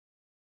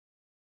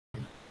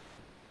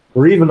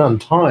or even on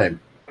time.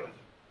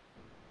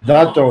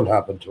 That don't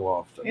happen too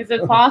often. Is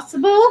it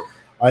possible?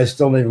 I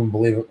still don't even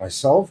believe it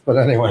myself, but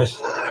anyways,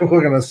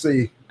 we're gonna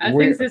see. I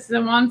think this is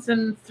a once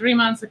in 3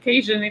 months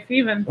occasion, if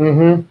even.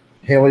 Mm-hmm.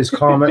 Haley's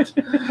Comet.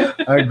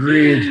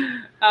 Agreed.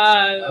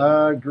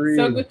 Agreed.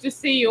 So good to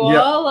see you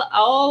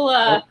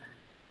all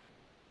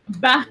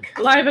back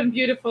live and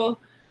beautiful.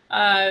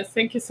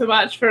 Thank you so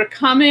much for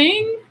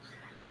coming.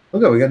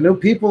 Okay, we got new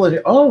people in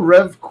here. Oh,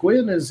 Rev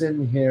Quinn is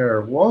in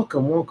here.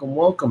 Welcome, welcome,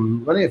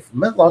 welcome. Many have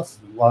met lots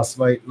last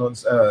night.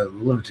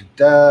 Lunatic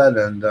Dad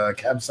and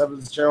Cab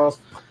 7's channels.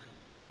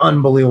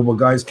 Unbelievable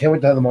guys. Can't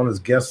wait to have them on as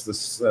guests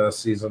this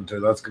season too.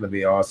 That's going to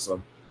be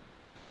awesome.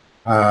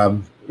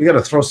 We got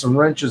to throw some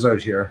wrenches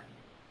out here.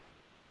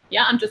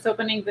 Yeah, I'm just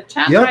opening the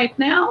chat right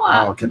now.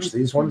 I'll catch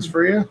these ones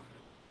for you.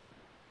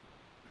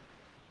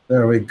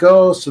 There we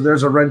go. So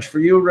there's a wrench for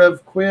you,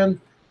 Rev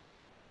Quinn.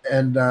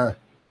 And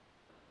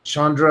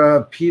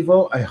Chandra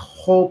Pivo. I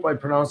hope I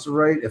pronounced it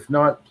right. If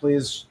not,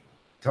 please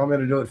tell me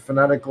to do it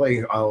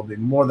phonetically. I'll be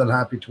more than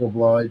happy to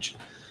oblige.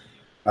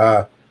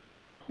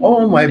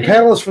 Oh, my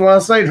panelist from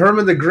last night,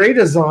 Herman the Great,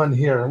 is on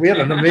here. We had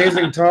an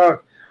amazing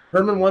talk.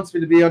 Herman wants me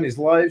to be on his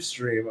live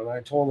stream, and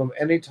I told him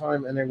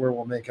anytime, anywhere,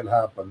 we'll make it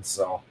happen.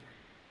 So,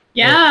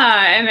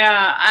 yeah, and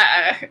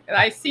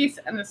I see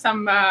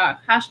some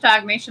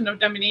hashtag Nation of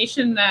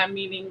Domination,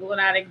 meaning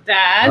Lunatic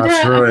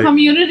Dad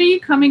community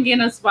coming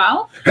in as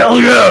well. Hell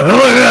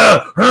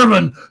yeah,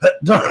 Herman.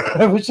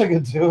 I wish I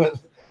could do it.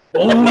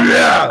 Oh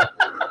yeah.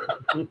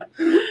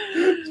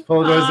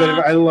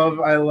 I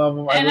love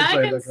him. And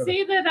I can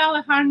see that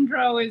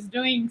Alejandro is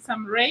doing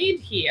some raid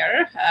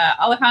here.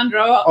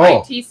 Alejandro,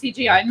 IT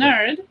CGI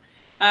Nerd.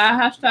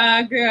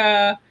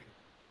 Hashtag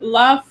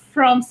love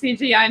from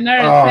CGI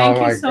Nerd.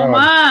 Thank you so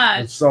much.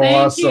 That's so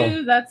awesome. Thank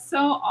you. That's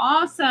so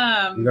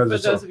awesome. For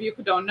those of you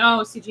who don't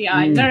know,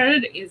 CGI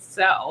Nerd is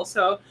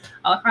also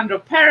Alejandro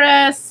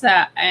Perez,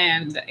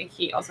 and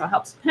he also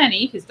helps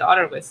Penny, his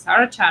daughter, with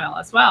our channel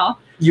as well.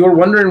 You were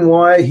wondering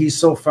why he's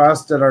so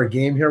fast at our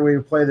game here we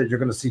play that you're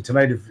going to see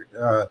tonight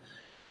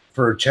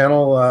for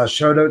channel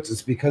shoutouts.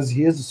 It's because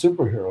he is a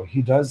superhero.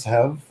 He does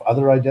have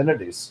other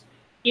identities.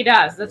 He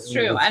does. That's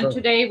true. That's right.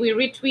 Today we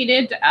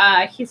retweeted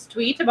his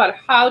tweet about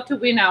how to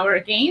win our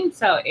game.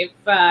 So if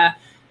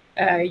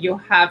you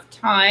have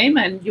time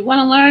and you want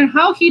to learn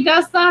how he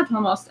does that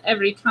almost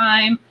every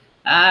time,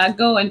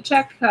 go and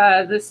check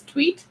this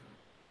tweet.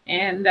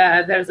 And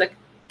there's a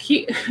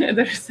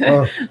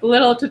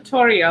little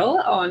tutorial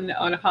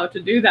on how to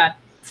do that.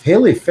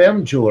 Haley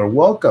Femme Jeweler,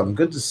 welcome.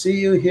 Good to see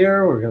you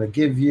here. We're going to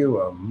give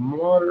you a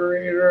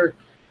moderator.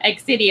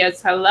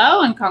 Exidius,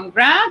 hello and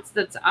congrats.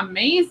 That's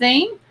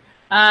amazing.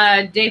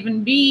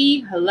 David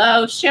B,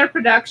 hello. Sher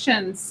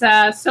Productions,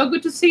 so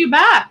good to see you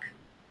back.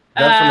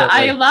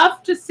 I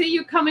love to see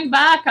you coming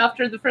back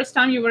after the first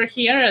time you were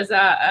here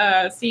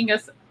as seeing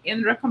us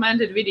in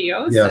recommended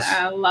videos. Yes.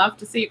 I love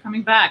to see you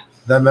coming back.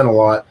 That meant a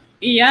lot.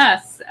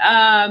 Yes.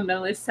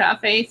 Melissa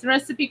Faith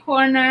Recipe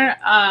Corner,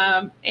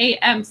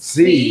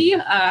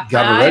 AMC,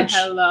 hi,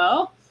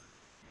 hello.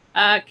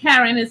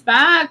 Karen is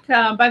back.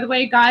 By the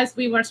way, guys,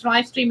 we were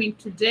live streaming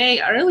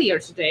earlier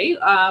today,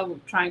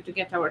 trying to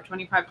get our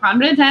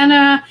 2,500,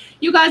 and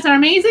you guys are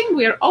amazing.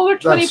 We're over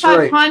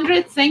 2,500.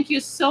 Right. Thank you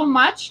so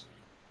much.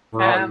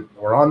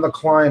 We're on the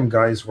climb,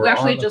 guys. We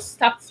actually just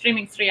stopped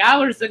streaming 3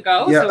 hours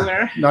ago. Yeah, so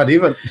we're not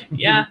even.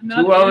 Yeah,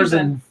 not 2 hours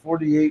and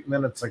 48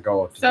 minutes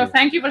ago. So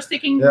thank you for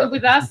sticking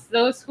with us.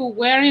 Those who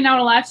were in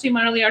our live stream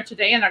earlier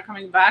today and are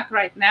coming back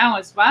right now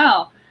as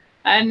well.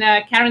 And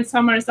Karen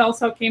Summers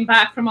also came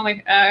back from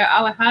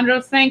Alejandro.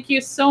 Thank you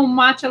so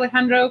much,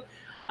 Alejandro.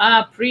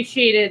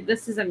 Appreciate it.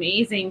 This is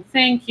amazing.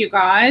 Thank you,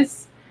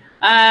 guys.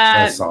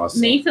 That's awesome.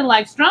 Nathan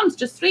Likes Drums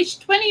just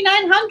reached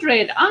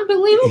 2,900.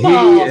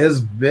 Unbelievable. He has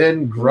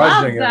been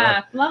grudging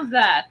it. Love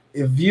that.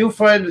 If you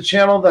find a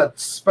channel that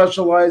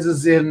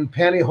specializes in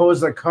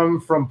pantyhose that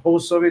come from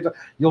post-Soviet,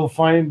 you'll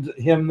find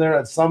him there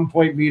at some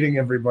point meeting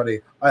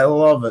everybody. I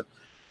love it.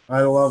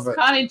 I love it.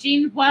 Scotty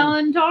Jean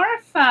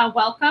Wellendorf,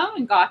 welcome,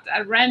 and got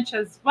a wrench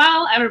as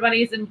well.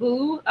 Everybody's in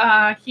blue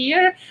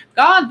here.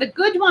 God, the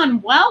good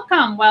one,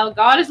 welcome. Well,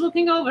 God is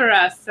looking over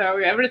us, so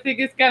everything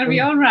is going to be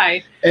all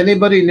right.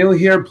 Anybody new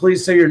here,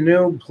 please say you're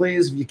new.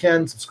 Please, if you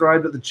can,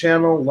 subscribe to the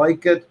channel,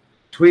 like it,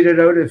 tweet it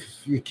out if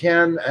you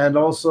can, and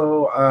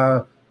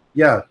also,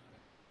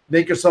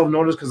 make yourself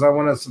notice because I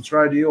want to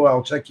subscribe to you.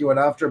 I'll check you out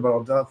after, but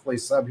I'll definitely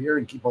sub here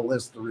and keep a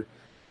list of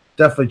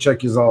definitely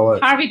check you all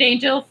out. Harvey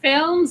Angel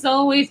Films,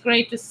 always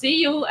great to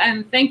see you,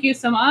 and thank you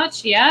so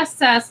much. Yes,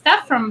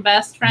 Steph from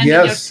Best Friend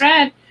in Your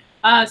Thread.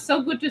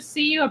 So good to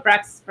see you.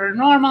 Abraxas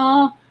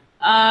Paranormal.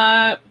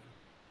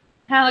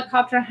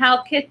 Helicopter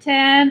Hal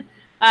Kitten.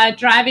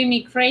 Driving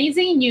Me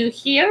Crazy, new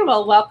here.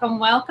 Well, welcome,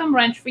 welcome.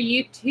 Wrench for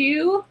you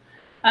too.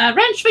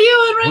 Wrench for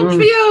you and wrench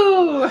for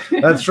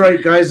you. That's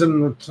right, guys,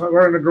 and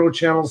we're going to grow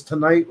channels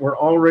tonight. We're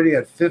already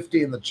at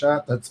 50 in the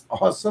chat. That's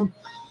awesome.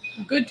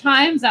 Good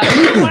times out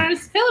there.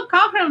 Philip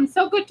Cochran,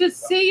 so good to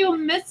see you.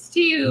 Missed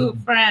you,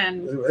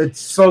 friend.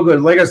 It's so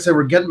good. Like I said,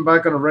 we're getting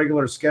back on a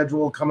regular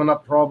schedule, coming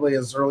up probably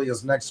as early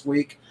as next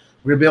week.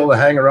 We'll be able to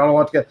hang around a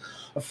lot together.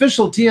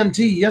 Official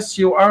TNT, yes,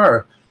 you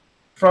are.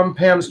 From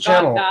Pam's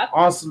channel.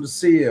 Awesome to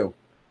see you.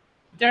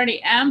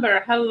 Dirty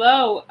Amber,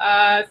 hello.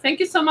 Thank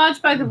you so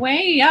much, by the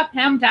way. Yeah,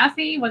 Pam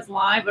Daffy was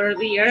live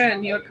earlier,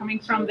 and you're coming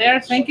from there.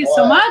 Thank you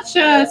so much.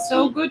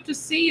 So good to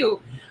see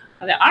you.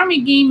 The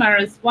Army Gamer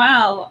as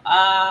well.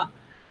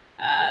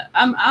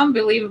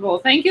 Unbelievable.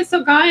 Thank you,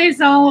 so guys,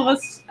 all of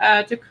us,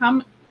 to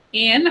come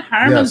in.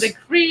 Herman the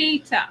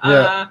Great.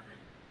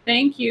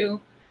 Thank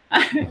you.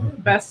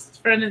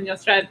 Best friend in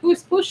Australia.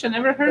 Who's Puša?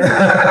 Never heard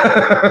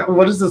of it.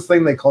 What is this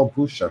thing they call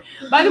Puša?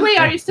 By the way,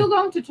 are you still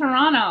going to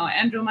Toronto?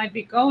 Andrew might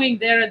be going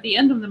there at the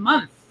end of the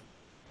month.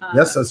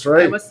 Yes, that's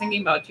right. I was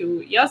thinking about you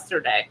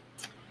yesterday.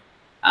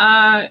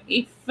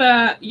 If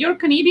you're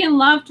Canadian,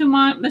 love to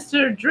my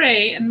Mr.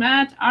 Dre and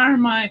Matt are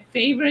my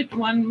favorite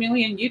 1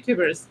 million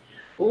YouTubers.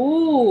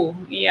 Oh,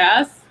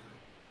 yes.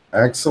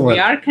 Excellent. We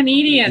are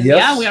Canadian. Yes.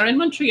 Yeah, we are in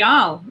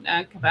Montreal,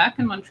 Quebec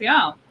and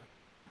Montreal.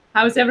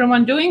 How is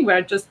everyone doing?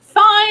 We're just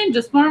fine,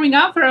 just warming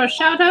up for our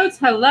shout-outs.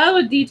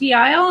 Hello,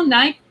 DTIL,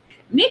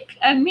 Nick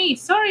and me.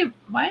 Sorry,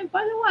 why do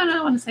I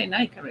want to say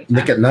Nick every time?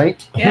 Nick at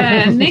night?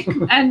 Yeah, Nick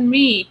and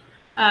me.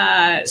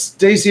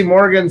 Stacy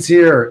Morgan's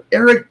here.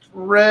 Eric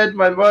Red,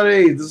 my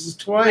buddy. This is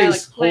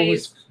twice.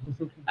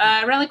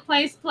 Relic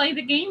Plays Play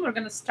the Game. We're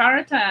going to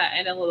start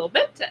in a little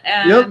bit.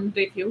 And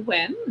if you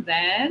win,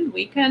 then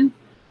we can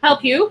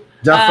help you.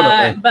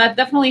 Definitely. But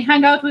definitely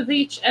hang out with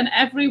each and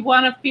every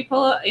one of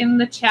people in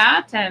the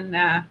chat, and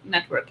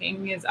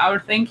networking is our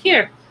thing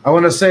here. I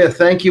want to say a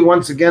thank you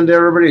once again to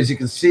everybody. As you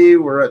can see,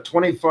 we're at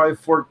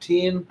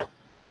 2514.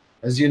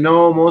 As you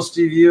know, most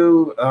of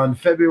you, on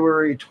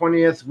February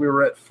 20th, we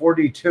were at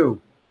 42.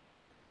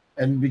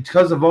 And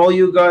because of all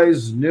you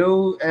guys,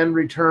 new and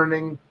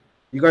returning,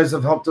 you guys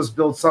have helped us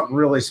build something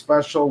really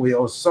special. We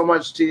owe so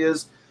much to you.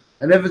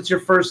 And if it's your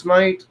first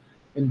night,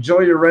 enjoy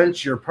your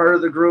wrench. You're part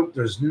of the group.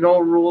 There's no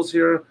rules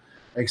here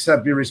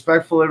except be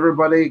respectful of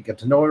everybody, get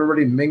to know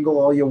everybody, mingle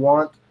all you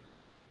want,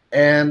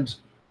 and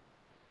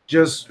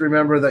just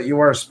remember that you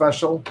are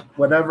special,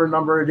 whatever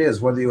number it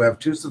is, whether you have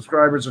 2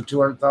 subscribers or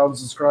 200,000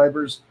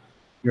 subscribers.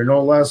 You're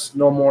no less,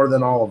 no more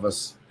than all of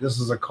us. This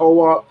is a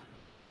co-op.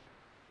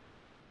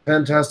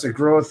 Fantastic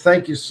growth.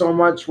 Thank you so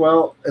much.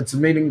 Well, it's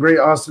meeting great,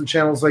 awesome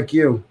channels like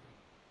you.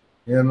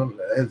 And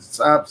it's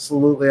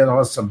absolutely an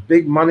awesome.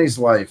 Big Money's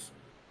Life.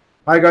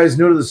 Hi, guys,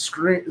 new to the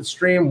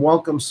stream.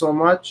 Welcome so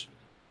much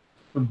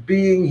for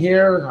being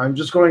here. I'm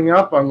just going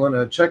up. I'm going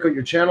to check out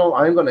your channel.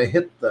 I'm going to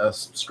hit the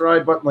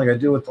subscribe button like I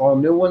do with all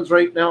new ones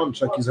right now and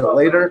check these out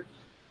later.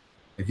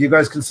 If you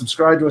guys can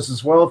subscribe to us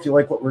as well, if you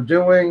like what we're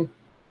doing.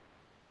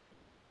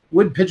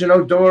 Wood Pigeon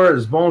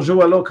Outdoors.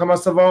 Bonjour, hello, comment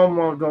ça va,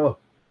 mon gars?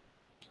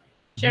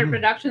 Sher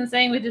Productions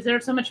saying we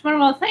deserve so much more.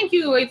 Well, thank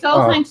you. It's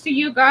all thanks to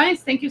you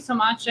guys. Thank you so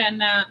much.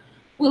 And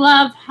we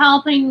love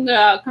helping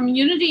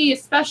community,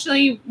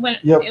 especially when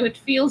it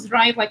feels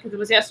right, like it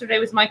was yesterday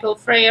with Michael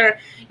Freyer.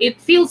 It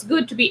feels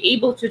good to be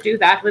able to do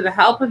that with the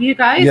help of you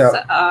guys,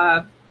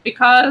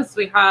 because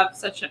we have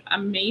such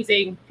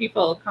amazing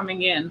people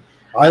coming in.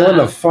 Island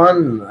of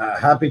Fun,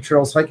 Happy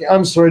Trails Hiking.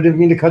 I'm sorry, didn't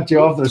mean to cut you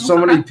off. There's so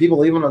many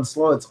people, even on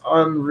slow. It's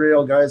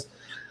unreal, guys.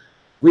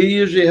 We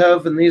usually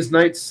have in these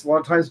nights, a lot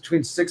of times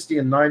between 60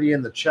 and 90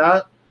 in the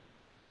chat.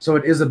 So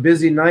it is a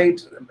busy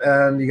night,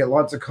 and you get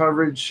lots of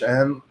coverage.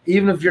 And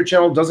even if your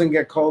channel doesn't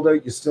get called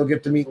out, you still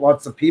get to meet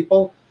lots of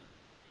people.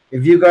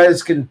 If you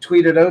guys can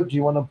tweet it out, do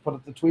you want to put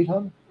up the tweet,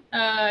 hon?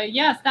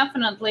 Yes,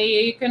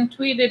 definitely. You can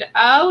tweet it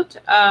out.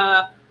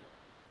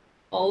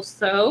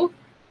 Also,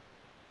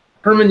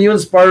 Herman, you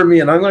inspired me,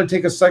 and I'm going to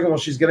take a second while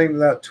she's getting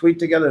that tweet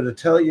together to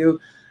tell you.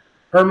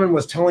 Herman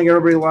was telling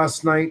everybody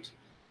last night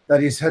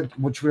that he's had,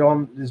 which we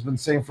all has been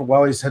saying for a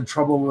while, he's had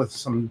trouble with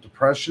some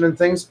depression and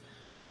things.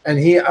 And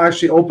he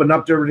actually opened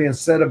up to everybody and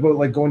said about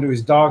like going to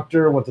his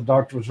doctor, what the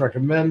doctor was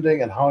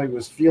recommending, and how he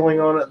was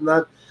feeling on it and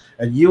that.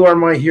 And you are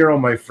my hero,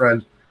 my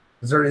friend.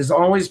 Because there is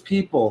always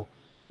people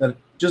that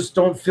just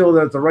don't feel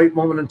that at the right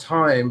moment in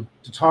time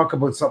to talk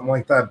about something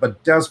like that,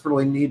 but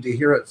desperately need to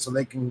hear it so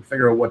they can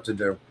figure out what to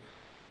do.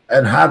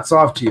 And hats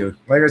off to you.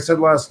 Like I said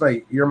last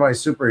night, you're my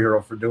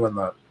superhero for doing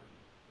that.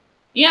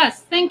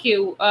 Yes, thank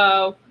you.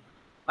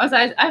 As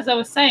I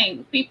was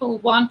saying, people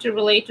want to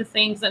relate to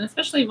things, and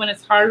especially when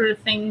it's harder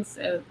things,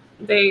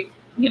 we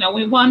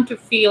want to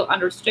feel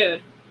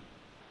understood.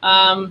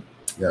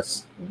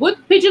 Yes. Wood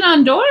Pigeon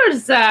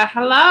Outdoors,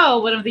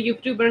 hello, one of the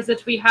YouTubers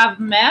that we have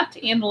met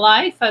in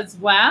life as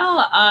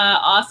well.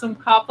 Awesome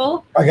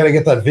couple. I got to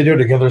get that video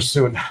together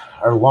soon.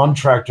 Our lawn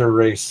tractor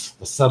race,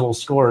 the settled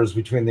scores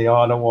between the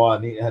Ottawa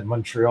and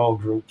Montreal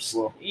groups.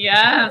 So.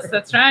 Yes,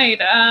 that's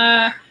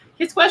right.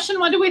 His question,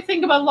 what do we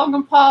think about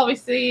Logan Paul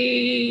with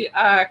the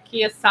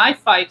KSI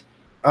fight?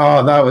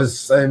 Oh, that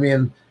was, I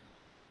mean,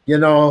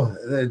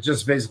 it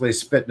just basically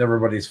spit in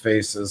everybody's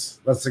faces.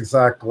 That's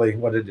exactly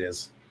what it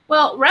is.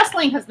 Well,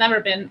 wrestling has never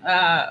been,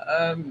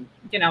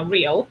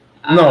 real.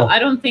 No. I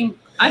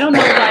don't know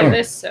why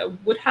this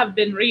would have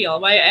been real,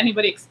 why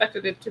anybody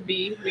expected it to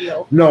be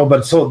real. No,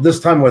 but so this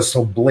time was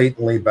so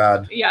blatantly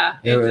bad. Yeah.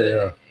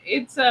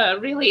 it's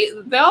really,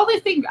 the only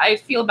thing I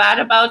feel bad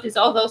about is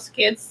all those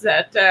kids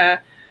that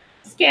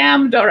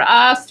scammed or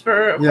asked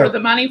for the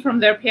money from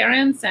their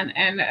parents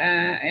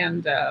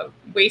and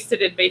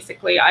wasted it.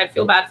 Basically, I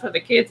feel bad for the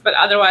kids, but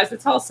otherwise,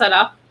 it's all set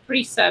up,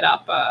 pre-set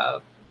up.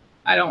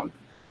 I don't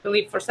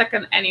believe for a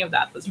second any of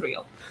that was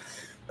real.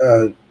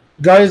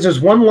 Guys, there's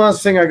one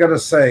last thing I gotta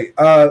say.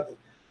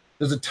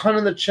 There's a ton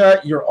in the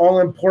chat. You're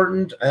all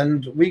important,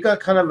 and we got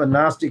kind of a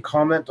nasty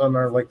comment on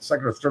our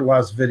second or third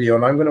last video,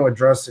 and I'm going to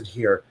address it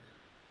here.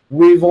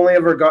 We've only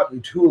ever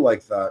gotten 2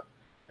 like that.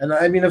 And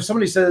I mean, if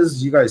somebody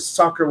says you guys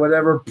suck or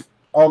whatever,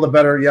 all the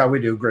better. Yeah, we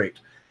do. Great.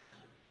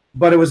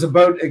 But it was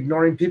about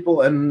ignoring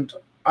people. And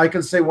I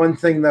can say one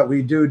thing that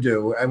we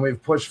do, and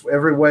we've pushed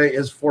every way,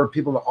 is for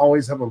people to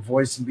always have a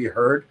voice and be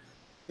heard.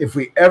 If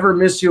we ever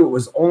miss you, it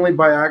was only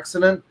by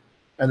accident.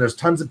 And there's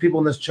tons of people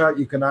in this chat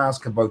you can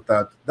ask about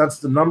that. That's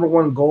the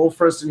 #1 goal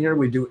for us in here.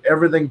 We do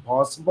everything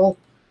possible.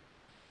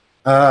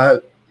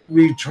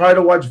 We try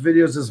to watch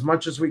videos as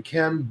much as we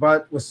can,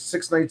 but with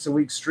 6 nights a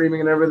week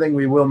streaming and everything,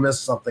 we will miss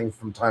something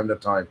from time to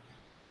time.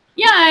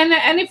 Yeah,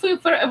 and if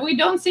we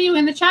don't see you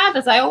in the chat,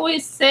 as I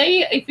always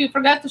say, if you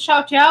forgot to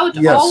shout you out,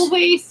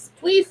 always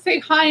please say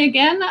hi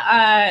again.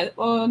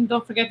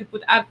 Don't forget to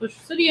put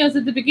 @Puša Studios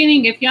at the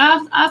beginning. If you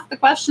ask the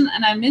question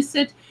and I miss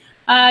it,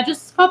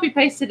 just copy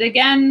paste it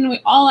again.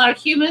 We all are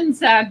humans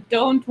that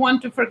don't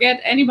want to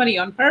forget anybody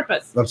on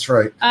purpose. That's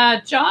right.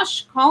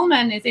 Josh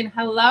Coleman is in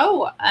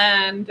hello,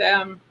 and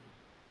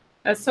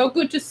so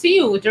good to see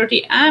you.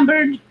 Dirty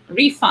Amber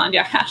refund.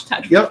 Yeah,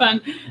 hashtag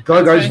refund.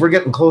 God, guys, we're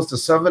getting close to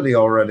 70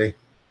 already.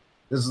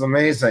 This is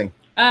amazing.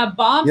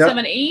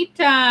 Bob78,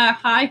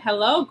 hi,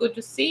 hello, good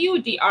to see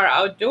you. DR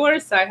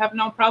Outdoors, I have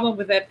no problem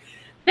with it.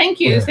 Thank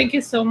you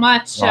so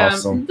much.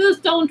 Awesome.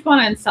 Just don't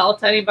want to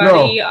insult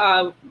anybody.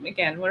 No.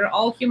 Again, we're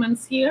all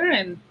humans here,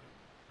 and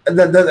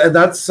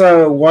that's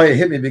why it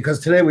hit me,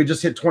 because today we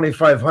just hit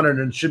 2,500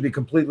 and should be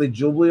completely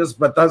jubileous.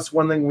 But that's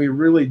one thing we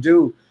really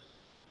do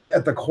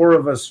at the core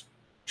of us,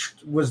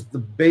 was the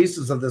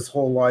basis of this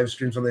whole live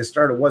streams when they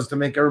started, was to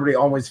make everybody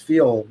always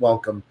feel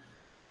welcome.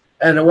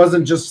 And it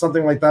wasn't just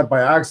something like that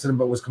by accident,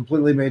 but was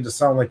completely made to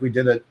sound like we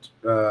did it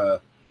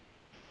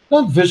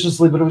not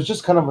viciously, but it was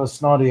just kind of a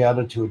snotty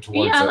attitude towards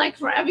it. Yeah,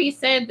 like Ravi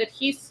said, that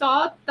he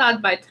thought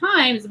that by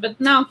times, but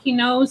now he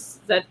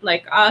knows that,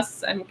 like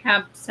us and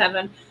Cab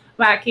 7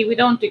 Wacky, we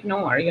don't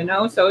ignore, you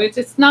know? So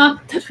it's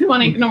not that we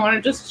want to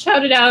ignore, just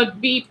shout it out,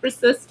 be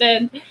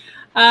persistent.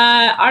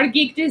 Our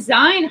geek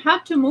design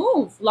had to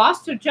move,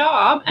 lost her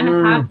job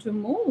and had to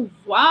move.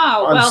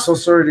 Wow. I'm so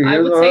sorry to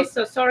hear that. I would say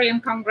so sorry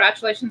and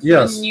congratulations for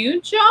a new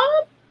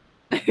job.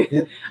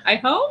 I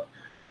hope.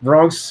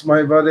 Bronx,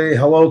 my buddy.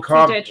 Hello,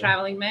 Cop. CJ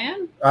Traveling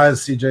Man.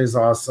 CJ's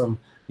awesome.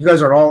 You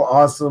guys are all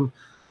awesome.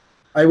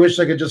 I wish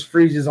I could just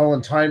freeze these all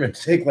in time and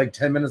take like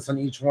 10 minutes on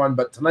each one.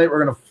 But tonight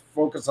we're going to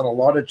focus on a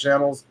lot of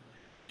channels.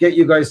 Get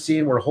you guys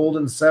seen. We're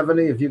holding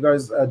 70. If you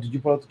guys, did you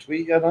put out the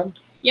tweet yet, hon?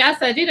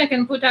 Yes, I did. I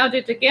can put out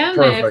it again.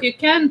 If you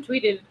can,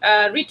 tweet it,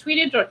 retweet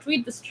it, or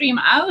tweet the stream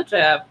out.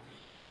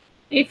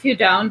 If you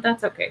don't,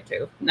 that's okay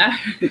too.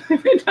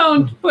 If you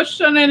don't push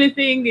on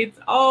anything, it's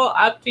all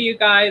up to you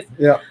guys.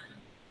 Yeah.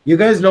 You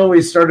guys know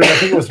we started, I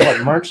think it was what,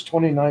 March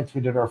 29th,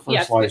 we did our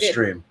first live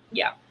stream.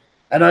 Yeah.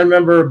 And I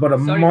remember about a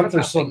month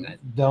or so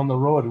down the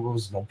road, it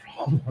was no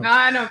problem. No,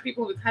 I know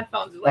people with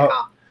headphones are like,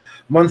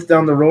 month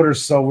down the road or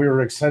so, we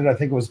were excited. I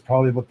think it was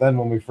probably about then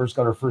when we first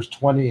got our first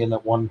 20 in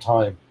at one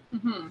time.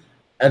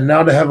 And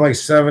now to have like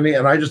 70,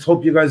 and I just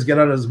hope you guys get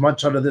out as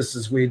much out of this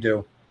as we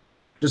do.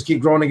 Just keep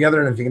growing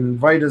together, and if you can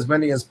invite as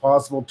many as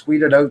possible,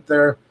 tweet it out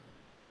there.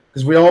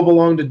 Because we all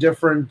belong to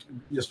different,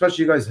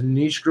 especially you guys in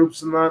niche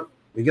groups and that.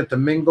 We get to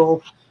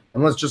mingle,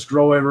 and let's just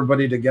grow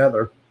everybody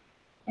together.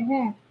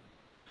 We're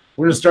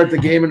going to start the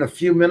game in a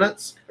few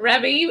minutes.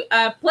 Ravi,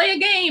 play a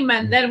game,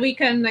 and then we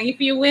can, if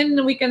you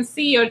win, we can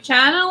see your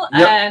channel.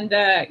 And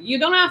you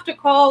don't have to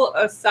call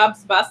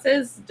subs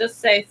buses. Just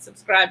say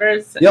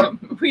subscribers.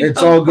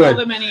 It's all good.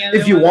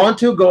 If you want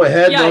to, go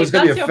ahead. No one's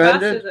going to be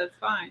offended. Buses, that's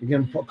fine. You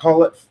can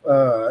call it,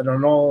 I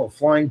don't know,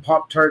 flying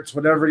Pop-Tarts,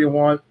 whatever you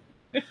want.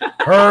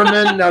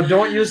 Herman, now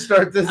don't you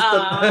start this.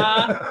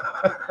 Herman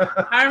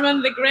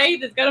the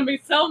Great is gonna be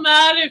so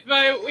mad if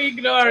we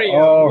ignore you.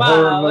 Oh,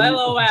 wow, Herman.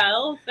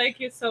 LOL. Thank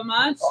you so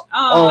much.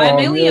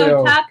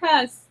 Emilio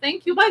Takas,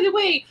 thank you. By the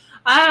way,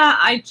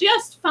 I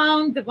just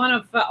found one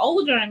of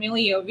older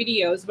Emilio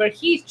videos where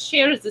he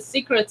shares the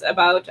secrets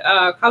about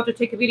how to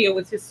take a video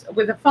with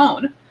a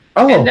phone.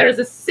 And there's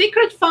a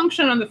secret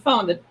function on the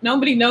phone that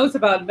nobody knows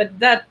about, but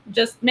that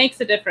just makes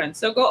a difference.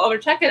 So go over,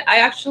 check it. I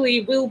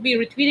actually will be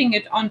retweeting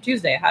it on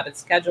Tuesday. I have it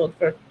scheduled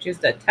for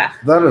Tuesday.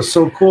 That is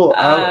so cool.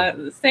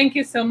 Thank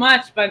you so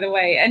much, by the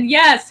way. And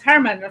yes,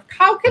 Herman,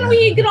 how can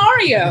we ignore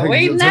you?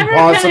 We never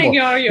can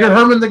ignore you. You're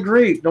Herman the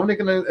Great. Don't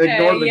ignore the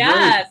Great.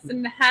 Yes,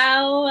 and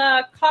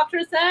Helicopter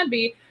said,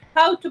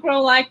 how to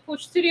grow like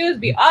Puša Studios,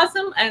 be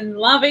awesome and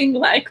loving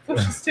like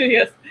Puša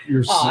Studios.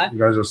 You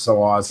guys are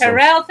so awesome.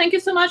 Karel, thank you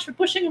so much for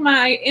pushing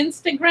my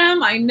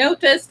Instagram. I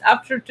noticed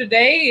after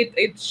today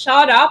it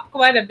shot up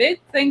quite a bit.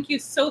 Thank you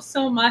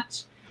so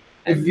much.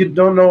 If you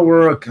don't know,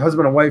 we're a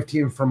husband and wife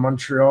team from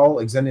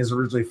Montreal. Xenia is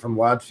originally from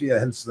Latvia,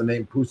 hence the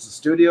name Puša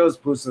Studios.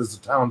 Puša is a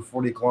town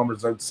 40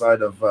 kilometers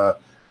outside of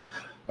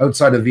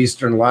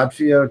eastern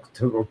Latvia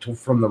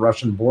from the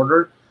Russian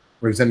border,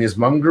 where Xenia's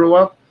mom grew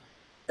up.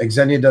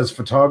 Xenia does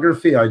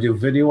photography. I do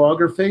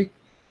videography.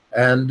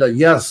 And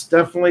yes,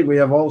 definitely, we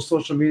have all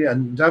social media.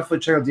 And definitely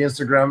check out the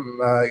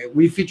Instagram.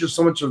 We feature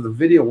so much of the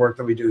video work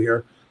that we do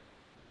here.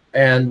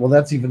 And well,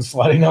 that's even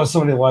sliding out so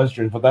many live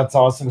streams, but that's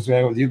awesome to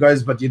hang with you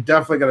guys. But you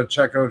definitely got to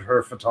check out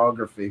her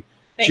photography.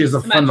 She's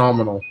a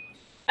phenomenal.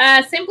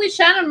 Simply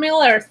Shannon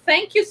Miller,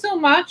 thank you so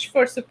much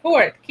for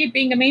support. Keep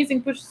being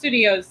amazing, Puša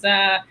Studios.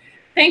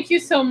 Thank you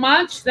so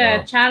much.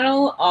 The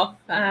channel of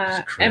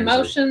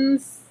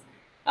emotions,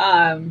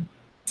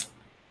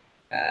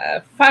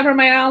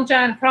 fibromyalgia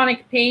and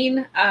chronic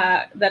pain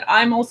that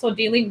I'm also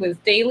dealing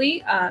with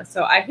daily.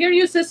 So I hear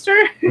you, sister.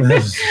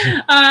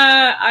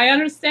 I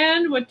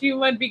understand what you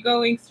would be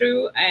going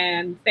through,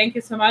 and thank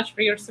you so much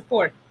for your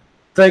support.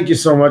 Thank you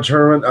so much,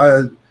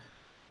 Herman.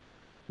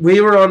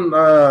 We were on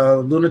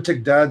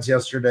Lunatic Dads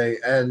yesterday,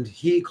 and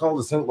he called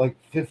us out like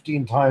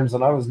 15 times,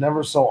 and I was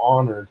never so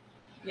honored.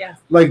 Yeah.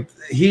 Like,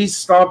 he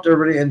stopped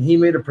everybody, and he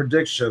made a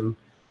prediction.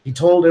 He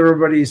told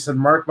everybody, he said,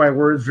 mark my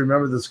words,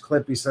 remember this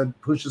clip. He said,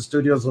 Puša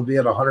Studios will be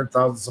at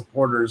 100,000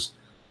 supporters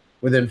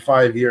within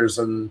 5 years.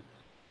 And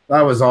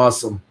that was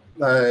awesome.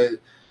 And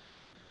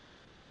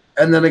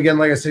then again,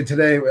 like I say,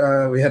 today,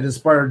 we had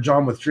Inspired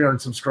John with 300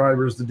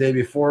 subscribers the day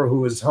before, who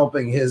was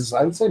helping his,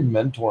 I would say,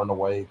 mentor in a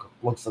way.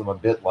 Looks him a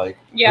bit like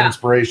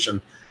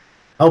inspiration.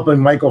 Helping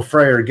Michael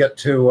Freyer get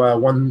to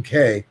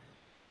 1K.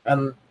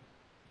 And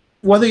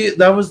whether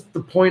that was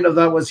the point of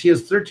that was he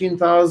has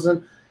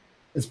 13,000.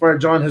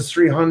 Inspired John has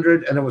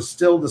 300, and it was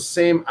still the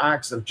same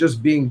acts of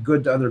just being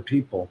good to other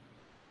people.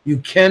 You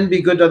can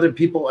be good to other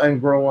people and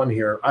grow on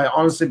here. I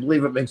honestly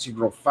believe it makes you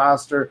grow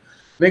faster,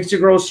 makes you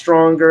grow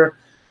stronger,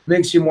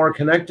 makes you more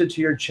connected to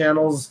your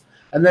channels.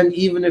 And then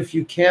even if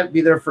you can't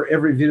be there for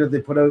every video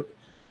they put out,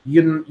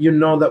 you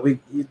know that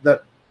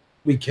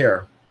we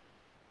care.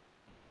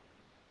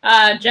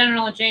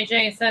 General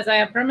JJ says, I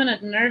have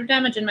permanent nerve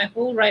damage in my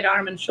whole right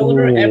arm and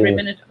shoulder every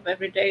minute of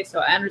every day. So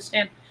I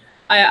understand.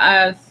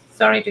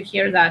 Sorry to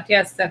hear that.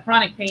 Yes, the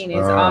chronic pain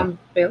is an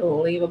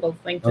unbelievable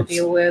thing to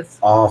deal with.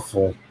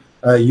 Awful.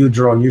 You,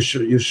 Drone, your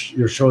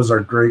shows are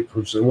great.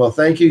 Well,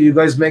 thank you. You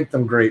guys make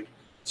them great.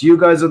 So you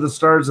guys are the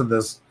stars of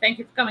this. Thank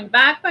you for coming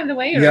back, by the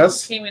way.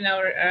 Yes. You came in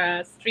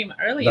our stream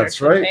earlier.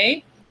 That's right.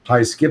 Today.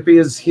 Hi, Skippy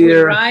is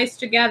here. We rise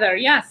together.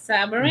 Yes,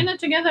 we're in it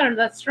together.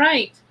 That's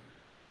right.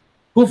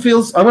 Who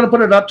feels, I'm going to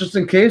put it up just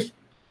in case.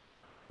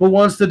 Who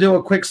wants to do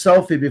a quick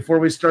selfie before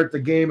we start the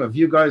game of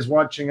you guys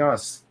watching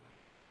us?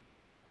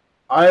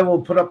 I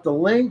will put up the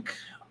link.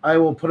 I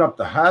will put up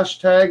the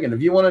hashtag. And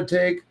if you want to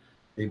take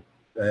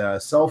a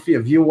selfie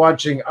of you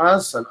watching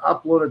us and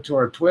upload it to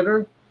our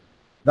Twitter,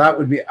 that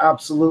would be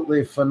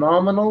absolutely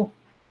phenomenal.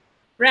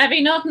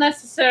 Ravi, not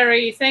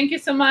necessary. Thank you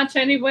so much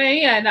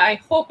anyway. And I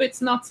hope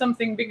it's not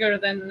something bigger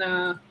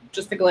than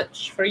just a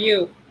glitch for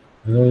you.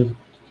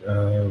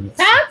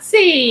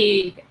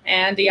 Patsy!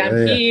 Andy,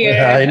 I'm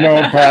here. I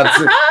know,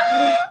 Patsy.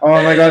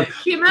 Oh my God.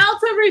 She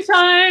melts every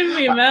time.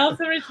 She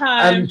melts every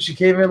time. And she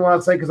came in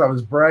last night because I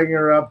was bragging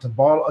her up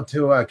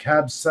to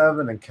Cab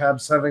 7, and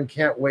Cab 7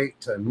 can't wait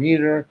to meet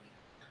her.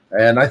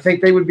 And I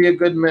think they would be a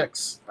good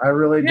mix. I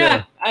really do.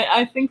 Yeah,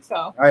 I think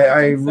so.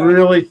 I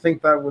really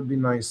think that would be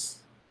nice.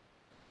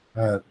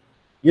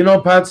 You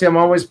know, Patsy, I'm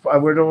always,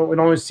 we don't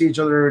always see each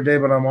other every day,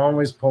 but I'm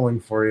always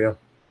pulling for you.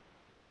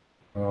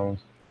 Oh.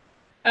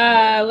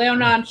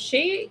 Leonard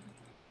Shea,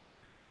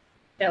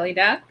 Jelly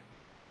Duck.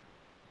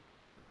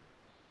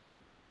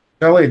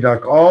 Jelly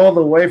Duck, all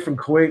the way from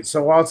Kuwait.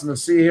 So awesome to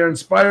see you here.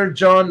 Inspired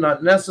John,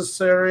 not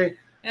necessary.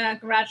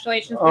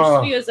 Congratulations, Puša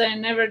Studios. I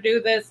never do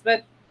this,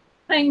 but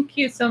thank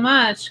you so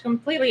much.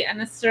 Completely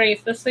unnecessary,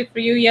 especially for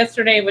you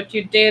yesterday, what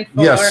you did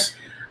for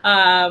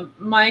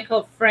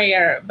Michael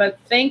Freyer. But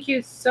thank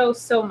you so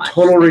much.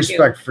 Total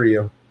respect for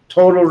you.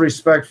 Total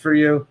respect for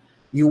you.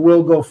 You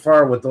will go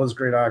far with those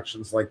great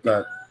actions like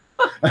that.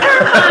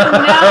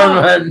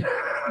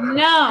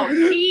 No,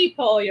 keep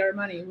all your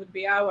money would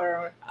be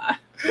our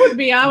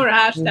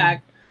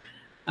hashtag.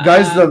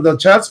 Guys, the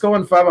chat's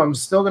going fine. I'm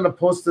still going to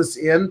post this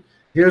in.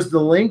 Here's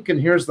the link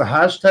and here's the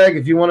hashtag.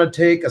 If you want to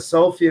take a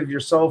selfie of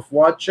yourself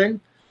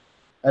watching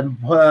and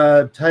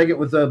tag it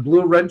with a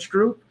Blue Wrench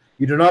Group.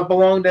 You do not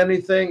belong to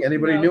anything.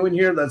 Anybody new in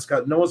here, that's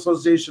got no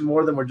association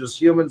more than we're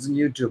just humans and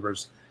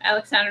YouTubers.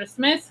 Alexander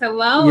Smith,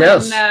 hello.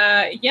 Yes.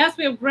 And, yes,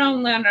 we have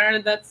grown,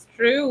 Leonard. That's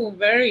true.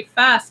 Very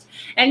fast.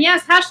 And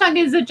yes,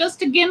 hashtag is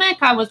just a gimmick.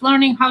 I was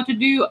learning how to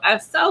do a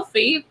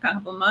selfie a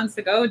couple months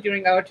ago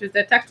during our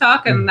Tuesday Tech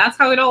Talk, and that's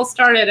how it all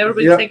started.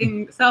 Everybody's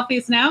taking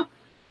selfies now.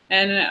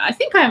 And I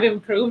think I have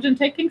improved in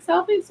taking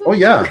selfies. Oh,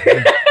 yeah.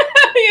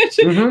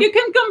 You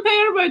can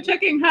compare by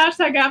checking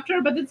hashtag after,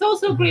 but it's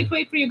also a great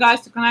way for you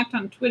guys to connect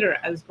on Twitter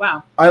as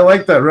well. I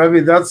like that,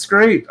 Ravi. That's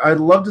great. I'd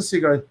love to see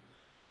you guys.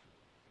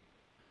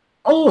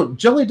 Oh,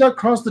 Jelly Duck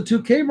crossed the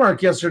 2K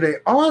mark yesterday.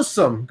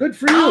 Awesome. Good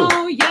for you.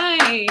 Oh,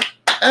 yay.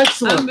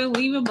 Excellent.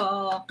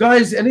 Unbelievable.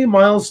 Guys, any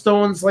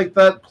milestones like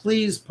that,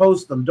 please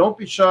post them. Don't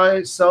be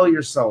shy. Sell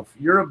yourself.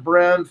 You're a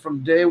brand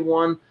from day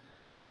one,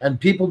 and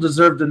people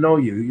deserve to know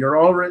you. You're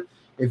already,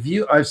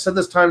 I've said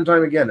this time and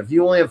time again, if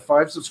you only have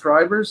 5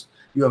 subscribers,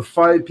 you have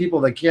 5 people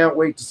that can't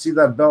wait to see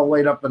that bell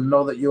light up and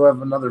know that you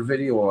have another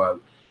video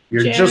out.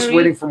 You're just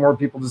waiting for more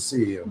people to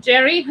see you.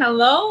 Jerry,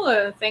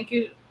 hello. Thank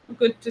you.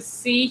 Good to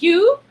see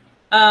you.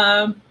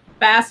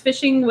 Bass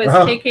fishing with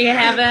KK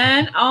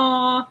Heaven.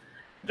 Oh,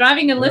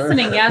 driving and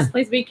listening. Yes,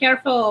 please be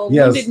careful.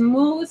 Yes. Wounded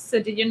Moose.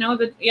 Did you know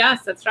that?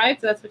 Yes, that's right.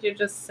 That's what you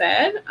just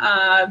said.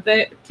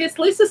 The Tis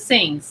Lisa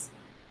sings.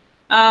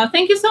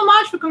 Thank you so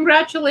much for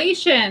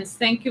congratulations.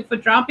 Thank you for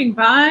dropping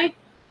by.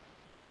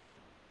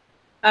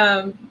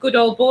 Good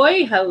old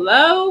boy.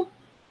 Hello.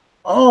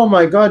 Oh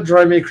my God,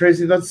 drive me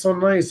crazy. That's so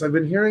nice. I've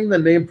been hearing the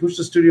name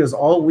Puša Studios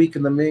all week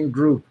in the main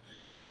group.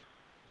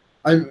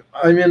 I'm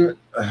in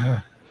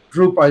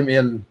group I'm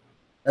in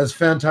as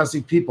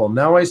fantastic people.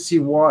 Now I see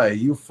why.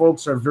 You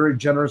folks are very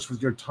generous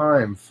with your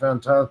time.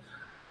 Fantastic.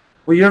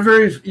 Well,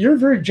 you're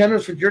very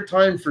generous with your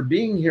time for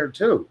being here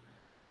too.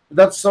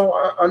 That's so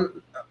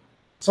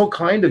so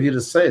kind of you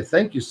to say.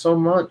 Thank you so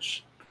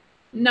much.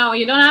 No,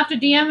 you don't have to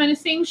DM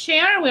anything,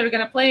 Cher. We're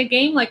gonna play a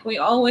game like we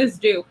always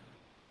do.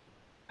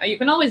 You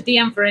can always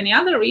DM for any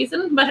other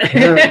reason, but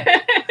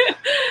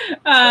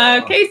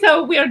okay.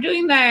 So we are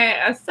doing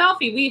the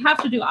selfie. We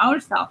have to do our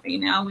selfie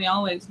now. We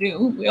always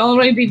do. We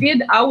already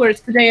did ours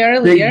today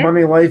earlier. Big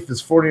Money Life is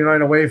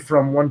 49 away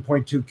from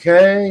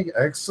 1.2K.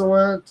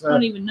 Excellent. I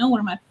don't even know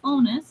where my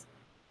phone is.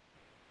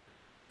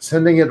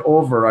 Sending it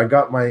over. I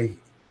got my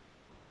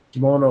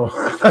kimono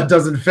that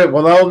doesn't fit.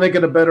 Well, that'll make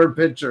it a better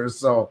picture.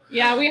 So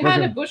yeah, we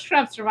had a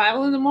bushcraft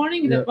survival in the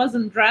morning that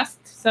wasn't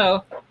dressed.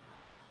 So.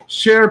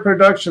 Sher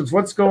Productions,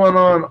 what's going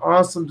on?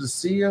 Awesome to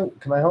see you.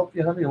 Can I help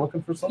you, honey? You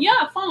looking for something?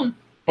 Yeah, phone.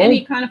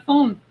 Any kind of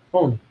phone.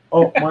 Phone.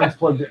 Oh, mine's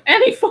plugged in.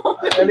 Any phone.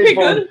 Any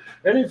phone.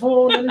 Any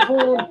phone. Any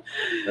phone.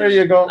 There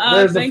you go.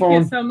 There's the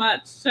phone. Thank you so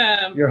much.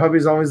 Your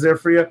hubby's always there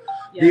for you.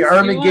 Yes, the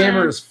Army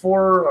Gamer is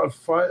 4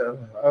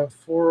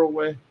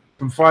 away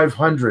from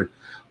 500.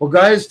 Well,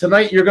 guys,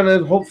 tonight you're going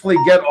to hopefully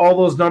get all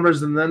those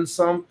numbers and then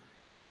some.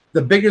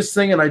 The biggest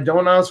thing, and I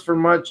don't ask for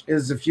much,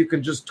 is if you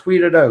can just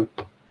tweet it out.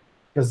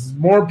 Because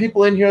more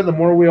people in here, the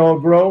more we all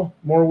grow,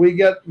 more we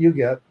get, you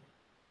get.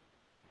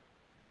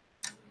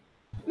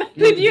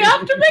 Did you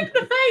have to make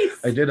the face?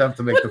 I did have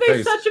to make the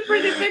face. Such a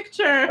pretty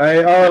picture.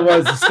 It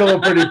was still a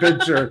pretty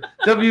picture.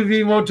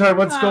 WV Motar,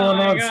 what's going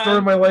on? God. Story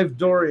of my life,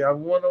 Dory.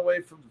 I'm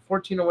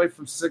 14 away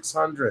from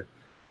 600.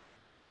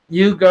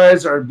 You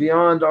guys are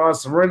beyond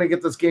awesome. We're gonna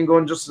get this game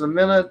going just in a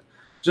minute.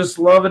 Just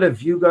love it.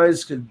 If you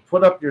guys could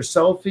put up your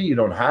selfie, you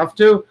don't have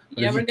to.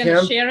 Yeah, we're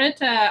going to share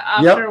it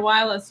after a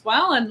while as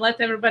well and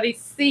let everybody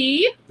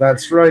see.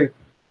 That's right.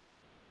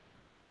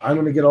 I'm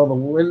going to get all the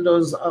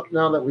windows up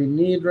now that we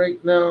need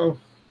right now.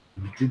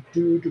 So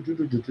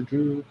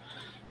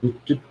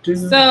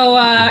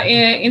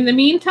in the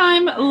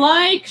meantime,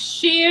 like,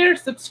 share,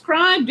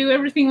 subscribe, do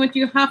everything what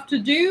you have to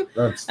do.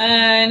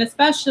 And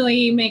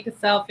especially make a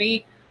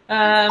selfie.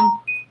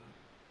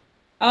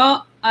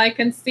 Oh, I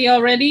can see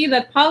already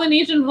that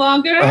Polynesian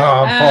vlogger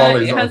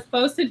has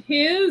posted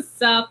his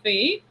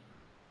selfie.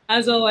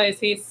 As always,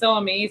 he's so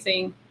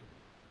amazing.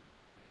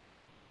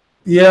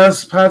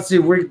 Yes, Patsy,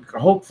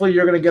 hopefully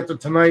you're going to get there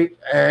tonight.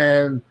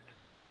 And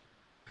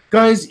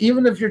guys,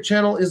 even if your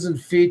channel isn't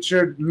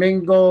featured,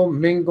 mingle.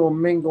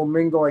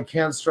 I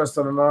can't stress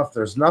that enough.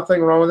 There's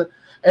nothing wrong with it.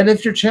 And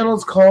if your channel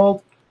is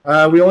called,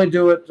 we only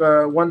do it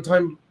one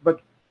time,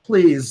 but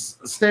please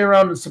stay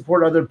around and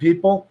support other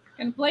people.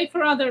 And play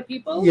for other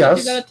people. Yes.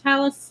 You gotta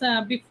tell us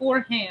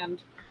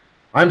beforehand.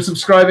 I'm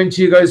subscribing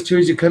to you guys too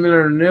as you come in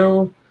and are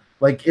new.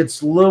 Like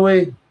it's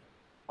Louis.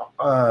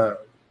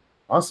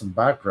 Awesome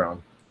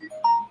background.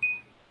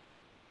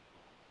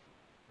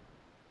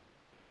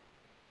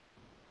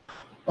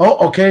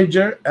 Oh, okay,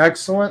 Jerry.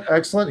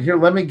 Excellent. Here,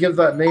 let me give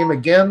that name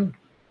again.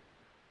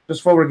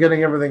 Just while we're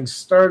getting everything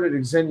started.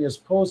 Xenia's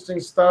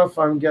posting stuff.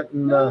 I'm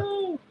getting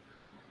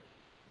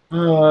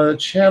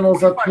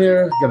channels up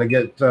here. Gotta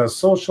get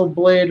Social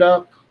Blade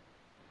up.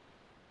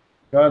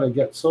 Gotta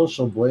get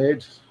Social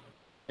Blade.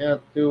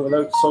 Can't do it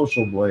without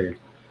Social Blade.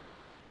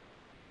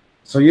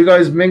 So you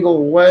guys mingle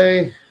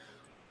away,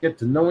 get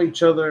to know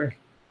each other.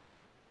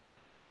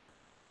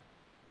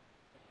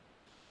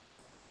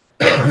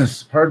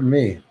 Pardon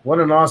me. What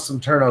an awesome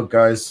turnout,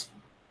 guys.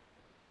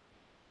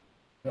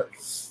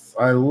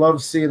 I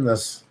love seeing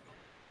this.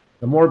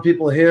 The more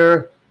people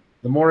here,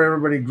 the more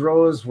everybody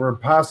grows. We're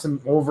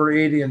passing over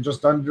 80 and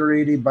just under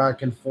 80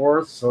 back and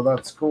forth, so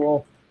that's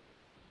cool.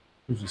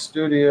 Here's the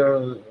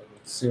studio.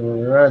 Let's see where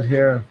we're at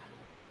here.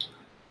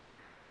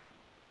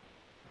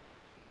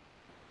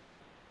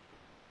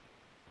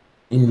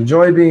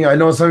 Enjoy being. I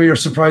know some of you are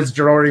surprised that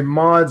you're already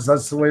mods.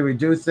 That's the way we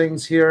do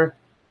things here.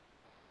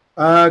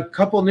 A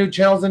couple new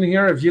channels in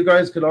here. If you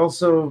guys could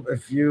also,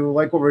 if you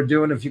like what we're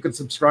doing, if you could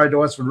subscribe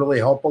to us, would really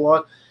help a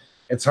lot.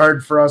 It's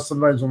hard for us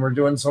sometimes when we're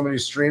doing so many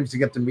streams to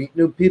get to meet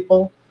new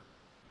people.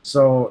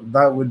 So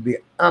that would be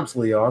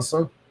absolutely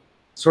awesome.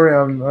 Sorry,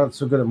 I'm not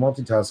so good at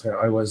multitasking.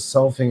 I was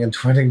selfing and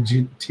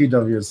tweeting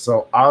TW.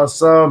 So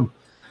awesome.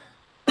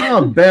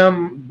 Oh,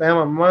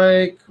 Bama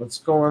Mike, what's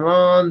going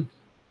on?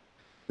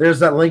 There's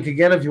that link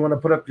again. If you want to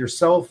put up your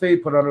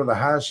selfie, put under the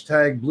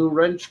hashtag Blue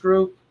Wrench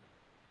Group.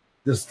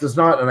 This does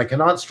not, and I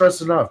cannot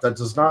stress enough, that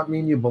does not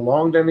mean you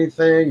belong to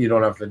anything. You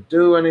don't have to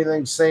do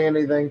anything, say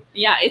anything.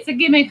 Yeah, it's a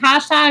gimmick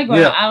hashtag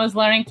where I was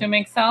learning to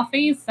make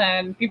selfies,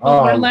 and people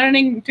were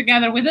learning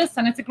together with us,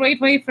 and it's a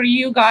great way for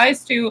you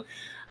guys to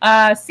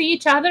see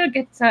each other,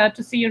 get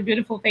to see your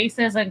beautiful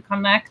faces, and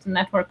connect and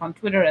network on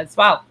Twitter as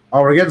well.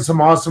 Oh, we're getting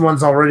some awesome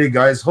ones already,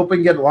 guys.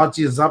 Hoping get lots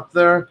of yous up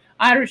there.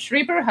 Irish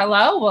Reaper,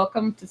 hello.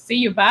 Welcome to see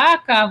you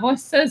back.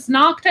 Voices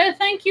Nocta,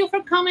 thank you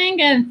for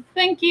coming, and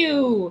thank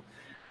you.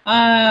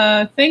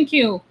 Thank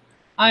you.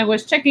 I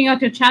was checking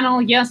out your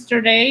channel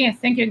yesterday.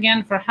 Thank you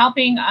again for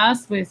helping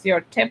us with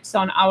your tips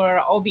on our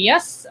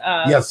OBS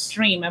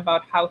stream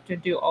about how to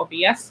do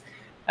OBS.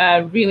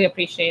 Really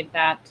appreciate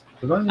that.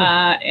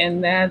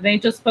 And they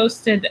just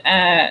posted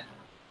a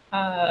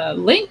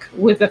link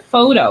with a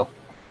photo.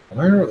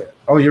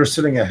 Oh, you're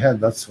sitting ahead.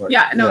 That's what.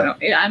 Yeah, no.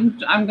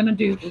 I'm gonna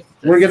do this.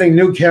 We're getting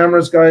new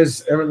cameras,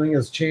 guys. Everything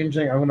is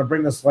changing. I'm gonna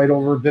bring this light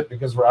over a bit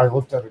because I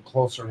looked at it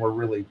closer and we're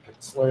really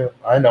pixelated.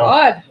 I know.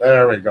 God.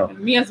 There we go.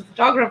 Me as a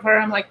photographer,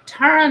 I'm like,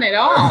 turn it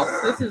off.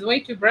 This is way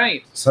too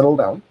bright. Settle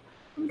down.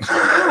 Look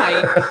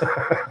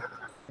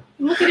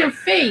at your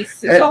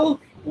face. It's all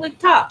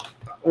lit up.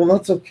 Well,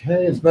 that's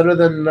okay. It's better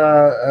than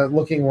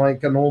looking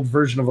like an old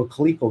version of a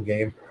Coleco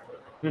game.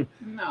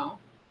 No.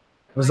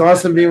 It was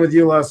awesome being with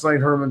you last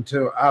night, Herman,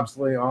 too.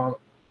 Absolutely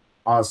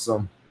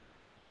awesome.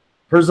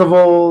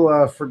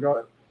 Percival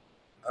forgot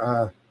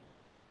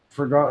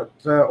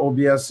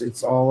OBS.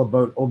 It's all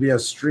about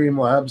OBS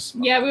Streamlabs.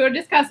 Yeah, we were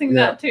discussing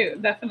that too,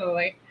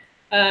 definitely.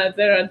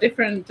 There are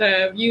different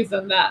views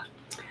on that.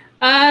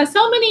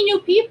 So many new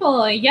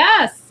people.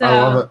 Yes. I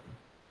love it.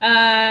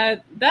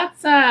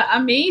 That's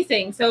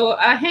amazing. So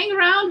hang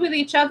around with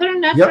each other,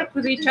 network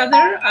with each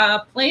other,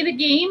 play the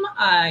game.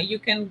 You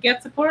can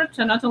get support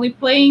not only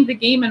playing the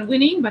game and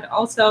winning, but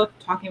also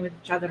talking with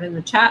each other in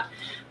the chat.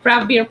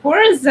 Craft Beer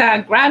Pours,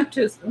 glad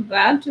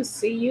to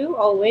see you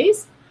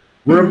always.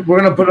 We're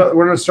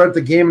gonna start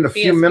the game in a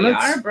few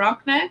minutes.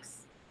 Brocknex.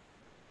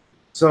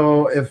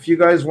 So if you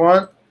guys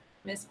want,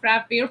 Miss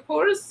Craft Beer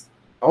Pours.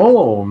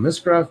 Oh, Miss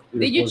Craft.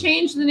 Did you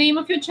change the name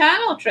of your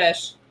channel,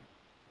 Trish?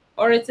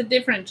 Or it's a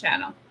different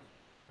channel?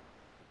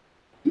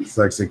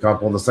 Sexy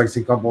Couple. The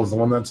Sexy Couple is the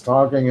one that's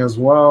talking as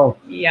well.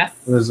 Yes.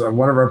 It was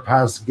one of our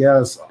past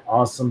guests.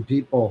 Awesome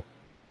people.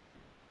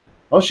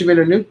 Oh, she made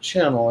a new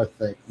channel, I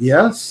think.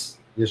 Yes.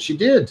 Yes, she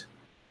did.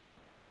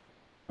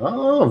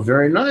 Oh,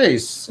 very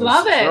nice.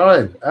 Love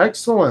it.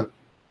 Excellent.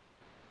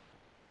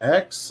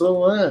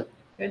 Excellent.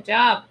 Good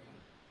job.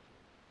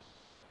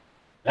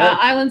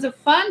 Islands of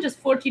Fun, just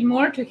 14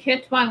 more to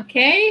hit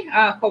 1K.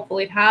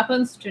 Hopefully it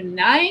happens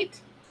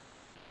tonight.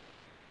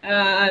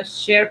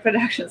 Sher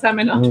Productions, I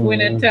may not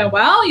win it.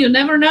 Well, you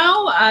never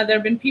know. There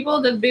have been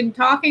people that have been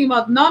talking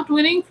about not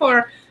winning for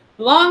a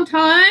long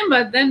time,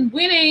 but then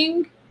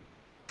winning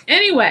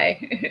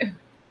anyway.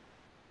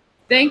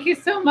 Thank you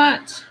so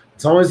much.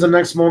 It's always the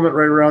next moment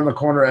right around the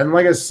corner. And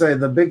like I say,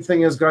 the big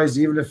thing is, guys,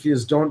 even if you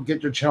don't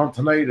get your channel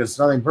tonight, it's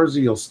nothing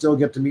personal. You'll still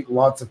get to meet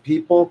lots of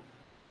people.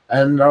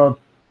 And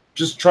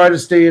just try to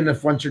stay in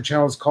if once your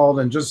channel is called.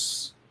 And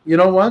just, you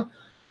know what?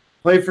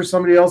 Play for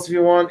somebody else if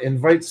you want.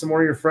 Invite some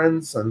more of your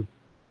friends. And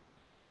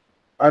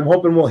I'm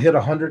hoping we'll hit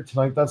 100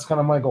 tonight. That's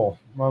kind of my goal.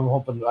 I'm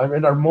hoping. I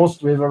mean, our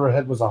most we've ever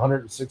had was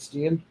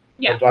 116.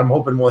 Yeah. But I'm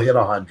hoping we'll hit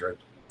 100.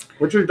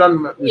 Which we've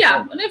done.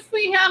 Yeah, but if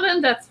we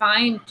haven't, that's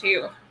fine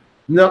too.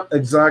 No,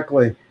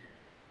 exactly.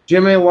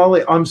 Jimmy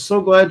Lolly, I'm so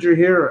glad you're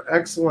here.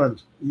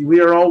 Excellent. We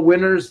are all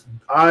winners.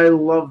 I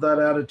love that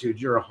attitude.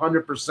 You're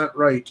 100%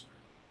 right.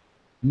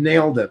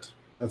 Nailed it.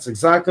 That's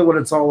exactly what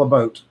it's all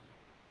about.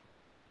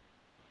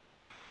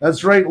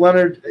 That's right,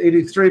 Leonard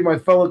 83, my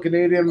fellow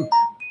Canadian.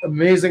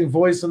 Amazing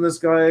voice in this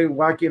guy.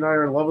 Wacky and I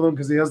are in love with him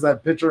because he has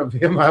that picture of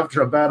him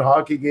after a bad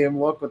hockey game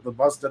look with the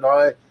busted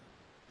eye.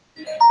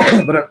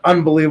 But an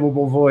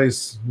unbelievable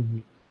voice.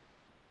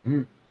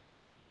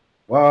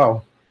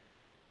 Wow.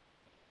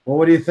 Well,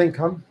 what do you think,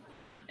 hon?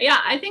 Yeah,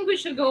 I think we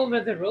should go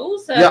over the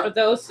rules for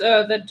those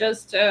that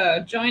just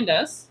joined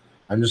us.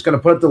 I'm just going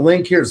to put the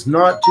link here. It's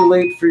not too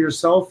late for your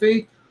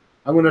selfie.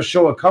 I'm going to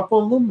show a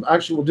couple of them.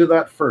 Actually, we'll do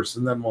that first,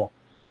 and then we'll...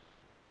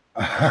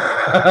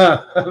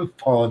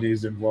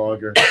 Polynesian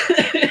vlogger.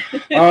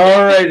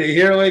 All righty,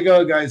 here we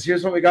go, guys.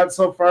 Here's what we got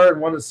so far, and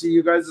want to see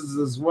you guys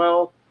as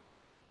well.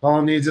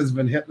 Polynesian's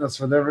been hitting us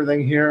with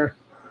everything here.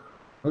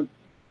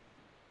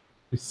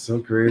 He's so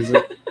crazy.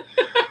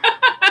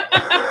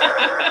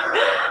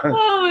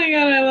 Oh my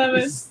god, I love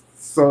it.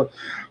 So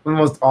the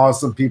most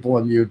awesome people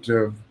on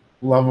YouTube.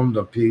 Love them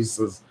to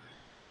pieces.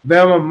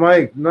 Bama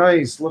Mike,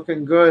 nice,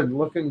 looking good,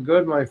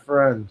 my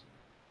friend.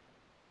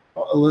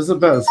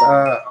 Elizabeth,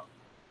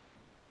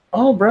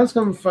 Brad's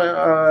coming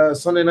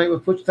Sunday night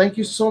with Pucha. Thank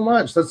you so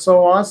much. That's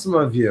so awesome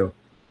of you.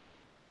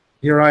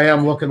 Here I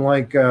am looking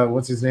like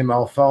what's his name,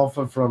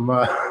 Alfalfa from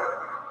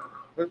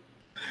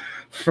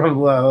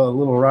from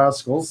Little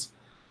Rascals.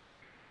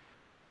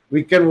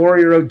 Weekend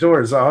Warrior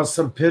Outdoors.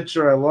 Awesome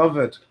picture. I love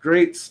it.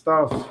 Great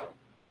stuff.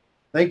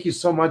 Thank you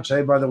so much,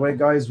 hey, by the way,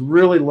 guys.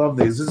 Really love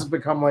these. This has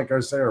become, like I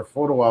say, our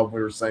photo album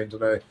we were saying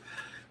today.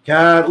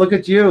 Kat, look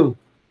at you.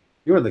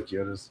 You are the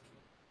cutest.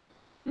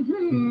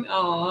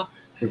 Aw.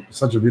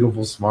 Such a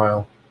beautiful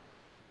smile.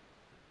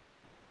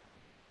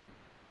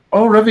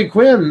 Oh, Revy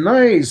Quinn.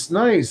 Nice,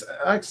 nice.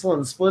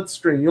 Excellent split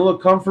screen. You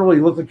look comfortable.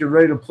 You look like you're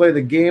ready to play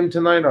the game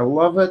tonight. I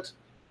love it.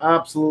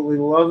 Absolutely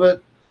love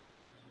it.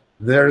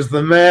 There's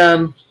the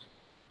man.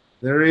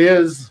 There he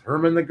is,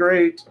 Herman the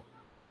Great.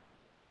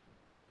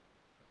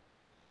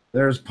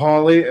 There's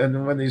Polly,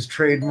 and when these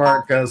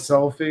trademark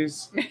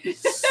selfies.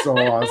 So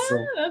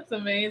awesome. That's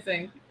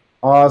amazing.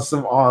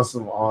 Awesome,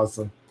 awesome,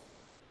 awesome.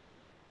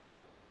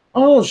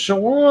 Oh,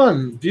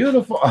 Shawan,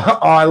 beautiful. Oh,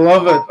 I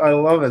love it. I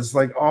love it. It's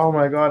like, oh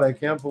my God, I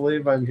can't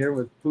believe I'm here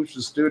with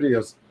Puša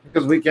Studios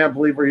because we can't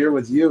believe we're here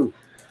with you.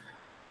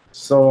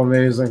 So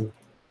amazing.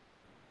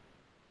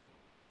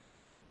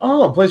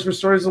 Oh, a place for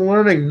stories and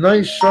learning.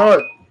 Nice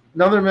shot.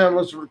 Another man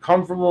looks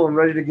comfortable and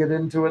ready to get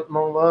into it and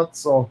all that.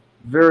 So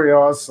very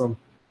awesome.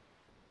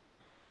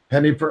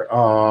 Penny per.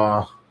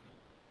 Oh,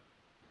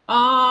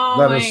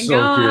 that my is so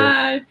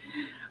God.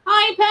 Cute.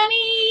 Hi,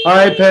 Penny.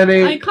 Hi,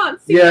 Penny. I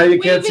can't see. Yeah, you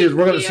can't see us.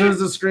 We're gonna as soon as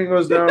the screen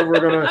goes down, we're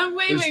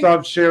gonna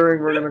stop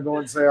sharing. We're gonna go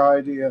and say hi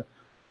to you.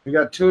 We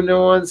got 2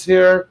 new ones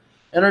here.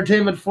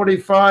 Entertainment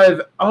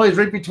 45. Oh, he's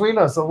right between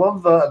us. I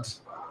love that.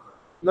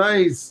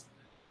 Nice,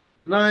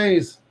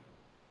 nice.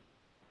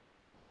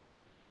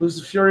 Who's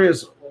the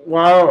Furious?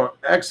 Wow,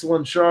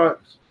 excellent shot.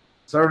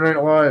 Saturday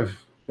Night Live.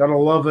 Gotta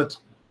love it.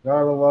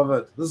 Gotta love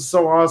it. This is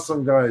so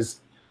awesome,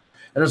 guys.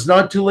 And it's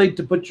not too late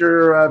to put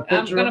your picture.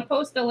 I'm going to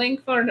post a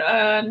link for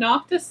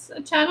Noctis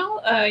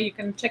channel. You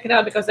can check it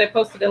out because I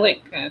posted a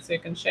link, so you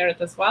can share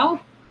it as well.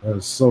 That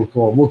is so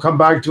cool. We'll come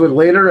back to it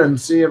later and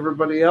see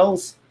everybody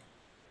else.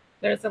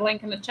 There's a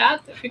link in the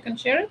chat if you can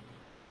share it.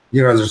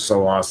 You guys are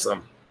so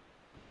awesome.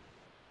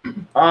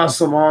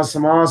 Awesome,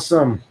 awesome,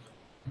 awesome.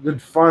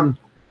 Good fun.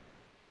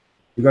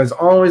 You guys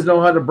always know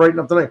how to brighten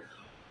up the night.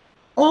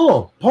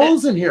 Oh,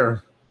 Paul's in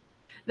here.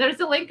 There's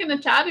a link in the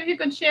chat if you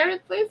can share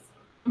it, please.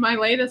 My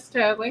latest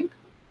link.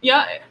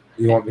 Yeah.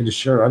 You want me to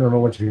share? I don't know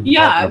what you.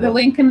 Yeah, the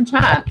link in the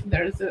chat.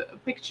 There's a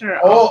picture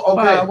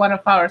of one of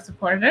our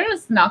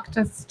supporters,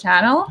 Noctis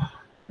channel.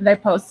 They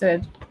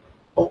posted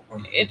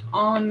it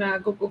on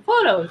Google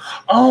Photos.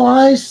 Oh,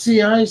 I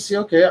see. I see.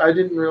 Okay, I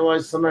didn't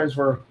realize sometimes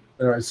we're.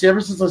 See, ever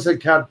since I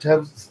said Cap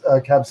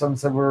 7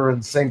 said we were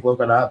in sync, look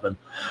what happened.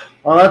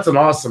 Oh, that's an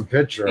awesome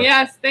picture.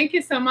 Yes, thank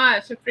you so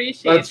much.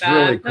 Appreciate that. That's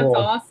really cool.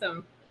 That's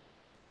awesome.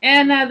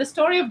 And the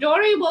story of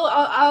Dory,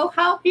 I'll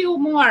help you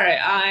more.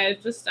 I'm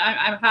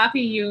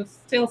happy you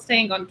still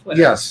staying on Twitter.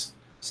 Yes,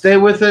 stay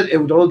with it. It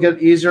will get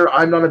easier.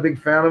 I'm not a big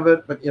fan of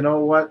it, but you know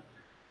what?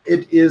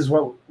 It is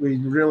what we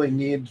really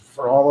need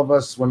for all of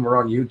us when we're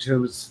on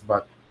YouTube.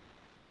 But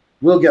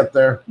we'll get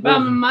there.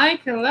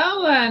 Mike,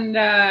 hello, and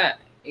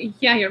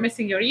yeah, you're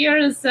missing your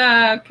ears.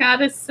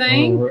 Kat is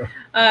saying,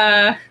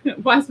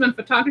 Wiseman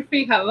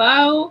Photography,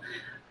 hello.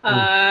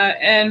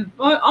 Thank you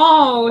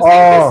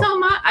so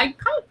much. I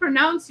can't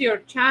pronounce your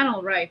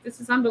channel right.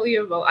 This is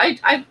unbelievable.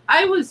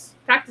 I was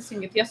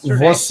practicing it yesterday.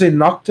 Voce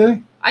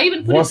Nocte? I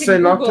even put it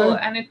in Google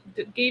and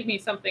it gave me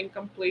something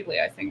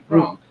completely, I think,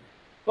 wrong.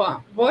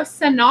 Well, Voce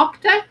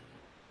Nocte?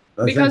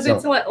 Because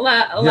it's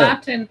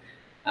Latin.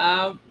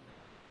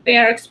 They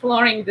are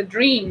exploring the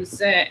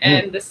dreams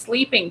and the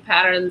sleeping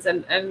patterns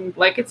and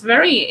like it's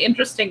very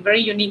interesting,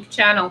 very unique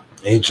channel.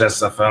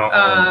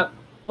 HSFL.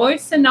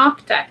 Voce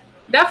Nocte.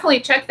 Definitely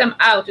check them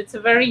out. It's a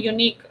very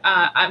unique.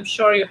 I'm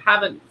sure you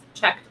haven't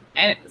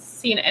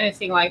seen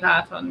anything like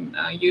that on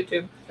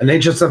YouTube. And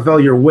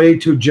HSFL, you're way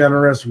too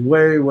generous.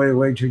 Way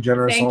too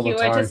generous. Thank you,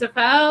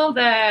 HSFL,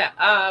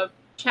 the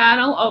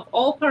channel of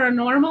all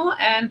paranormal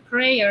and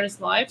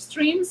prayers live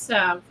streams.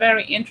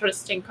 Very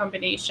interesting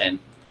combination.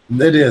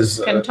 It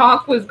is. Can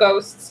talk with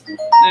ghosts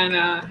and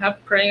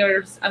have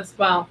prayers as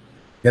well.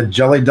 Got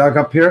Jelly Duck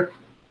up here.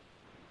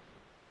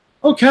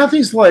 Oh,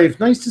 Kathy's Life.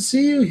 Nice to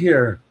see you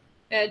here.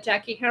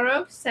 Jackie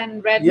Harrocks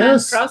and Redman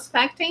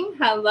Prospecting.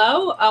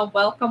 Hello.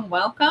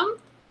 Welcome.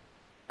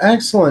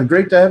 Excellent.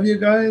 Great to have you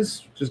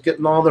guys. Just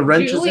getting all the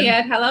wrenches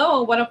Juliet,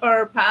 hello. One of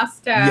our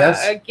past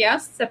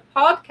guests, a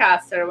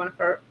podcaster, one of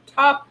our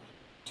top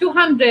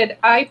 200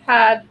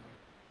 iPad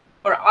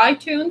or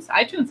iTunes.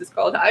 iTunes is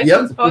called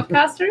iTunes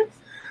podcasters.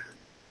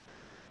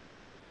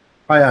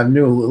 Hi, I'm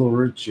new Little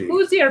Richie.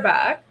 Who's your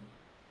back?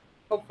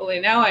 Hopefully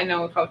now I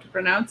know how to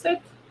pronounce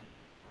it.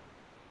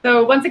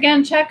 So once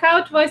again, check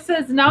out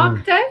Voices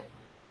Nocte,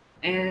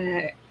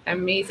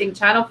 amazing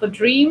channel for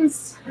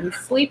dreams and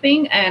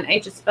sleeping, and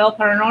HSFL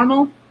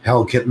Paranormal.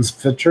 Hell Kittens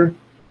picture.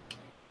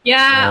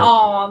 Yeah,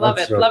 love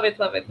it.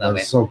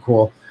 That's so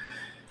cool.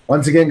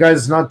 Once again, guys,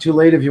 it's not too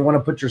late if you want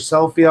to put your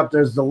selfie up.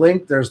 There's the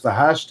link. There's the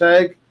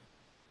hashtag.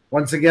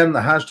 Once again, the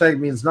hashtag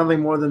means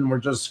nothing more than we're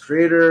just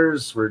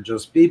creators. We're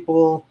just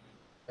people,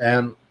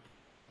 and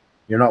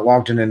you're not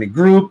locked in any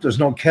group. There's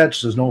no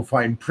catch. There's no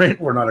fine print.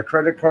 We're not a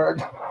credit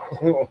card.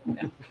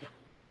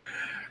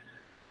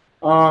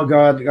 Oh,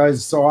 God, guys,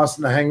 it's so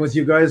awesome to hang with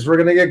you guys. We're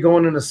going to get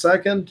going in a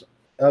second.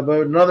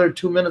 About another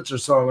 2 minutes or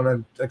so, I'm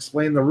going to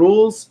explain the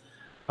rules,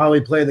 how we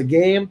play the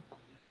game.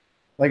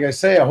 Like I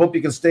say, I hope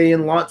you can stay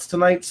in lots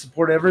tonight,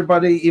 support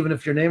everybody, even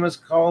if your name is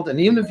called. And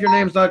even if your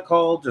name's not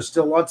called, there's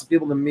still lots of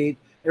people to meet.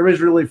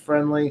 Everybody's really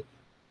friendly.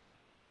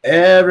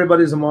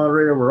 Everybody's a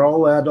moderator. We're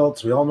all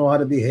adults. We all know how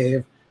to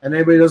behave. And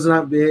anybody who doesn't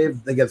have to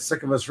behave, they get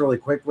sick of us really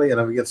quickly. And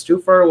if it gets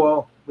too far,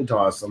 well, we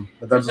toss them.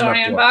 But that's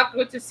Dorian back,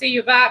 good to see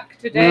you back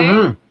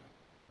today.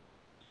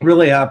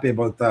 Really happy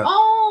about that.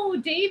 Oh,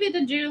 David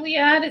and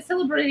Juliet is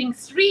celebrating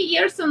 3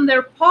 years on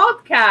their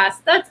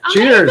podcast. That's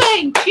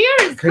amazing.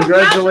 Cheers.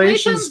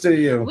 Congratulations to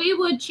you. We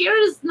would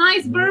cheers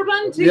nice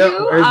bourbon to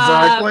you.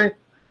 Exactly.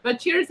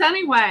 But cheers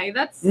anyway.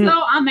 That's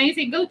so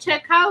amazing. Go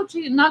check out.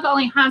 She not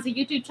only has a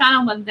YouTube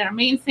channel, but their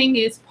main thing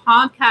is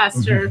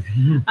podcaster.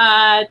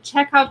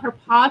 Check out her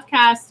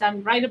podcast,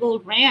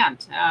 Unwritable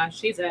Rant.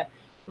 She's a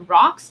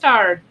rock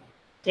star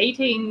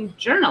dating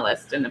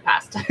journalist in the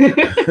past.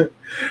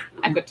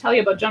 I could tell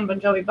you about John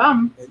Bon Jovi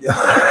bum.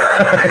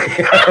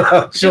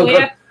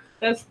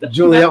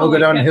 Juliet will go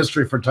down in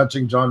history for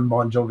touching John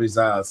Bon Jovi's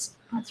ass.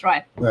 That's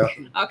right. Yeah.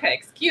 Okay,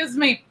 excuse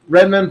me.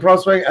 Redmond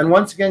Prospect. And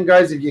once again,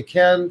 guys, if you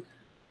can,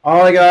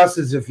 all I ask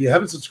is if you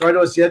haven't subscribed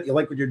to us yet, you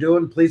like what you're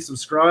doing, please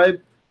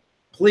subscribe.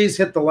 Please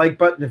hit the like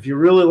button if you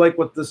really like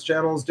what this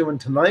channel is doing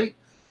tonight.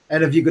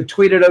 And if you could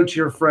tweet it out to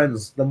your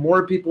friends. The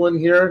more people in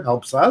here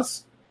helps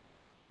us.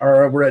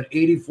 We're at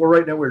 84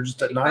 right now. We're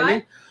just at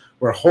 90.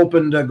 We're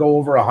hoping to go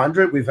over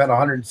 100. We've had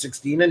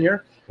 116 in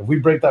here. If we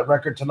break that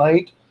record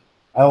tonight,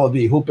 I will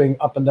be hooping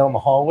up and down the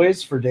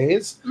hallways for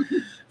days.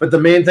 But the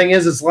main thing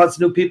is, it's lots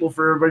of new people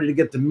for everybody to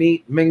get to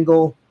meet,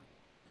 mingle.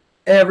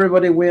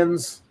 Everybody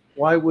wins.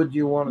 Why would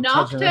you want to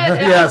touch him?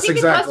 Yes,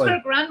 exactly. It was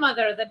her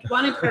grandmother that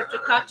wanted her to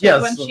touch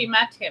him when she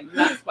met him.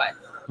 That's why.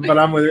 But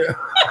I'm with you.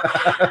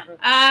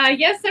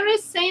 Yes, there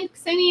is Saint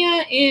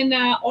Xenia in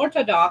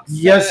Orthodox.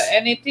 Yes.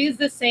 And it is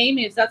the same,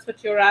 if that's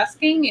what you're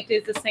asking. It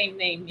is the same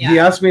name, yeah. He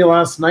asked me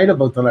last night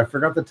about that. I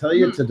forgot to tell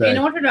you today. In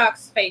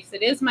Orthodox faith.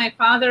 It is my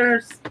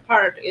father's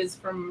part is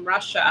from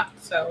Russia.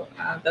 So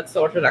that's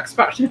the Orthodox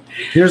part.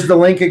 Here's the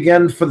link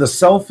again for the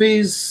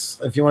selfies.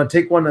 If you want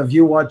to take one of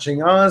you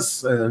watching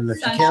us. And if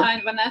Sunshine you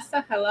can't.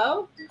 Vanessa,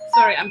 hello.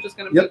 Sorry, I'm just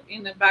going to put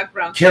in the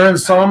background. Karen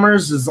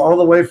Sommers is all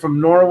the way from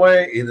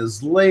Norway. It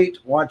is late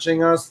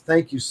watching us.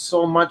 Thank you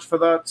so much for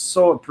that.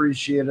 So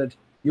appreciated.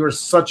 You are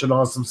such an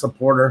awesome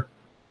supporter.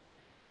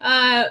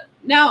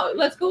 Now,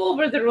 let's go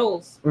over the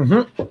rules.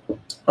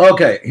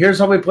 Okay, here's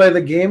how we play the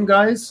game,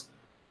 guys.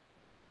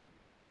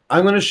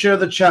 I'm going to share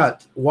the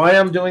chat. Why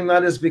I'm doing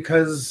that is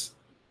because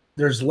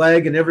there's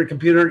lag in every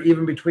computer,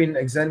 even between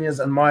Xenia's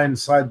and mine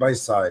side by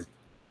side.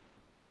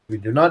 We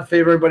do not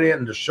favor anybody,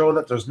 and to show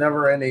that there's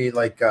never any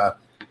like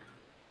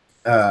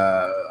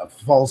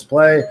false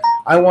play.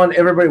 I want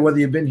everybody, whether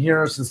you've been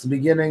here since the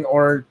beginning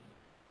or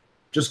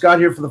just got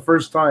here for the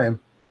first time,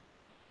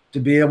 to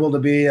be able to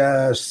be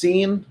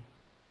seen.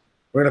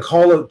 We're going to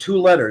call out 2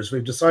 letters.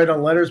 We've decided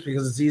on letters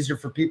because it's easier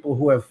for people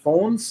who have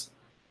phones.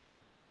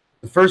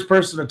 The first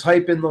person to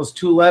type in those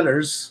 2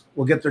 letters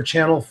will get their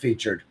channel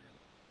featured.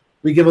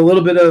 We give a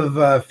little bit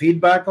of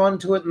feedback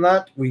onto it and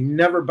that. We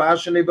never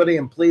bash anybody,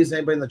 and please,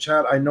 anybody in the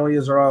chat, I know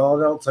you are all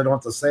adults. I don't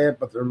have to say it,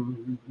 but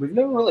we've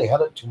never really had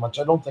it too much.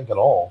 I don't think at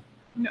all.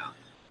 No.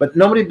 But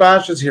nobody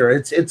bashes here.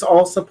 It's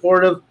all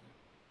supportive.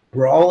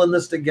 We're all in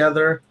this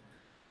together.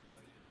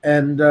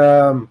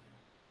 And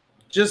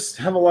just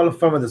have a lot of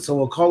fun with it. So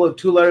we'll call it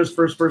 2 letters.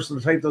 First person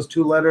to type those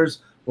 2 letters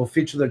will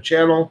feature their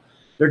channel.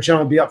 Their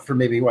channel will be up for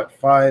maybe,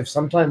 5,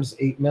 sometimes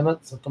 8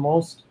 minutes at the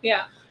most.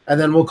 Yeah. And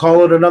then we'll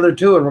call it another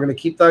 2, and we're going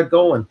to keep that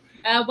going.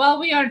 While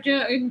we are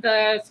doing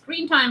the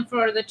screen time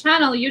for the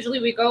channel, usually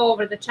we go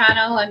over the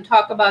channel and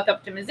talk about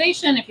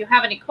optimization. If you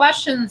have any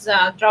questions,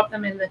 drop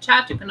them in the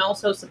chat. You can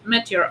also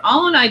submit your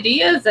own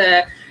ideas,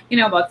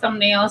 about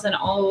thumbnails and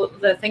all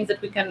the things that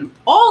we can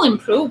all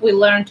improve. We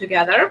learn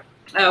together.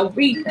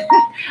 We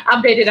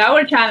updated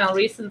our channel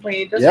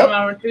recently, just from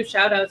our 2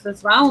 shout-outs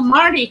as well.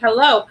 Marty,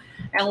 hello,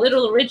 and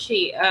Little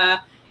Richie.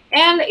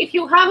 And if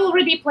you have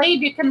already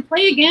played, you can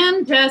play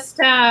again. Just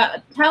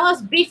tell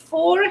us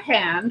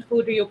beforehand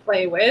who do you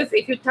play with.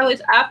 If you tell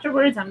it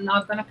afterwards, I'm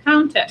not going to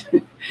count it.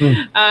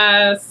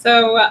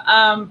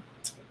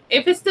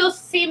 If it still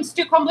seems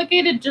too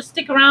complicated, just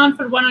stick around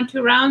for 1 or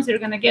 2 rounds. You're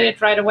going to get it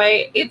right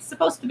away. It's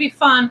supposed to be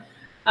fun.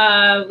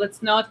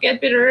 Let's not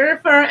get bitter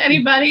for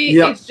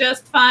anybody. It's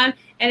just fun.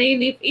 And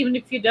even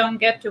if you don't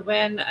get to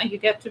win, you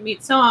get to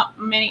meet so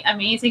many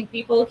amazing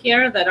people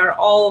here that are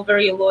all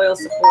very loyal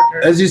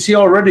supporters. As you see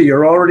already,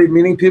 you're already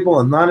meeting people,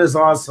 and that is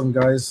awesome,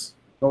 guys.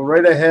 Go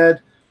right ahead.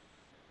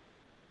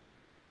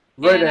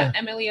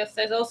 Emilia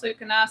says also you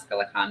can ask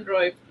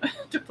Alejandro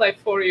to play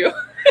for you.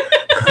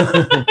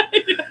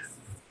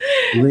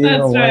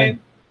 That's right.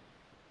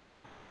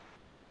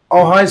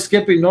 Oh, hi,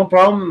 Skippy. No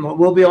problem.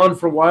 We'll be on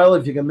for a while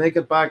if you can make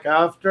it back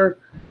after.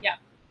 Yeah.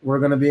 We're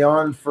going to be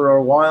on for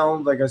a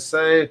while. Like I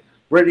say,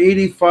 we're at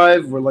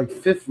 85. We're like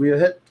 50. We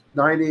hit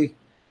 90.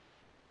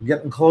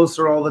 Getting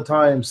closer all the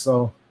time.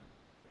 So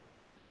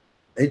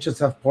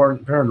HSF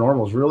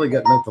Paranormal is really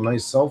getting out the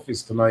nice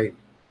selfies tonight.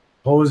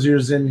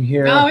 Posier's in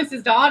here. Oh, it's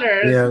his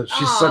daughter. Yeah,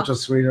 she's such a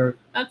sweetheart.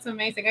 That's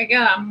amazing.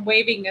 Again, I'm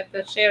waving at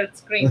the shared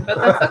screen, but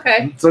that's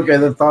okay. It's okay.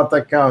 The thought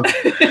that counts.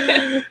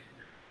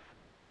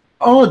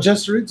 Oh,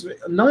 just reads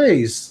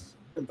nice.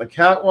 The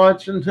cat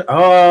watching.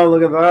 Oh,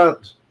 look at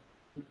that.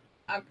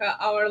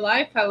 Our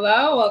life.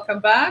 Hello, welcome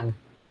back.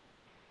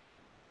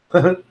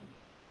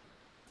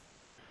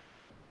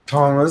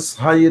 Thomas,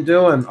 how you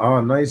doing?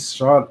 Oh, nice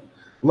shot.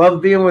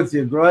 Love being with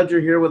you. Glad you're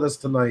here with us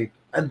tonight.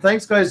 And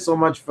thanks, guys, so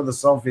much for the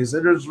selfies.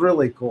 It is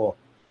really cool.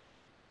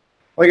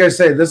 Like I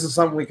say, this is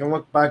something we can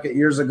look back at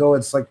years ago.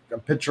 It's like a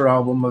picture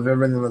album of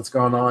everything that's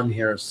gone on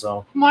here.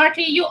 So,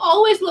 Marty, you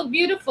always look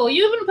beautiful.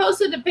 You even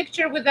posted a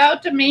picture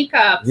without the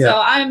makeup. Yeah.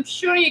 So I'm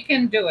sure you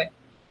can do it.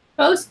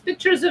 Post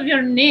pictures of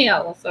your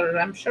nails, or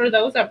I'm sure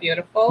those are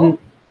beautiful.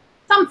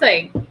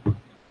 Something.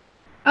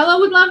 I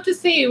would love to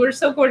see you. We're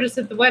so gorgeous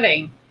at the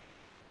wedding.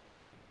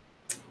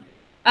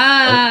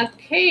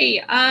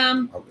 Okay.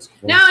 Now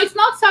it's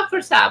not sub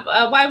for sub.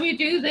 Why we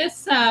do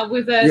this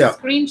with a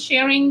screen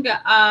sharing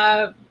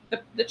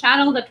the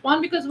channel that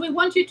one, because we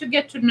want you to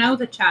get to know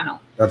the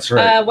channel. That's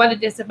right. What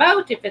it is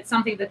about, if it's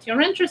something that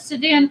you're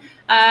interested in.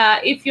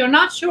 If you're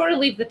not sure,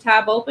 leave the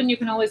tab open. You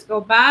can always go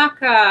back.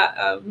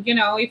 You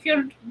know, if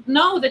you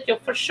know that you're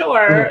for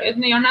sure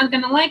and you're not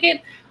going to like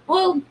it,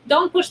 well,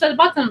 don't push that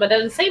button. But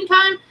at the same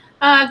time,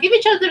 give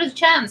each other a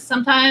chance.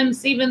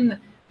 Sometimes even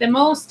the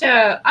most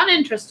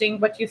uninteresting,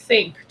 what you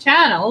think,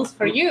 channels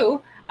for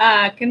you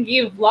can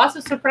give lots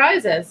of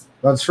surprises.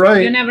 That's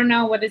right. You never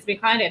know what is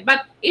behind it.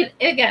 But it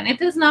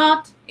is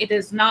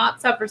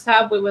not sub for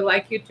sub. We would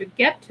like you to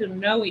get to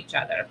know each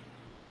other.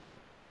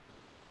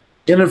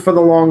 In it for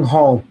the long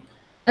haul.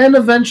 And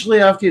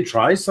eventually, after you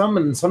try some,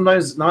 and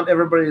sometimes not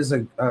everybody is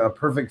a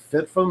perfect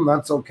fit for them,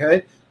 that's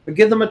okay. But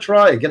give them a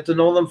try. Get to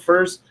know them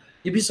first.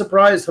 You'd be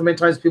surprised how many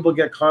times people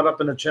get caught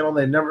up in a channel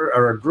they never,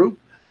 or a group,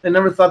 they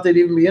never thought they'd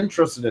even be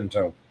interested in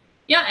too.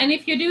 Yeah, and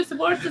if you do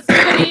support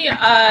somebody,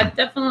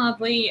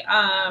 definitely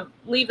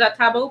leave that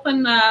tab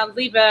open.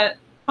 Leave a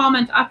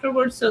comment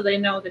afterwards so they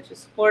know that you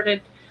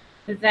supported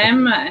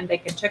them and they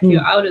can check you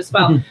out as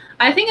well.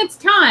 I think it's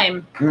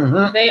time.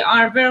 They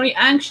are very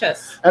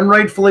anxious. And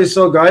rightfully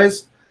so,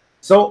 guys.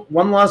 So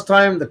one last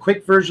time, the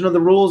quick version of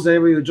the rules,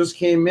 anybody who just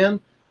came in,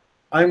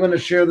 I'm going to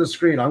share the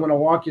screen. I'm going to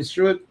walk you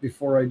through it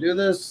before I do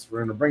this. We're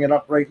going to bring it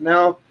up right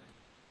now.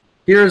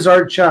 Here's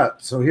our chat.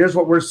 So here's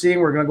what we're seeing.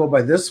 We're going to go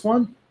by this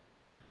one.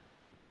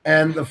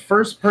 And the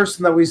first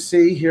person that we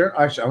see here,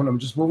 actually, I'm going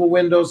to just move a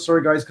window.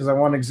 Sorry, guys, because I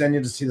want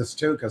Xenia to see this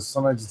too, because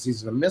sometimes it's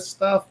easy to miss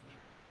stuff.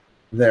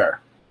 There.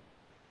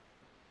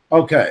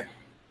 Okay.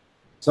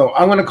 So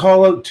I'm going to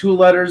call out 2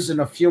 letters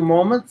in a few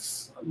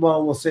moments.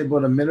 Well, we'll say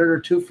about a minute or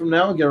 2 from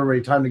now. Give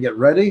everybody time to get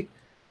ready.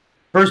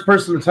 First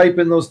person to type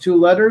in those 2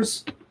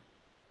 letters,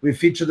 we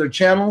feature their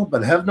channel,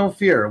 but have no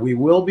fear. We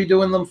will be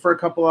doing them for a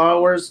couple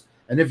hours.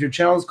 And if your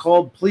channel is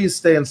called, please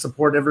stay and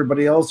support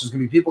everybody else. There's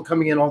going to be people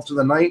coming in all through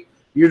the night.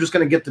 You're just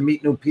going to get to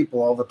meet new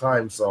people all the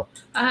time. So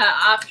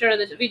after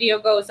the video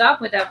goes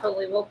up, we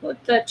definitely will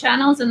put the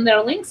channels and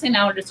their links in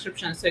our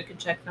description so you can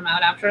check them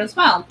out after as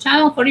well.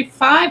 Channel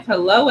 45,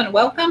 hello and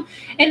welcome.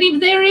 And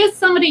if there is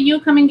somebody new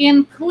coming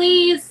in,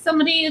 please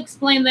somebody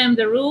explain them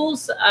the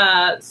rules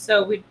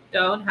so we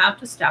don't have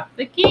to stop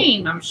the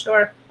game. I'm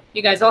sure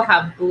you guys all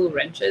have blue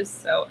wrenches,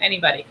 so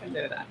anybody can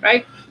do that,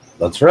 right?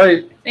 That's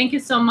right. Thank you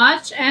so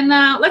much, and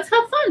let's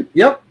have fun.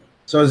 Yep.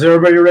 So is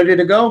everybody ready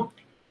to go?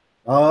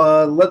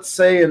 Let's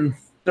say in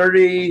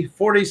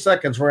 40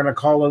 seconds, we're going to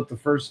call out the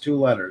first 2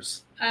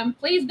 letters.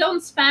 Please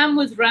don't spam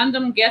with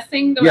random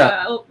guessing.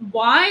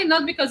 Why?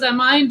 Not because I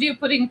mind you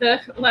putting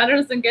the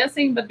letters and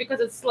guessing, but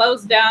because it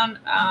slows down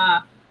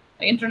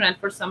the internet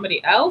for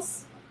somebody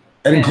else.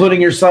 And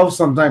including yourself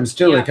sometimes,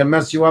 too. It can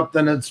mess you up.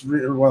 Then it's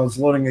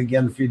loading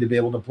again for you to be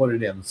able to put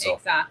it in. So.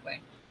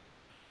 Exactly.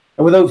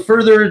 And without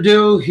further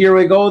ado, here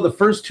we go. The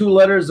first 2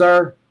 letters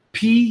are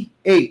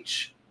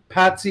P-H.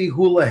 Patsy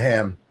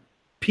Houlihan.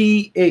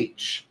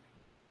 P-H.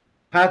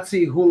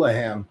 Patsy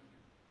Houlihan.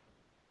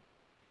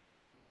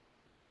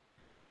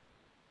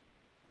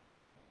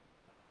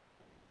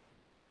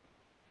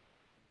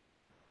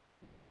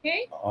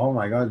 Okay. Oh,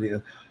 my God.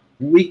 The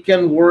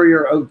Weekend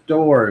Warrior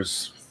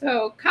Outdoors.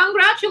 So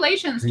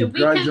congratulations to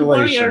Weekend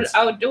Warrior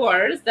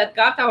Outdoors that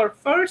got our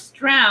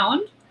first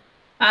round.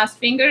 Fast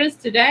fingers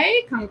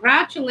today.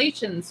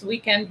 Congratulations,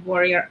 Weekend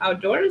Warrior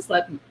Outdoors.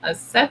 Let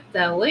us set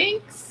the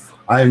links.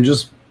 I'm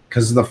just,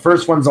 because the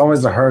first one's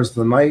always the hardest of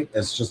the night.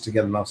 It's just to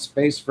get enough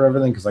space for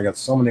everything because I got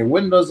so many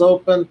windows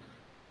open.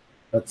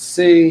 Let's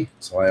see.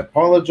 So I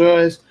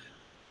apologize.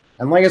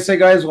 And like I say,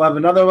 guys, we'll have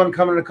another one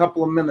coming in a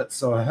couple of minutes.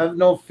 So have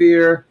no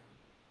fear.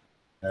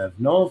 Have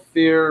no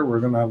fear. We're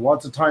going to have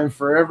lots of time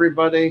for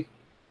everybody.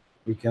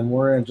 Weekend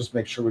Warrior, and just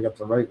make sure we got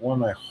the right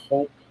one, I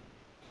hope.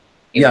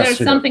 If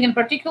there's something in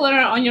particular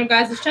on your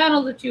guys'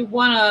 channel that you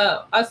want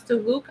us to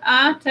look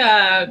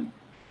at,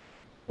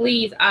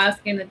 please ask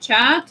in the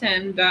chat.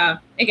 And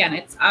again,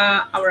 it's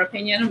our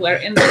opinion. We're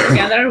in this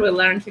together. We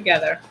learn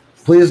together.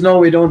 Please know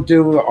we don't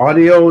do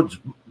audio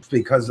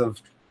because of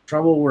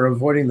trouble we're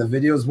avoiding the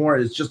videos more.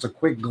 It's just a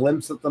quick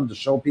glimpse at them to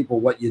show people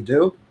what you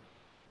do.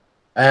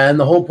 And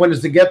the whole point is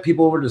to get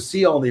people over to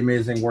see all the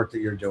amazing work that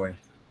you're doing.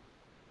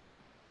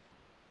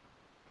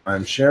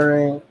 I'm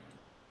sharing.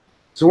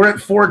 So we're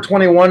at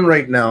 421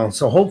 right now.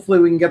 So hopefully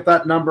we can get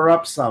that number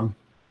up some.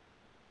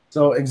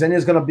 So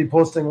Xenia's going to be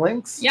posting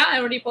links? Yeah, I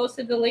already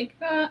posted the link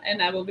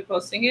and I will be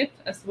posting it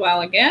as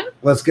well again.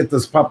 Let's get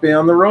this puppy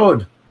on the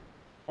road.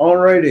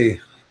 Alrighty.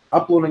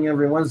 Uploading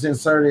every Wednesday and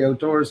Saturday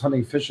outdoors,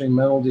 hunting, fishing,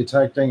 metal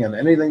detecting, and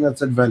anything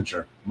that's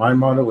adventure. My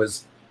motto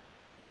is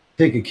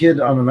take a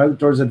kid on an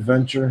outdoors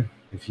adventure.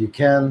 If you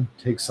can,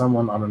 take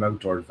someone on an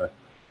outdoor adventure.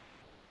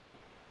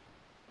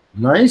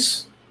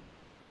 Nice.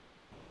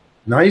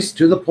 Nice,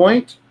 to the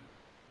point.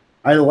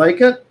 I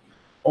like it.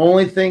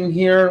 Only thing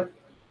here,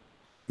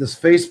 this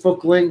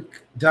Facebook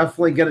link,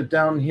 definitely get it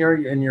down here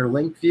in your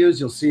link views.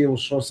 You'll see it will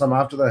show some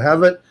after they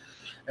have it.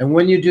 And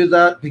when you do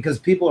that, because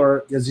people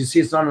are, as you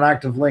see, it's not an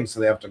active link, so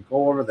they have to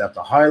go over, they have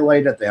to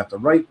highlight it, they have to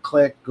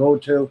right-click, go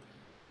to.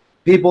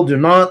 People do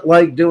not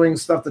like doing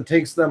stuff that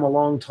takes them a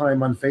long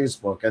time on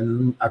Facebook.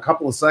 And a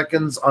couple of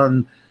seconds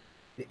on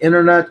the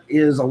internet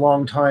is a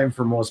long time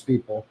for most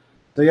people.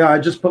 So yeah, I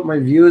just put my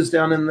views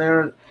down in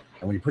there. And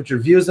when you put your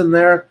views in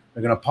there,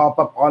 they're going to pop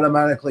up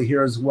automatically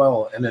here as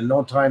well. And in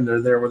no time,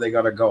 they're there where they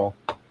got to go.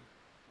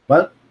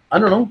 But I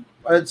don't know.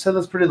 I'd say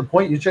that's pretty the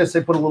point. Usually I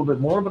say put a little bit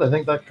more, but I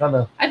think that kind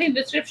of... I think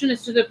the description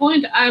is to the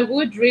point. I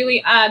would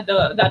really add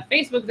that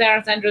Facebook there,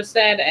 as Andrew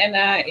said. And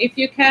if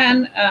you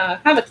can,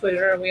 have a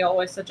Twitter. We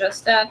always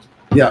suggest that.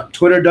 Yeah,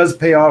 Twitter does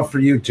pay off for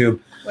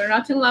YouTube. We're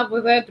not in love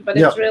with it, but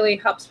it really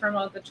helps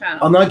promote the channel.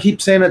 I'll not keep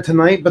saying it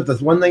tonight, but the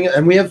one thing,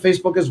 and we have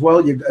Facebook as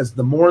well, as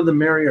the more the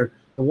merrier.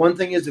 The one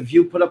thing is if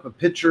you put up a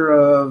picture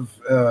of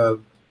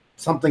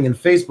something in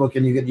Facebook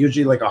and you get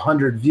usually like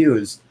 100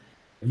 views,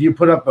 if you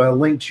put up a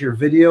link to your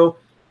video,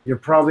 you're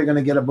probably going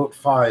to get about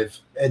 5.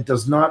 It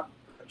does not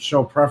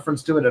show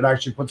preference to it. It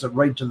actually puts it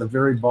right to the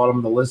very bottom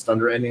of the list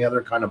under any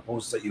other kind of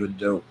post that you would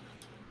do.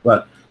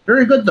 But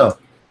very good, though.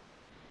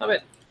 Love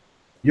it.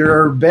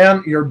 Your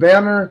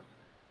banner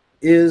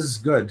is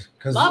good.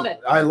 Love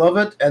it. I love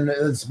it, and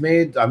it's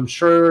made, I'm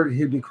sure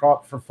he'd be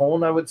cropped for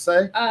phone, I would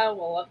say.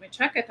 Well, let me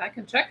check it. I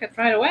can check it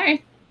right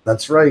away.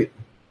 That's right.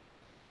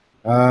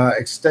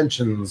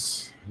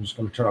 Extensions. I'm just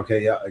going to turn,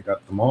 okay, yeah, I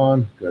got them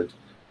on. Good.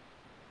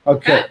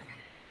 Okay.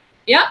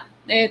 Yeah,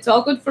 it's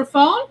all good for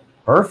phone.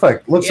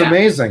 Perfect. Looks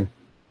amazing.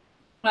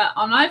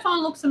 On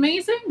iPhone looks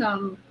amazing.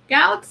 On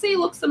Galaxy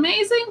looks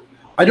amazing.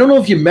 I don't know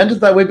if you meant it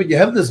that way, but you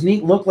have this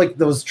neat look like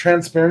those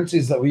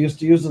transparencies that we used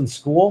to use in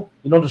school,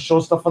 to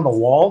show stuff on the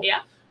wall. Yeah.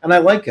 And I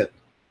like it.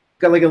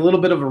 Got like a little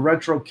bit of a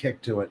retro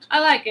kick to it. I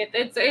like it.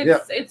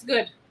 It's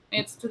good.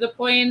 It's to the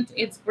point.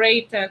 It's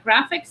great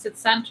graphics. It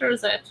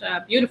centers it.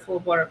 Beautiful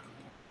work.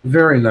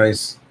 Very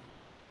nice.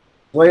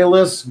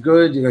 Playlists,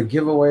 good. You got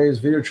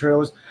giveaways, video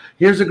trailers.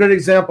 Here's a good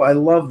example. I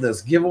love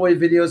this. Giveaway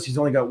videos. He's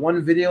only got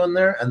one video in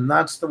there, and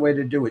that's the way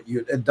to do it.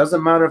 It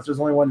doesn't matter if there's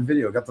only one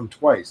video. Got them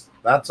twice.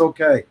 That's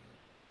okay.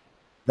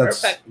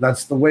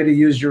 That's the way to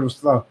use your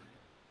stuff.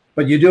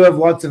 But you do have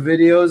lots of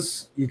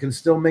videos. You can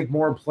still make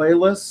more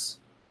playlists.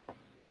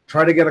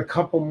 Try to get a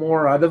couple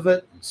more out of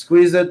it.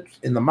 Squeeze it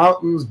in the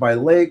mountains, by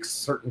lakes,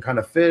 certain kind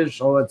of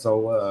fish. Oh, it's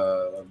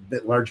a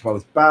bit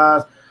largemouth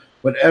bass.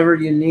 Whatever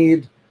you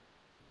need.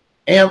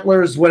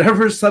 Antlers,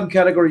 whatever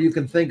subcategory you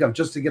can think of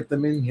just to get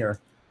them in here.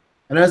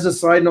 And as a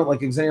side note, like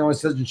Xenia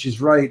always says, and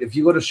she's right, if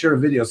you go to share a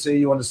video, say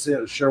you want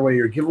to share away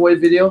your giveaway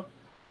video,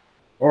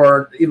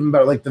 or even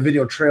better, like the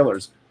video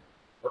trailers,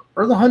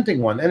 or the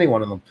hunting one, any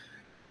one of them,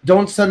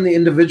 don't send the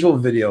individual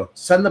video.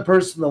 Send the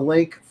person the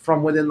link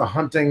from within the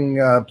hunting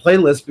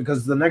playlist,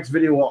 because the next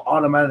video will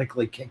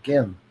automatically kick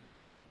in.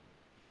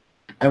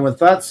 And with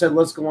that said,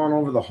 let's go on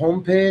over the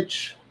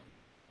homepage.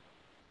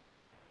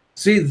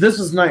 See, this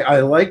is nice.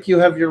 I like you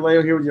have your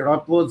layout here with your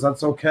uploads.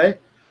 That's okay.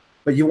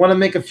 But you want to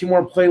make a few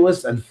more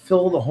playlists and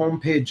fill the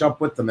homepage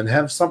up with them, and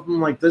have something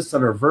like this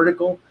that are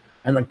vertical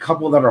and a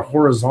couple that are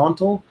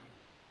horizontal.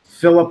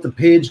 Fill up the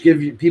page,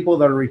 give you people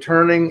that are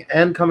returning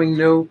and coming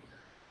new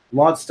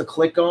lots to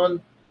click on.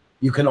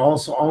 You can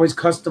also always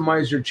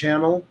customize your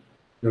channel.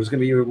 There's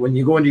going to be, when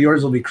you go into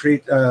yours, will be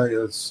create,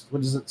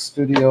 what is it,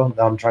 Studio?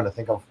 Now I'm trying to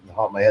think off the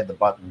top of my head the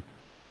button.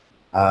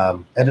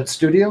 Edit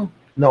Studio?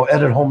 No,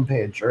 edit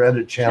homepage or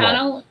edit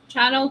channel.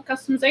 Channel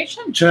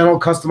customization. Channel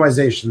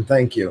customization,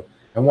 thank you.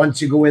 And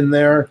once you go in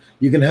there,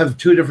 you can have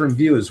 2 different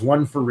views,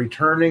 one for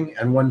returning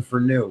and one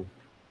for new.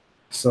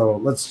 So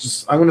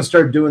I'm going to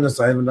start doing this.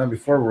 I haven't done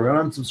before. We're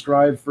going to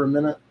unsubscribe for a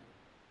minute.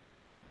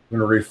 I'm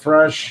going to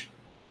refresh.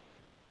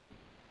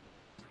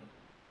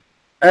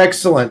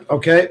 Excellent.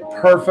 Okay,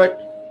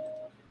 perfect.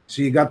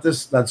 So you got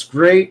this. That's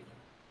great.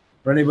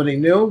 For anybody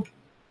new.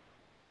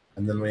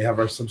 And then we have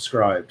our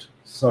subscribed.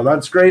 So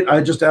that's great.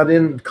 I just add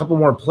in a couple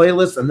more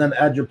playlists and then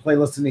add your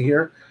playlist into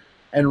here.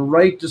 And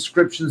write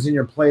descriptions in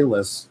your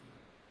playlists.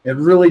 It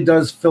really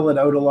does fill it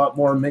out a lot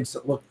more and makes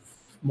it look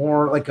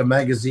more like a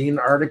magazine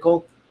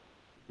article,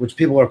 which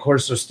people, of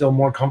course, are still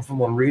more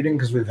comfortable in reading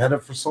because we've had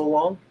it for so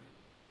long.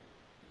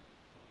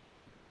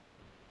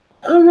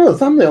 I don't know. The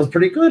thumbnail's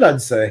pretty good,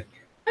 I'd say.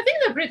 I think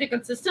they're pretty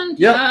consistent.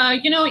 Yeah.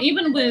 You know,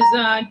 even with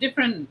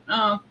different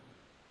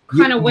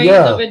kind of ways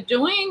of it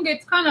doing,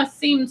 it kind of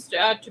seems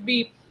to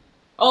be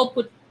all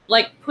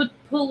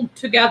pulled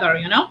together,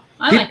 you know?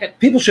 I like it.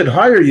 People should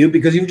hire you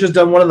because you've just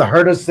done one of the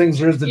hardest things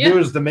there is to do,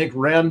 is to make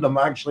random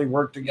actually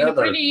work together. In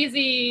a pretty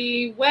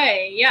easy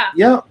way, yeah.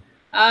 Yeah.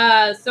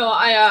 So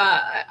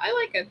I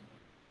like it.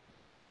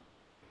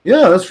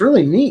 Yeah, that's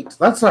really neat.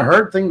 That's a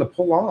hard thing to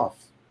pull off.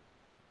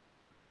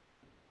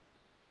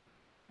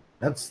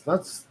 That's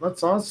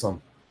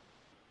awesome.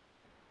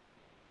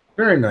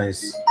 Very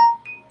nice.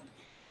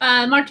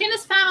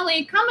 Martinez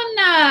family, come and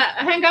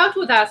hang out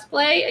with us.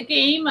 Play a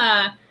game.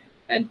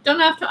 Don't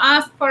have to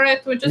ask for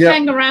it. We just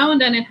hang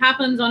around and it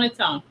happens on its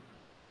own.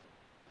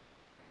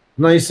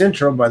 Nice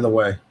intro, by the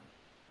way.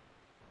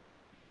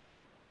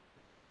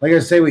 Like I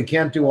say, we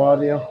can't do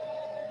audio.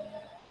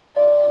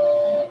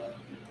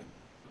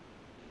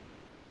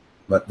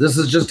 But this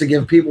is just to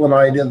give people an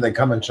idea that they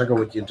come and check out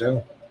what you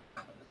do.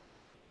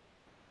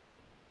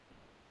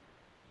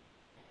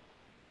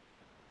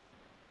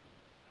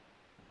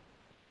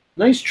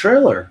 Nice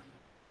trailer.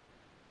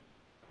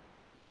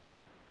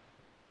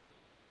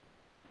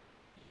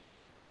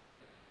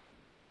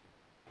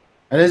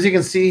 And as you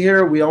can see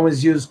here, we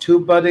always use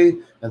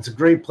TubeBuddy. It's a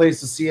great place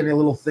to see any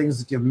little things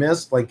that you've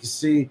missed. Like you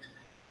see,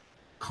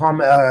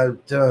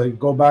 to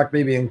go back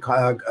maybe and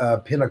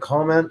pin a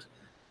comment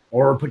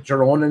or put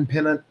your own and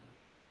pin it.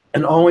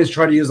 And always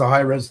try to use a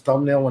high-res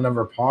thumbnail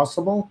whenever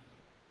possible.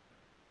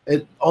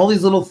 All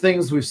these little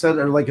things we've said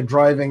are like a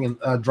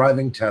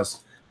driving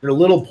test. They're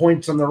little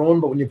points on their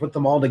own, but when you put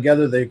them all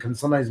together, they can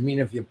sometimes mean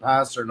if you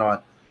pass or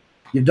not.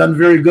 You've done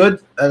very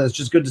good, and it's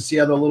just good to see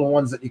other little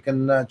ones that you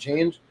can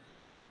change.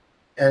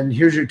 And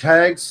here's your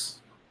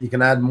tags. You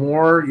can add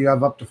more. You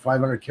have up to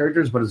 500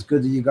 characters, but it's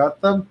good that you got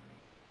them.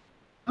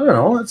 I don't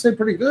know. I'd say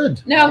pretty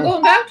good. Now,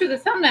 going back to the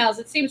thumbnails,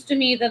 it seems to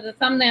me that the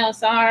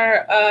thumbnails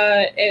are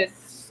a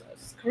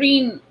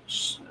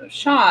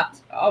screenshot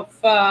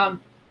of,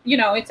 you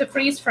know, it's a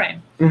freeze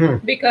frame.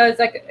 Because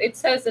like it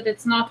says that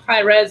it's not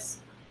high-res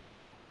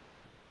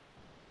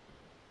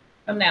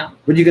thumbnail.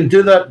 But you can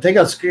do that. Take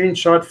a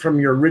screenshot from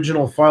your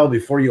original file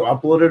before you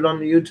upload it on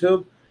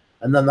YouTube.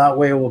 And then that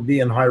way it will be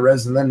in high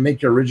res, and then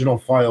make your original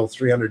file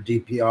 300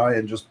 DPI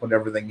and just put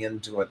everything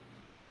into it.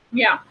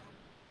 Yeah.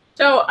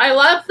 So I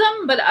love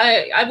them, but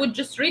I would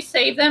just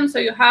resave them so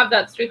you have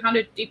that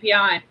 300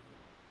 DPI.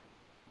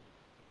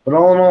 But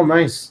all in all,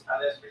 nice.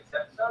 On this week's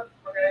episode,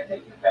 we're going to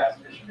take you fast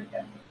fishing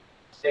again.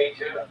 Stay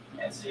tuned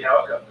and see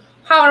how it goes.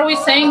 How are we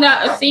seeing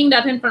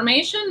that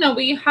information? Now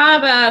we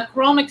have a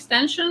Chrome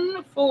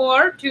extension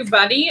for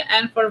TubeBuddy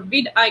and for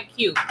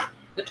vidIQ.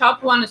 The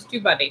top one is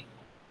TubeBuddy.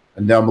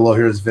 And down below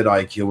here is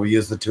vidIQ. We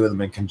use the two of them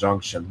in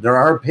conjunction. There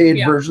are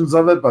paid versions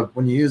of it, but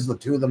when you use the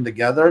two of them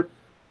together,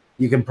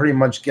 you can pretty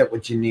much get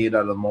what you need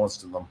out of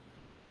most of them.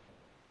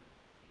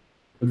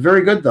 But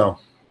very good, though.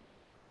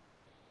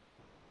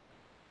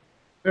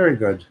 Very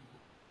good.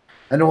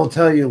 And it will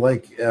tell you,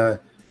 like,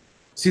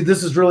 see,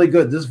 this is really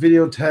good. This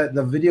video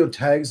the video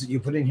tags that you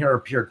put in here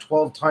appear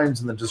 12 times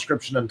in the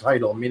description and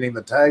title, meaning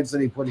the tags that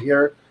he put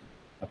here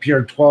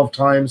appear 12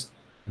 times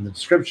in the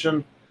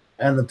description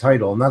and the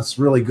title, and that's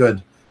really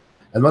good.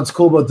 And what's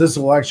cool about this, it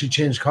will actually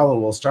change color.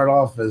 We'll start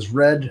off as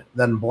red,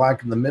 then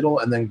black in the middle,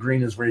 and then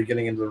green is where you're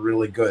getting into the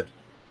really good.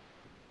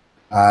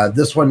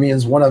 This one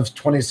means one of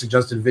 20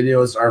 suggested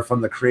videos are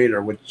from the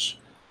creator, which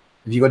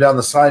if you go down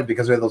the side,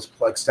 because we have those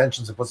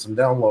extensions that puts them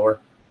down lower,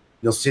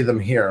 you'll see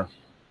them here.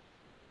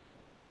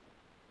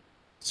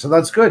 So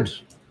that's good.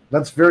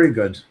 That's very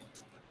good.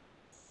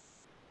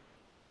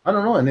 I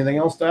don't know. Anything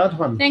else to add,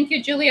 hon? Thank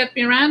you, Juliet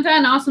Miranda.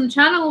 An awesome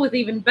channel with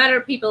even better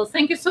people.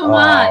 Thank you so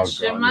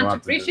much. God, much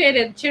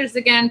appreciated. Cheers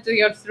again to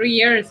your 3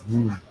 years.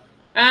 No,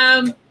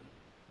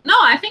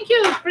 I think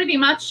you pretty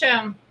much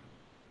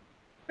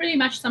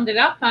summed it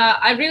up.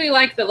 I really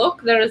like the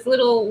look. There's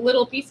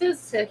little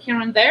pieces here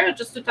and there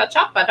just to touch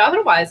up, but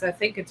otherwise, I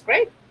think it's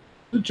great.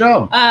 Good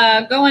job.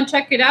 Go and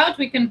check it out.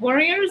 Weekend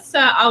Warriors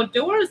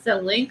Outdoors.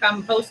 The link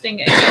I'm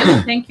posting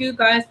again. Thank you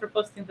guys for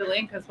posting the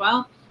link as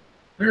well.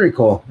 Very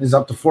cool. He's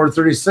up to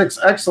 436.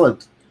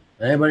 Excellent.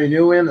 Anybody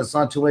new in, it's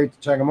not too late to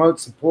check them out,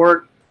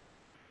 support.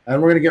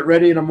 And we're going to get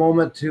ready in a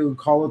moment to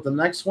call it the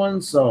next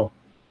one. So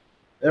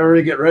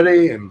everybody get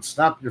ready and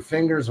snap your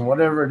fingers and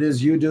whatever it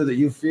is you do that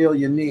you feel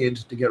you need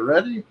to get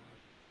ready.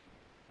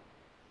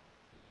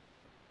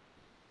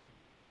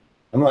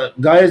 And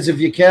guys, if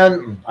you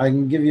can, I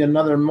can give you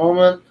another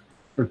moment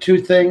for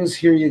two things.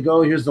 Here you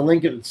go. Here's the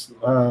link. It's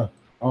oh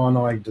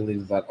no, I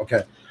deleted that.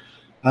 Okay.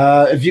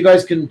 If you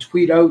guys can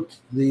tweet out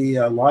the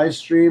live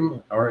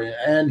stream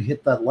and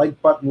hit that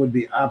like button, would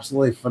be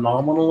absolutely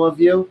phenomenal of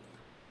you.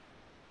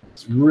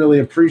 It's really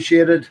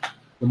appreciated.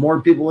 The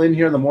more people in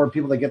here, the more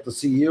people that get to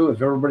see you.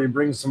 If everybody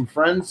brings some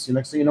friends, the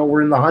next thing you know,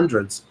 we're in the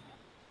hundreds.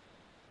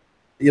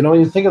 You know, when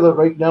you think of it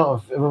right now,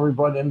 if everybody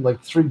brought in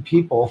like 3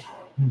 people,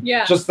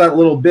 yeah, just that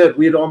little bit,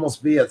 we'd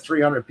almost be at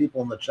 300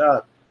 people in the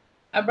chat.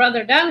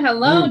 Brother Dan,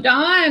 hello,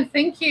 Don.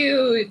 Thank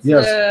you. It's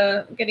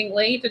getting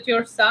late at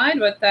your side,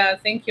 but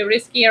thank you.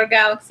 Risky Air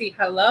Galaxy,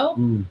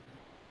 hello.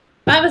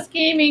 Bavis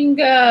Gaming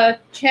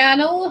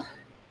channel,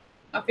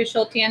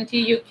 official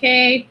TNT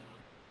UK.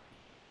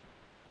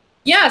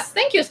 Yes,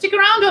 thank you. Stick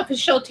around,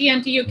 official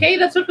TNT UK.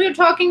 That's what we were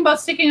talking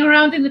about, sticking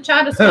around in the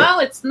chat as well.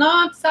 It's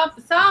not sub,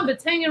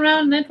 it's hanging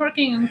around,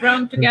 networking, and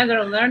growing together,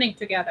 and learning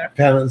together.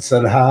 Pamela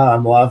said,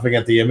 I'm laughing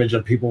at the image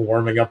of people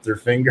warming up their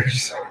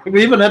fingers.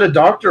 We even had a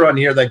doctor on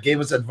here that gave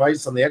us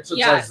advice on the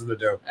exercises to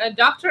do.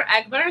 Dr.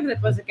 Egberg,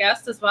 that was a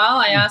guest as well.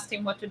 I asked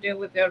him what to do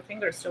with their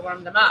fingers to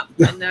warm them up.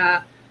 And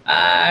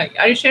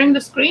are you sharing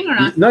the screen or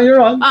not? No, you're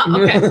on.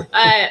 Oh, okay.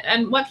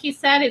 And what he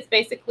said is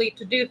basically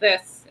to do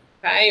this.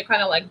 Okay, you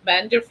kind of like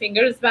bend your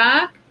fingers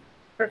back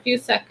for a few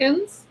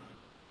seconds.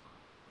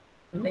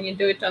 And then you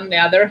do it on the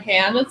other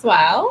hand as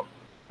well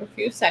for a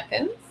few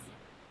seconds.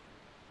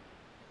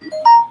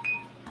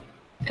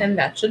 And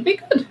that should be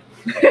good.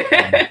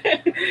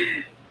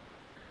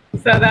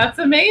 So that's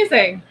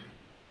amazing.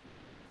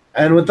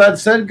 And with that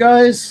said,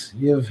 guys,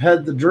 you've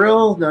had the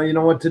drill. Now you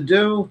know what to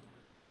do.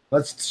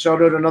 Let's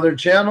shout out another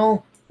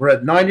channel. We're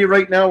at 90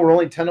 right now. We're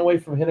only 10 away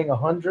from hitting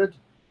 100.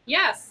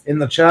 Yes. In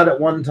the chat at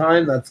one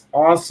time. That's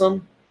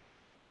awesome.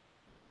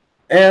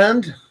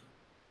 And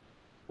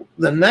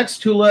the next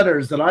two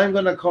letters that I'm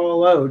going to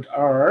call out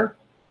are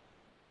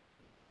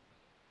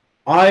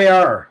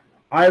IR,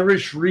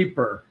 Irish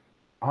Reaper.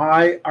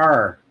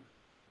 IR,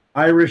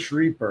 Irish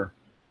Reaper.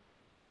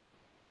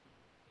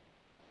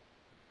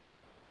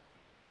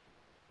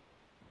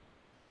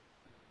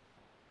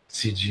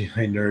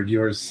 CGI Nerd,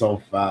 you are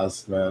so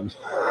fast, man.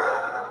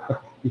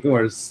 You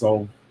are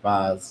so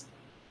fast.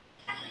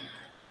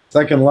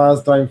 Second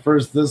last time,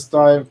 first this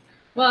time.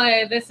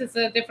 Well, this is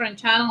a different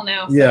channel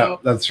now. So. Yeah,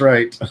 that's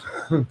right.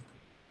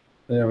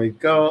 There we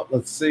go.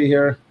 Let's see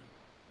here.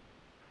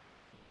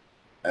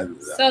 And,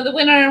 so the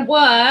winner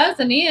was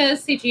and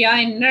is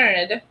CGI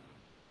Nerd.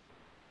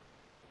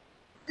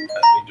 Let me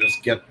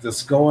just get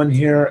this going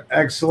here.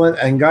 Excellent.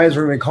 And guys,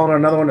 we're going to be calling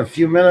another one in a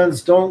few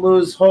minutes. Don't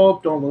lose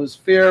hope. Don't lose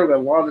fear. We've got a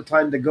lot of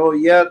time to go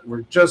yet.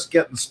 We're just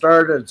getting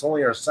started. It's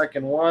only our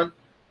second one.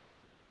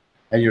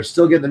 And you're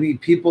still getting to meet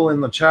people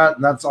in the chat,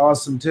 and that's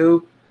awesome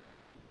too.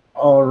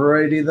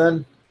 Alrighty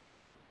then.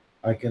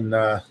 I can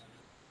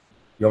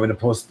you want me to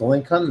post the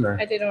link, hun? Or?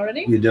 I did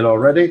already. You did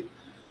already?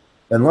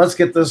 Then let's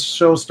get this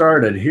show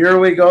started. Here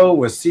we go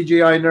with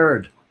CGI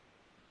Nerd.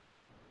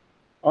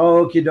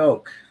 Okie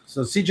doke.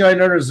 So CGI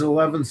Nerd is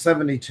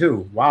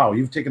 1172. Wow,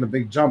 you've taken a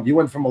big jump. You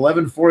went from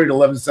 1140 to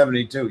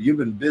 1172. You've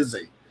been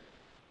busy.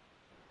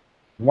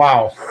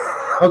 Wow.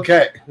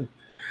 Okay.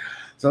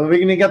 So we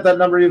can get that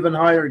number even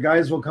higher,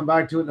 guys. We'll come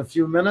back to it in a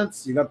few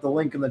minutes. You got the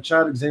link in the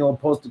chat. Xavier will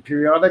post it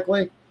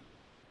periodically.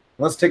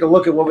 Let's take a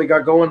look at what we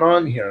got going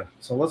on here.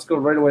 So let's go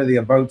right away to the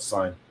about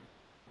sign.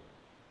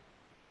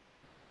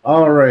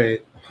 All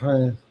right.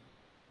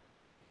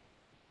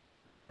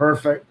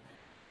 Perfect.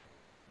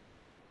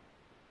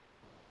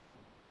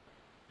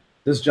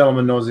 This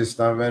gentleman knows his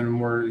stuff,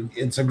 and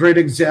it's a great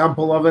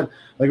example of it.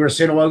 Like we were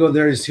saying a while ago,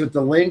 there you see with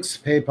the links,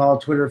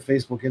 PayPal, Twitter,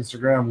 Facebook,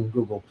 Instagram,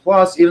 Google+.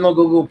 Even though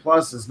Google+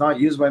 is not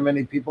used by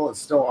many people, it's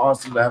still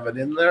awesome to have it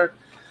in there.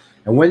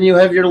 And when you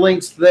have your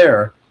links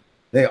there,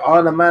 they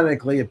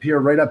automatically appear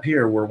right up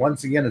here, where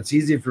once again, it's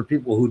easy for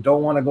people who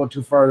don't want to go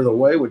too far to the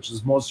way, which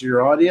is most of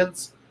your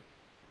audience.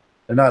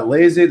 They're not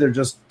lazy. They're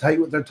just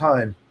tight with their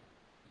time.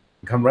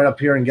 Come right up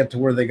here and get to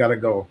where they got to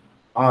go.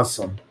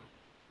 Awesome.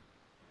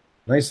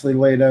 Nicely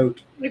laid out.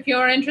 If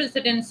you're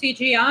interested in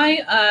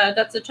CGI,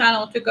 that's a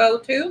channel to go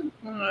to.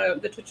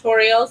 The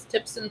tutorials,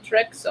 tips, and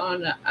tricks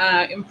on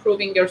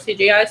improving your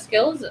CGI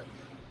skills.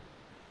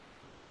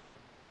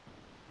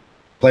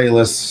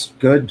 Playlists,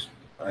 good.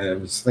 I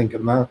was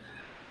thinking that.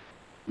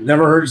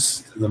 Never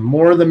hurts. The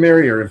more the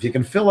merrier. If you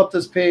can fill up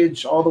this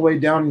page all the way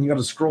down and you got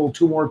to scroll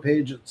 2 more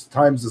pages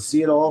times to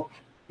see it all,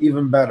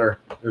 even better.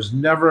 There's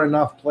never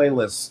enough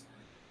playlists.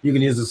 You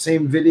can use the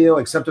same video,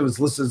 except if it's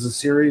listed as a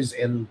series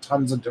in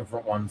tons of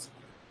different ones.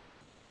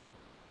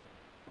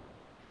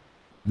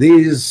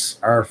 These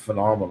are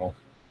phenomenal.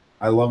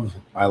 I love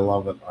it. I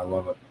love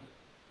it.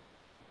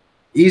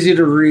 Easy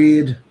to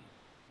read,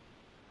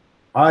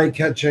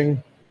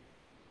 eye-catching,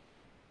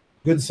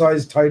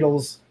 good-sized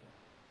titles.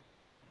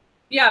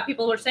 Yeah,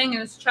 people were saying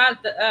in this chat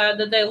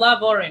that they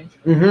love Orange.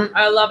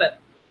 I love it.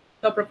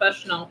 So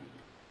professional.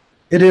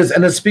 It is,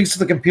 and it speaks to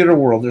the computer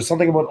world. There's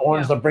something about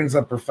Orange that brings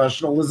that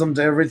professionalism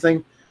to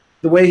everything.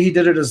 The way he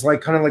did it is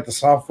like kind of like the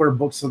software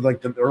books of like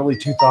the early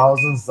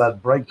 2000s,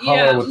 that bright color.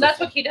 Yeah,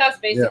 that's what he does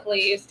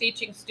basically, is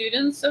teaching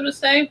students, so to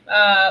say.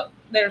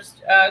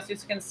 There's, as you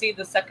can see,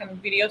 the second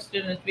video,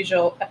 student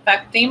visual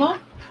effect demo.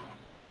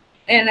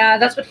 And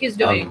that's what he's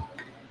doing.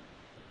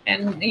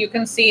 And you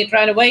can see it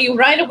right away. You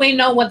right away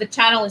know what the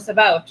channel is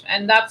about,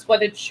 and that's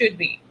what it should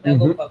be. The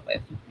look of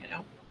it, you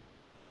know.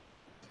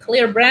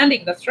 Clear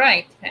branding, that's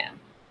right, man.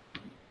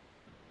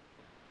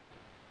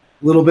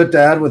 Little bit to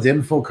add with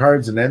info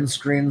cards and end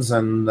screens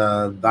and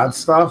that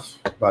stuff,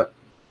 but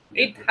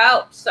It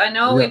helps. I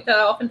know Yeah. it.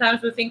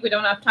 Oftentimes we think we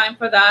don't have time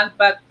for that,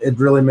 but it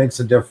really makes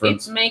a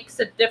difference. it makes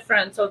a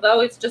difference.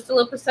 Although it's just a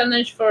little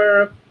percentage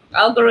for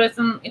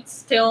algorithm, it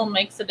still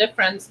makes a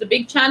difference. The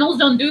big channels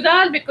don't do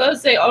that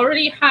because they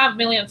already have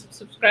millions of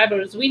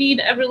subscribers. We need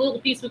every little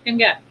piece we can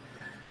get.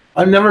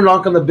 I'm never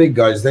knocking the big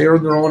guys. They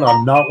earn their own.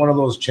 I'm not one of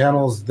those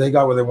channels. They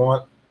got what they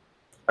want.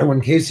 And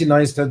when Casey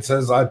Neistat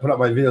says I put up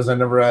my videos, I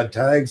never add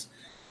tags,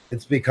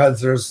 it's because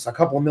there's a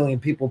couple million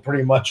people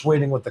pretty much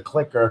waiting with the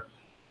clicker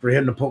for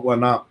him to put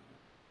one up.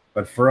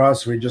 But for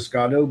us, we just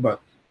got to.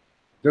 But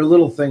they're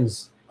little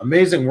things.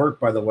 Amazing work,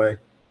 by the way.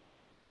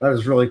 That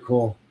is really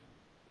cool.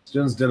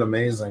 Students did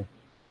amazing.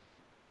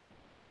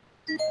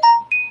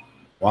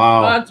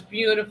 Wow. That's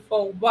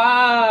beautiful.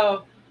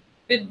 Wow.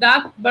 Did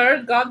that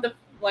bird got the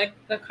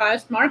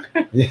highest mark?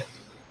 Yeah.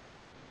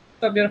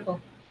 So beautiful.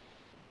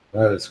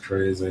 That is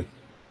crazy.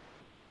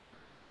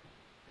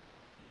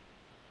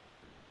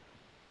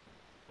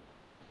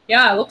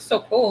 Yeah, it looks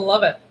so cool.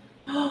 Love it.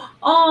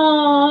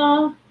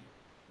 Oh.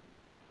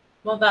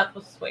 Well, that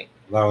was sweet.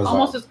 That was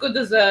almost as good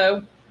as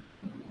a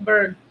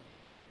bird.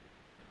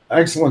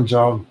 Excellent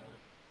job.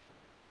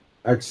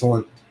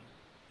 Excellent.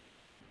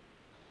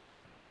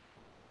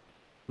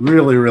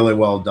 Really, really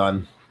well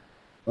done.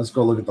 Let's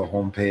go look at the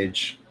home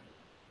page.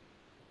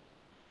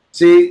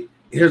 See,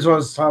 here's what I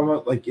was talking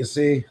about. Like you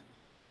see,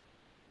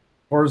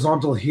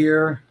 horizontal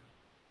here,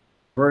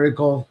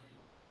 vertical,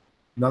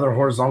 another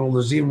horizontal.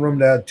 There's even room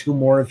to add two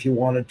more if you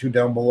wanted to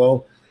down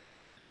below.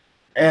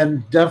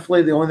 And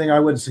definitely the only thing I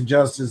would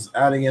suggest is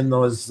adding in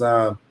those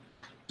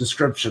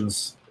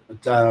descriptions,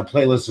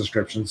 playlist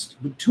descriptions.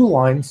 2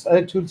 lines,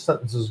 2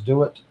 sentences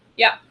do it.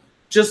 Yeah.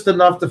 Just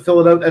enough to fill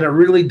it out, and it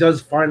really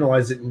does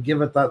finalize it and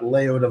give it that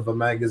layout of a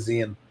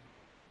magazine.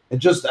 It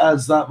just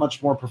adds that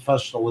much more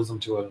professionalism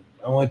to it.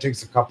 It only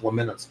takes a couple of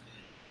minutes.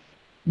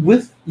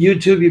 With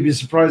YouTube, you'd be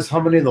surprised how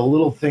many of the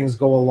little things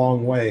go a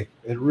long way.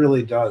 It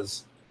really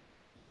does.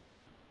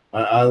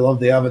 I love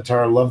the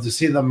avatar. I love to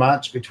see the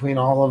match between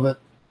all of it.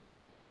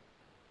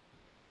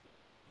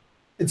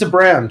 It's a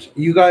brand.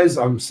 You guys,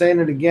 I'm saying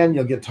it again.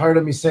 You'll get tired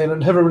of me saying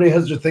it. Everybody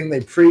has their thing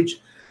they preach.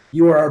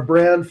 You are a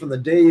brand from the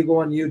day you go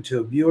on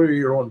YouTube. You are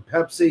your own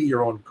Pepsi,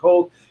 your own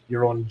Coke,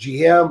 your own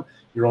GM,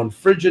 your own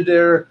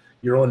Frigidaire,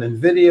 your own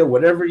NVIDIA,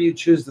 whatever you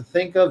choose to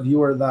think of,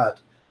 you are that.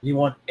 You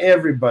want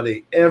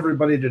everybody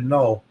to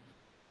know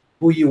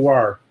who you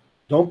are.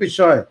 Don't be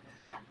shy.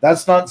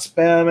 That's not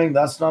spamming.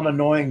 That's not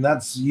annoying.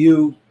 That's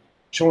you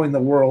showing the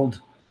world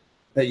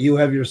that you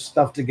have your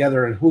stuff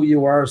together and who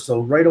you are.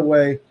 So right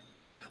away,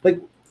 like,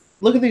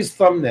 look at these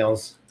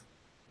thumbnails.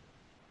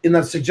 In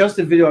that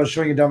suggested video I was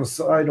showing you down the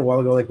side a while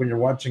ago, like when you're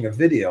watching a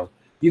video,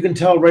 you can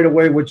tell right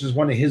away which is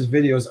one of his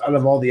videos out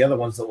of all the other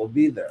ones that will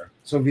be there.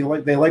 So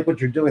if they like what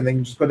you're doing, they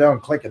can just go down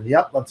and click and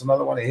yep, that's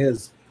another one of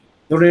his.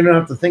 They don't even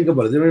have to think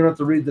about it. They don't even have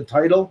to read the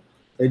title.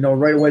 They know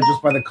right away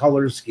just by the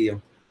color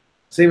scheme.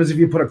 Same as if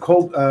you put a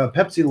Coke,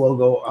 Pepsi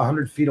logo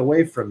 100 feet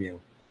away from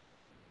you.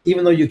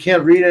 Even though you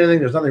can't read anything,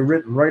 there's nothing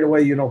written right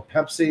away. You know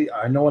Pepsi.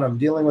 I know what I'm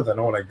dealing with. I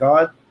know what I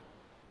got.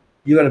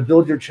 You got to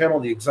build your channel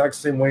the exact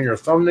same way. Your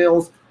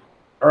thumbnails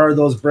are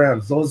those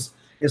brands.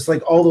 It's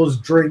like all those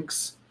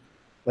drinks,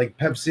 like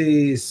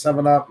Pepsi,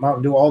 7-Up,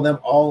 Mountain Dew, all of them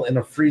all in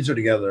a freezer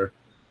together.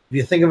 If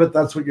you think of it,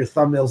 that's what your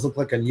thumbnails look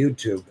like on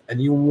YouTube.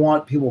 And you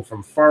want people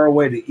from far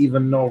away to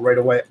even know right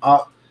away,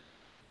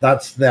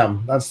 that's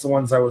them. That's the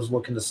ones I was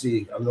looking to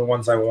see. Are the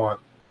ones I want.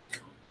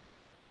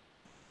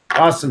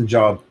 Awesome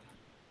job.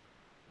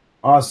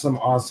 Awesome,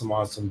 awesome,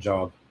 awesome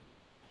job.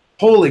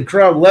 Holy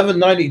crap,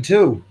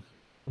 1192.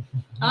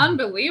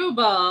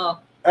 Unbelievable.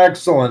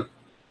 Excellent.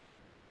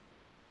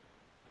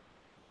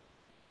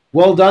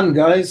 Well done,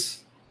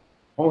 guys.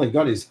 Holy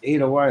God, he's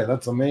 8 away.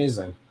 That's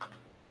amazing.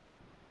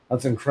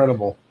 That's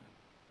incredible.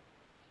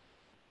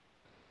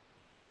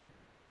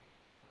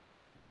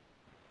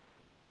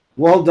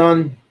 Well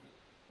done.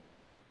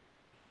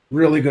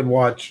 Really good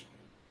watch.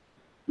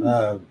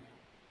 Yeah,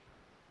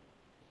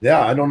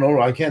 I don't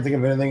know. I can't think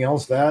of anything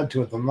else to add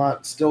to it than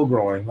that. Still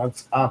growing.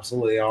 That's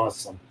absolutely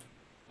awesome.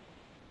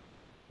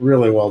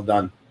 Really well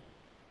done.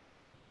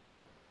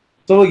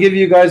 So we'll give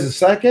you guys a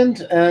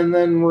second, and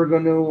then we're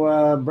going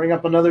to bring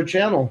up another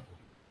channel.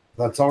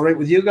 That's all right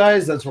with you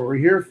guys. That's what we're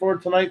here for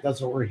tonight.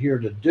 That's what we're here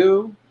to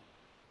do.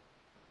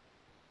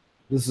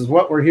 This is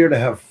what we're here to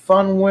have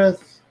fun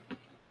with.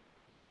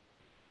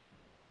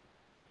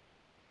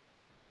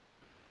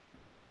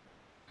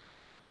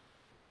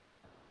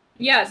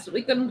 Yes,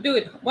 we can do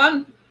it.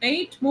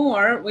 8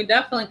 more. We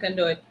definitely can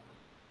do it.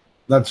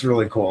 That's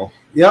really cool.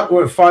 Yeah,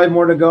 we're 5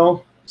 more to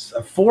go.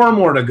 4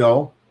 more to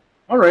go.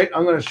 All right,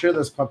 I'm going to share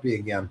this puppy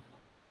again.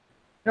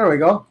 There we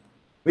go.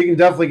 We can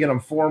definitely get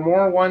him 4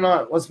 more. Why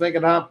not? Let's make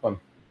it happen.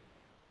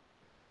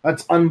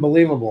 That's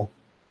unbelievable.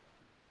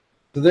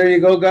 So there you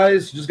go,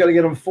 guys. Just got to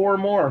get him 4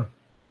 more.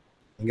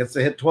 He gets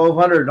to hit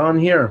 1,200 on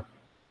here.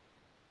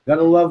 Got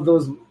to love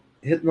those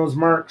hitting those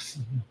marks.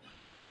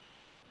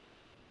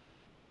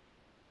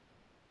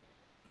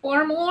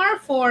 4 more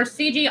for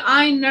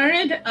CGI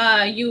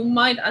Nerd. You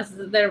might, as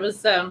there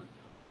was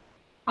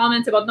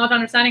comments about not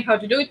understanding how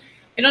to do it.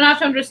 You don't have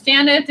to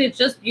understand it. It's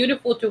just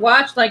beautiful to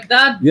watch. Like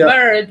that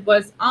bird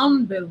was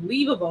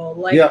unbelievable.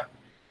 Like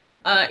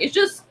it's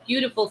just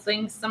beautiful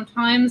things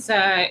sometimes.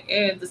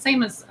 The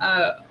same as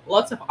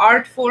lots of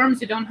art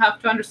forms. You don't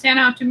have to understand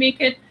how to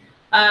make it.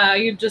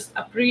 You just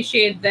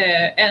appreciate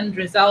the end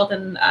result.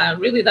 And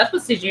really, that's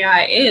what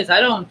CGI is. I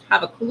don't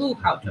have a clue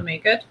how to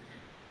make it.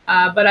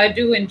 But I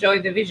do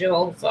enjoy the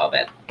visuals of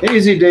it.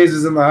 Easy Days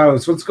is in the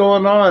house. What's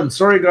going on?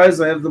 Sorry,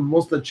 guys, I have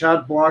most of the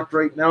chat blocked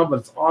right now, but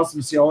it's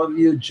awesome to see all of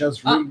you.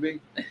 Just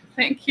Rigby.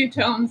 Thank you,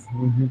 Jones.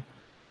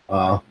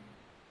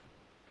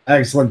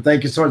 Excellent.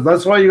 Thank you so much.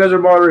 That's why you guys are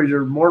moderators.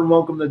 You're more than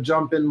welcome to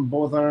jump in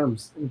both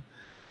arms.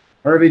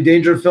 Harvey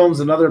Danger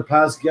Films, another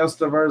past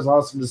guest of ours.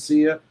 Awesome to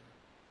see you.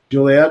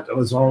 Juliet,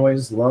 as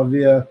always, love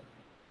you.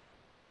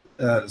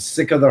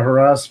 Sick of the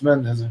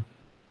harassment.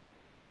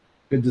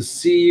 Good to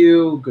see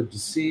you. Good to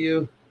see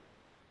you.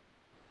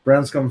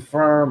 Branscombe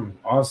Farm,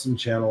 awesome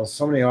channels.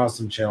 So many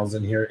awesome channels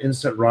in here.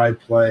 Instant Ride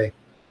Play.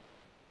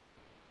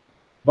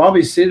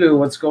 Bobby Sidhu,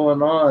 what's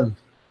going on?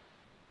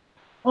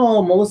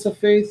 Oh, Melissa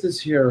Faith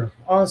is here.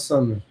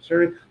 Awesome.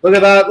 Sherry, look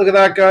at that. Look at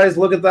that, guys.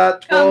 Look at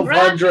that.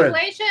 1,200.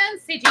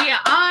 Congratulations,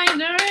 CGI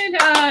Nerd.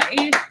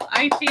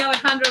 IT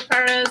Alejandro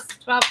Perez,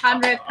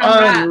 1,200.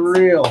 Congrats.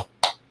 Unreal.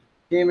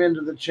 Came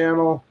into the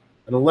channel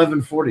at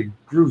 1140.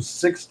 Grew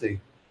 60.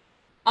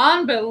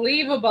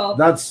 Unbelievable.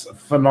 That's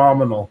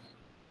phenomenal.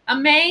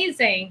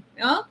 Amazing.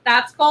 Oh,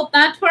 that's called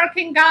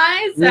networking,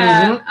 guys.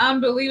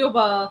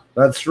 Unbelievable.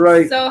 That's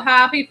right. So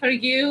happy for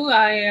you.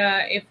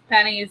 If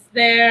Penny is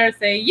there,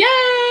 say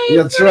yay.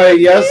 That's right.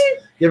 Yes.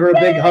 Give her a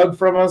big hug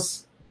from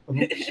us.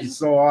 She's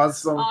so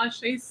awesome. Oh,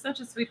 she's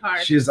such a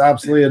sweetheart. She's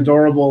absolutely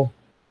adorable.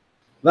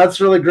 That's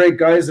really great,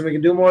 guys. And we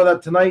can do more of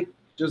that tonight.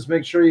 Just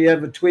make sure you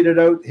have it tweeted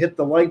out. Hit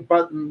the like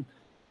button.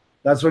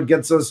 That's what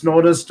gets us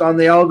noticed on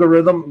the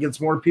algorithm. Gets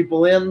more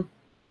people in.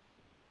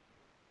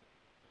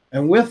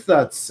 And with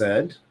that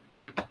said,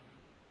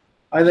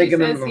 I think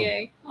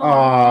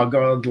oh,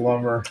 God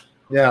love her.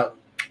 Yeah.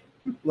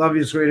 Love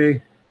you,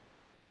 sweetie.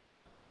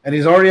 And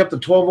he's already up to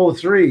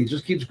 1203. He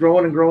just keeps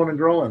growing and growing and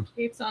growing.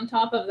 Keeps on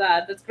top of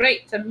that. That's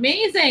great. It's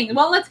amazing.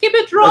 Well, let's keep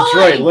it rolling. That's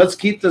right. Let's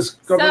keep this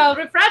going. So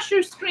refresh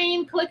your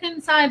screen. Click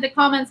inside the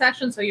comment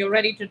section so you're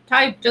ready to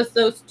type just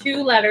those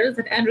 2 letters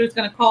that Andrew's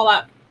going to call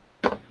up.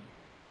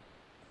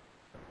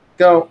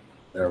 Go.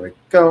 There we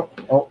go.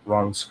 Oh,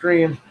 wrong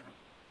screen.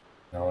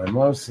 Now my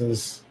mouse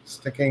is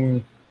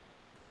sticking.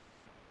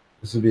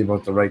 This would be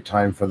about the right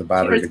time for the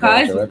battery Cheers, to go.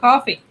 Guys, with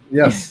coffee.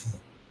 Yes.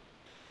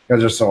 You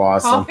guys are so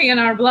awesome. Coffee in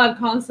our blood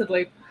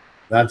constantly.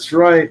 That's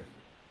right.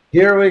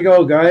 Here we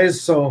go, guys.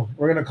 So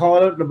we're going to call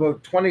it out in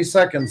about 20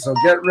 seconds. So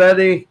get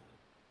ready.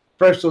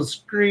 Refresh those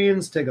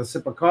screens. Take a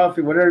sip of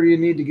coffee. Whatever you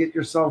need to get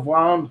yourself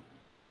wound.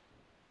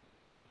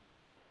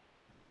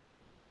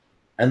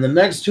 And the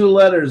next 2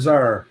 letters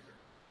are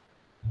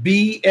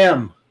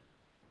BM.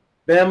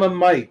 Bama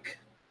Mike.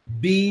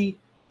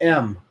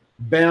 BM.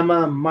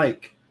 Bama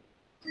Mike.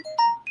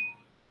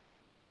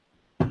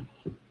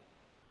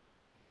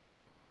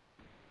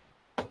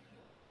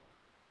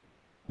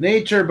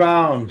 Nature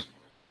Bound.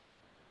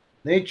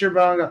 Nature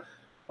Bound.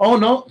 Oh,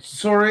 no.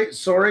 Sorry.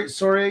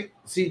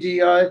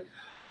 CGI.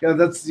 Yeah,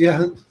 that's,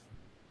 yeah.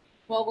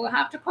 Well, we'll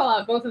have to call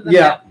out both of them.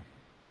 Yeah. Now.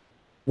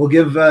 We'll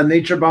give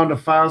Nature Bound a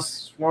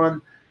fast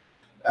one.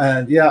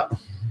 Yeah.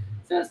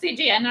 So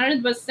CGI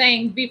Nerd was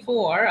saying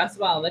before as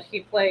well that he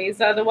plays.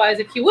 Otherwise,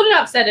 if he wouldn't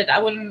have said it,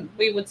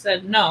 we would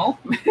said no.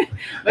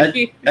 But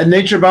and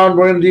Nature Bound,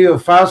 we're going to do a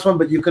fast one,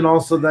 but you can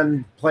also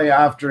then play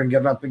after and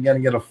get up again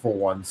and get a full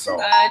one. So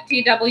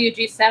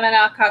TWG7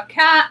 Aka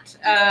Cat,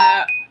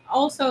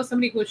 also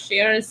somebody who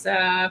shares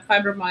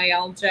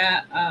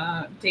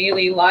fibromyalgia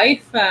daily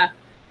life.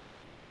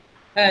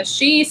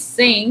 She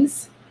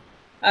sings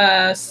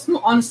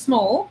on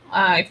small.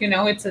 If you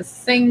know, it's a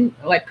sing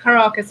like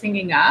karaoke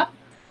singing app.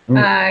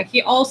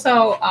 She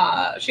also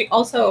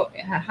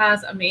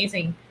has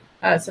amazing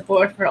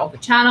support for all the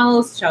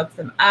channels, shouts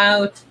them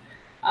out.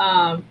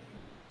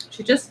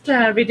 She just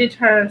redid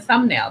her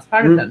thumbnails,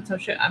 part of them, so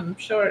I'm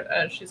sure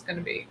she's going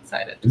to be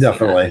excited to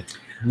definitely.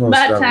 See that.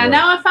 But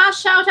now a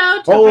fast shout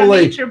out to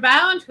Nature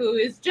Bound, who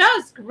is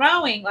just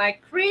growing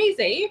like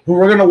crazy.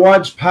 We're going to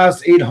watch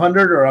past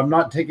 800 or I'm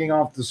not taking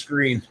off the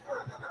screen.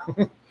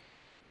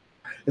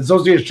 It's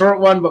supposed to be a short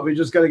one, but we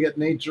just got to get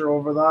Nature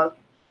over that.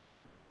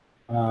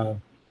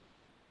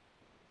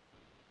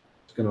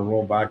 Going to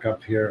roll back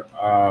up here.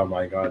 Oh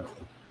my God.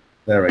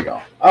 There we go.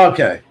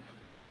 Okay.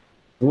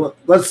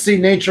 Let's see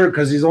Nature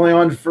because he's only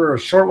on for a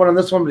short one on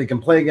this one, but he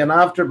can play again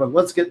after. But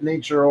let's get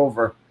Nature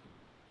over.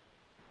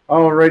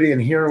 Alrighty,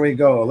 and here we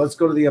go. Let's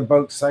go to the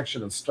About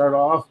section and start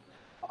off.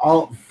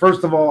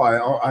 First of all,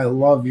 I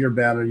love your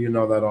banner. You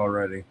know that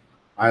already.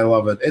 I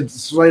love it.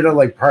 It's right out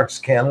like Parks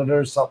Canada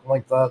or something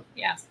like that.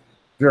 Yes.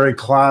 Very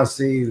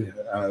classy,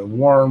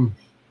 warm.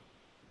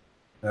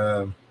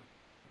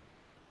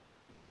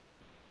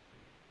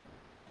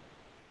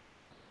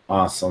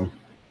 Awesome.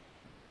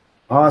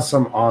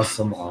 Awesome.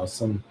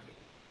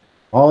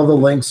 All the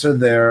links are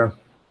there.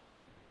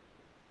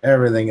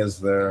 Everything is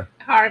there.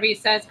 Harvey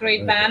says,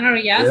 great banner.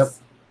 Yes.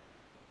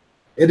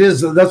 It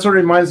is. That's what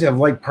reminds me of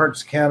like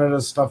Parks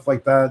Canada, stuff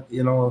like that.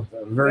 You know,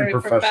 very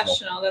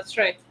professional. That's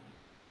right.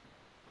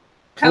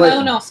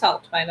 Hello, no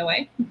salt, by the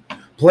way.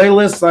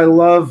 Playlists I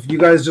love. You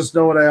guys just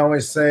know what I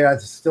always say. I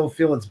still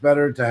feel it's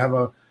better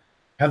to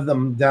have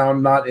them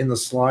down, not in the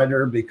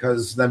slider,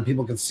 because then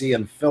people can see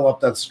and fill up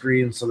that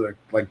screen so they're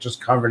like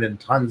just covered in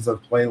tons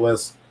of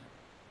playlists.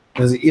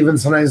 Because even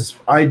sometimes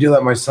I do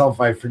that myself.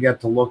 I forget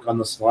to look on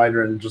the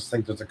slider and just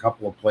think there's a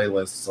couple of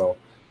playlists. So,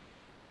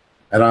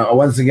 and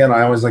once again,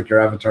 I always like your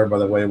avatar, by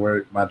the way, where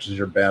it matches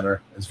your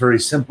banner. It's very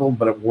simple,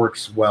 but it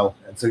works well.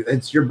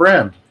 It's your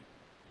brand.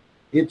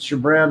 It's your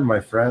brand, my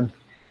friend.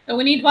 So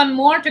we need one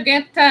more to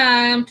get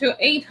to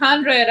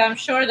 800. I'm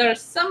sure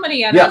there's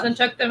somebody that hasn't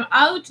checked them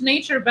out.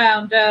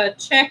 Naturebound,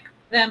 check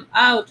them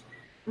out.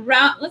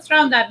 Let's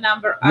round that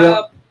number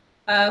up.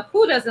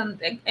 Who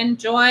doesn't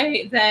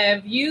enjoy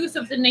the views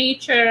of the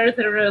nature,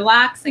 the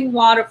relaxing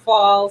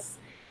waterfalls,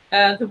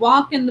 the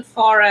walk in the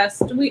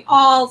forest? We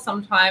all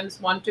sometimes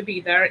want to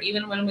be there,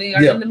 even when we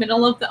are in the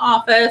middle of the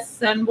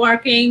office and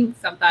working.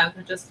 Sometimes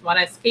we just want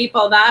to escape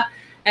all that.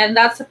 And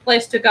that's a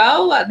place to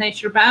go.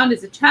 Naturebound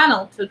is a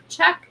channel to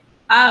check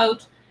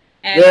out.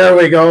 And there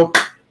we go.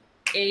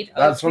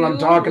 That's what I'm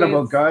talking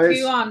about, guys.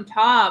 2 on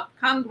top.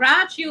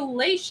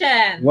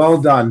 Congratulations.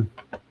 Well done.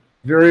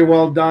 Very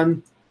well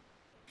done.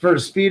 For a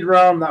speed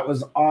round, that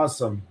was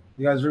awesome.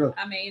 You guys are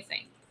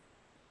amazing.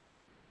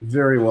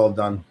 Very well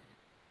done.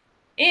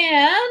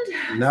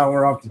 And now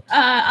we're off to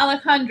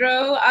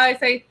Alejandro, I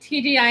say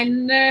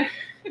TGI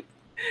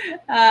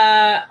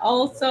Nerd,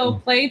 also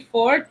played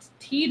for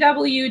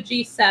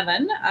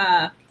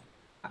TWG7.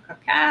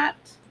 Cat.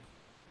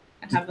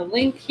 I have a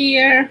link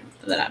here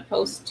that I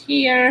post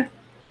here.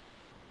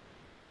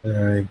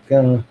 There you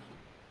go.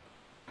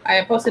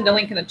 I posted the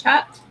link in the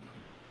chat.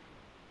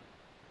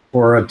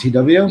 For a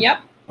TW?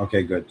 Yep.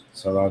 Okay, good.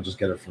 So I'll just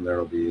get it from there.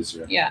 It'll be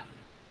easier. Yeah.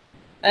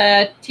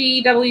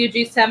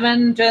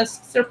 TWG7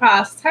 just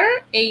surpassed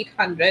her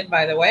 800,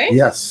 by the way.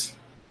 Yes.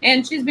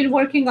 And she's been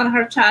working on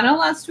her channel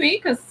last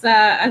week,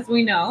 as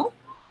we know.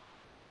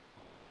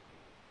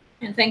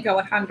 And thank you,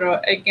 Alejandro,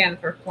 again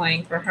for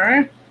playing for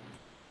her.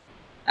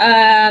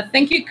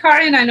 Thank you,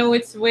 Karin. I know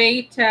it's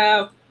way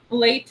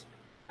late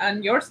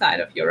on your side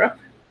of Europe.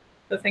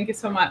 So thank you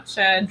so much.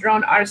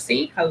 Drone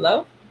RC,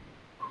 hello.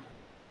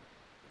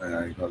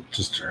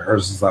 Just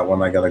hers is that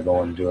one. I got to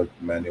go and do it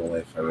manually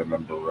if I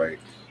remember right.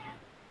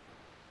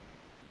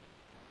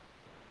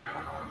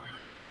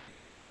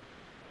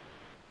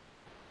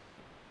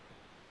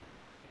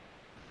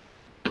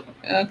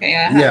 Okay,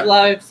 I have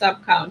live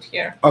sub count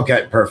here.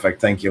 Okay, perfect.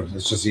 Thank you.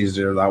 It's just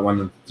easier that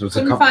one. There's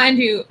couldn't find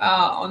you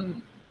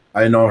on.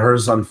 I know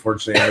hers.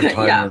 Unfortunately, every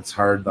time it's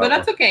hard. But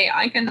that's okay.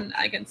 I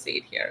can see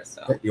it here.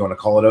 So you want to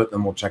call it out,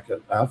 then we'll check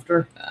it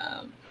after.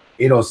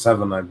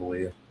 807, I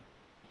believe.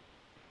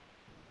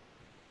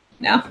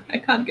 No, I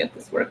can't get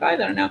this work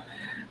either now.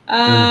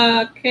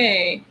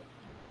 Okay.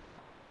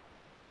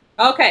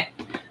 Okay.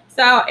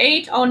 So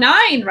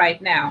 809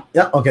 right now.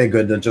 Yeah, okay,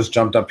 good. It just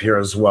jumped up here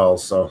as well.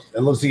 So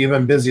it looks like you've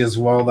been busy as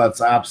well. That's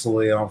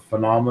absolutely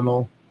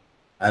phenomenal.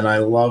 And I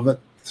love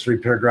it. 3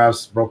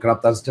 paragraphs broken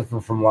up. That's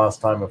different from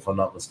last time, if I'm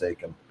not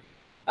mistaken.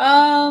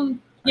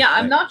 Yeah,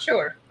 I'm not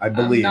sure. I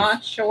believe. I'm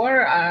not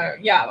sure.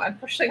 Yeah,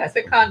 unfortunately, I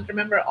can't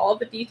remember all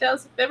the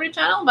details of every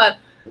channel, but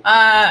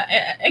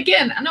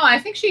again, no, I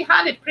think she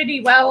had it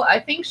pretty well. I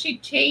think she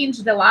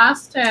changed the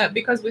last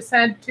because we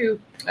said to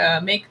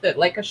make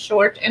like a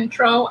short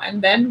intro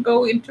and then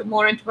go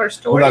more into her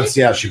story. Well,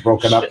 that's, she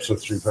broke it up to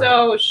 3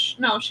 paragraphs.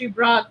 So she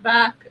brought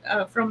back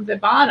from the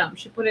bottom.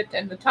 She put it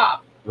in the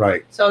top.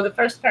 Right. So the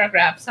first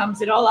paragraph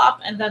sums it all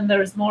up, and then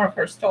there's more of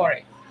her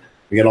story.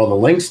 We get all the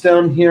links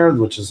down here,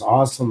 which is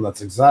awesome.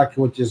 That's exactly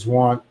what you just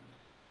want.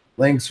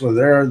 Links were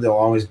there. They'll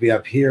always be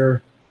up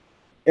here.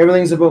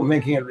 Everything's about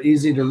making it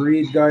easy to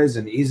read, guys,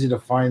 and easy to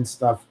find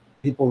stuff.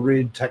 People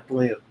read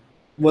technically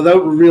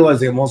without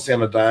realizing it, mostly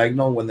on a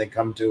diagonal when they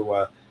come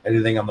to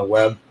anything on the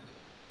web.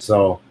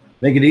 So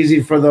make it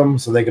easy for them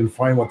so they can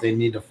find what they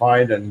need to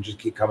find and just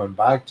keep coming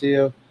back to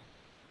you.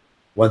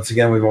 Once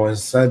again, we've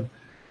always said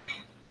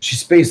she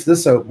spaced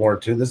this out more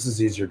too. This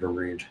is easier to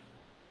read.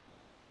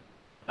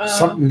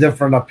 Something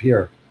different up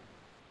here.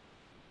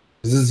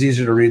 This is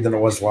easier to read than it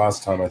was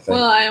last time, I think.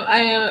 Well,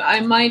 I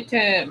might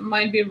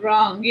be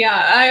wrong.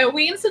 Yeah,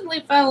 we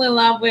instantly fell in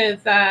love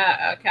with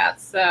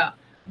Kat's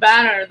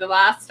banner the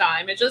last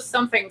time. It's just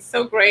something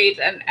so great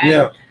and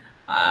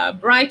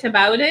bright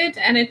about it,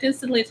 and it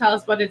instantly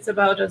tells what it's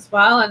about as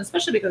well. And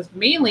especially because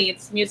mainly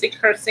it's music,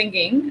 her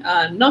singing,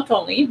 not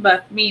only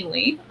but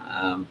mainly.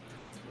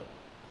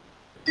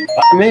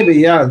 Maybe,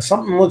 yeah.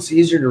 Something looks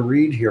easier to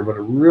read here, but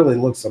it really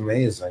looks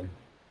amazing.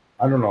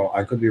 I don't know.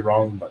 I could be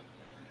wrong, but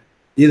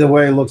either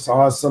way, it looks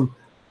awesome.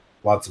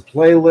 Lots of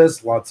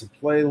playlists, lots of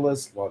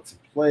playlists, lots of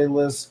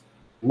playlists,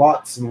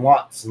 lots and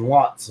lots and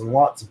lots and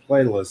lots of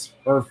playlists.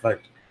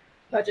 Perfect.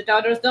 Budget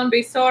daughters, don't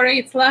be sorry.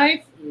 It's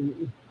life.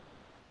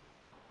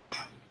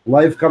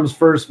 Life comes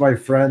first, my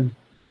friend.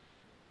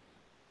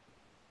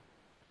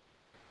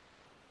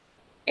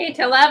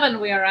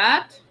 811 we are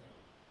at.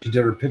 She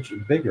did her picture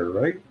bigger,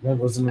 right? That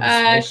wasn't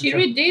she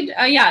redid.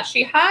 Yeah,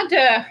 she had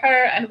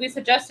her, and we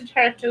suggested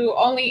her to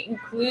only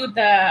include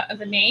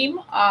the name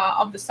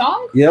of the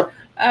song. Yep.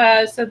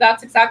 So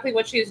that's exactly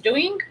what she's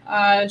doing.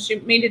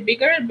 She made it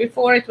bigger.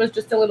 Before it was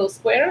just a little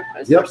square,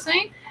 as you were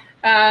saying.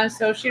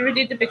 So she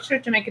redid the picture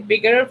to make it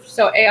bigger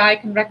so AI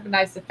can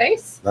recognize the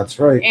face. That's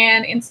right.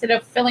 And instead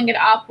of filling it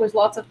up with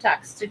lots of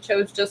text, it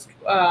chose just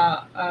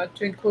to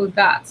include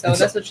that. So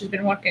that's what she's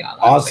been working on.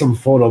 Awesome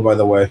photo, by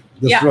the way.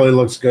 This really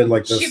looks good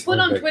like this. She put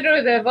on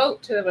Twitter the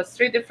vote. There was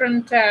 3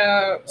 different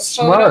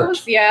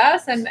photos.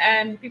 Yes,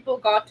 and people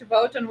got to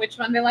vote on which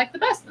one they liked the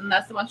best, and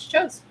that's the one she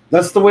chose.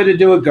 That's the way to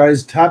do it,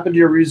 guys. Tap into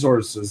your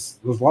resources.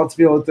 There's lots of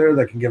people out there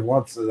that can give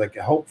lots of like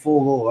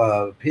helpful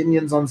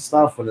opinions on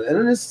stuff, and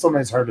it is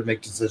sometimes hard to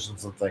make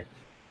decisions on things.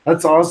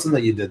 That's awesome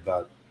that you did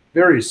that.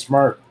 Very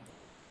smart.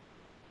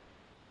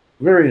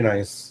 Very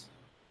nice.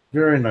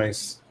 Very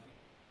nice.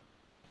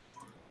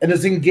 And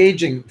it's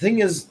engaging. Thing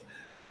is,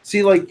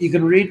 see, like you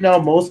can read now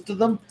most of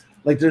them.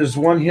 Like there's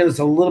one here that's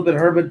a little bit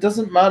hard, but it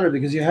doesn't matter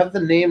because you have the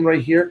name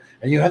right here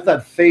and you have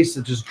that face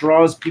that just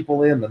draws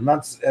people in, and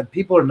that's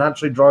people are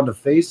naturally drawn to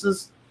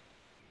faces.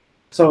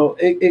 So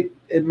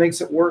it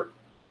makes it work.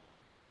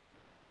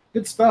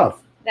 Good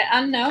stuff. The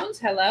Unknowns,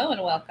 hello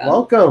and welcome.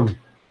 Welcome.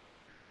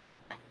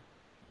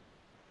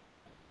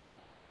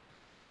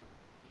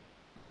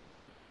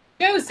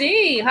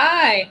 Josie,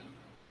 hi.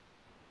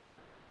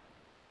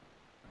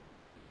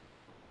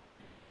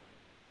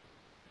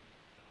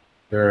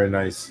 Very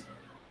nice.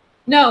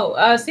 No,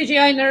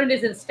 CGI Nerd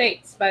is in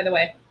States, by the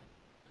way.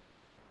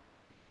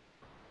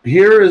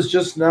 Here is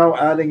just now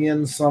adding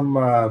in some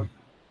a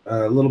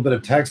little bit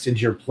of text into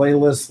your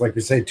playlist, like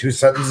we say, 2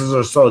 sentences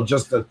or so,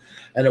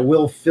 and it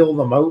will fill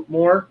them out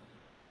more.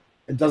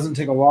 It doesn't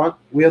take a lot.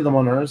 We have them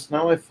on ours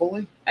now. I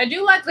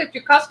do like that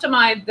you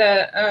customize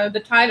the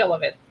title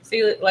of it.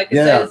 See, like it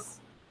says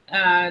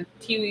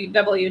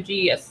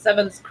TWG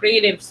 7's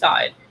creative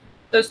side.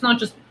 So it's not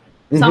just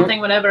something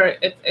whatever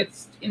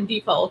it's in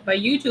default. By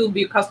YouTube,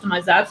 you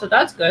customize that, so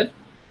that's good.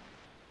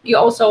 You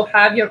also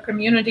have your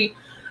community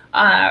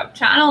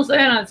channels there,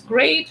 and it's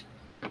great.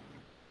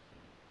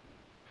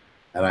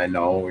 And I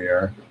know we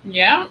are.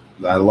 Yeah.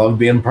 I love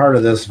being part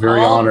of this. Very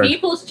honored.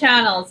 People's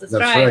channels. That's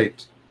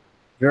right.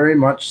 Very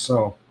much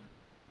so.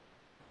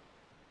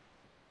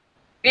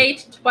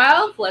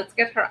 8:12. Let's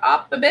get her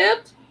up a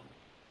bit.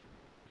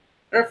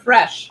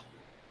 Refresh.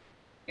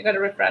 You got to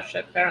refresh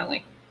it,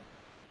 apparently.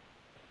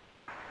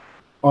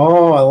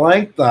 Oh, I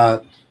like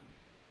that.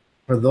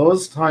 For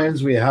those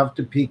times we have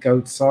to peek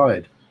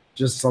outside.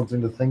 Just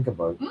something to think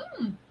about.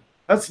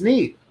 That's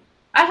neat.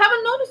 I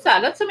haven't noticed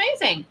that. That's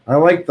amazing. I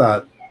like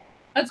that.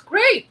 That's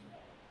great.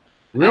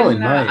 Really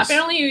nice.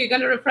 Apparently, you're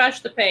going to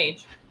refresh the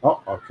page.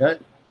 Oh, okay.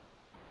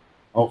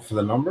 Oh, for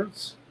the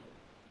numbers?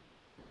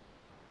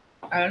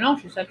 I don't know.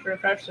 She said to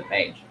refresh the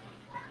page.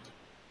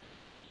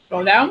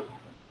 Scroll down.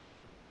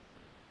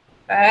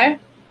 Okay.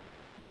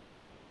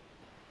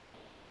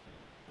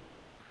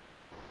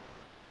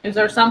 Is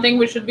there something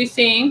we should be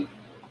seeing?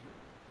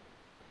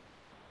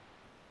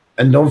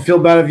 And don't feel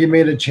bad if you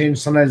made a change.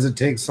 Sometimes it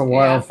takes a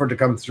while for it to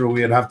come through.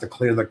 We'd have to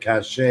clear the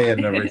cache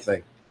and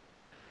everything.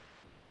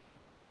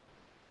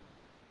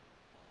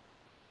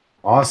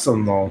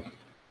 Awesome, though.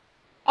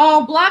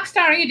 Oh,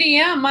 Blackstar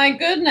EDM, my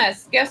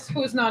goodness. Guess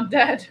who's not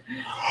dead?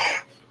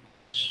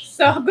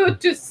 So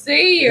good to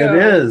see you. It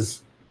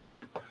is.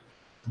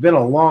 It's been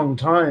a long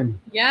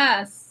time.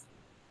 Yes.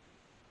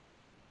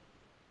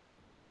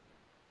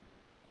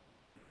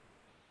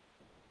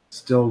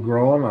 Still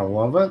growing. I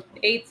love it.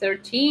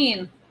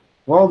 8:13.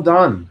 Well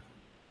done.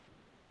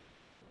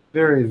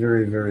 Very,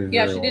 very, very, very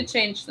Yeah, she did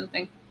change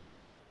something.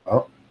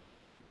 Oh.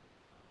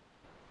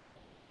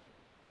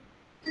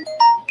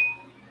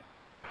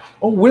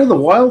 Oh, where the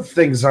wild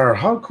things are.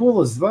 How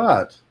cool is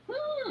that?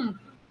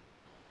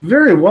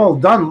 Very well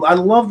done. I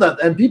love that.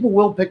 And people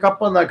will pick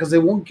up on that because they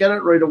won't get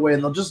it right away,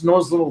 and they'll just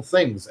notice little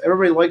things.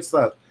 Everybody likes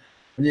that.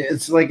 And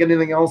it's like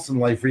anything else in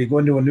life where you go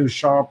into a new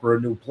shop or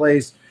a new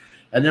place,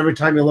 and every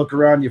time you look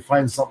around, you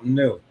find something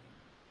new.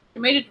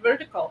 You made it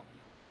vertical.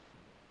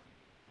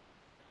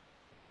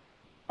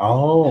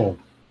 Oh.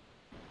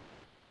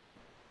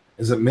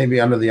 Is it maybe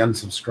under the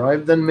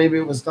unsubscribe then? Maybe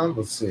it was done.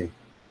 Let's see.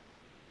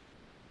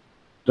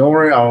 Don't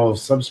worry. I'll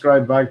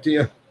subscribe back to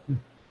you.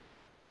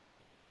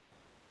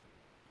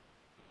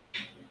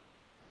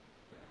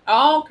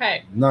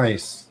 Okay.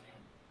 Nice.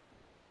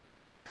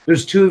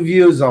 There's 2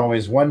 views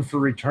always. One for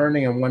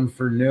returning and one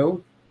for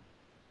new.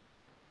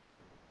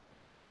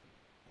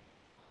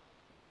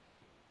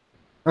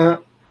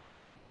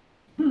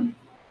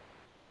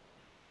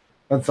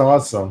 That's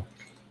awesome.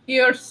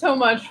 You're so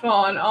much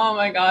fun. Oh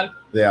my god.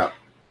 Yeah.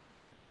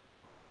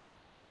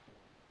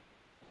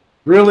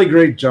 Really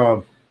great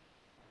job.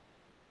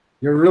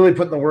 You're really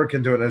putting the work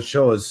into it, and it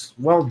shows.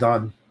 Well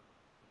done.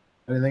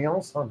 Anything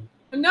else?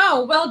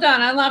 No, well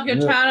done. I love your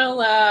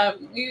channel.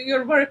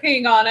 You're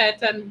working on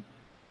it, and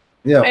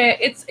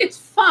it's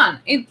fun.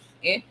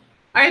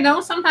 I know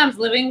sometimes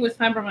living with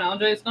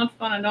fibromyalgia is not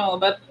fun at all,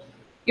 but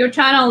your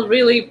channel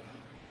really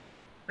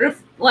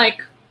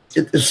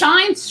it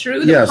shines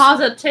through the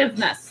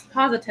positiveness.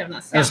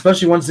 And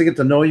especially once they get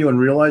to know you and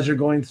realize you're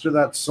going through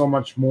that so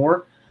much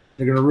more,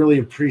 they're going to really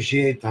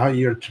appreciate how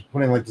you're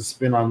putting like the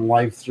spin on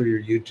life through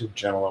your YouTube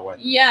channel away.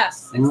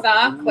 Yes,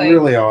 exactly.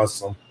 Really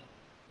awesome.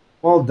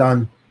 Well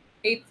done.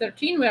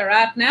 8:13 we're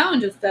at now,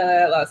 and just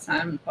last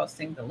time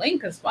posting the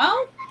link as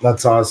well.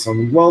 That's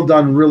awesome. Well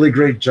done. Really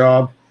great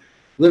job.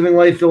 Living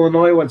Life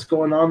Illinois, what's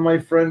going on, my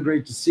friend?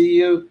 Great to see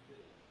you.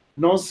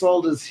 No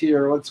Salt is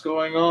here. What's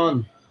going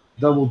on?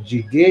 Double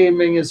G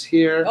Gaming is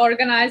here.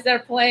 Organized their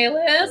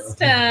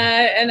playlist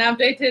and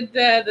updated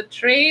the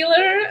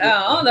trailer.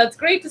 Oh, that's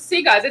great to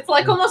see, guys. It's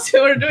like almost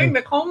we're doing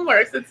the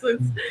homework.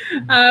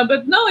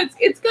 But no,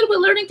 it's good. We're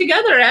learning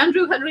together.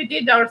 Andrew had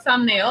redid our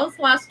thumbnails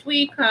last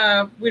week.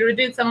 We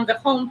redid some of the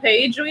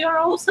homepage. We are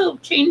also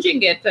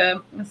changing it,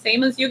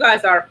 same as you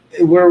guys are.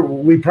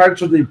 We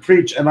practically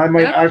preach, and I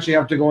might actually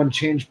have to go and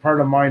change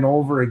part of mine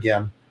over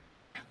again.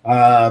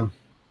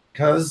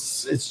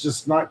 Because it's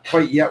just not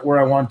quite yet where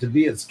I want to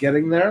be. It's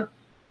getting there.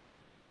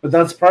 But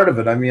that's part of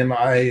it. I mean,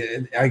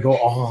 I go,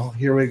 oh,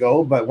 here we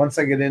go. But once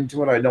I get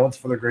into it, I know it's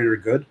for the greater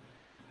good.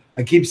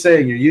 I keep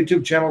saying your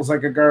YouTube channel is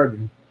like a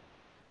garden.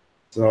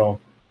 So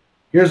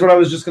here's what I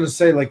was just going to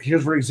say. Like,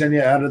 here's where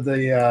Xenia added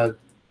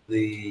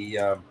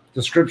the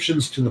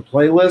descriptions to the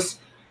playlist.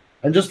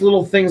 And just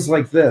little things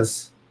like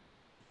this.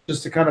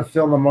 Just to kind of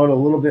fill them out a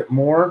little bit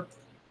more.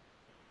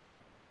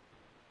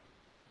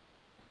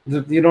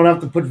 You don't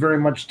have to put very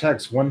much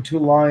text, 1-2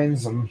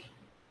 lines, and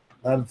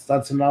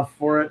that's enough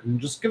for it, and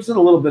just gives it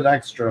a little bit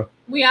extra.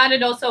 We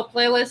added also a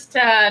playlist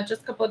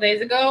just a couple of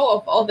days ago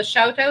of all the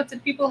shout outs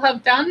that people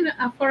have done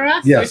for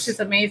us, which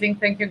is amazing.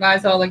 Thank you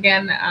guys all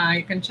again.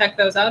 You can check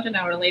those out in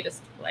our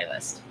latest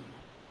playlist.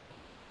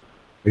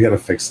 We got to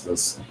fix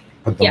this.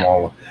 Put them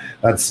all.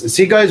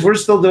 See, guys, we're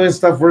still doing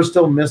stuff. We're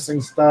still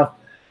missing stuff,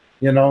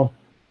 you know,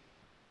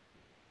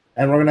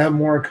 and we're going to have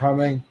more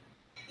coming.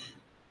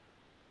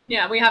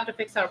 Yeah, we have to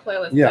fix our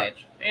playlist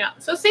page. Yeah.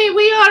 So see,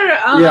 we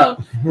are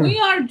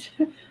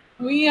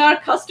we are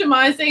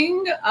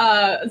customizing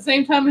at the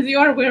same time as you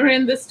are. We're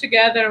in this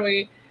together.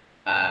 We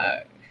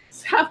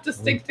have to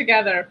stick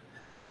together.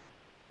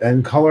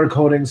 And color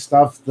coding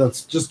stuff.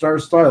 That's just our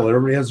style.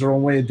 Everybody has their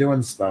own way of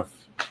doing stuff.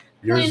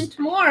 Clint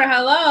Moore,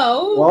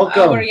 hello.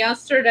 Welcome. Our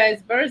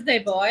yesterday's birthday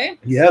boy.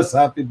 Yes,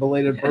 happy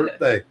belated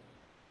birthday.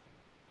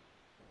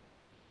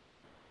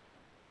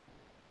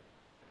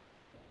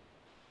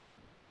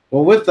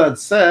 Well, with that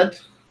said,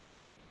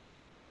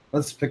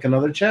 let's pick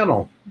another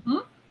channel.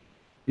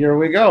 Here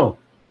we go.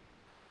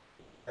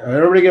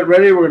 Everybody get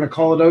ready. We're going to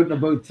call it out in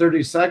about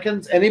 30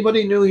 seconds.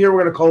 Anybody new here,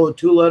 we're going to call it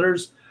 2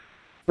 letters.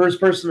 First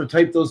person to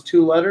type those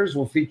 2 letters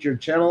will feature your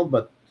channel,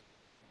 but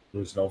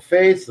lose no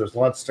faith. There's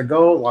lots to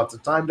go, lots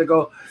of time to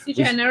go.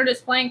 CGI Nerd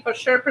is playing for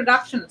Sher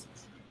Productions.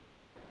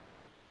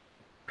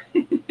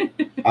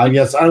 I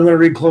guess I'm going to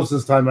read close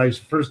this time.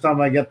 First time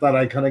I get that,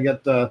 I kind of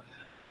get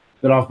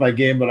bit off my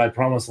game, but I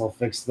promise I'll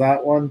fix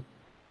that one.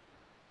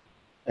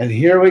 And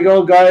here we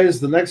go, guys.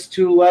 The next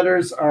 2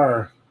 letters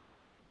are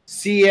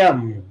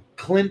CM,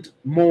 Clint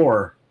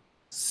Moore.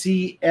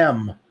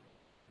 CM,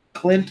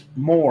 Clint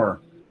Moore.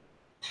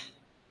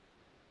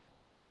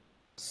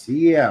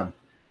 CM.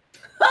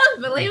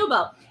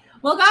 Unbelievable.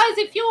 Well, guys,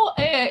 if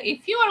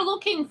you are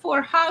looking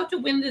for how to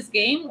win this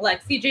game,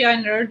 like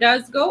CGI Nerd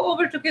does, go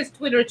over to his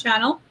Twitter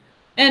channel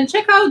and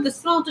check out the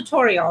small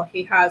tutorial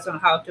he has on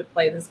how to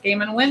play this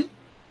game and win.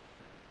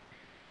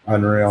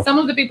 Unreal. Some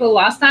of the people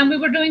last time we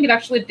were doing it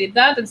actually did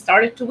that and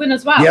started to win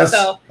as well. Yes,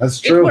 so that's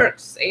true. It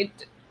works. It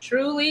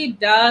truly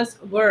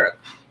does work.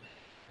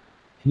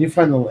 Can you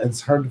find it's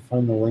hard to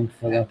find the link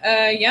for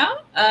that?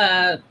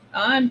 Yeah.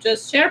 I'm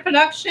just Sher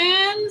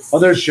Productions. Oh,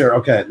 there's Sher.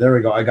 Okay, there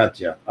we go. I got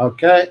you.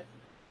 Okay.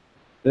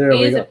 There we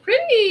go. It's a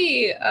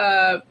pretty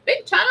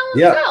big channel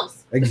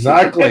themselves.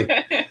 Exactly.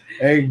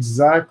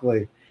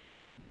 Exactly.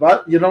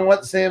 But you know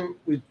what, Sam?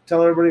 We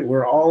tell everybody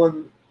we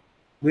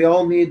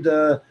all need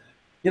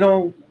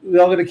we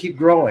all got to keep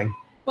growing.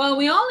 Well,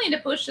 we all need to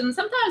push, and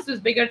sometimes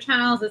with bigger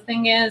channels, the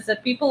thing is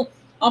that people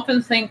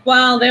often think,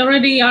 well, they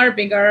already are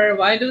bigger.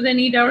 Why do they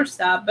need our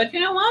stuff? But you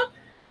know what?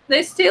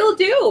 They still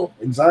do.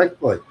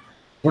 Exactly.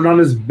 We're not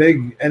as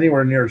big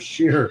anywhere near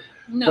Sher.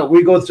 No. But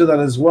we go through that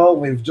as well.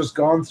 We've just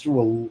gone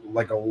through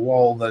a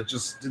lull that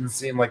just didn't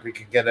seem like we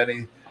could get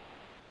any.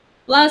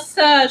 Plus,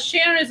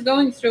 Sher is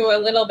going through a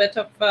little bit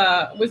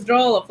of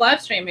withdrawal of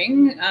live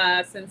streaming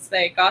since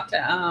they got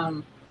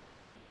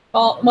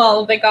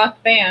they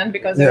got banned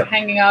because they were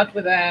hanging out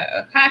with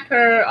a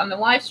hacker on the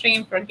live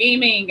stream for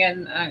gaming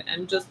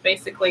and just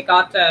basically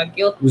got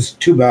guilty. It was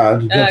too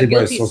bad.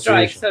 Guilty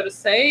strike, so to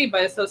say, by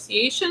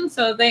association.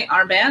 So they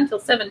are banned till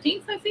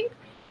 17th, I think.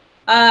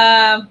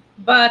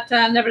 But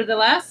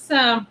nevertheless,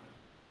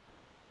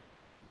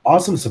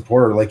 awesome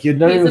supporter. Like you'd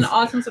never. He's an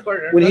awesome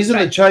supporter. When he's in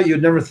the chat,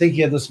 you'd never think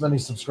he had this many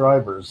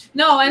subscribers.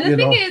 No, and the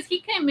thing is,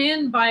 he came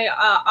in by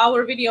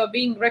our video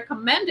being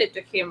recommended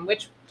to him,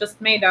 which just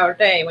made our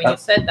day when you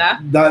said that.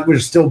 That we're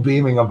still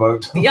beaming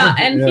about. Yeah,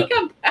 and he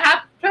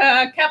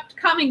kept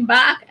coming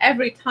back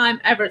every time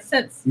ever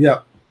since.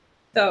 Yeah.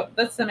 So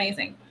that's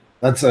amazing.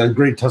 That's a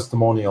great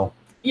testimonial.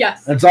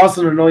 Yes. It's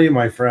awesome to know you,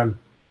 my friend.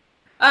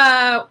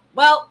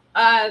 Well,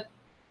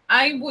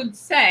 I would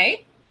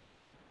say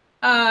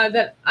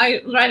that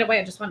right away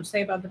I just want to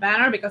say about the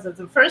banner because it's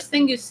the first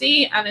thing you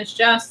see and it's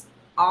just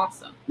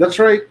awesome. That's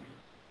right.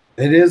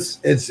 It is.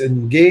 It's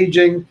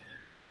engaging.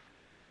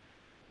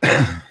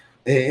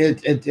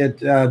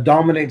 it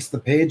dominates the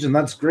page, and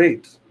that's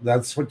great.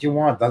 That's what you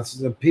want. That's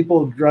the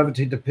people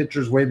gravitate to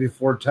pictures way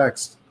before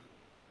text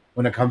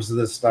when it comes to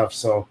this stuff.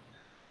 So,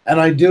 and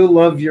I do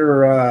love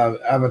your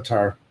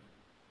avatar.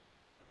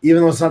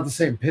 Even though it's not the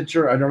same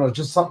picture, I don't know,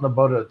 just something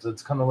about it.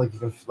 It's kind of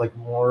like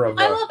more of.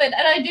 I love it,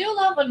 and I do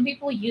love when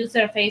people use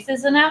their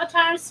faces in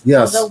avatars.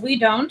 Yes. Although we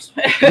don't.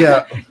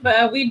 Yeah.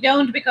 But we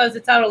don't because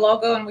it's our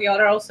logo, and we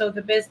are also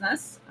the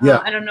business.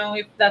 Yeah. I don't know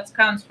if that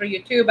counts for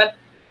you too, but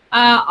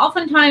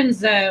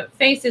oftentimes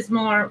face is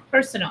more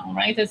personal,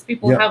 right? As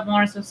people have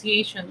more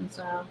associations.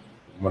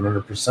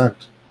 100%.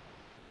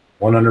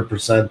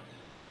 100%.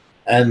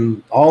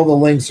 And all the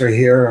links are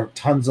here.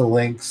 Tons of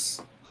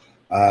links.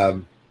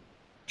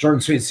 Short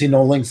and sweet, see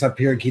no links up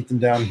here. Keep them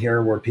down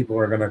here where people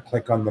are going to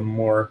click on them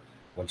more.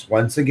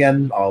 Once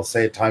again, I'll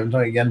say it time and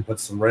time again,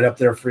 puts them right up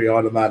there for you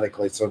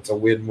automatically. So it's a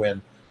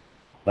win-win.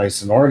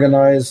 Nice and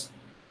organized.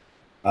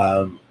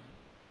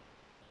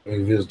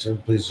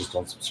 Please just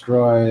don't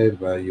subscribe.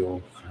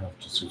 You'll have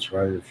to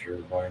subscribe if you're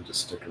going to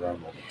stick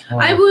around all the time.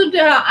 I would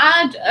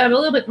add a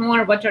little bit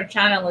more what your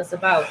channel is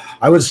about.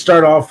 I would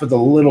start off with a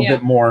little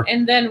bit more.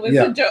 And then with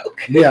a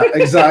joke. Yeah,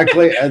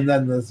 exactly. And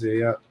then this,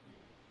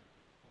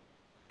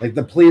 like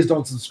the please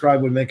don't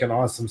subscribe would make an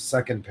awesome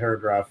second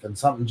paragraph, and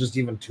something just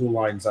even 2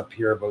 lines up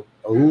here about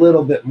a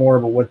little bit more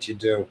about what you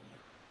do,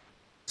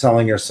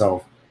 selling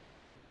yourself.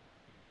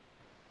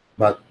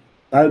 But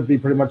that would be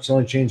pretty much the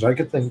only change I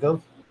could think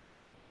of.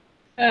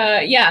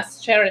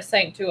 Yes, Cher is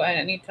saying too,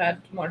 I need to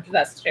add more to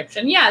that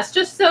description. Yes,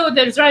 just so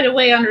there's right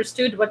away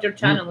understood what your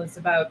channel is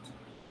about.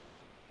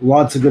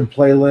 Lots of good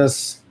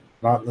playlists,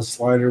 not in the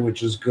slider,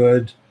 which is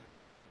good.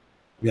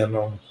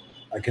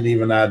 I can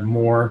even add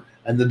more.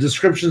 And the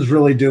descriptions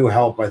really do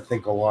help, I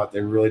think, a lot. They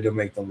really do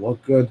make them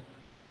look good.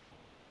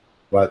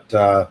 But,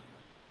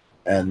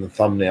 and the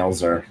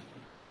thumbnails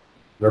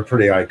they're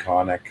pretty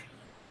iconic.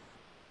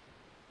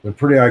 They're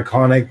pretty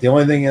iconic. The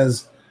only thing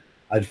is,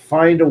 I'd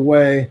find a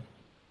way,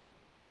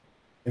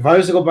 if I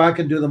was to go back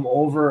and do them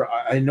over,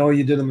 I know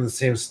you did them in the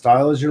same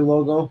style as your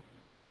logo.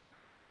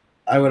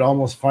 I would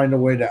almost find a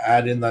way to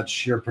add in that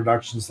Sher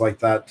Productions like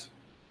that.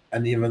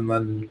 And even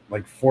then,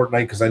 like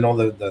Fortnite, because I know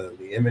the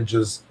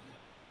images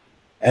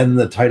and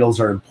the titles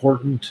are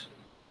important.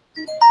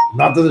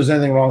 Not that there's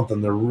anything wrong with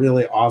them. They're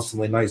really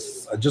awesomely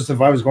nice. Just if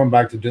I was going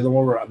back to do them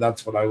over,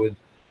 that's what I would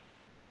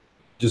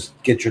just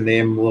get your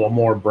name a little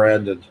more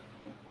branded.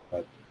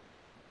 But,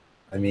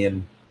 I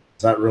mean,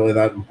 is that really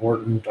that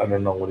important? I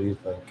don't know. What do you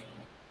think?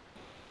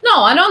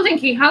 No, I don't think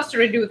he has to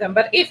redo them.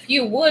 But if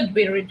you would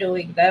be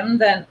redoing them,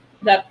 then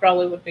that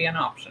probably would be an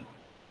option,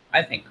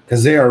 I think.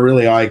 Because they are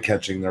really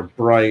eye-catching. They're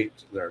bright.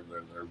 They're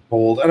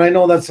bold. And I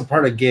know that's a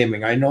part of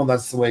gaming. I know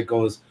that's the way it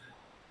goes.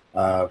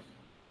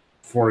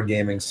 For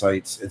gaming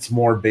sites, it's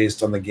more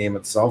based on the game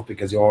itself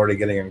because you're already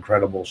getting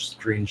incredible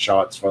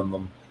screenshots from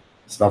them,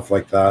 stuff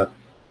like that.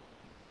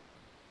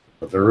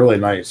 But they're really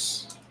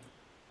nice.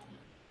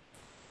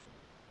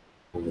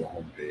 Go to the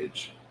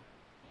homepage.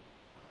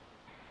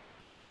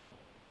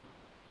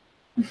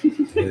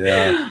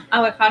 Yeah.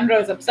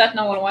 Alejandro's upset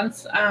no one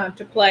wants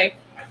to play.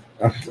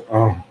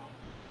 Oh.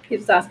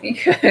 He's asking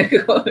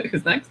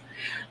who's next.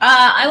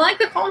 I like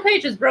the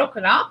homepage is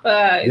broken up.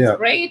 It's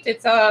great.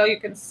 It's you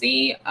can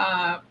see,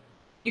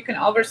 you can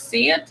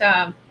oversee it.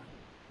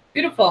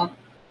 Beautiful.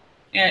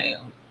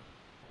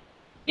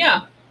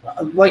 Yeah.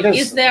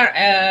 Is there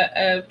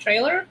a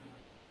trailer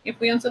if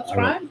we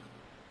unsubscribe?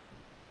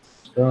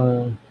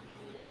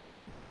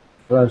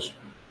 Fresh.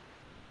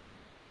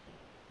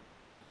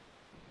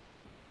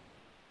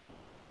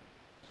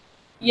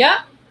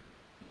 Yeah.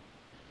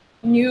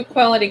 New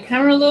quality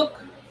camera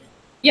look.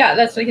 Yeah,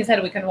 that's what he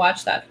said. We can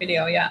watch that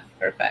video. Yeah,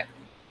 perfect.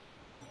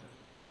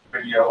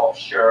 Video of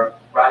Sher.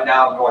 Right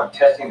now, we're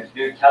testing this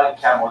new Canuck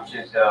camera, which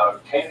is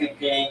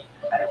 1080p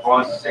and it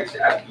runs 6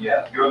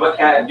 FPS. You're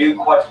looking at a new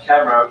quad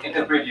camera in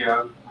the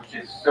video, which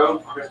is so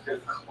crystal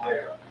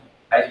clear.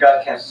 As you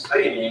guys can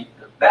see,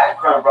 the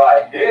background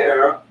right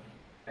here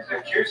is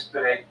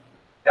acoustic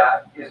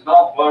that is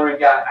not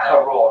blurring out at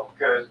all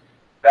because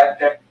back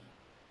there.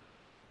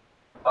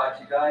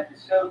 But you guys,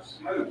 it's so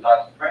smooth,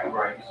 like the frame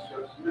rate is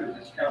so smooth.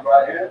 This camera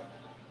right here,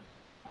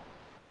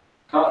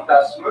 it's not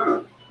that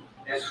smooth.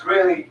 It's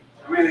really,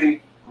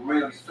 really,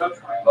 really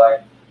stuttering.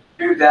 Like,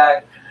 do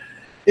that.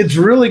 It's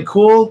really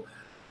cool.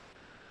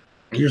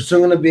 You're still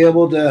going to be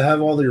able to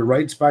have all your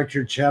rights back to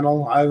your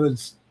channel. I would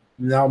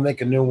now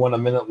make a new one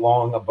 1 minute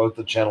long about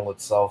the channel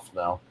itself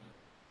now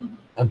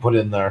and put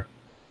in there.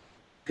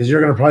 Because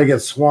you're going to probably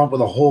get swamped with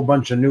a whole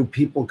bunch of new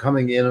people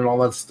coming in and all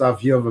that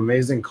stuff. You have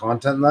amazing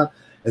content in that.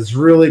 It's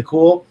really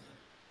cool,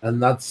 and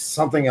that's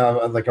something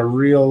like a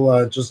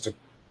real, just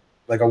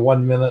like a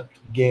 1 minute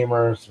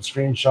gamer, some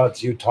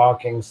screenshots, you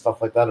talking,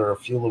 stuff like that, or a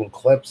few little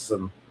clips,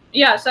 and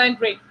Yes, I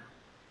agree.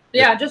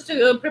 Yeah, just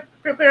to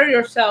prepare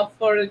yourself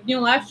for a new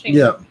live stream.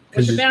 Yeah.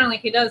 Which apparently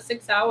he does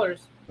 6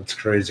 hours. That's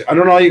crazy. I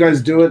don't know how you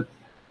guys do it.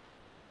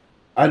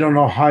 I don't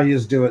know how you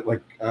do it.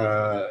 Like,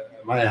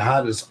 my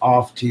hat is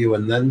off to you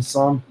and then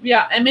some.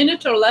 Yeah, a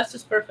minute or less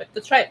is perfect.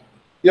 That's right.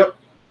 Yep.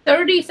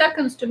 30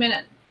 seconds to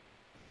minute.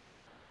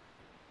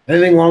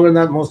 Anything longer than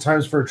that, most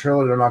times for a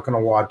trailer, they're not going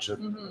to watch it.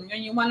 And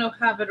you want to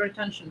have a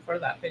retention for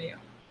that video.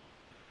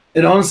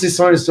 It honestly,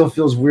 sorry, still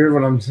feels weird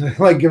when I'm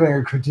like giving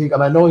a critique,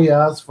 and I know he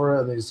asked for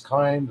it, and he's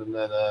kind, and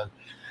then,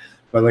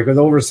 but like with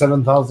over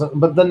 7,000.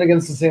 But then again,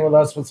 it's the same with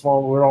us with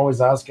small. We're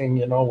always asking,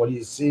 you know, what do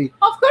you see?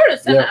 Of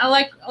course, and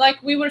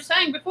like we were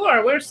saying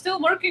before, we're still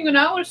working on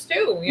ours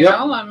too. You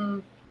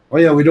know, Oh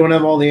yeah, we don't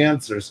have all the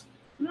answers.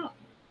 No.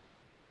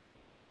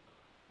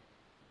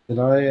 Did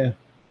I?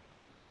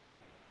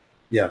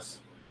 Yes.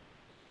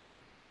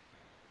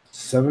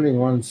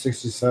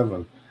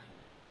 7167.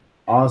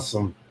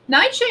 Awesome.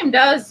 Nightshame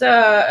does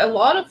a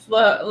lot of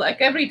like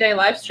everyday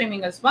live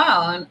streaming as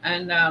well,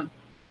 and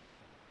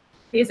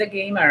he's a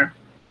gamer.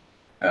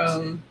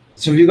 So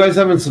if you guys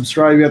haven't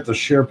subscribed yet to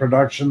Sher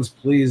Productions,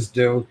 please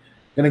do.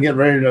 Gonna get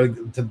ready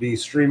to be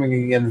streaming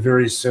again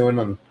very soon,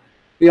 and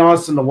be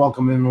awesome to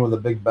welcome in with a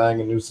big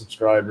bang of new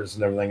subscribers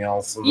and everything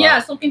else. And,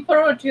 yes, looking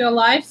forward to your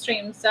live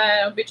streams.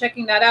 I'll be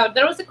checking that out.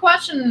 There was a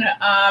question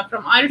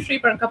from Irish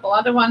Reaper and a couple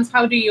other ones.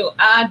 How do you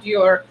add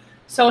your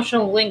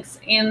social links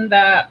in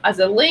as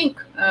a link,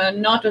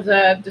 not as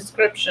a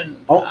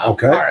description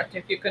part?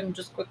 If you can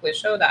just quickly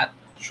show that.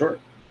 Sure.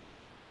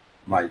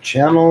 My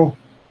channel.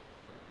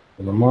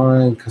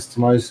 Mine,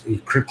 customize. You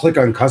click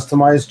on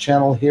customize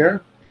channel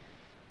here.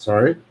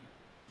 Sorry.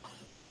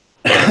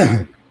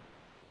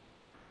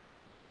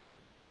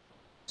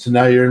 So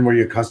now you're in where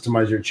you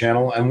customize your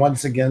channel. And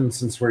once again,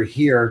 since we're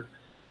here,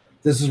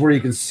 this is where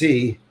you can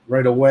see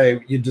right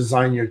away, you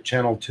design your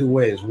channel two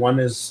ways. One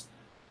is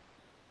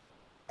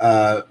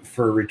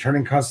for a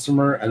returning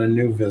customer and a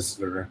new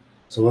visitor.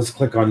 So let's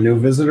click on new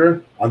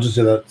visitor. I'll just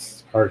do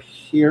that part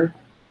here.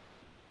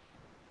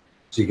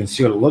 So you can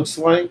see what it looks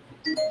like.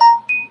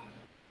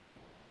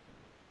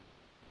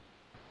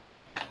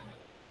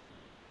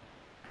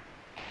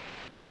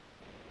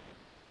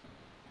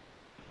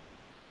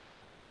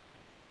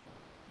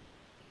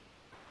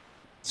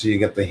 So you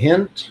get the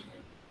hint.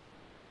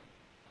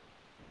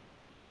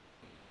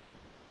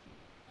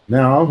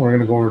 Now we're going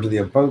to go over to the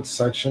about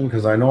section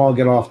because I know I'll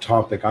get off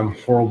topic. I'm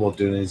horrible at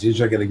doing these.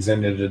 Usually I get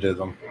Xenia to do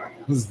them.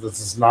 This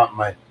is not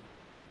my...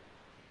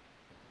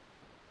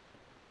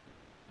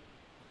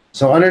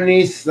 So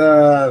underneath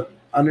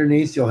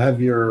you'll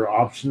have your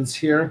options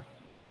here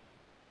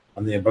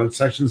on the about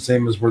section,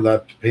 same as where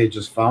that page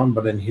is found,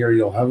 but in here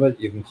you'll have it.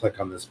 You can click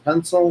on this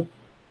pencil.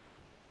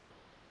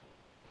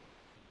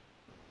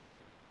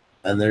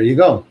 And there you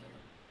go.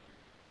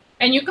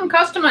 And you can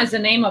customize the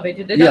name of it.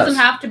 It doesn't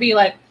have to be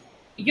like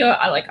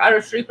like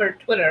Irish Reaper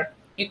Twitter.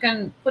 You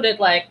can put it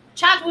like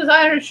chat with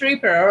Irish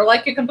Reaper, or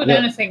like you can put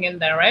anything in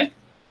there, right?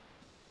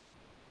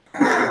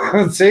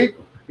 See?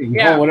 You can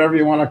call it whatever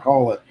you want to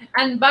call it.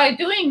 And by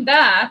doing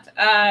that,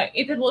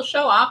 it will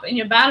show up in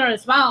your banner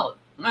as well.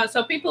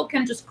 So people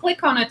can just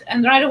click on it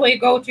and right away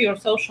go to your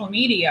social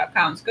media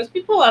accounts, because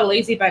people are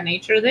lazy by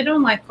nature. They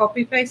don't like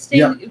copy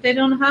pasting if they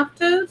don't have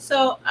to.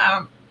 So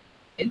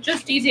it's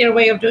just easier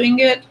way of doing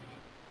it,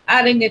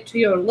 adding it to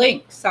your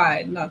link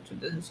side, not to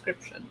the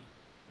description.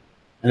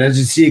 And as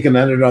you see, you can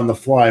edit it on the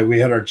fly. We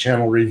had our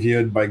channel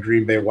reviewed by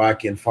Green Bay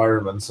Wacky and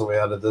Fireman, so we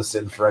added this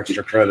in for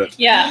extra credit.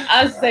 Yeah,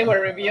 as they were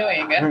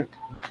reviewing it.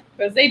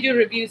 Because they do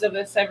reviews of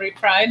this every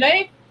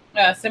Friday,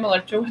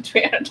 similar to what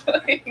we are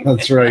doing.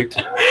 That's right.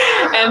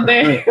 And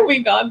we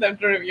got them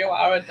to review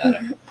our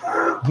data.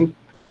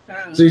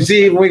 So you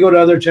see, we go to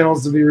other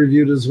channels to be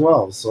reviewed as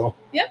well. So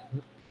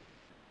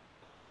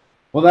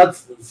well,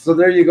 so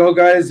there you go,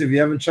 guys. If you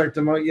haven't checked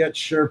them out yet,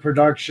 Sher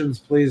Productions,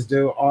 please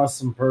do.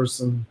 Awesome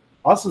person.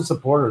 Awesome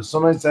supporters. So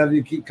nice to have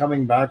you keep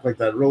coming back like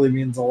that. It really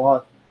means a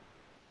lot.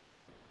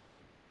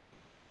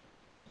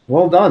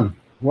 Well done.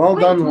 Well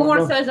done.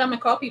 Moore says I'm a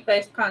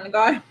copy-paste kind of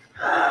guy.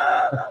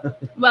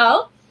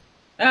 Well,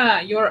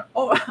 you're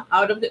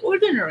out of the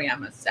ordinary, I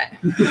must say.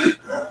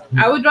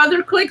 I would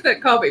rather click than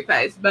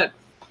copy-paste, but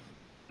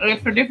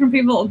for different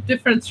people,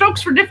 different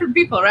strokes for different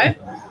people, right?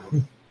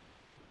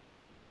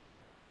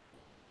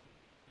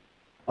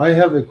 I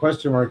have a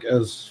question mark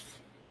as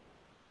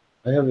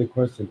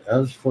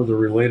for the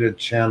related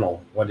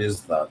channel. What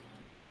is that?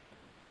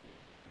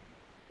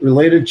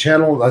 Related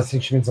channel, I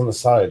think she means on the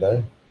side,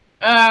 eh?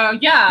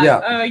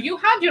 You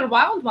had your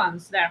wild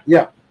ones there.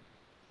 Yeah.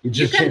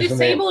 You can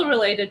disable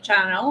related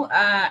channel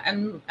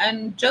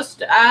and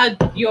just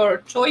add your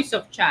choice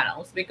of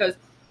channels, because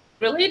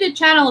related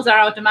channels are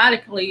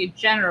automatically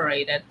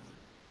generated.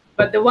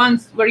 But the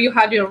ones where you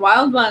had your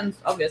wild ones,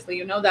 obviously,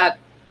 you know that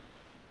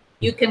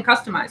you can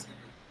customize.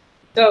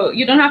 So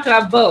you don't have to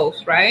have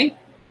both, right?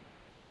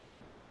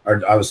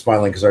 I was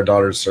smiling because our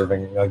daughter's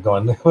serving,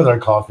 going with our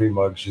coffee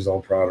mug. She's all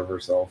proud of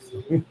herself.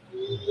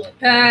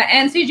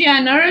 And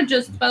CGI Nerd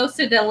just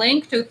posted a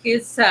link to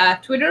his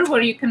Twitter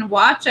where you can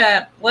watch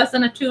a less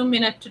than a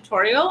 2-minute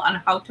tutorial on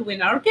how to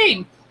win our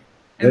game.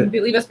 And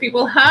believe us,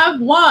 people have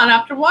won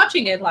after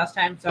watching it last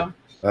time. So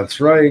that's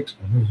right.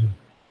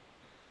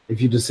 If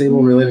you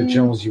disable related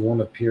channels, you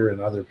won't appear in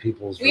other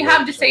people's. We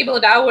have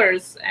disabled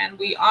ours, and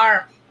we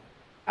are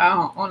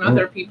on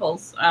other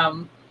people's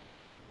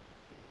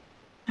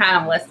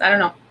panel list. I don't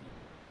know.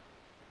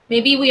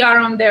 Maybe we are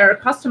on their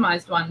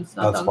customized ones,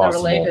 not on the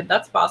related.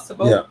 That's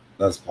possible. Yeah,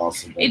 that's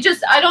possible. It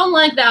just, I don't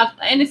like that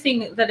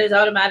anything that is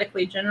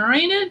automatically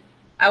generated.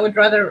 I would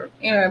rather,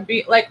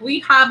 be like, we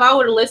have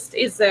our list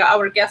is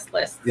our guest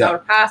list, our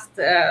past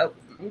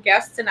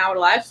guests in our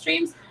live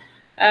streams.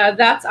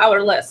 That's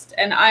our list,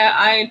 and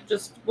I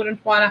just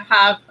wouldn't want to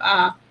have.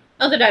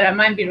 Not that I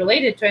might be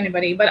related to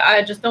anybody, but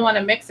I just don't want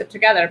to mix it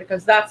together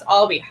because that's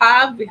all we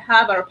have. We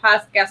have our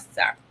past guests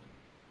there.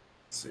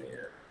 Let's see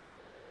here.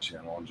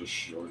 Channel, I'll just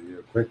show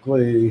you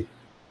quickly.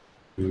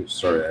 Oops,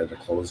 sorry, I had to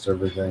close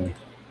everything.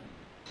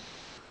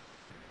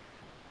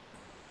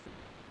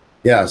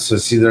 Yeah, so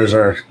see, there's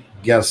our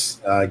guests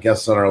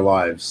on our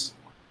lives.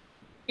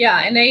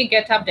 Yeah, and they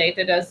get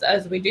updated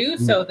as we do.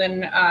 So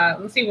then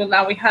let's see. Well,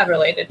 now we have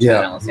related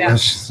channels. Yeah, I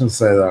was just gonna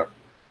say that.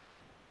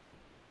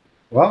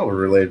 Well, we're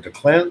related to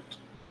CLINT,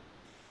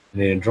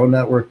 Canadian Drone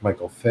Network,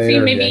 Michael Fay. See,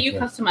 maybe you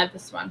customize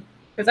this one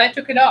because I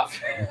took it off.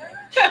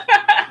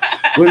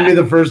 Wouldn't be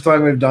the first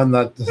time we've done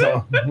that.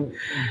 So.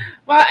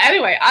 Well,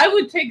 anyway, I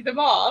would take them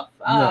off,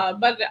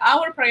 but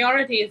our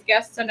priority is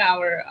guests on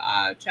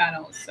our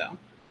channels.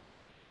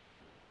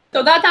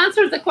 So that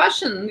answers the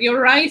question.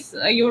 You're right.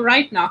 You're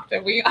right,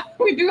 Nocta. We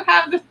do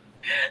have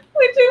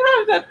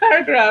that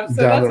paragraph. So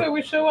that's why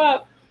we show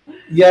up.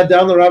 Yeah,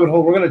 down the rabbit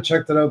hole. We're gonna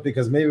check that out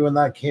because maybe when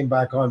that came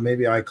back on,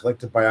 maybe I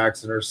clicked it by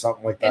accident or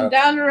something like that. And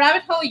down the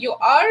rabbit hole, you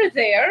are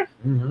there.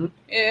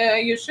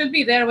 You should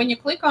be there. When you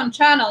click on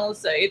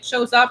channels, it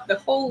shows up the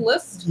whole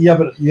list. Yeah,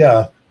 but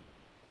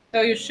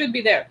So you should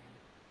be there.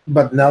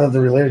 But now that the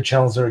related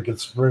channels there, it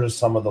gets rid of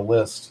some of the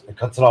list. It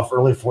cuts it off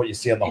early for what you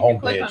see on the homepage.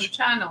 Click on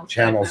channels.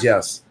 Channels,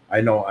 yes, I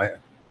know.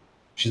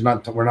 She's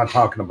not. We're not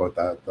talking about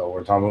that though.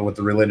 We're talking about with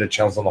the related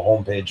channels on the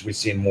homepage. We've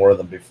seen more of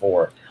them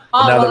before.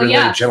 But now the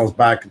related channels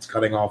back, it's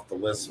cutting off the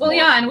list. Well,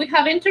 yeah, and we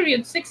have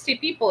interviewed 60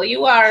 people.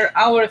 You are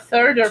our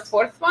third or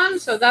fourth one,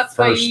 so that's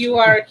why you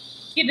are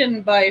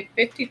hidden by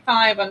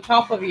 55 on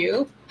top of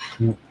you.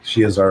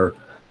 She is our.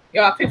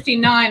 Yeah,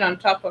 59 on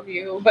top of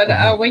you.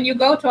 But when you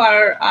go to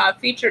our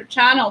featured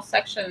channel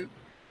section,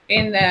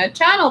 in the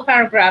channel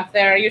paragraph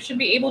there, you should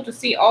be able to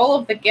see all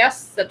of the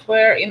guests that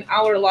were in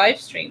our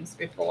live streams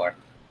before.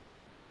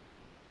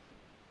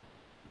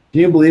 Can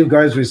you believe,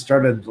 guys, we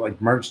started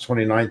like March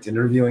 29th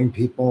interviewing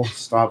people,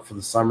 stopped for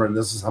the summer, and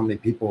this is how many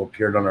people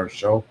appeared on our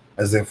show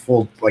as a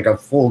full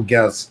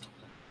guest.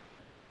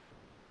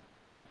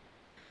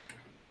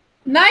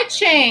 Night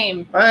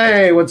Shame.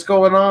 Hey, what's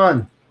going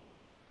on?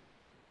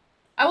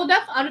 I will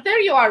definitely. There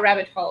you are,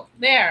 rabbit hole.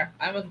 There.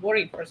 I was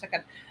worried for a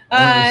second.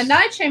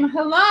 Night Shame,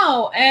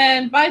 hello.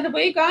 And by the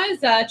way, guys,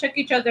 check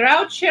each other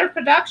out. Sher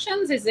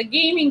Productions is a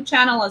gaming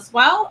channel as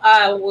well,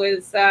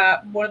 with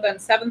more than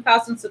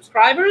 7,000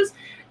 subscribers.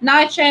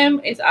 Night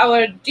Shame is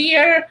our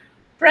dear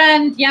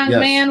friend, young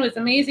man with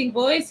amazing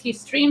voice. He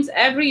streams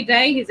every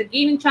day. He's a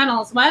gaming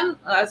channel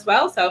as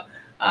well. So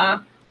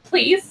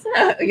please,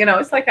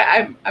 it's like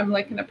I'm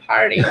like in a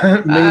party.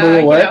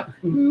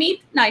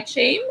 Meet Night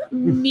Shame,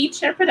 meet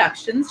Sher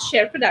Productions,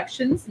 Sher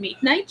Productions,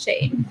 meet Night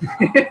Shame.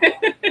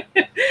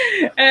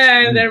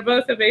 And they're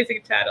both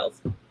amazing channels.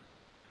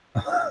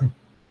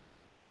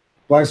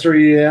 Blackstar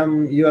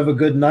EM, you have a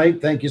good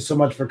night. Thank you so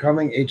much for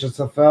coming.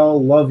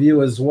 HSFL, love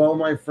you as well,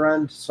 my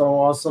friend. So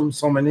awesome.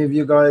 So many of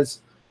you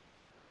guys.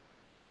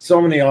 So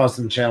many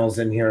awesome channels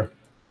in here.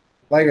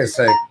 Like I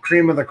say,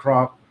 cream of the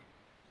crop.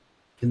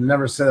 Can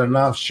never say that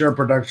enough. Sher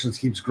Productions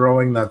keeps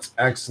growing. That's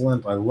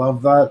excellent. I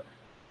love that.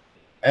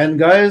 And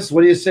guys,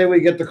 what do you say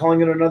we get to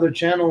calling it another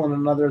channel in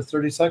another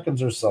 30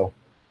 seconds or so?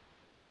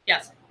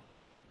 Yes.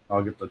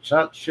 I'll get the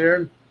chat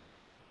shared.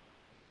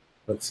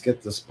 Let's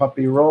get this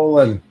puppy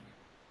rolling.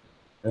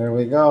 There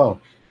we go.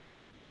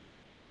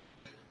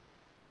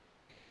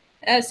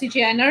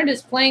 CGI Nerd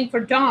is playing for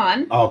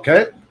Dawn.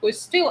 Okay. Who's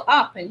still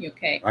up in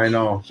UK. I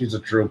know. She's a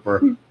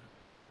trooper.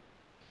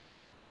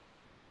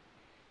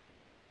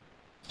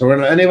 So we're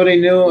gonna, anybody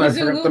new?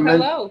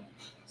 Hello.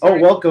 Oh,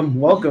 welcome.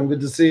 Welcome.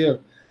 Good to see you.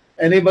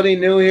 Anybody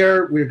new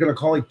here? We're going to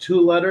call it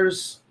 2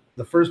 letters.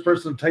 The first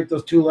person to type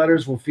those 2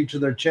 letters will feature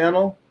their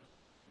channel.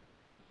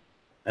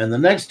 And the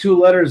next 2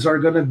 letters are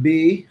going to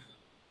be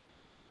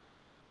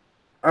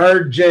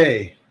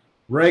RJ,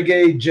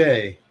 Reggae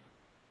J,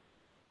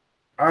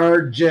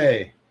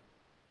 RJ,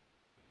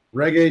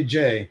 Reggae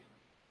J.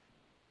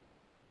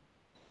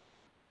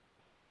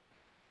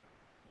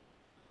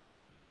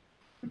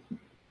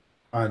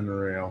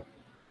 Unreal.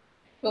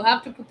 We'll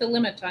have to put the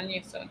limit on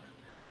you soon.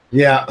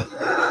 Yeah.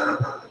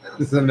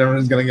 Then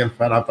everyone's going to get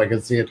fed up. I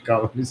can see it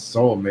coming. He's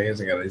so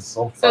amazing and he's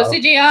so fun. So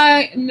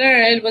CGI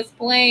Nerd was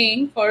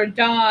playing for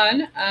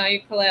Dawn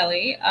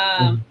ukulele.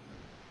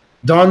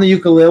 Dawn the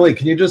ukulele.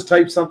 Can you just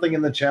type something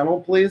in the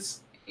channel,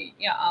 please?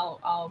 Yeah,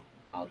 I'll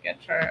get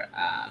her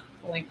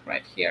link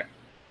right here.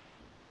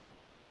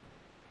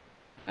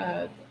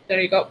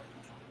 There you go.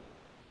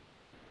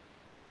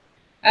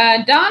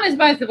 Dawn is,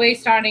 by the way,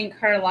 starting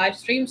her live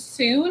stream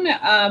soon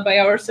by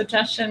our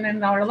suggestion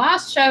in our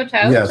last shout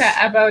out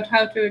about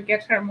how to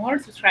get her more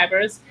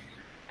subscribers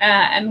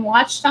and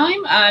watch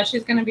time.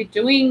 She's going to be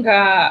doing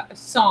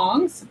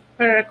songs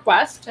per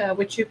request,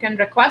 which you can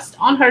request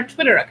on her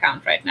Twitter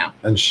account right now.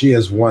 And she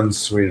is one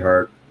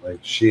sweetheart. Like,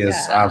 she is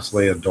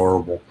absolutely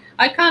adorable.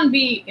 I can't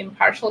be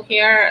impartial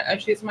here.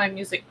 She's my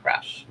music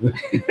crush.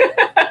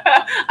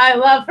 I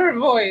love her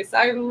voice.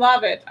 I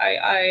love it.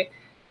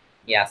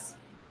 Yes.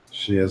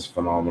 She is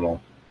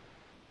phenomenal.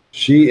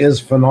 She is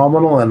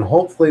phenomenal, and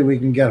hopefully we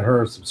can get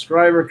her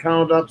subscriber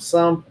count up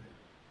some.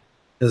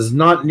 There's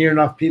not near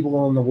enough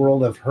people in the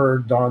world have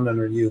heard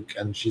DawnAndHerUke,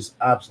 and she's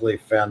absolutely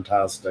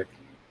fantastic.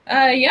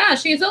 Yeah,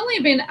 she's only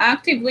been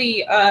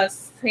actively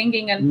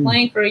singing and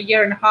playing for a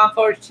year and a half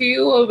or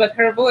two, but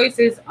her voice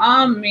is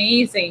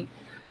amazing.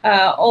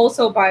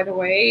 Also, by the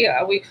way,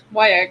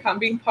 why I can't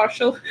be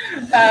impartial,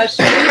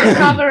 she did a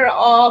cover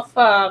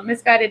of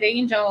Misguided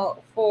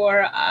Angel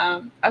for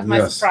as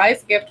my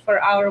surprise gift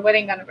for our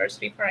wedding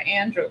anniversary for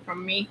Andrew,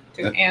 from me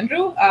to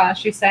Andrew.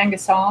 She sang a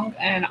song,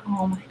 and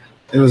oh my god,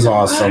 it was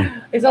awesome.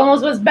 It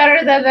almost was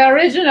better than the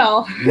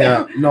original.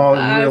 Yeah, no,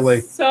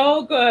 really,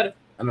 so good.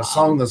 And a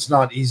song that's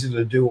not easy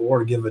to do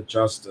or give it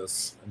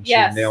justice. And she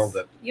nailed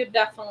it. You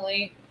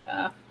definitely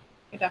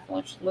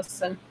should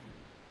listen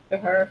to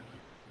her.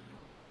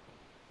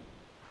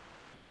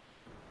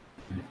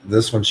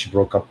 This one she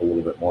broke up a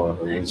little bit more.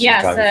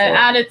 Yes,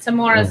 added some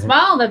more as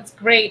well. That's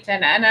great,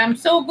 and I'm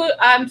so good.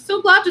 I'm so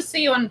glad to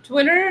see you on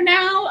Twitter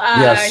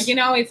now. You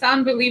know, it's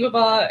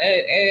unbelievable.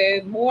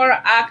 More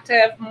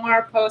active,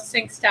 more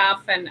posting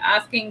stuff and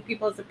asking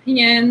people's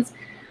opinions.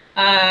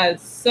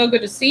 So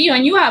good to see you,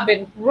 and you have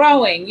been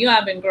growing. You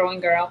have been growing,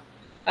 girl.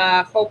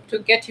 Hope to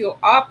get you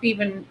up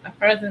even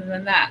further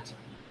than that.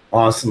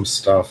 Awesome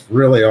stuff.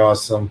 Really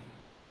awesome.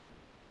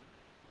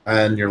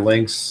 And your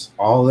links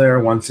all there.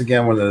 Once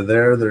again, when they're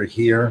there, they're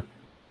here.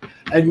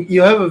 And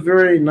you have a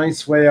very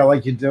nice way. I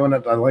like you doing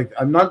it.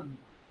 I'm not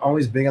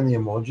always big on the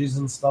emojis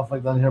and stuff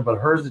like that here, but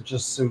hers, it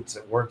just suits.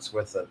 It works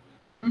with it.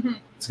 Mm-hmm.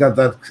 It's got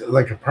that,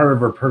 like, a part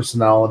of her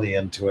personality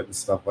into it and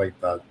stuff like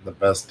that. The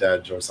best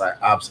dad jokes. I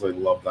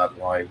absolutely love that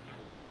line.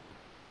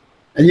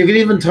 And you can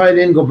even tie it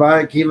in, go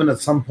back even at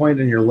some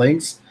point in your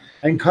links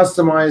and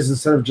customize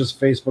instead of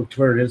just Facebook,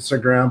 Twitter,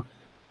 Instagram.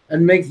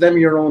 And make them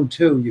your own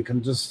too. You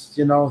can just,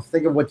 you know,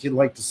 think of what you'd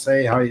like to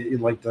say, how you'd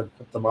like to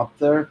put them up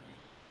there.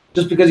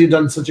 Just because you've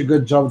done such a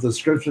good job with the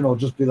description, it'll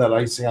just be that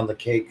icing on the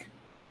cake.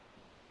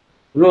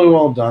 Really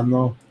well done,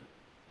 though.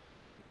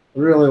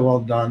 Really well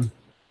done.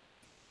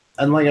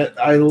 And like,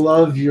 I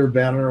love your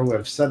banner.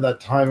 We've said that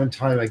time and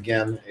time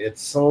again.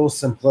 It's so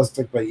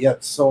simplistic, but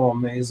yet so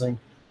amazing.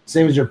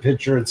 Same as your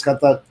picture. It's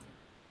got that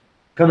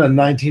kind of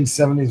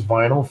 1970s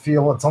vinyl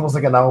feel. It's almost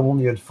like an album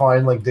you'd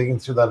find like digging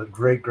through that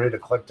great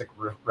eclectic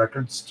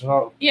record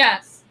store.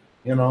 Yes.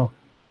 You know,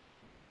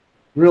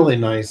 really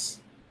nice.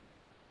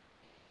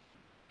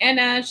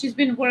 And she's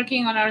been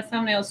working on our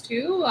thumbnails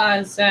too.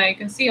 As you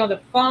can see, all the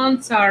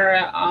fonts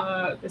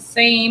are the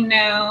same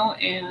now,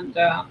 and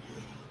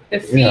the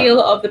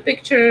feel of the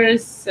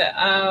pictures,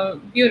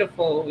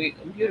 beautiful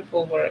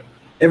work.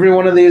 Every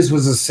one of these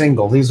was a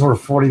single. These were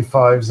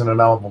 45s in an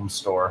album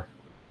store.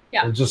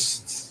 Yeah. They're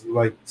just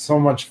like so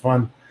much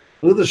fun.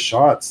 Look at the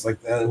shots.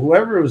 Like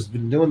whoever has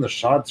been doing the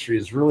shots for you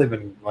has really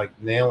been like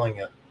nailing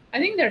it. I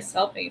think they're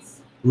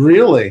selfies.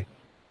 Really?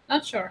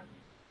 Not sure.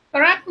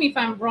 Correct me if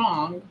I'm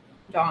wrong,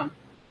 Dawn.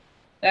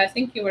 I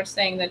think you were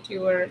saying that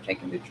you were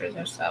taking pictures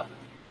yourself.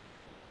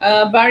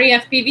 Barry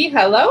FPV,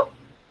 hello.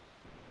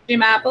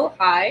 Jim Apple,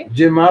 hi.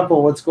 Jim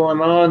Apple, what's going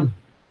on?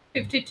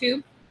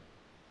 52.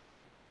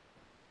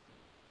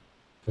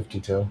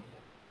 52.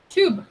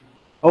 Tube.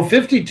 Oh,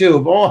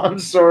 52. Oh, I'm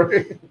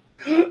sorry.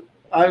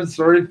 I'm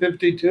sorry,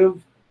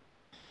 52.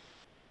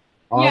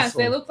 Awesome. Yes,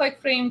 they look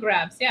like frame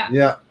grabs. Yeah.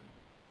 Yeah.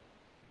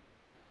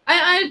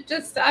 I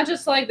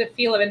just like the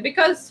feel of it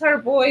because her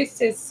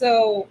voice is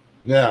so.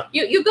 Yeah.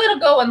 You gotta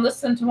go and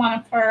listen to one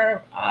of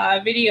her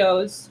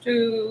videos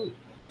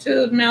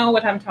to know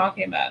what I'm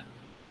talking about.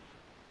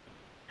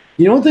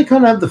 You know what they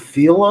kind of have the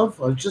feel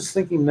of? I was just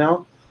thinking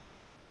now.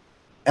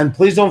 And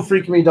please don't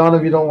freak me, Dawn,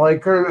 if you don't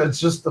like her. It's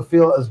just the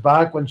feel as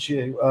back when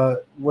she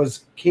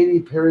was Katy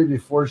Perry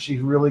before she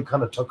really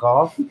kind of took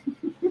off.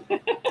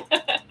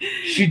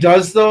 She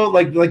does, though,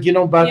 like you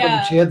know, back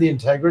when she had the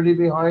integrity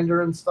behind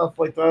her and stuff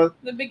like that.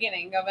 The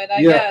beginning of it,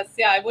 I guess.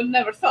 Yeah, I would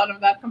never thought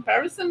of that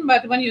comparison,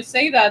 but when you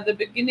say that, the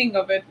beginning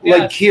of it,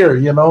 like here,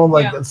 you know,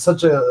 like it's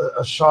such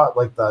a shot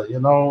like that, you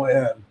know.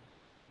 And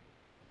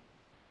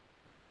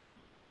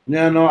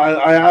yeah, no,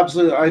 I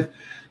absolutely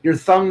your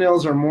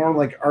thumbnails are more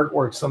like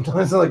artwork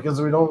sometimes, like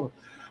because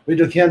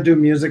we can't do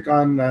music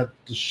on the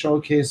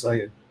showcase.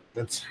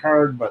 It's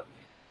hard, but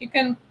you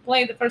can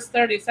play the first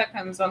 30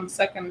 seconds on the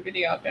second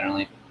video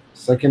apparently.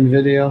 Second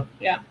video?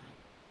 Yeah.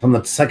 From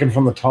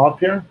the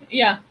top here?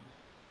 Yeah.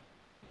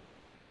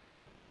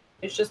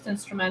 It's just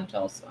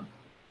instrumental, so.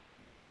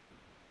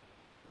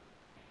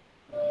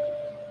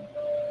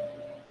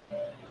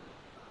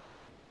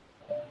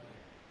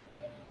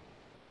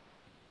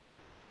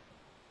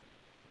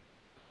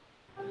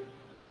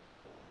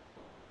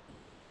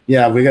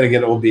 Yeah, we got to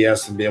get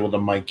OBS and be able to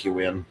mic you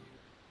in.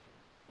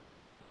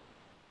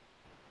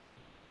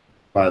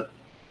 But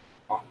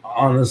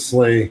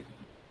honestly,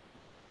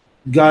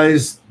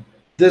 guys,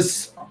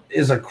 this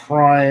is a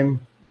crime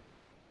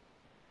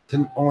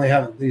to only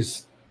have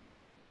these.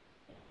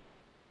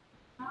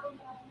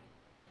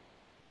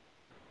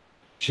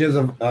 She has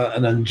an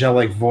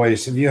angelic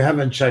voice. If you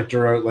haven't checked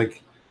her out,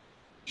 like,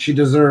 she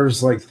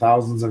deserves like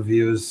thousands of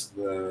views.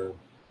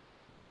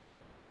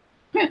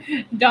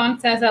 Dawn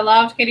says, I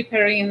loved Katy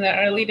Perry in the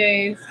early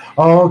days.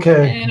 Oh,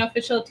 okay. And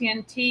official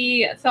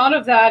TNT thought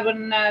of that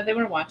when they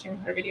were watching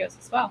her videos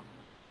as well.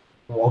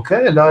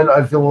 Okay, and now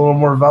I feel a little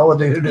more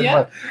validated in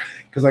Yeah.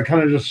 because I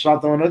kind of just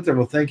shot that one out there.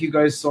 Well, thank you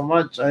guys so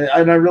much.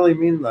 And I really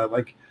mean that.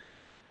 Like,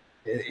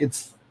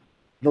 it's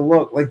the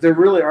look. Like, there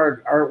really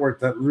are artwork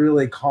that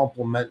really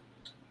complement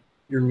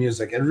your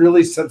music. It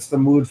really sets the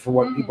mood for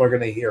what people are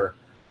going to hear.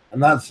 And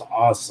that's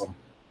awesome.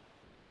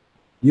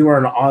 You are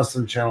an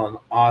awesome channel, an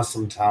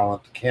awesome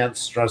talent. Can't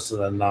stress it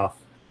enough.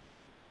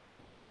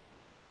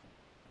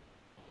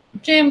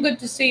 Jim, good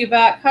to see you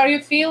back. How are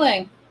you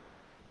feeling?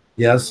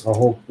 Yes, I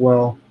hope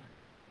well.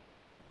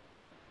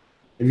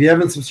 If you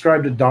haven't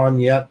subscribed to Dawn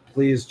yet,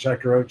 please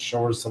check her out.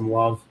 Show her some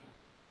love.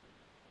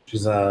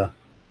 She's a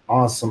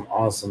awesome,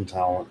 awesome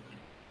talent.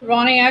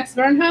 Ronnie X.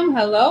 Burnham,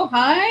 hello.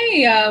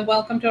 Hi.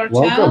 Welcome to our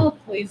channel.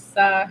 Please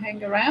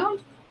hang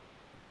around.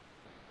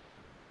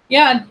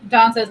 Yeah,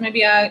 Don says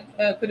maybe I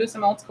could do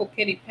some old school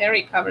Katy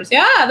Perry covers.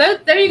 Yeah,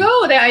 there you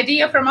go. The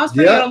idea from us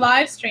for your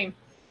live stream.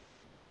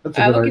 That's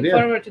a good looking idea.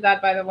 forward to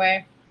that, by the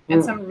way.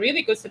 And some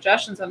really good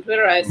suggestions on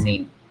Twitter I've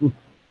seen.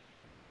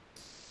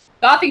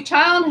 Gothic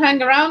Child,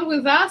 hang around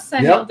with us,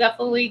 and you'll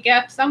definitely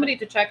get somebody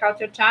to check out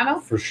your channel.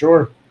 For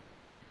sure.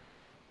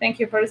 Thank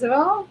you,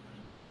 Percival.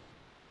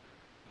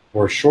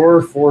 For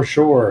sure, for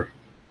sure.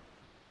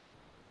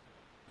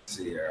 Let's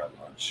see here. I'm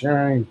not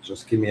sharing.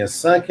 Just give me a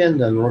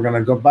second, and we're going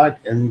to go back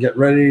and get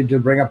ready to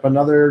bring up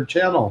another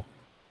channel.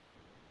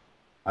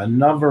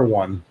 Another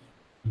one.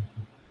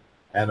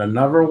 And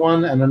another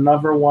one, and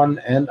another one,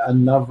 and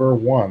another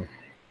one.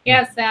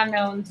 Yes, Sam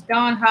knows.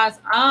 Dawn has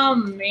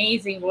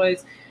amazing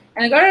voice.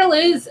 And the girl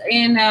is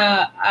in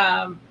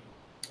UK,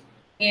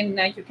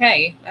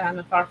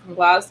 not far from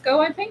Glasgow,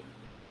 I think.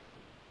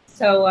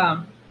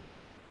 So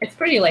it's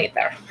pretty late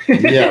there.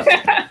 Yes.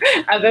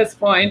 At this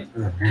point.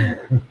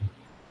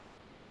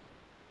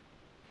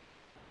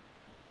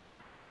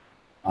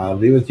 I'll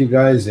be with you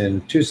guys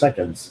in 2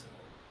 seconds.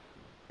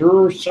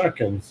 2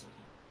 seconds.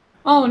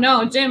 Oh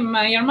no, Jim!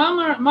 Your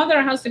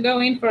mother has to go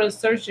in for a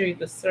surgery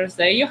this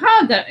Thursday. You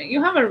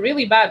have a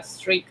really bad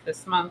streak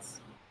this month.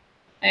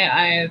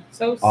 I'm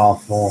so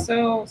awful.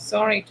 So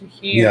sorry to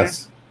hear.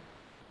 Yes.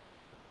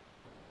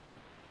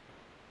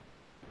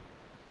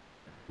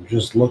 I'm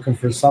just looking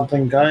for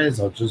something, guys.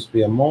 I'll just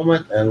be a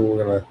moment, and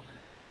we're gonna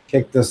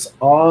kick this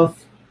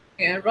off.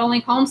 Yeah,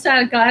 Rolling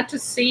Homestead, glad to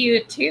see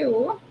you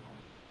too.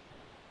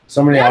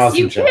 So many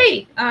awesome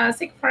UK,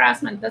 sick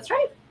harassment. That's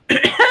right.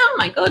 Oh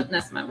my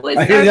goodness, my voice.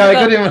 I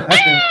couldn't even.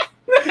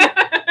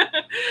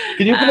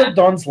 Can you put up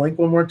Dawn's link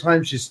one more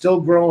time? She's still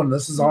growing.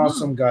 This is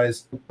awesome,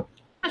 guys.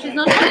 She's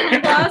not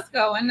from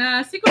Glasgow.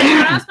 And secret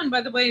harassment,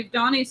 by the way, if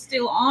Donnie's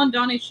still on,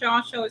 Donnie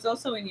Shaw Show is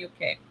also in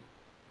UK.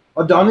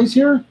 Oh, Donnie's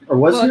here? Or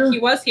was here? He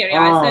was here.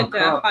 Yeah, I said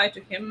hi to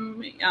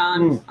him.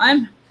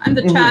 I'm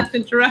the chat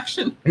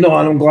interaction. No,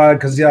 and I'm glad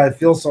because, yeah, I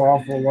feel so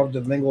awful. Love to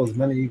mingle as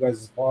many of you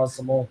guys as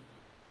possible.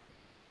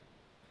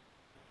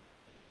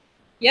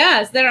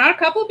 Yes, there are a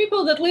couple of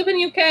people that live in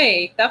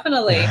UK.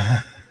 Definitely.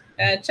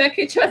 Check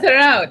each other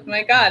out.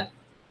 My God.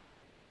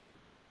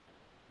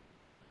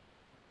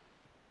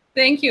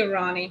 Thank you,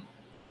 Ronnie.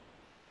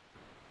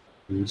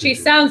 She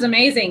sounds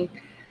amazing.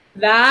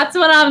 That's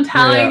what I'm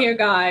telling you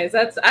guys.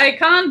 I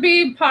can't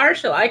be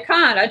partial. I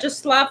can't. I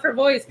just love her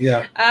voice.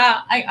 Yeah.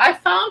 I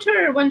found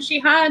her when she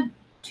had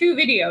 2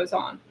 videos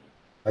on.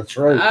 That's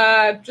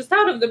right. Just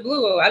out of the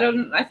blue. I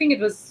don't even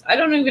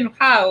know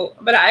how,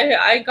 but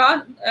I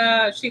got,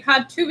 she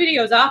had 2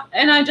 videos up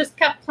and I just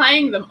kept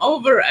playing them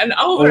over and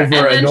over. And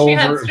then she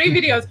had 3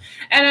 videos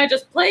and I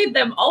just played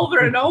them over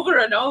and over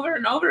and over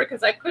and over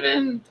because I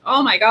couldn't,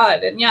 oh my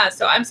God. And yeah,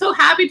 so I'm so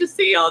happy to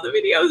see all the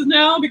videos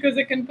now because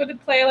I can put a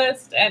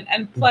playlist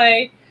and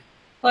play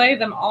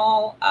them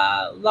all.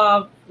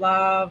 Love.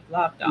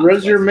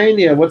 Reser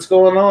Mania, what's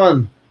going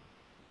on?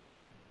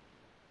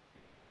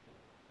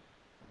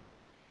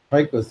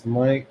 Mike with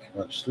Mike,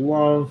 much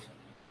love.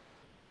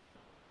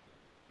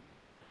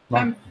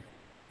 I'm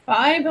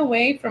 5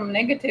 away from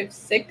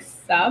 -6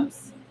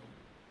 subs.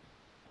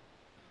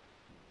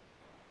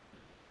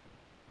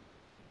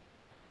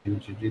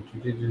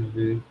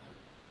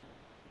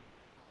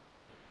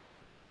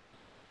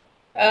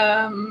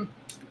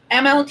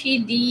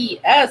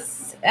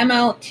 MLTDS,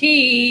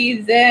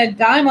 MLT, the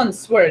Diamond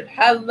Sword.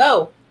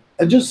 Hello.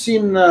 I just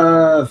seen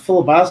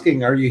Philip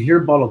asking, "Are you here,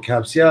 bottle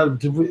caps?" Yeah,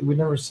 did we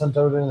never sent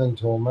out anything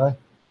to him, eh?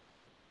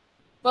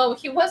 Well,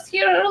 he was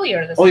here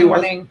earlier this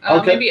morning.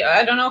 Okay. Maybe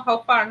I don't know how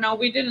far. No,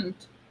 we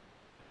didn't.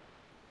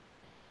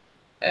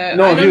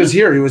 No, if he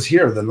was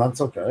here, then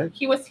that's okay.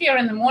 He was here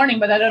in the morning,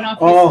 but I don't know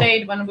if he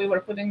stayed when we were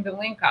putting the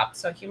link up,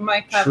 so he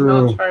might have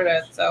not heard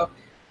it. So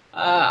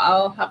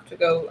I'll have to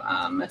go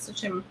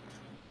message him.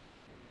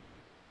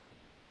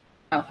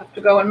 I'll have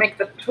to go and make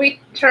the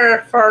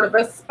Twitter for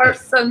this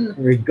person.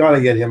 We got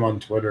to get him on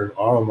Twitter.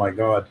 Oh, my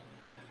God.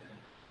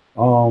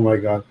 Oh, my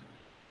God.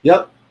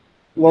 Yep.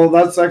 Well,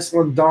 that's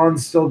excellent.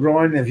 Dawn's still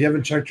growing. If you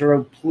haven't checked her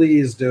out,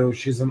 please do.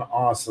 She's an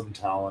awesome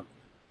talent.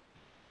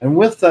 And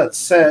with that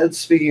said,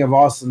 speaking of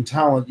awesome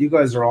talent, you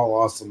guys are all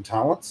awesome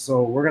talents.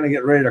 So we're going to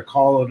get ready to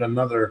call out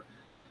another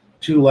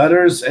 2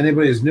 letters.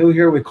 Anybody who's new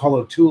here, we call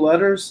out 2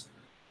 letters.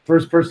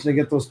 First person to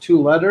get those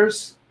 2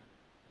 letters.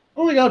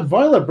 Oh, my God,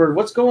 Violet Bird,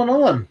 what's going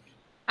on?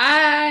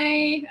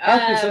 Hi.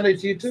 Happy Sunday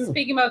to you, too.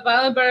 Speaking about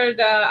Violet Bird,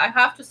 I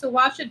have to still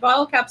watch it.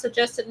 Cap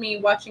suggested me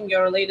watching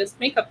your latest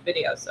makeup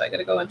video, so I got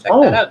to go and check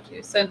that out.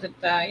 You sent it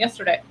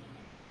yesterday.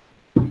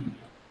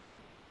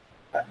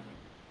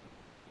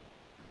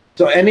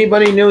 So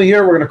anybody new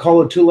here, we're going to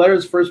call it 2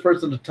 letters. First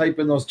person to type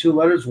in those 2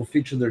 letters will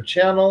feature their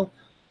channel.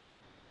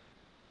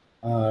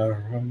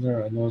 Right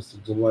there, I noticed a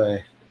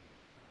delay.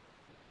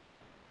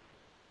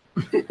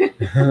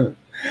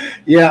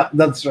 Yeah,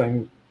 that's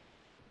right.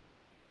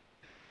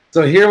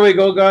 So here we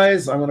go,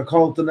 guys. I'm going to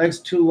call it the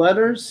next 2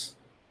 letters.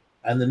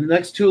 And the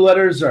next 2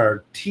 letters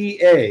are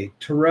T-A,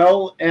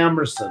 Terrell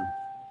Amerson.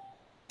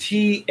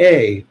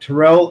 T-A,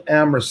 Terrell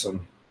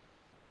Amerson.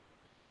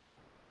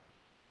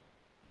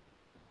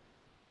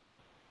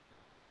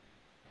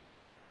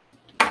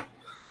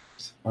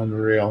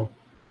 Unreal.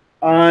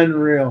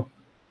 Unreal.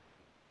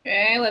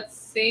 Okay, let's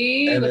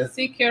see. Let's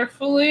see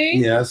carefully.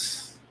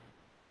 Yes.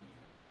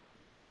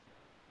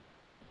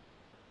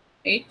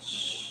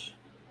 H.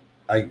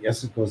 I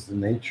guess it goes to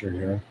nature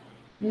here.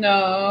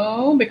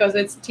 No, because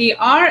it's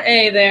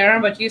T-R-A there,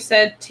 but you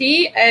said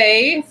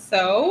T-A,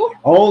 so...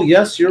 Oh,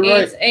 yes, you're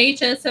right.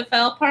 It's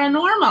HSFL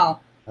Paranormal.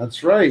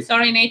 That's right.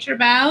 Sorry, Nature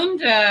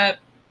Bound.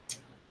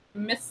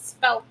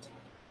 Misspelt.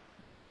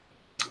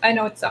 I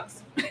know it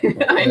sucks.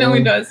 I know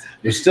it does.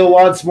 There's still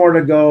lots more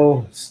to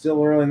go.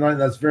 Still early night.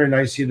 That's very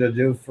nice of you to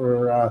do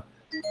for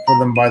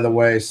them, by the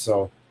way.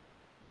 So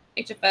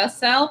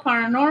HSFL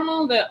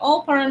Paranormal, the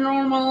all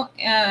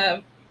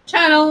paranormal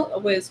channel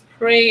with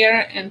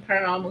prayer and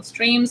paranormal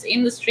streams.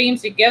 In the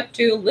streams, you get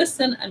to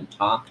listen and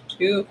talk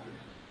to,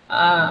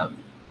 I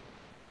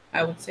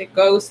would say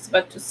ghosts,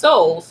 but to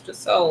souls,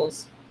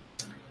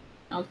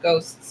 not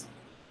ghosts.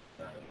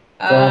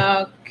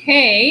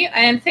 Okay,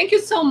 and thank you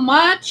so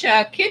much,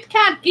 Kit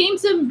Kat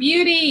Games and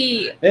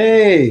Beauty.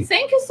 Hey,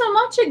 thank you so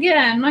much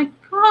again. My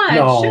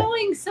God,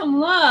 showing some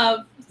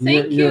love.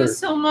 Thank you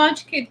so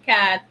much, Kit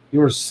Kat. You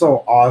were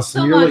so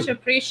awesome. So much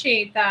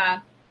appreciate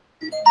that.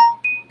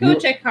 Go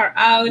check her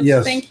out.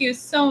 Yes. Thank you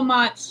so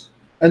much.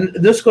 And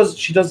this goes,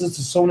 she does this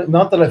to so many,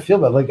 not that I feel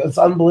bad, like it's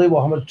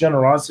unbelievable how much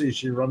generosity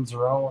she runs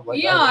around with.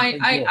 Like, yeah,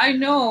 I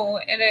know.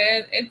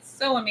 It's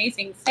so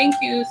amazing. Thank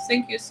you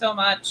so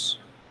much.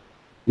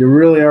 You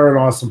really are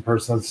an awesome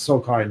person. That's so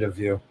kind of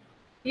you.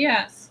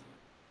 Yes.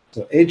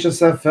 So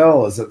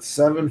HSFL is at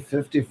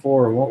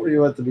 754. What were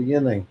you at the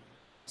beginning?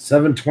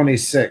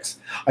 726.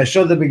 I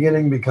showed the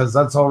beginning because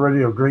that's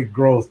already a great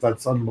growth.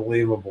 That's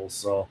unbelievable.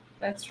 So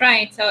that's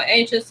right. So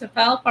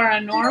HSFL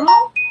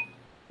Paranormal.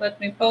 Let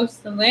me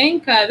post the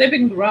link. They've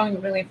been growing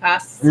really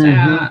fast in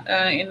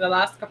the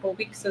last couple of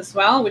weeks as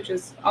well, which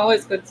is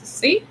always good to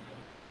see.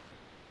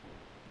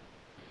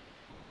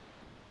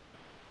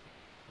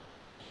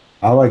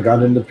 How I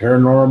got into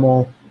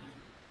paranormal.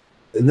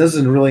 And this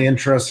is a really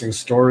interesting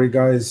story,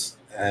 guys.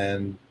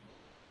 And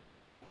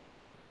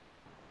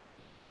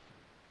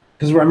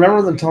because I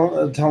remember them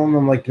telling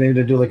them like maybe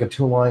to do like a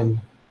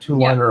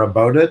two-liner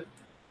about it.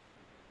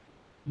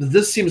 But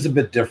this seems a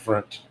bit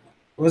different.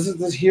 Was it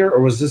this here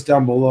or was this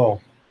down below?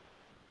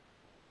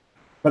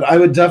 But I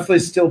would definitely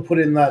still put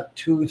in that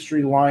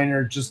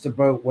 2-3-liner just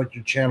about what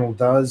your channel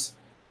does,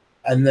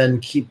 and then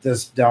keep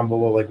this down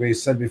below. Like we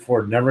said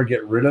before, never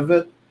get rid of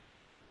it.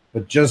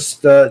 But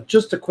just a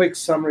quick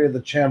summary of the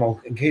channel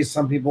in case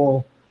some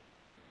people,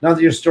 not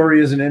that your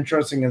story isn't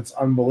interesting, it's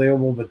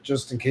unbelievable, but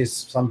just in case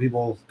some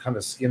people kind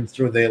of skim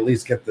through, they at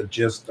least get the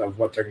gist of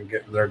what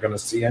they're going to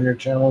see on your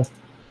channel.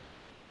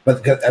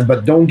 But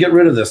don't get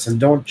rid of this and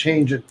don't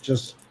change it.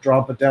 Just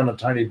drop it down a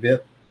tiny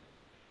bit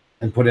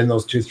and put in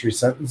those 2-3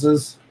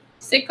 sentences.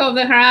 Sick of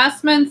the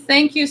harassment.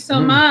 Thank you so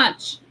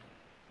much.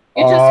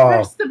 You just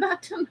pressed the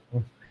button.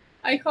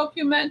 I hope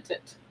you meant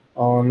it.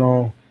 Oh,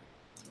 no.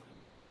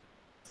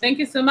 Thank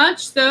you so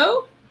much,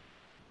 though.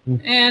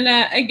 And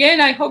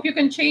again, I hope you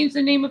can change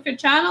the name of your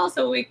channel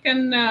so we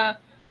can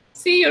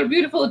see your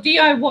beautiful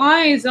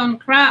DIYs on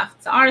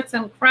crafts, arts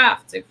and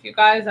crafts. If you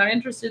guys are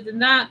interested in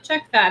that,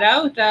 check that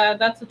out.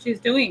 That's what she's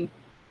doing.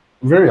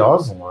 Very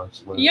awesome,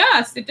 actually.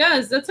 Yes, it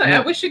does. That's why I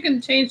wish you can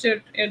change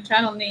your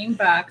channel name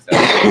back so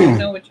you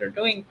know what you're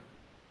doing.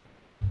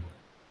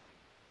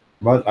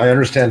 But I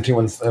understand too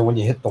when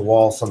you hit the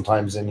wall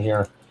sometimes in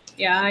here.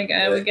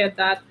 Yeah, we get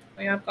that.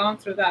 We have gone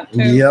through that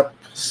too. Yep.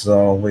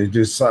 So we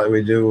do.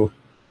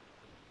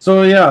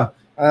 So yeah,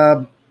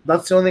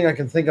 that's the only thing I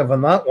can think of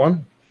on that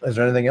one. Is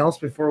there anything else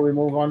before we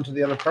move on to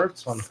the other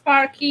parts?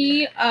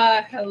 Sparky,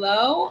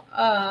 hello.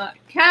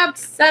 Cab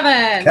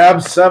 7.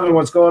 Cab 7,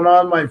 what's going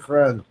on, my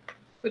friend?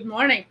 Good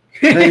morning.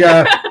 Hey,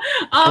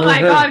 oh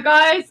my God,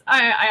 guys!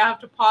 I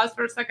have to pause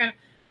for a second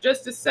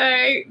just to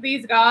say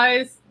these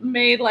guys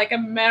made like a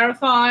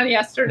marathon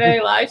yesterday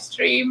live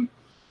stream.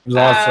 It was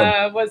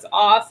awesome. Was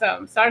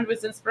awesome. Started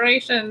with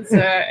inspirations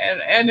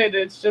and ended.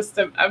 It's just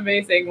an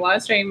amazing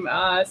live stream.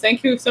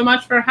 Thank you so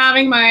much for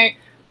having my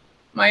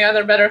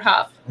other better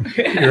half.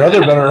 Your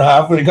other better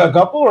half? We got a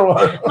couple or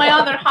what? My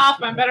other half,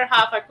 my better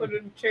half. I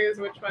couldn't choose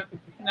which one.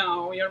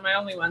 No, you're my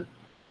only one.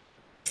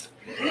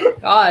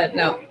 God,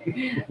 no.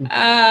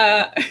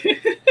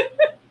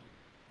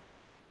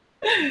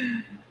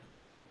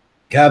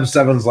 Cab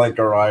 7's like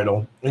our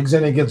idol.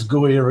 Xenia gets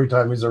gooey every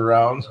time he's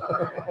around.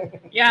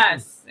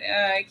 Yes,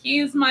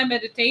 he's my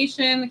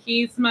meditation.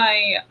 He's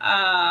my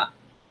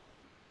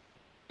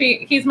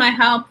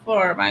help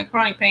for my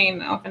chronic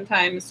pain.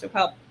 Oftentimes to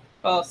help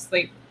fall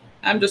asleep.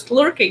 I'm just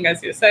lurking,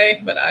 as you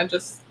say, but I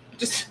just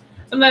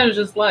sometimes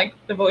just like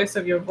the voice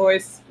of your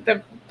voice.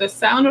 The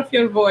sound of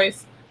your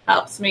voice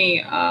helps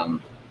me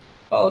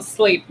fall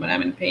asleep when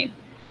I'm in pain.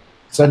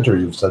 Center,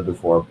 you've said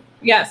before.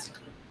 Yes,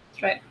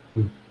 that's right.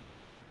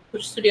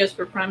 Puša Studios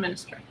for Prime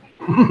Minister.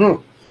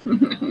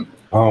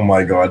 Oh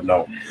my God,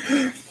 no.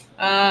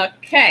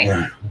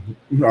 Okay.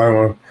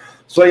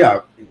 So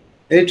yeah,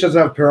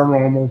 HSFL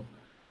Paranormal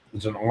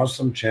is an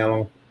awesome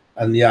channel.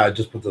 And yeah, I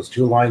just put those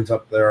 2 lines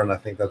up there, and I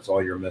think that's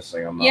all you're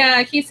missing on that.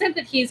 Yeah, he said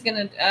that he's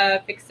going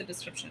to fix the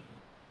description.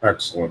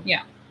 Excellent.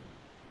 Yeah.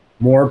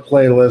 More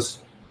playlists,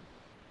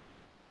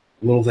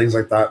 little things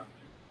like that,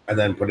 and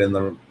then put in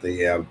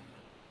the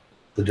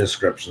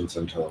descriptions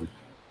into them.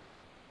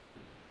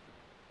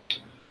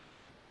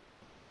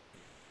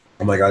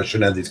 Oh my God, I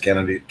shouldn't have these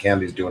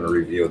candies doing a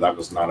review. That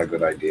was not a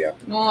good idea.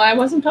 Well, I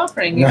wasn't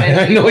offering you.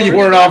 I know you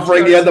weren't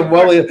offering. You had them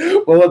well at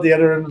the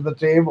other end of the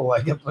table.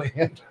 Like at the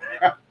end.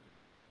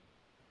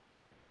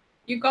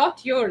 You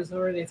got yours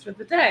already through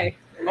the day,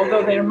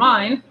 although they're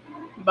mine.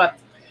 But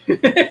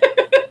give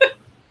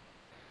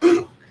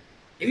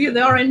you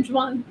the orange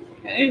one.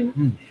 Okay.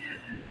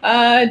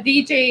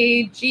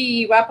 DJ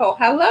G Wapo,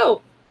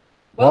 hello.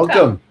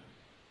 Welcome.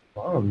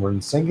 Oh, we're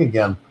in sync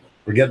again.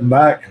 We're getting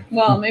back.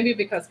 Well, maybe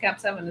because Cab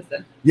 7 is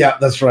in. Yeah,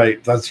 that's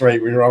right. That's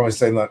right. We were always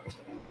saying that.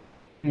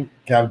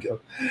 Cab.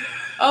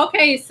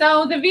 Okay,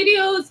 so the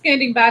video is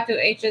getting back to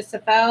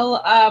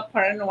HSFL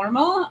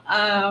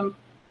Paranormal,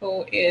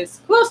 who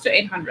is close to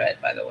 800,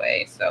 by the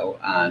way. So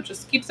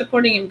just keep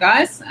supporting him,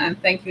 guys. And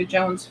thank you,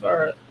 Jones,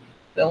 for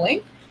the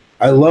link.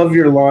 I love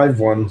your live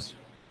ones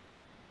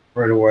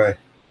right away.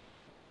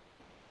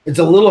 It's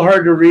a little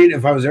hard to read.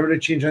 If I was ever to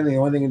change anything, the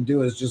only thing to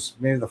do is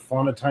just maybe the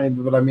font a tiny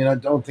bit. But I mean, I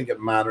don't think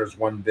it matters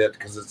one bit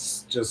because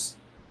it's just,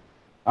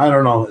 I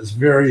don't know. It's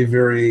very,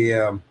 very,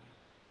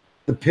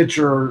 the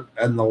picture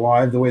and the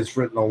live, the way it's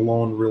written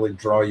alone really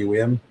draw you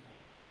in.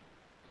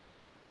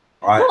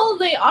 Well,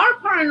 they are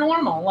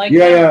paranormal. Like,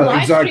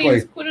 live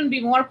streams couldn't be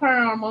more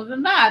paranormal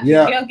than that.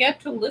 Yeah. You'll get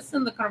to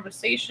listen to the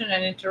conversation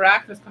and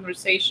interact with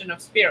conversation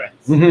of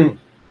spirits,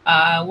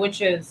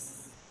 which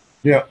is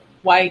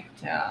quite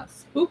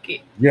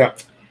spooky. Yeah.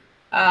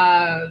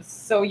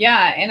 So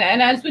yeah,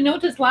 and as we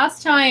noticed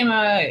last time,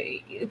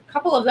 a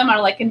couple of them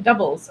are like in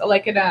doubles,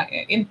 like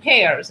in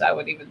pairs, I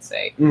would even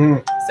say.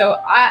 So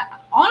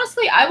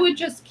I would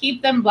just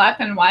keep them black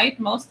and white,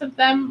 most of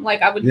them.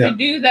 Like I would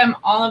do them,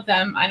 all of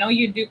them. I know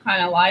you do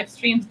kind of live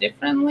streams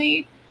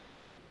differently.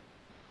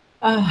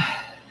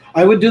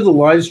 I would do the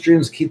live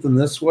streams, keep them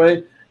this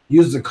way.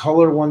 Use the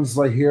color ones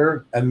like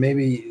here, and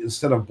maybe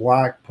instead of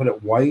black, put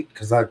it white,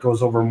 because that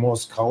goes over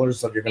most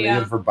colors that you're going to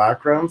use for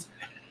backgrounds.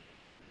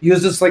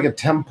 Use this like a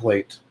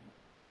template,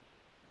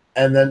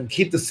 and then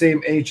keep the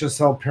same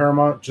HSL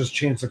Paramount, just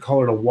change the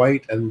color to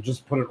white, and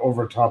just put it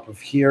over top of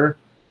here.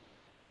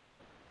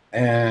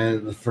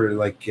 And for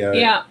like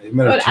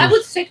but I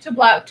would stick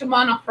to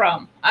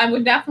monochrome. I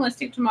would definitely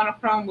stick to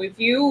monochrome with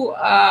you,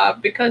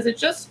 because it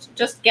just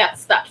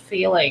gets that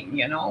feeling,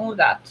 you know,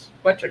 that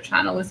what your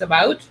channel is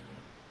about.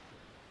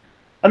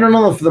 I don't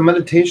know if the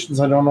meditations,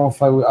 I don't know if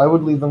I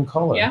would leave them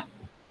color. Yeah.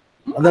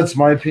 Okay. That's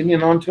my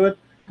opinion onto it.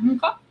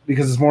 Okay.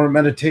 Because it's more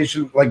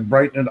meditation, like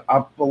brighten it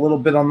up a little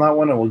bit on that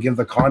one. It will give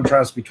the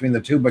contrast between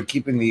the two, but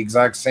keeping the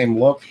exact same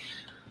look.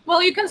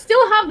 Well, you can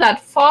still have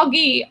that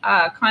foggy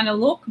kind of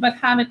look, but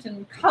have it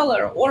in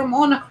color or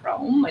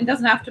monochrome. It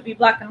doesn't have to be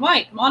black and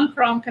white.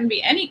 Monochrome can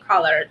be any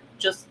color,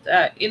 just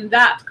in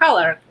that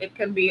color. It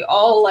can be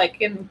all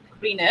like in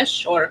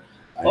greenish or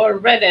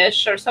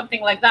reddish or something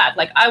like that.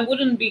 Like I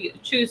wouldn't be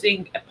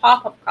choosing a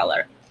pop-up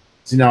color.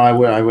 See, now I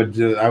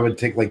would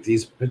take like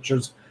these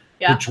pictures,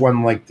 each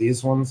one like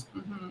these ones,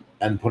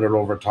 and put it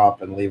over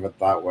top and leave it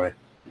that way.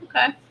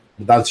 Okay.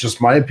 But that's just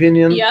my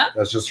opinion. Yeah.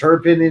 That's just her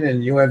opinion,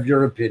 and you have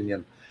your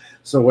opinion.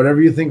 So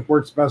whatever you think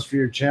works best for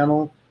your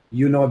channel,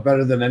 You know it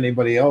better than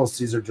anybody else.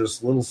 These are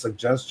just little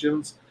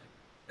suggestions.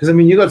 Because, I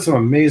mean, you got some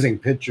amazing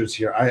pictures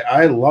here.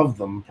 I love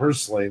them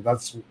personally.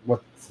 That's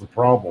what's the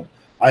problem.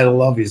 I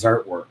love his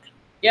artwork.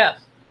 Yeah.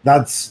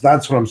 That's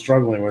what I'm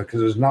struggling with, because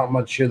there's not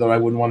much here that I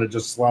wouldn't want to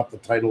just slap the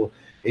title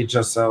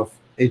HSFL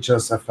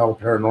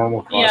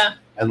Paranormal across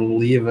and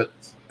leave it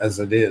as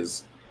it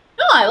is.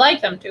 No, I like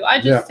them too. I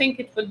just think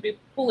it would be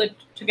pull it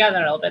together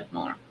a little bit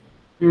more.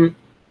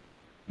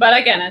 But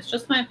again, it's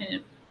just my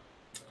opinion.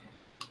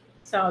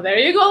 So there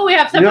you go. We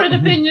have separate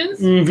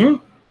opinions.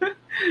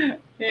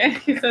 Yeah,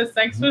 he says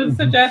thanks for the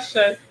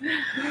suggestion.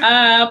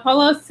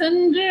 Paula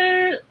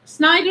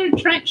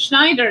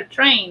Schneider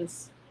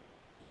trains.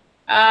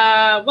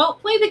 Well,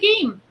 play the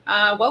game.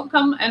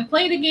 Welcome and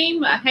play the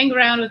game. Hang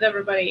around with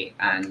everybody,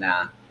 and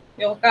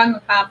you'll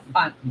come have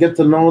fun. Get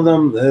to know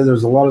them.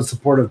 There's a lot of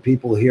supportive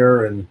people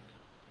here, and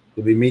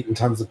you'll be meeting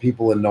tons of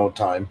people in no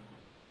time.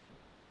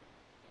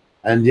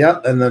 And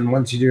and then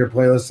once you do your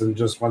playlist, and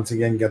just once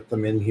again get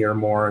them in here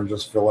more, and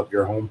just fill up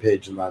your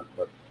homepage and that.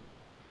 But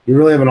you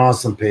really have an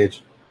awesome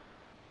page.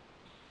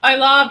 I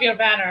love your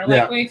banner.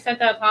 Like we said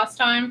that last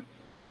time.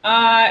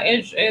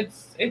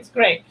 It's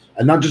great.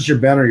 And not just your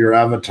banner, your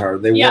avatar.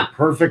 They work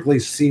perfectly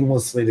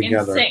seamlessly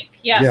together. In sync.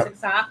 Yes,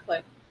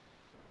 exactly.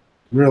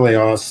 Really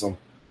awesome.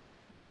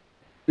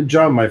 Good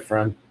job, my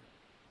friend.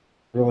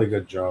 Really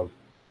good job.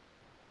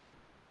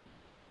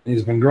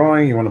 He's been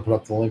growing. You want to put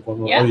up the link one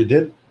more? Oh, you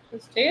did?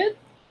 Just did.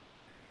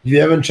 If you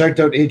haven't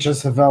checked out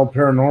HSFL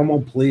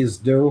Paranormal, please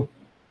do.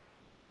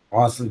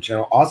 Awesome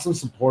channel. Awesome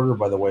supporter,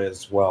 by the way,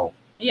 as well.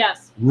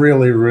 Yes.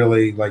 Really,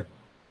 really, like,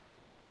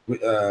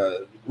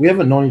 we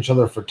haven't known each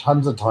other for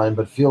tons of time,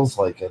 but feels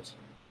like it.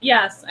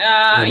 Yes.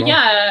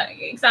 Yeah,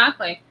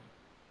 exactly.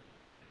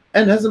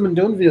 And hasn't been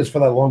doing videos for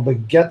that long,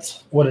 but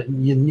gets what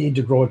you need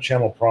to grow a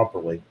channel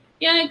properly.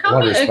 Yeah, it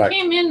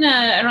came in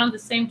around the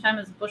same time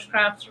as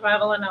Bushcraft,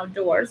 Survival, and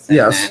Outdoors.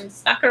 And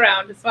stuck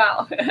around as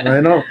well. I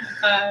know.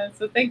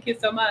 So thank you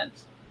so much.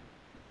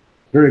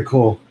 Very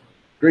cool.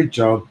 Great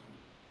job.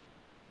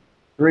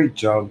 Great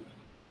job.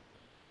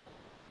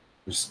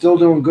 We're still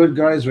doing good,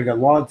 guys. We got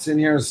lots in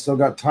here. Still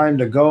got time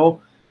to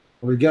go.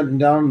 We're getting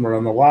down. We're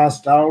on the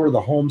last hour,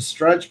 the home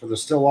stretch, but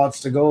there's still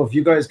lots to go. If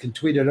you guys can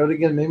tweet it out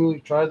again, maybe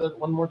we try that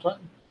one more time.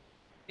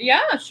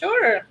 Yeah,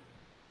 sure.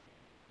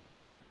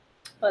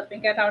 Let me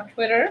get our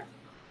Twitter.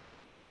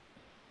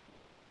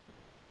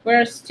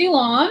 We're still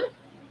on,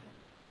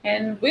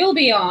 and we'll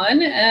be on.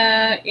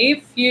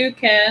 If you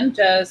can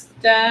just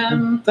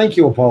thank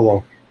you,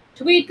 Apollo.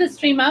 Tweet the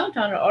stream out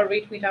or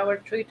retweet our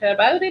tweet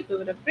about it. We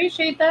would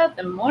appreciate that.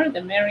 The more,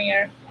 the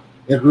merrier.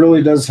 It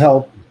really does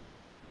help.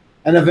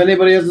 And if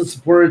anybody hasn't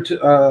subscribed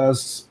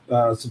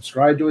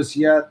to us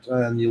yet,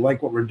 and you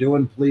like what we're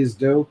doing, please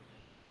do.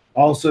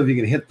 Also, if you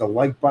can hit the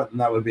like button,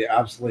 that would be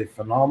absolutely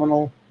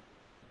phenomenal.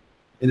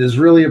 It is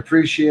really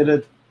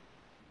appreciated.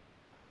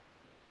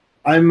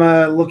 I'm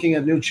looking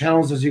at new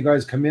channels as you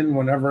guys come in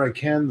whenever I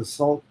can. The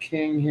Salt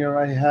King here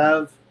I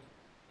have.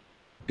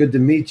 Good to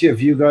meet you.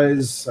 If you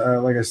guys,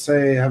 like I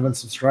say, haven't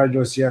subscribed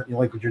to us yet and you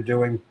like what you're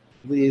doing,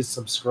 please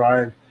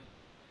subscribe.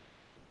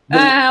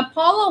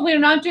 Paula, we're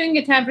not doing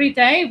it every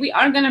day. We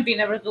are going to be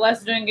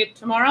nevertheless doing it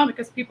tomorrow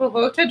because people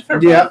voted for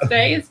both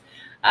days.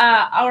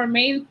 Our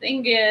main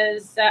thing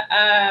is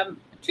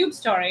Tube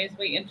Stories.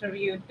 We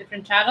interviewed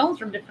different channels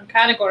from different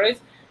categories.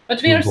 But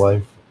Tube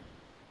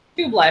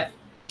Life.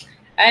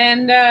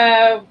 And,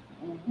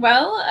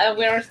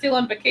 we are still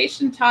on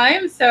vacation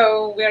time,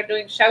 so we are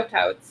doing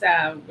shout-outs,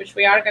 which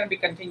we are going to be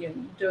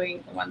continuing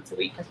doing once a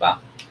week as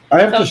well.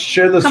 I have to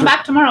share this. Come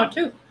back tomorrow,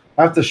 too.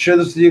 I have to share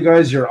this with you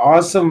guys. You're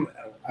awesome.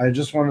 I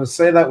just wanted to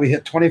say that we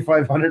hit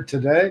 2,500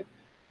 today,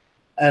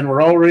 and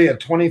we're already at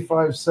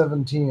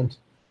 2,517.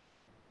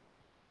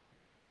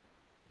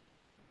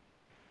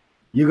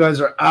 You guys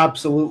are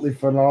absolutely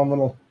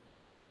phenomenal.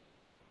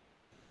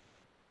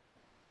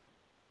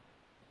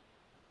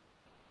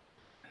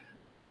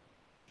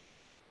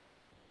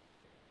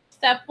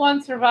 Step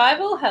 1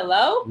 Survival,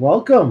 hello.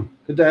 Welcome.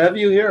 Good to have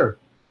you here.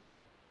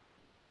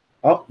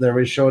 Oh, there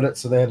we showed it,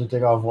 so they had to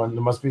take off one.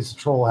 There must be some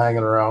troll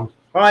hanging around.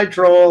 Hi,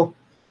 troll.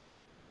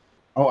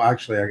 Oh,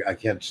 actually, I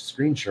can't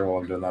screen share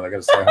while I'm doing that. I got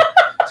to say hi.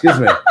 Excuse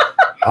me.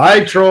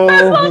 Hi, troll.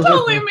 That's not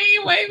only me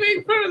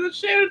waving for the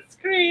shared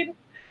screen.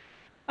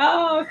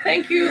 Oh,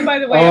 thank you, by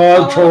the way.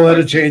 Oh, troll had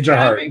to change her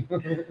heart.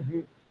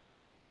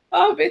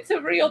 Oh, Bits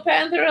of Real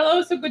Panther,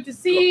 hello, so good to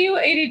see you.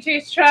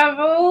 ADJ's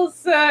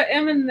Travels,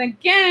 M and the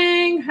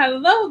gang,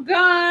 hello,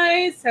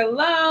 guys,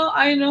 hello.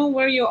 I know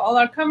where you all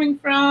are coming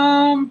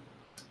from.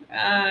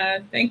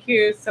 Thank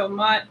you so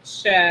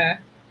much.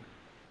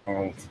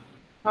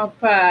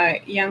 Hope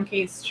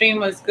Yankee's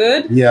stream was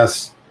good.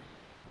 Yes.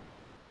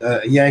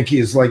 Yankee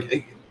is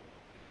like...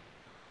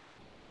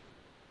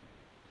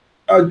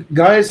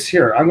 guys,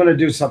 here, I'm going to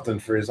do something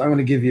for you. I'm going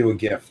to give you a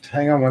gift.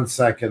 Hang on one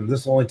second.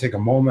 This will only take a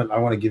moment. I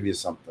want to give you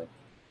something.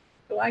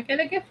 Do I get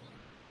a gift?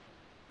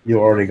 You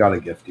already got a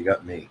gift. You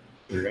got me.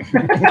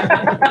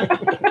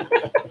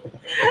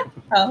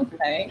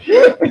 Okay.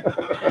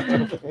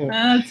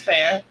 That's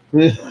fair.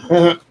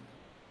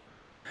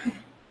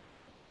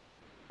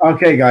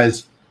 Okay,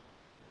 guys.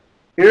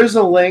 Here's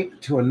a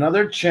link to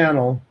another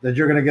channel that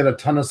you're going to get a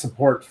ton of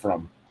support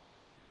from.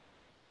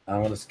 I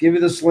want to give you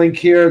this link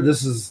here.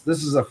 This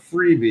is a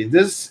freebie.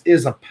 This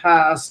is a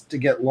pass to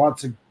get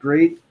lots of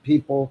great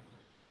people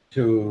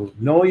to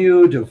know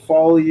you, to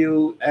follow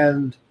you,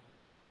 and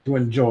to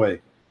enjoy.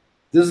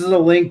 This is a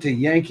link to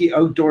Yankee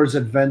Outdoors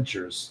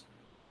Adventures.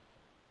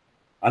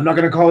 I'm not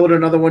going to call it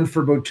another one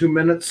for about 2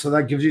 minutes, so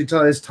that gives you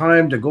guys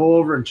time to go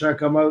over and check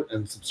them out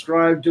and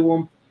subscribe to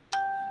them.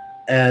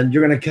 And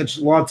you're going to catch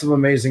lots of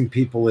amazing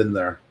people in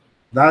there.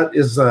 That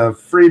is a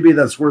freebie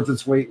that's worth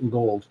its weight in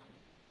gold.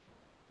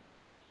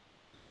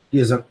 He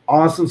is an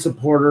awesome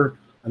supporter,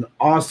 an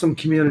awesome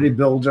community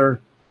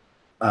builder,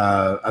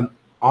 an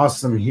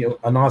awesome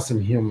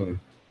human.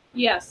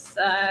 Yes,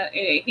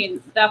 he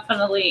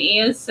definitely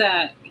is.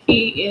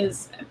 He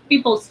is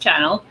people's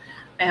channel.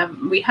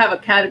 We have a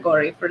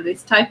category for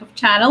this type of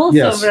channel.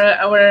 Yes. So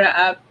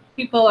our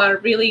people are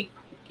really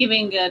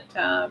giving it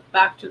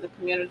back to the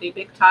community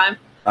big time.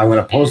 I'm going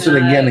to post it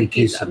again in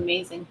case. It's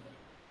amazing.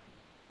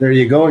 There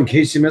you go. In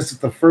case you missed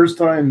it the first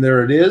time,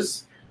 there it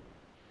is.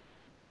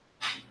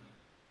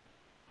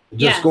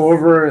 Just go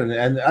over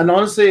and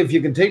honestly, if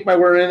you can take my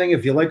word or anything,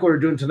 if you like what we're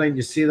doing tonight and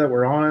you see that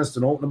we're honest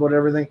and open about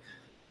everything,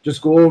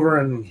 just go over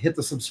and hit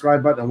the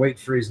subscribe button and wait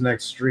for his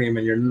next stream,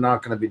 and you're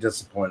not going to be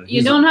disappointed.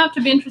 You don't have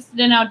to be interested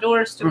in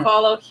outdoors to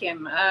follow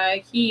him.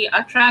 He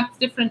attracts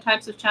different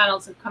types of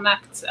channels and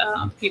connects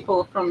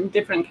people from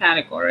different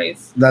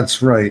categories.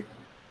 That's right.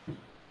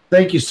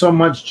 Thank you so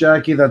much,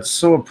 Jackie. That's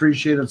so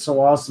appreciated. So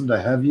awesome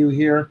to have you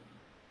here.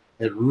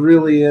 It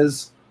really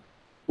is.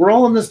 We're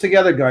all in this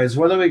together, guys.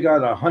 Whether we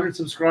got 100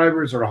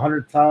 subscribers or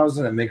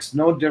 100,000, it makes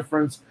no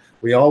difference.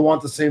 We all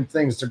want the same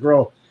things to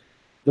grow.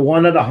 The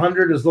one at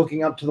 100 is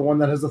looking up to the one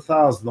that has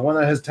 1,000. The one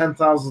that has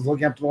 10,000 is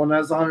looking up to the one that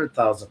has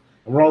 100,000.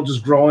 And we're all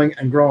just growing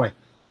and growing.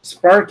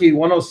 Sparky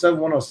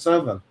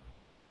 107.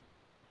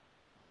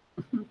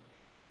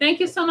 Thank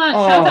you so much.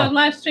 Shout out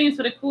live streams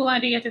for the cool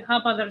idea to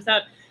help others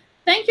out.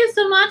 Thank you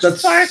so much,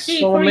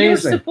 Sparky, for your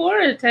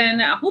support,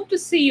 and I hope to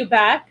see you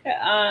back.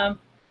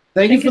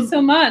 Thank you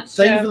so much.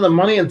 Thank you for the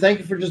money, and thank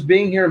you for just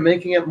being here and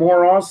making it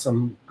more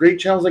awesome. Great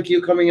channels like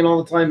you coming in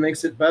all the time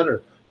makes it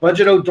better.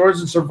 Budget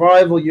Outdoors and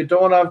Survival, you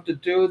don't have to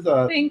do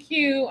that. Thank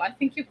you. I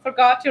think you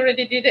forgot you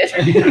already did it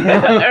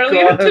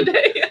earlier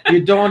today.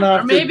 You don't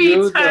have or maybe to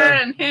do it's her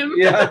and him.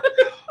 Yeah.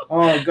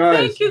 Oh, guys.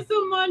 Thank you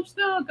so much,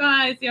 though,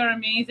 guys. You're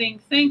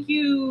amazing. Thank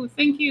you.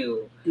 Thank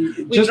you.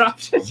 We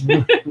dropped it.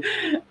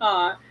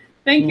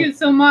 Thank you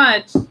so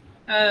much.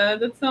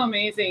 That's so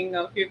amazing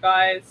of you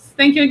guys.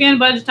 Thank you again,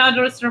 Budget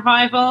Outdoors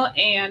Survival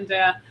and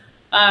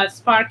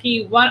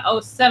Sparky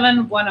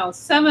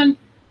 107.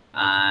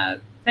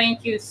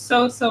 Thank you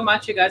so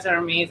much. You guys are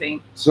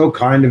amazing. So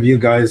kind of you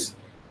guys.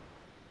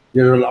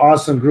 You're an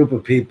awesome group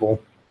of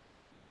people.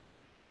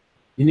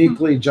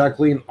 Uniquely,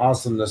 Jacqueline,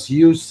 awesomeness.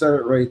 You said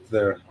it right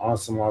there.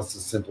 Awesome,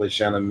 simply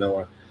Shannon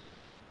Miller.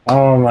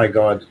 Oh my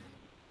God.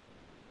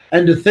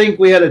 And to think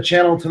we had a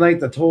channel tonight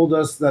that told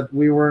us that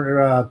we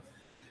were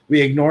we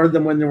ignored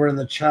them when they were in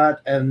the chat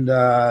and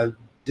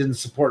didn't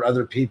support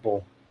other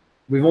people.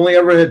 We've only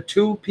ever had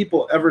 2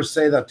 people ever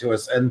say that to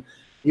us. And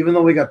even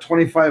though we got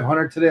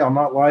 2,500 today, I'll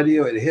not lie to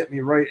you, it hit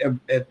me right.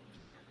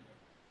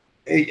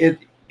 It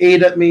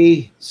ate at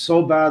me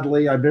so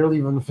badly. I barely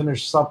even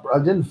finished supper. I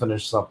didn't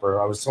finish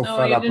supper. I was so fed up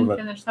with it. Oh, you didn't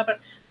finish supper.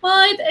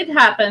 Well, it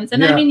happens.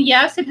 And I mean,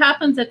 yes, it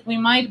happens that we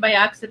might by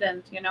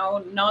accident, you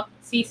know, not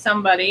see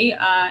somebody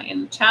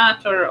in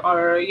chat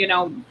or, you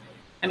know,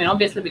 I mean,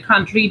 obviously we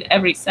can't read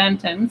every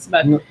sentence,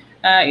 but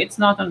it's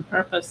not on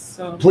purpose.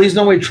 So please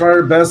know we try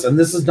our best, and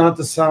this is not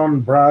to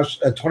sound brash.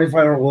 At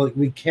 2,500,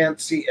 we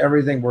can't see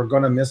everything. We're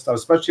going to miss stuff,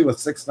 especially with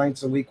 6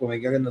 nights a week when we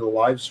get into the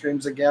live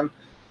streams again.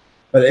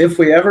 But if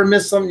we ever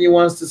miss something you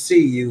want us to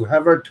see, you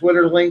have our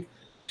Twitter link,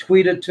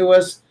 tweet it to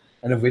us,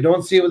 and if we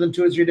don't see it within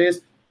 2 or 3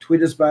 days,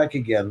 tweet us back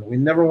again. We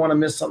never want to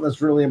miss something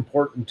that's really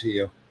important to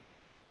you.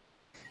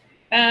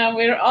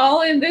 We're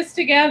all in this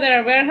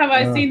together. Where have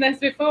I seen this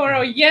before?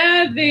 Oh,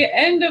 yeah, the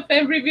end of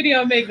every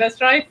video I make.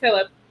 That's right,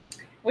 Philip.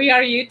 We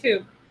are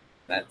YouTube.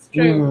 That's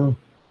true.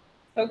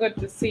 So good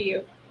to see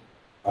you.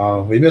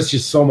 We miss you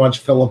so much,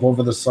 Philip,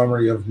 over the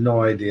summer. You have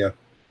no idea.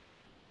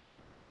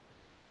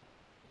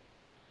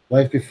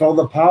 Life befell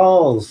the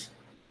Powells.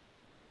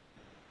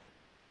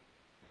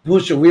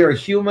 Puša, we are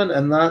human,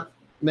 and that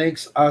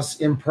makes us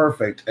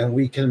imperfect, and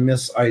we can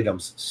miss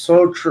items.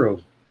 So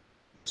true.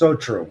 So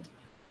true.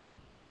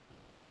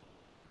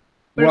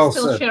 We're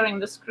still sharing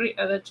the screen,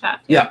 the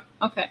chat. Yeah.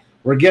 Okay.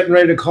 We're getting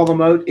ready to call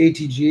them out.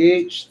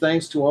 ATGH.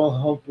 Thanks to all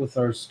help with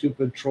our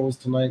stupid trolls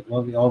tonight.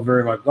 Love you all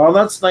very much. Oh,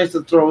 that's nice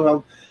to throw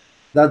help.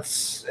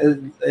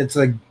 It's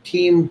a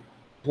team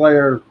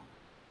player.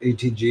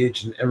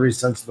 ATGH in every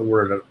sense of the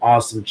word. An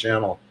awesome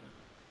channel.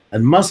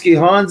 And Muskie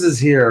Hans is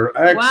here.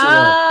 Excellent.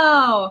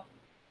 Wow.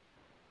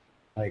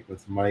 Mike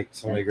with Mike.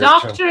 So many great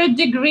doctorate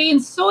degree in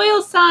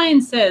soil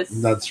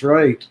sciences. That's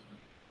right.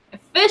 A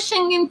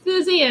fishing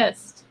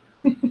enthusiast.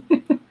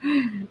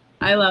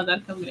 I love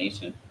that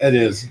combination. It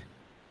is.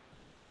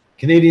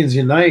 Canadians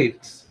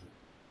unite.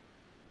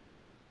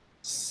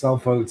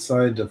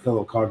 StefOutside to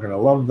Philip Cochran. I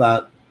love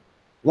that.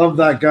 Love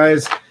that,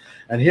 guys.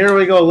 And here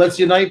we go. Let's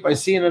unite by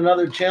seeing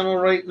another channel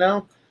right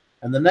now.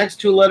 And the next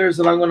two letters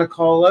that I'm going to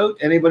call out,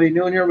 anybody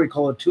new in here, we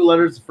call it two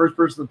letters. The first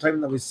person the time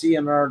that we see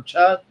in our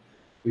chat,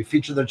 we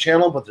feature their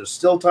channel, but there's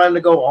still time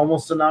to go.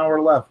 Almost an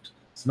hour left.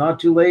 It's not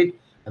too late.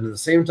 And at the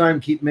same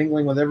time, keep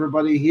mingling with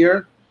everybody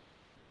here.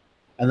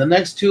 And the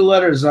next two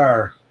letters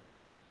are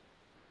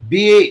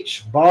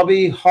BH,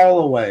 Bobby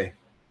Holloway.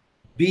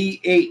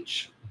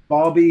 BH,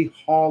 Bobby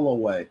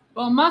Holloway.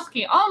 Well,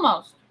 Muskie,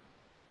 almost.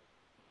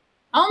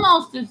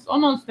 Almost is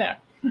almost there.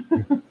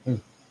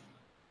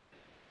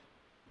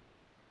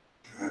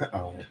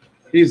 Oh,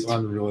 he's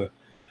unreal.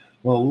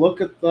 Well,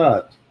 look at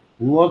that.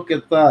 Look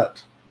at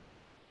that.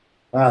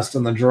 Fast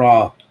in the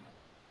draw.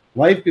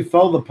 Life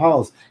befell the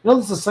Powells. You know,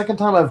 this is the second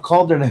time I've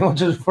called their name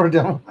just for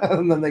them,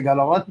 and then they got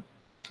on.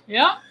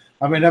 Yeah.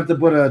 I might have to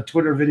put a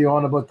Twitter video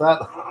on about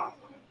that.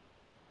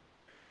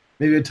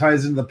 Maybe it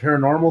ties into the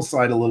paranormal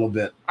side a little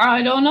bit.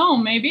 I don't know.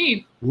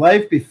 Maybe.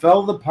 Life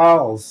befell the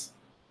Powells.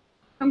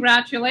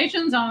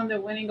 Congratulations on the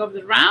winning of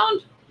the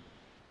round.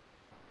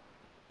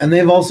 And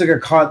they've also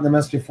got caught in the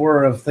mess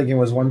before of thinking it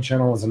was one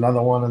channel was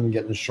another one and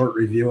getting a short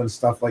review and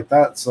stuff like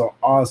that. So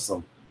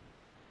awesome.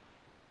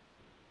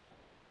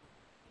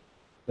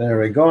 There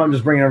we go. I'm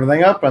just bringing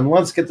everything up, and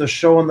let's get the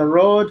show on the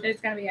road.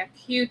 It's going to be a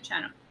cute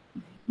channel.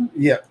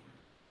 Yeah.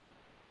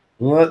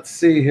 Let's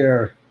see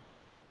here.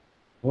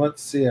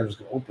 Let's see. I'm just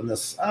going to open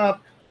this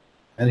up.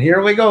 And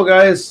here we go,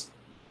 guys.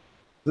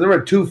 There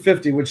were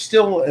 250, which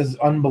still is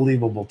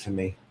unbelievable to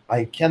me.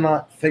 I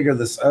cannot figure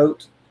this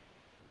out.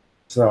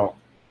 So,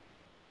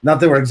 not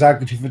that we're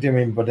exactly 250, I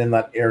mean, but in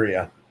that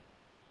area.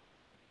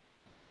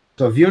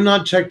 So if you've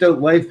not checked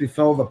out Life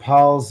Befell the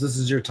Powells, this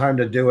is your time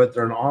to do it.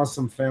 They're an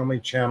awesome family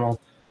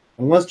channel.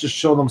 And let's just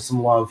show them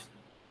some love.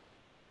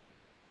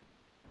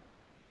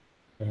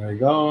 There we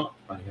go.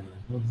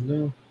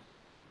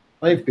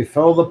 Life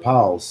Befell the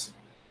Powells.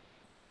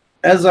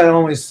 As I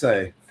always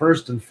say,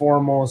 first and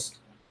foremost,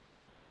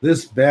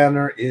 this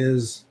banner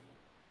is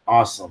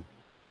awesome.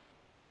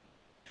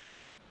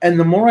 And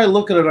the more I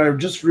look at it, I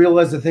just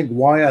realize, I think,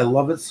 why I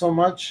love it so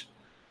much.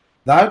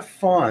 That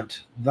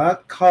font,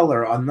 that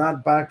color on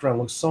that background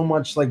looks so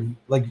much like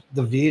the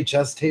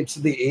VHS tapes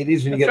of the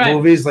 80s when you get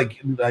movies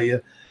like,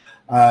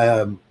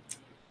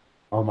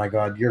 oh my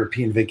God,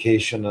 European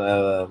Vacation.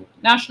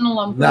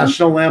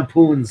 National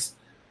Lampoons,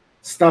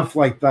 stuff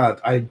like that.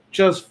 I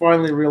just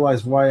finally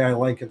realized why I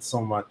like it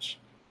so much.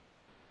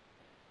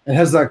 It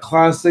has that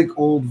classic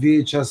old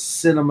VHS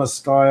cinema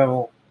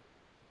style.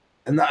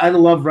 And I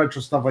love retro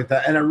stuff like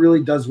that. And it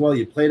really does well.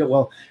 You played it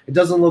well. It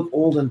doesn't look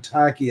old and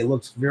tacky. It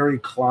looks very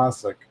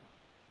classic.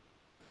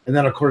 And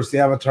then, of course, the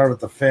avatar with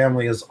the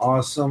family is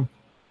awesome.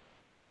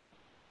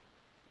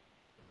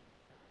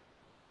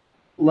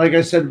 Like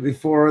I said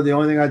before, the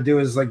only thing I do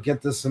is like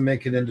get this and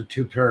make it into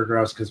 2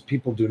 paragraphs because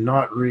people do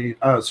not read.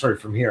 Sorry,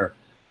 from here.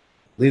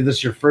 Leave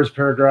this your first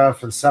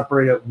paragraph and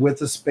separate it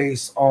with a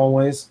space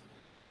always.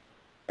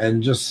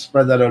 And just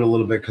spread that out a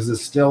little bit because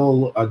it's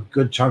still a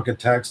good chunk of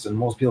text, and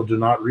most people do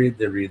not read.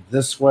 They read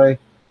this way,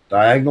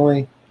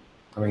 diagonally,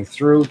 coming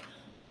through.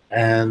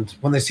 And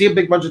when they see a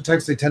big bunch of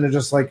text, they tend to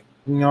just like,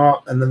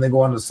 no, and then they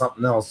go on to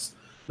something else.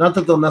 Not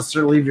that they'll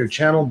necessarily leave your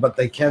channel, but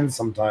they can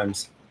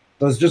sometimes.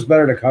 So it's just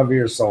better to cover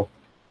yourself.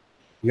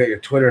 You got your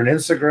Twitter and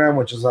Instagram,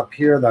 which is up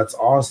here. That's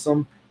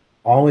awesome.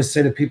 I always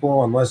say to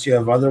people, unless you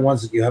have other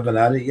ones that you haven't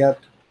added yet,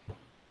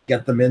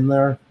 get them in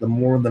there. The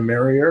more, the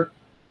merrier.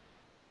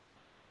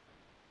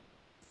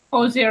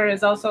 Hosier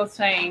is also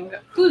saying,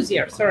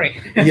 Hoosier, sorry.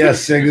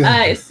 Yes,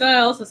 exactly. It's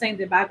also saying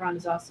the background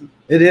is awesome.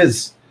 It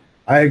is.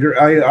 I agree.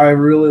 I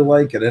really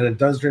like it, and it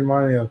does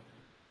remind me of.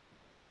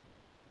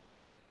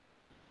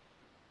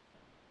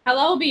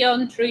 Hello,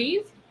 Beyond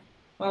Trees.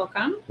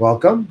 Welcome.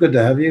 Welcome. Good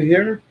to have you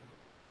here.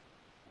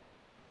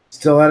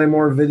 Still adding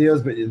more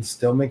videos, but you'd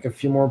still make a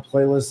few more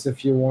playlists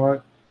if you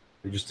want.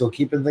 You're still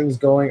keeping things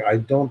going. I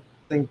don't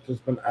think there's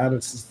been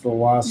added since the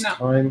last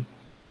time.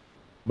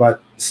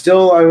 But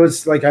still, I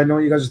was like, I know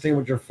you guys are thinking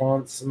with your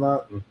fonts and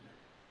that. And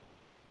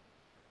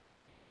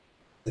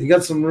you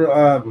got some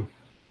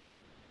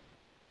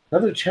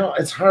another channel.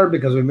 It's hard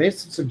because we made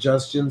some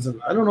suggestions,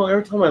 and I don't know.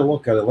 Every time I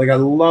look at it, like I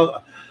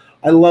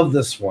love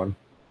this one.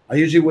 I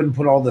usually wouldn't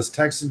put all this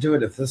text into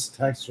it if this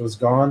text was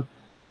gone.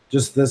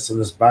 Just this and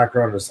this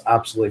background is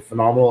absolutely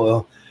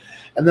phenomenal.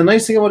 And the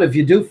nice thing about it, if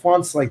you do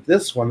fonts like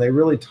this one, they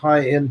really tie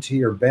into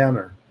your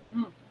banner.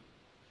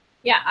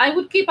 Yeah, I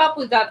would keep up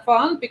with that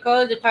font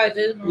because it ties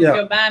in with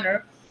your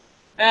banner.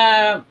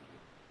 The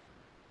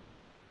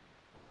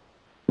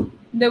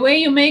way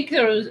you make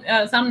your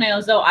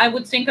thumbnails, though, I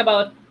would think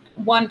about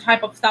one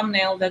type of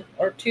thumbnail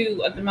or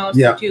 2 at the most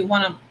that you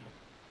want to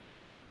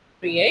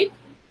create.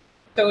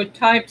 So it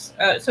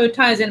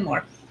ties in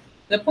more.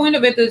 The point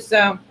of it is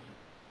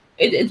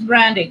it's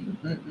branding.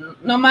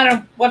 No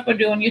matter what we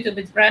do on YouTube,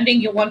 it's branding.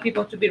 You want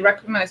people to be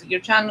recognizing your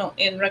channel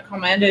in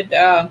recommended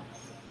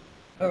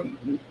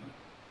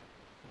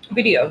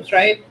videos,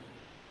 right?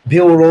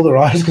 People roll their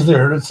eyes because they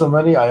heard it so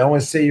many. I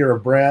always say you're a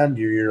brand.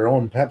 You're your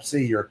own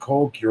Pepsi, your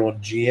Coke, your own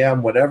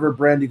GM, whatever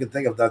brand you can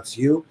think of, that's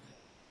you.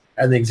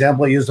 And the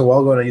example I used a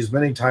while ago, and I use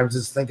many times,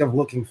 is think of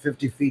looking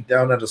 50 feet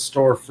down at a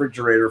store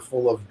refrigerator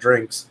full of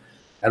drinks.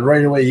 And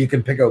right away, you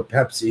can pick out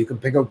Pepsi, you can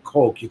pick out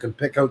Coke, you can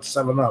pick out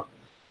 7-Up.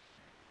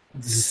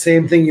 It's the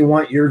same thing you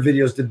want your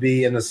videos to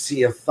be in a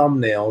sea of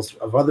thumbnails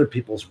of other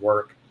people's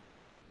work.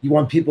 You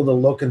want people to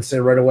look and say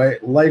right away,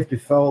 life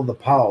befell the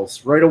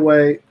Powells. Right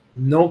away,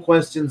 no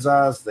questions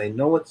asked. They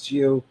know it's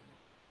you.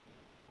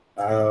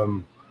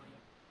 Because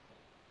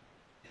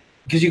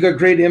you got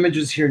great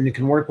images here and you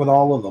can work with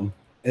all of them.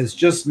 It's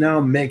just now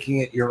making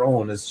it your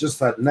own. It's just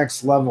that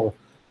next level.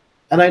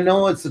 And I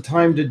know it's the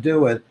time to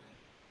do it.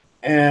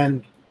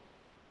 And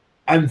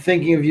I'm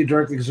thinking of you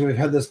directly because we've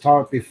had this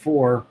talk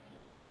before.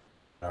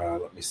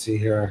 Let me see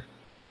here.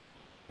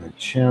 My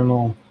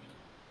channel.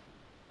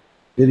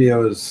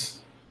 Videos.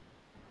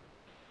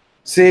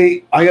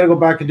 See, I got to go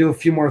back and do a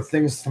few more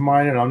things to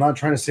mine, and I'm not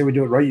trying to say we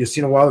do it right. You've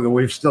seen a while ago,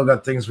 we've still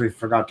got things we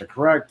forgot to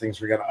correct, things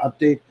we got to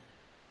update.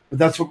 But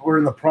that's what we're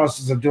in the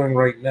process of doing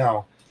right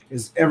now,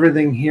 is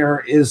everything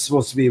here is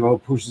supposed to be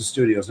about Puša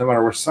Studios. No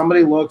matter where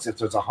somebody looks, if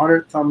there's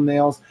 100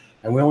 thumbnails,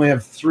 and we only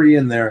have 3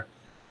 in there,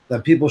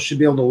 that people should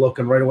be able to look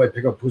and right away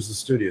pick up Puša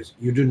Studios.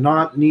 You do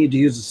not need to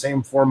use the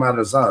same format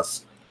as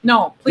us.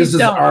 No, please don't. This is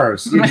don't.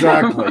 ours.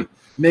 Exactly.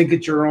 Make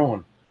it your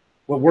own.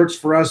 What works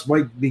for us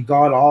might be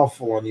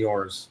god-awful on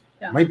yours.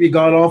 Yeah. Might be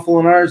god-awful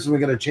in ours, and we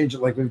got to change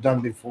it like we've done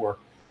before.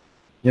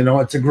 You know,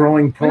 it's a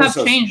growing process.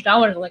 We have changed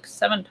ours like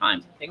 7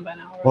 times, I think, by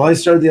now. Well, I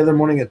started the other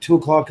morning at 2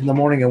 o'clock in the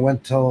morning and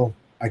went till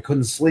I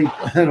couldn't sleep.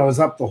 And I was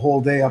up the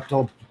whole day, up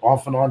till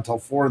off and on till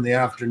 4 in the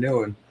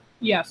afternoon.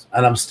 Yes.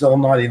 And I'm still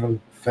not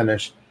even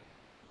finished.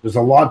 There's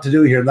a lot to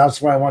do here. And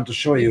that's why I want to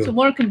show you. It's a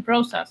work in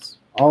process.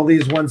 All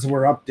these ones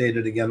were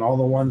updated again. All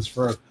the ones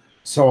for...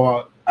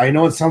 So I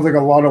know it sounds like a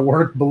lot of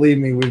work. Believe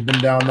me, we've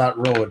been down that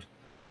road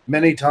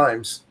many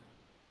times.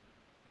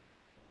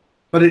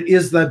 But it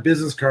is that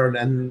business card.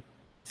 And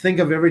think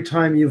of every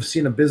time you've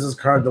seen a business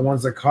card, the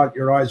ones that caught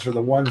your eyes are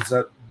the ones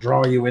that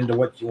draw you into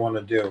what you want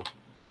to do.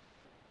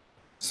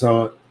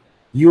 So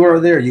you are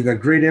there. You got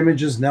great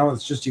images. Now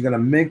it's just you got to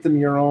make them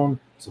your own.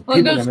 So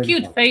well, those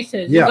cute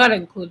faces. Yeah, you got to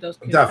include those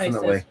cute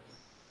definitely. faces.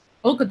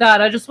 Look at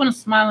that. I just want to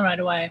smile right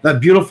away. That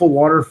beautiful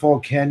waterfall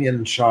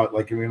canyon shot.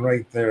 Like, I mean,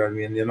 right there. I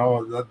mean, you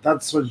know,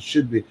 that's what it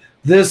should be.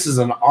 This is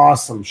an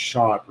awesome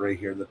shot right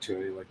here, the two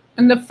of you. Like,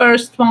 and the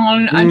first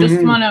one, I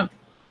just want to,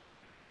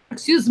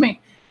 excuse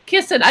me,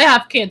 kiss it. I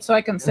have kids, so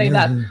I can say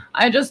that.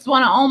 I just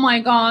want to, oh my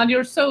God,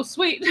 you're so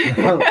sweet.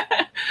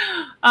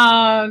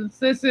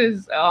 This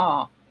is,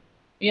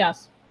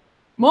 yes.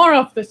 More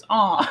of this,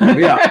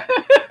 Yeah.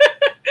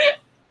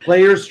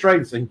 Play your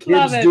strengths, and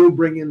kids do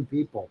bring in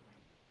people.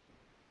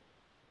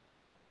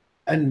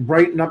 And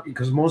brighten up,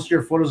 because most of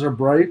your photos are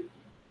bright.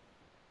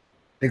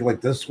 Take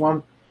like this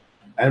one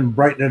and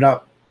brighten it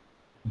up.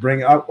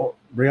 Bring up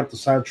the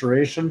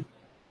saturation.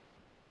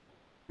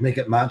 Make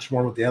it match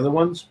more with the other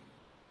ones.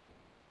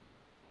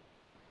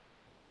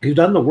 You've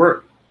done the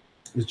work.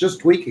 It's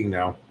just tweaking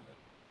now.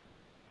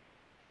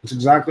 It's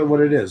exactly what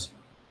it is.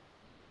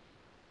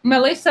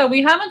 Melissa,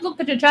 we haven't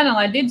looked at your channel.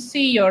 I did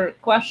see your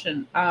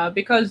question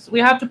because we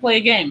have to play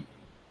a game.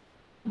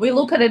 We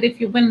look at it if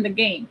you win the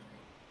game.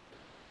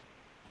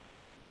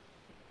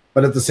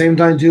 But at the same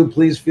time, too,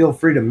 please feel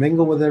free to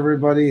mingle with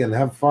everybody and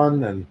have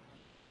fun. And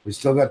we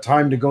still got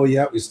time to go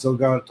yet. We still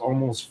got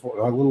almost a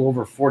little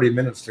over 40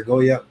 minutes to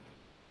go yet.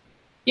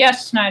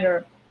 Yes,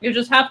 Snyder. You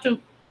just have to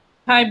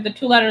type the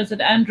 2 letters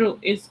that Andrew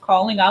is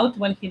calling out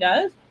when he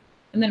does.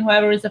 And then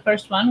whoever is the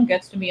first one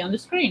gets to be on the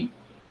screen.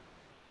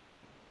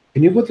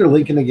 Can you put their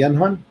link in again,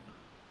 hon?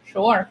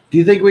 Sure. Do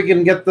you think we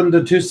can get them to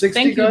 260,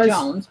 Thank guys? you,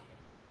 Jones.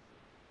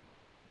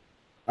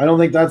 I don't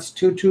think that's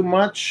too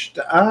much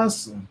to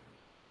ask.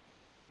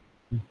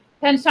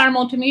 10-star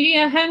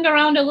multimedia, hang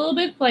around a little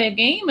bit, play a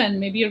game, and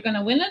maybe you're going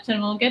to win it,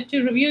 and we'll get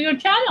to review your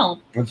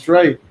channel. That's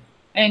right.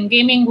 And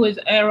gaming with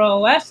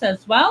AeroOS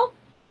as well.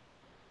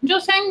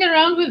 Just hang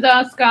around with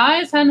us,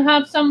 guys, and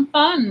have some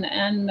fun.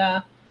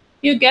 And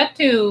you get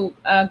to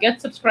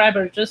get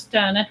subscribers just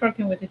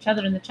networking with each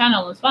other in the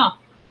channel as well,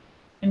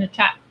 in the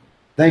chat.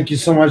 Thank you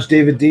so much,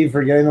 David D,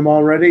 for getting them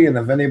all ready. And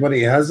if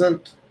anybody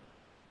hasn't,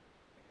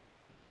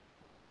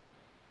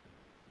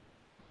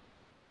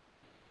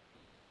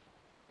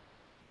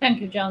 thank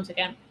you, Jones,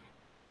 again.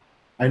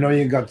 I know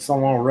you got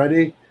some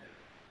already.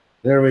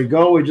 There we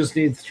go. We just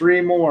need 3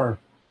 more.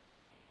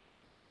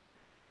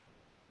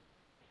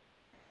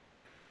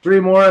 3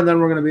 more, and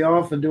then we're going to be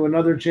off and do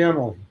another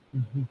channel.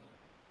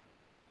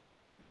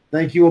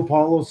 Thank you,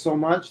 Apollo, so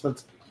much.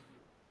 Let's.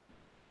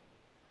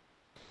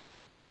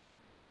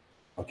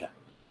 Okay.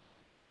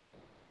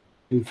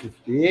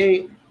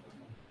 258.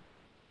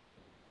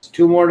 It's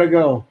 2 more to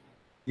go.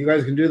 You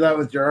guys can do that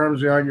with your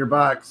arms behind your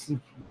backs.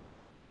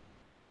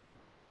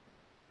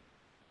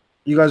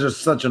 You guys are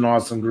such an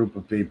awesome group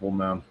of people,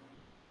 man.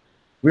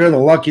 We are the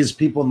luckiest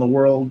people in the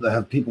world to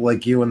have people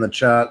like you in the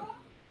chat.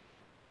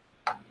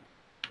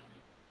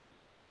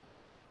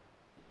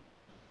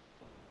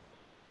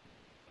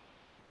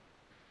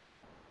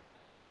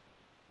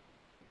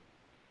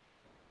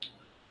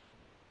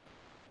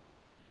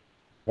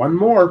 One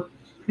more.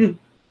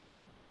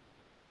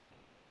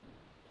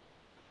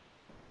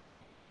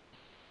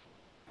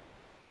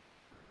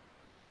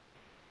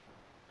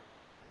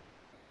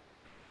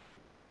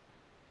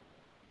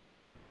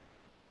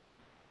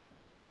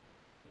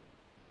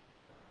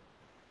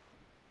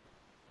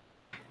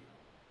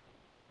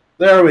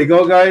 There we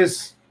go,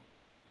 guys.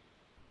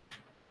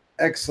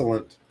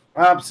 Excellent.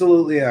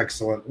 Absolutely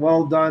excellent.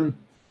 Well done.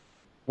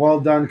 Well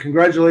done.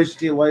 Congratulations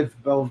to your life,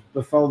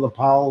 Befell the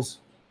Powells.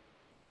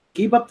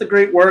 Keep up the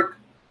great work.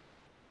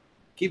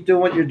 Keep doing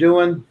what you're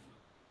doing.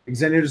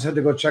 Xenia just had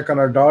to go check on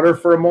our daughter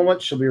for a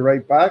moment. She'll be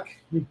right back.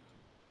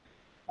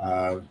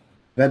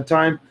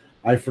 Bedtime.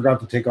 I forgot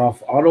to take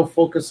off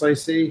autofocus, I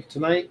see,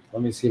 tonight.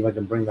 Let me see if I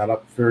can bring that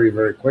up very,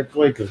 very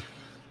quickly. Good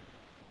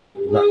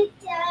night,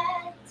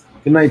 Dad.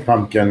 Good night,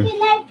 Pumpkin. Good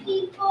night,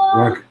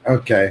 people.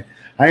 Okay.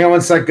 Hang on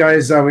one sec,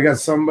 guys. We got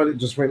somebody.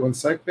 Just wait one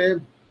sec,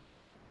 babe.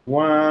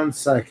 1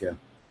 second.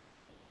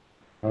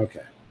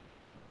 Okay.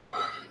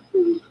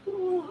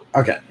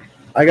 Okay.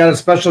 I got a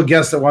special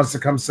guest that wants to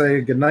come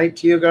say good night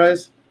to you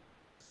guys.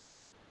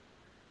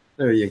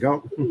 There you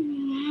go.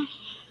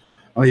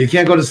 Oh, you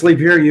can't go to sleep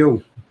here,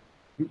 you.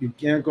 You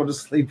can't go to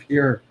sleep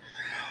here.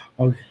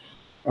 Okay.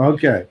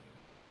 Okay.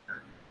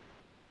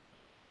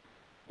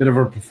 Bit of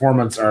a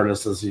performance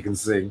artist, as you can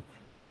see. Do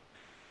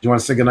you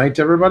want to say good night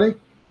to everybody?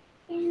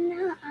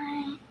 Good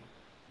night.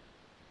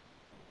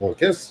 Little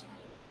kiss.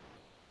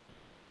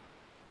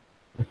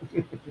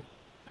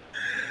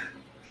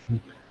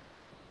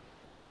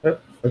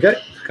 Okay.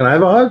 Can I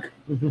have a hug?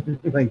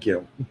 Thank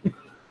you.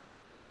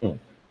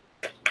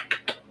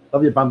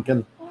 Love you,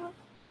 Pumpkin.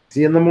 See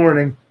you in the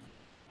morning.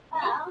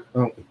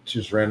 Oh,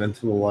 just ran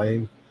into the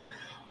lane.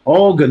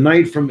 Oh, good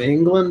night from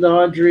England,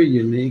 Audrey.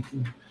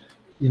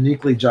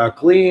 Uniquely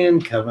Jacqueline,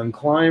 Kelvin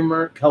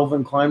Clymer,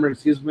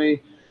 excuse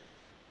me.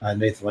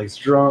 Nathan likes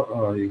draw.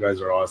 Oh, you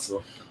guys are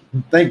awesome.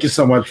 Thank you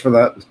so much for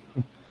that.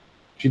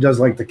 She does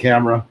like the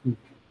camera.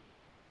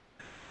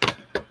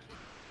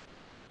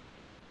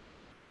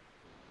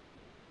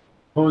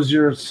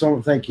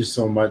 Thank you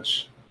so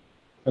much.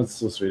 That's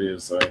so sweet of you to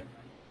say.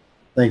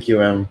 Thank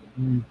you,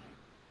 Em.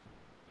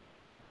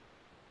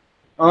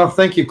 Oh,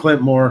 thank you,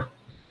 Clint Moore.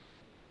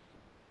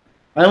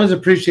 I always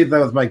appreciate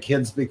that with my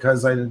kids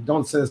because I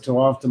don't say this too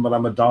often, but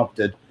I'm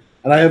adopted.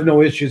 And I have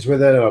no issues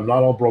with it. I'm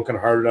not all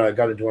brokenhearted. I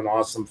got into an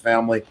awesome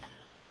family.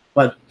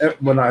 But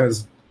when I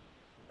was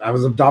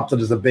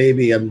adopted as a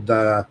baby, and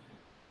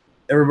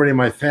everybody in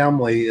my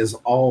family is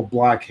all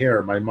black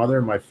hair. My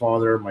mother, my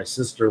father, my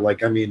sister,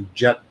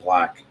 jet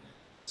black.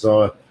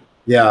 So,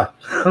 yeah.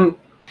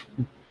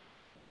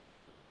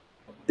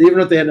 Even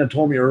if they hadn't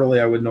told me early,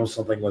 I would know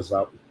something was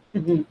up.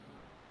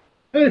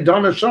 Hey,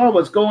 Donna Shaw,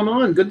 what's going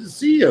on? Good to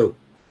see you.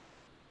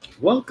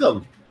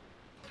 Welcome.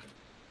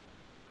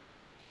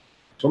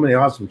 So many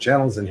awesome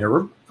channels in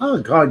here.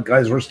 Oh, God,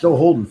 guys, we're still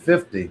holding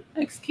 50.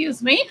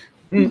 Excuse me?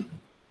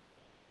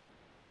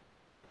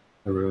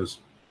 Everyone's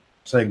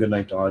saying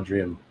goodnight to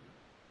Audrey. And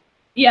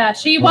yeah,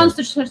 she wants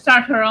to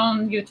start her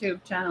own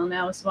YouTube channel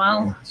now as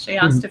well. She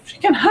asked if she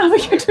can have a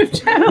YouTube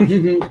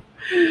channel.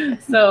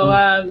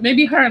 So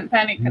maybe her and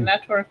Penny can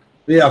network.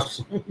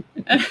 Yes.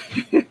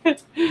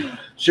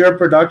 Sher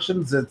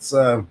Productions, it's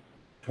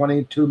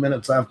 22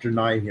 minutes after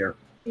 9 here.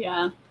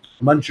 Yeah.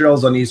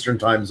 Montreal's on Eastern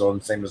time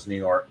zone, same as New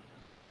York.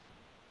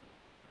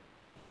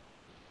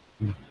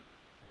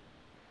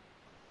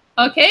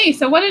 Okay,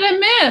 so what did I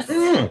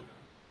miss?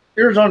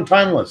 Here's on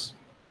Timeless.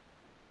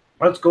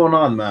 What's going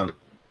on, man?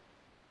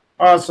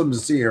 Awesome to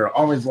see you.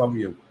 Always love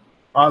you.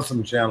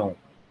 Awesome channel.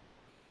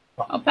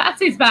 Oh,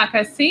 Patsy's back,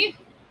 I see.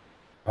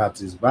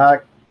 Patsy's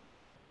back.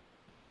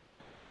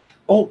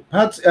 Oh,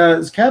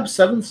 is Cab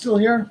 7 still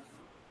here?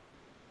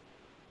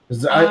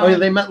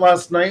 They met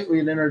last night. We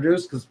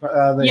introduced because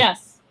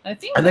yes, I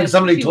think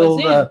somebody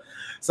told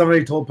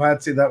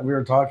Patsy that we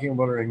were talking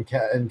about her in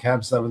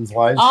Cab 7's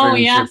live stream. Oh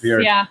yes,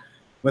 yeah.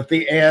 With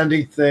the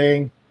Andy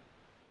thing.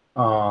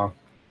 And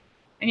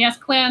yes,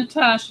 Clint,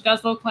 she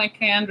does look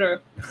like Andrew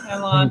a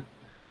lot.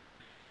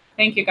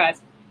 Thank you,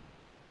 guys.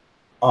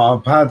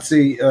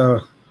 Patsy,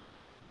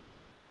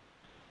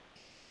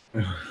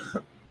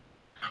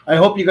 I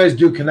hope you guys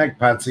do connect,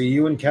 Patsy.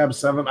 You and Cab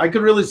 7. I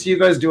could really see you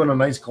guys doing a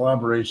nice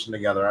collaboration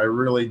together. I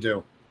really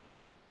do.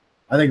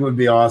 I think it would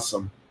be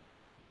awesome.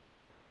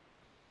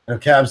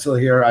 If Cab's still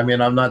here, I mean,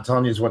 I'm not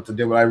telling you what to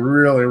do, but I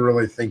really,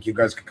 really think you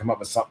guys could come up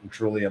with something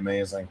truly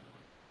amazing.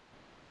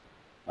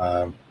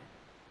 Oh,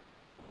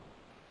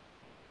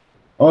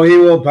 he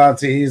will,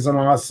 Patsy. He's an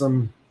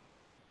awesome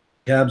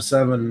Cab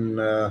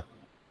 7.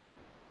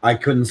 I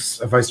couldn't,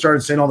 if I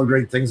started saying all the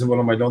great things about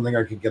him, I don't think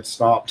I could get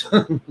stopped.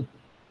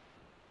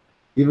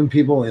 Even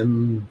people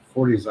in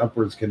 40s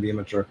upwards can be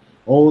immature.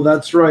 Oh,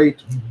 that's right.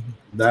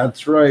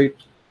 That's right.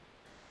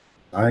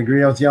 I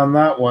agree with you on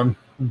that one.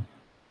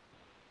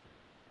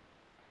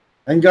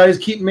 And guys,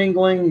 keep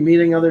mingling,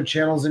 meeting other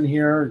channels in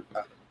here.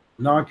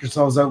 Knock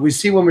yourselves out. We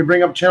see when we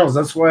bring up channels.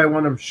 That's why I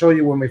want to show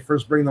you when we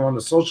first bring them on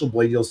the Social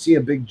Blade. You'll see a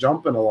big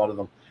jump in a lot of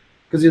them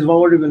because you've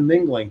already been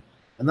mingling,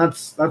 and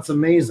that's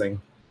amazing.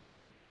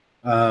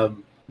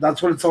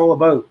 That's what it's all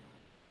about.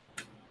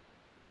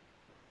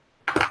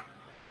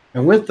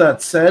 And with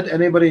that said,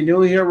 anybody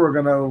new here,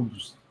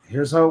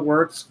 here's how it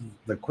works.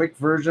 The quick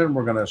version,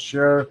 we're going to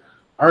share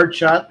our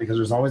chat because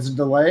there's always a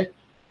delay.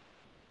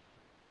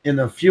 In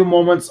a few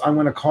moments, I'm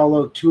going to call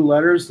out 2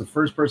 letters. The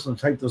first person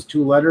to type those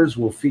 2 letters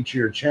will feature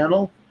your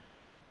channel.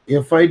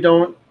 If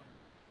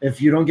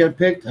you don't get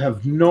picked,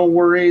 have no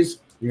worries.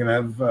 You're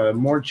going to have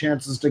more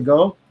chances to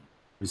go.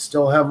 We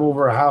still have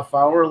over a half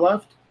hour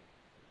left.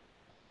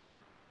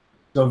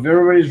 So if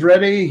everybody's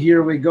ready,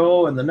 here we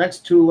go. And the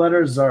next 2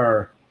 letters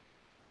are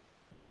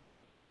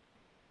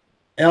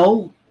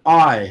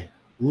L-I,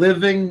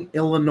 Living,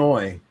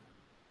 Illinois.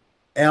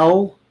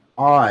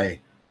 L-I,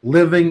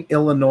 Living,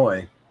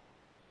 Illinois.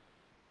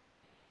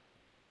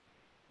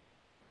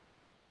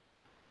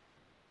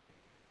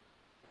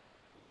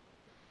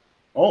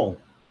 Oh.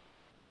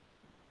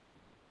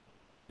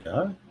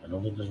 Yeah, I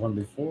don't think there's one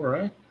before,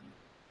 right?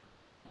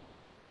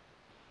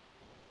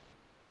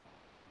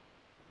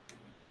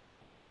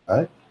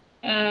 Right?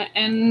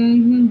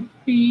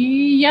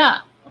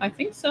 Yeah, I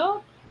think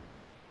so.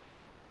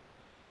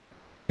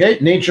 Okay,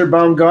 Nature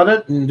Bound got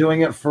it and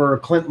doing it for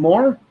Clint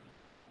Moore.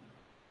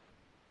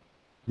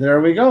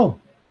 There we go.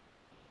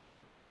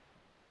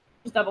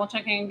 Just double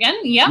checking again.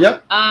 Yeah.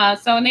 Yep.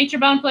 So Nature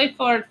Bound played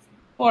for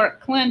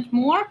Clint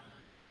Moore.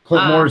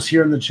 Clint Moore is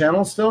here in the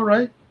channel still,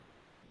 right?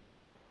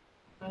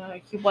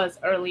 He was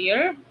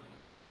earlier.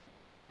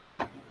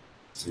 Let's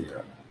see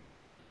here.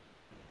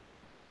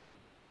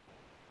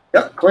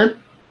 Yep, Clint.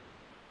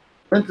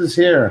 Clint is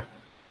here.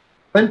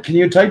 Clint, can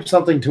you type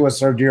something to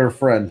us, our dear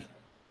friend?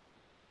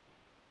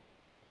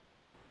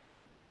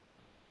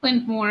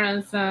 Clint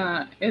Moore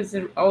is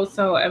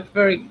also a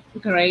very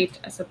great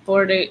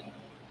supported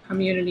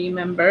community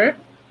member.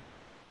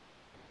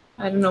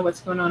 I don't know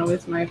what's going on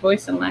with my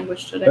voice and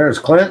language today. There's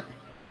Clint.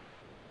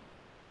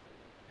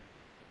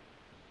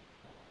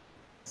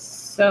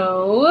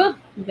 So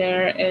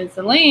there is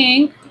a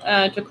link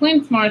to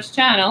Clint Moore's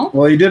channel.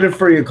 Well, he did it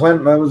for you,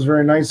 Clint. That was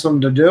very nice of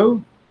him to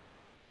do.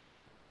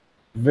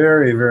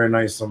 Very, very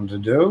nice of him to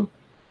do.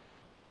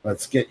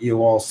 Let's get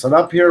you all set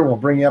up here. We'll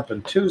bring you up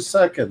in 2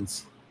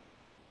 seconds.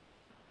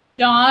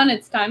 Dawn,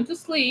 it's time to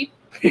sleep.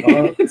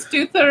 It's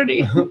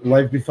 2:30.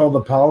 Life Befell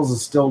the Powells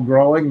is still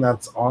growing.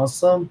 That's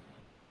awesome.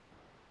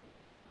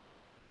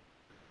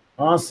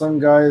 Awesome,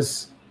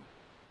 guys.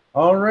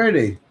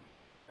 Alrighty.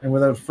 And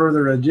without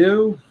further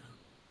ado,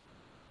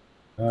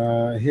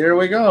 here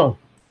we go.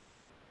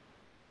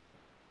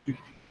 Just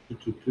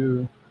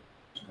going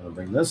to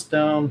bring this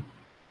down.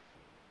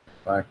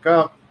 Back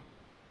up.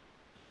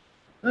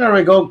 There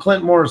we go,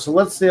 Clint Moore. So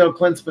let's see how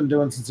Clint's been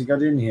doing since he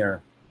got in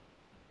here.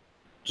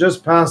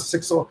 Just past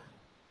 6.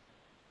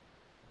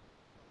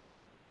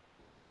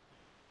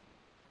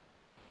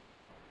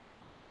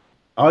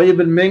 Oh, you've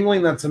been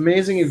mingling. That's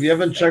amazing. If you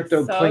haven't checked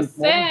out Clint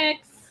Moore,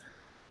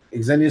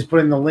 Xenia's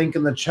putting the link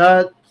in the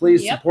chat.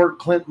 Please support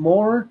Clint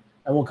Moore,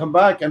 and we'll come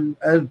back and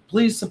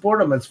please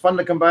support him. It's fun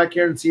to come back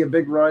here and see a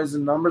big rise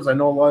in numbers. I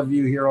know a lot of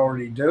you here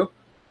already do.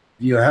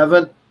 If you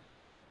haven't,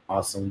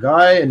 awesome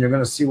guy, and you're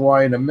going to see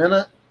why in a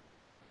minute.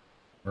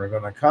 We're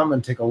going to come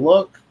and take a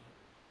look.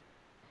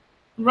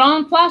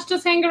 Ron, plus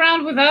just hang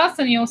around with us,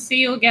 and you'll see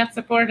you'll get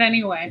support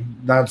anyway.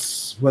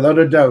 That's without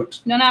a doubt.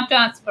 Don't have to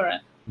ask for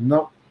it.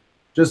 Nope.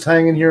 Just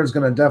hanging here is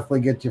going to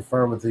definitely get you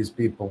far with these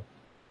people.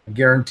 I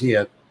guarantee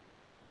it.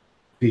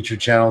 Feature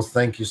channels,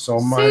 thank you so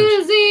much.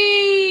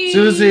 Susie!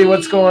 Susie,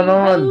 what's going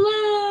on?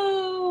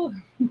 Hello!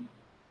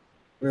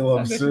 We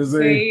love so Susie.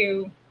 To see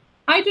you.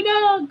 Hi to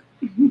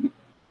Doug.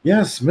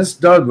 Yes, miss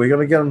Doug. We got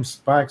to get him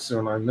back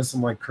soon. I miss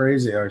him like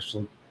crazy,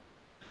 actually.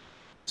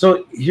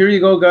 So here you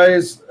go,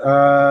 guys.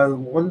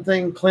 One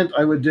thing, Clint,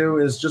 I would do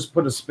is just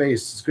put a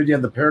space. It's good you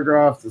have the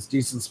paragraph, this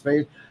decent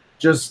space.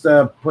 Just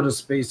put a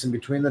space in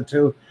between the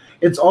two.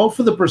 It's all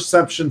for the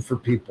perception for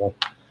people,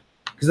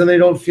 because then they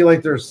don't feel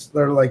like they're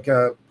like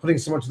putting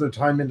so much of their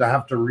time in to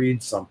have to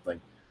read something.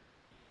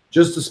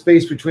 Just a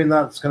space between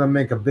that's going to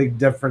make a big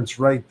difference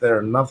right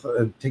there. Nothing.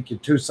 It'll take you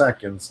 2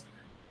 seconds.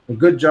 A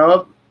good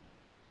job.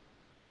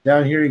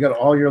 Down here, you got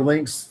all your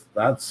links.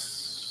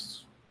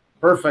 That's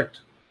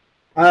perfect.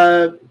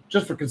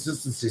 Just for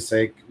consistency's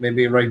sake,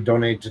 maybe write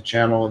donate to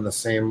channel in the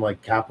same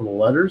like capital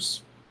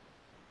letters.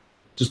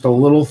 Just a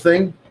little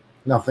thing.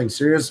 Nothing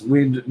serious.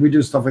 We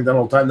do stuff like that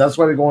all the time. That's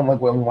why we go on like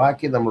when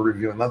Wacky them are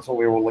reviewing. That's what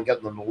we were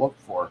getting them to look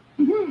for.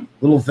 Mm-hmm.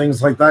 Little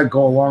things like that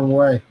go a long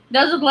way.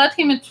 Doesn't let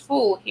him at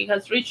full. He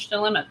has reached the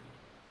limit.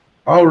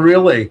 Oh,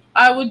 really?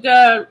 I would.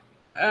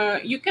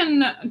 You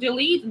can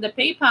delete the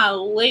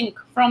PayPal link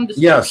from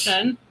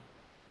description. Yes.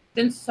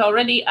 Since it's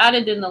already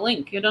added in the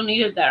link, you don't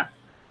need it there.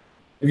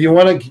 If you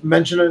want to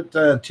mention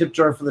it, tip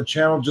jar for the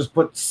channel, just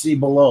put C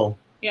below.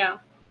 Yeah.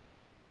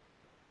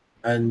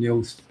 And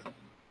you'll.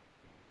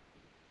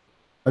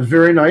 But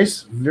very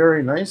nice,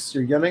 very nice.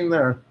 You're getting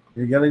there.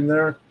 You're getting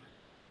there.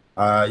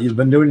 You've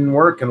been doing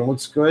work, and it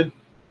looks good.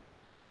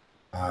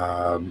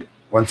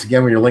 Once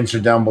again, when your links are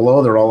down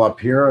below, they're all up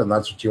here, and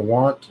that's what you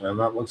want, and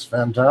that looks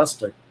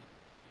fantastic.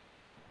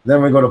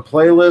 Then we go to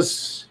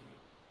playlists.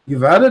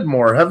 You've added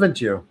more, haven't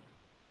you?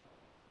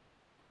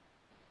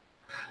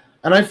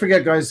 And I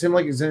forget, guys, same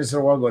like you said a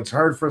while ago, it's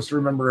hard for us to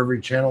remember every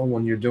channel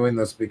when you're doing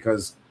this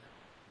because,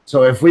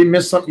 so if we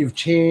missed something you've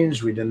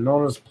changed, we didn't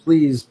notice,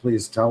 please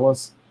tell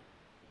us.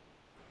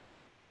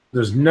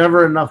 There's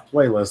never enough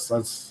playlists.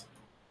 That's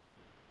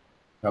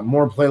got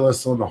more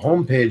playlists on the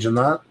homepage than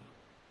that.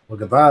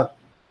 Look at that.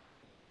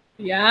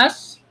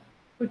 Yes.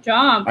 Good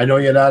job. I know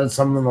you had added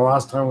something the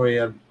last time we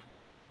had.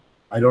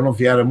 I don't know if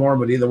you added more,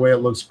 but either way, it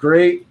looks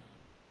great.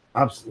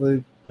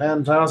 Absolutely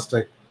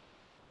fantastic.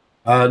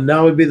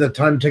 Now would be the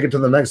time to take it to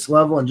the next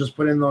level and just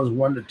put in those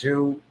 1 to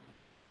 2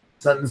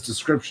 sentence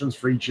descriptions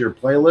for each of your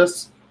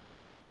playlists.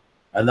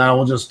 And then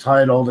we'll just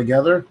tie it all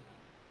together.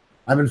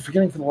 I've been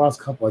forgetting for the last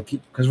couple.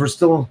 Because we're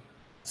still,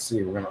 let's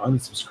see, we're going to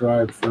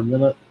unsubscribe for a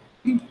minute.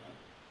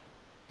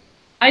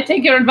 I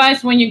take your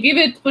advice when you give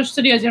it Puša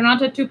Studios. You're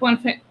not at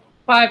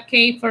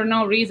 2.5K for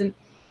no reason.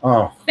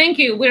 Oh. Thank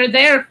you. We're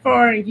there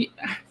for,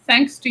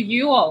 thanks to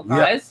you all,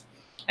 guys. Yep.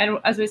 And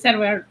as we said,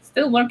 we're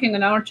still working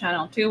on our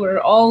channel too. We're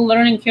all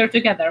learning here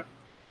together.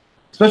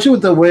 Especially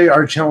with the way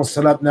our channel's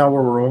set up now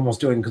where we're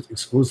almost doing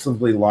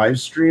exclusively live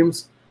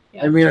streams.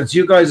 Yeah. I mean, it's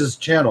you guys'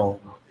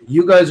 channel.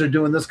 You guys are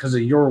doing this because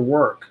of your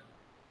work.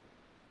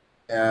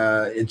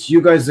 It's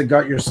you guys that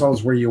got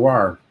yourselves where you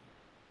are.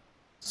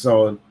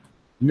 So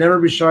never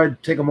be shy.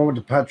 Take a moment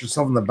to pat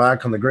yourself on the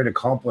back on the great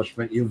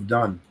accomplishment you've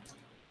done.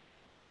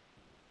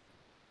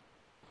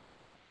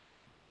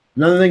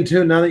 Another thing,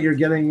 too, now that you're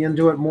getting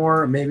into it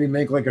more, maybe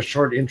make like a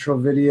short intro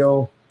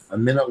video, a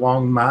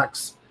minute-long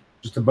max,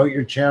 just about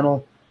your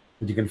channel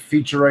that you can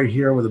feature right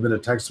here with a bit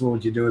of text about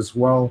what you do as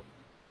well.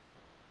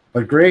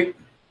 But great.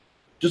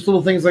 Just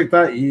little things like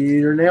that.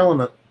 You're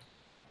nailing it.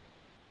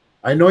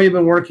 I know you've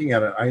been working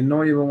at it. I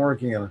know you've been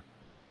working at it.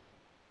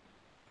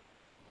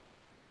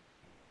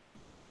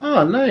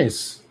 Oh,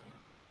 nice.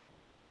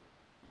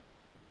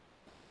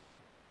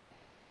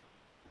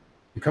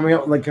 You're coming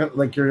out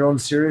like your own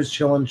series,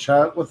 chill and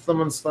chat with them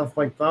and stuff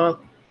like that.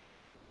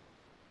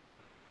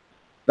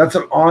 That's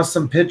an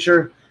awesome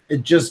picture.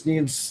 It just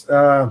needs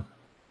like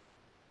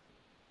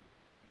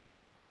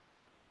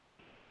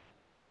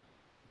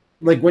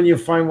when you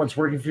find what's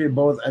working for you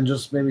both and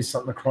just maybe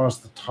something across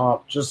the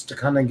top just to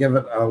kind of give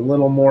it a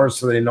little more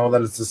so they know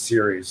that it's a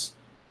series.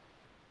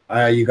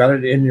 You got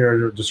it in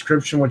your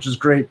description, which is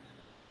great.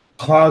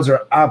 Clouds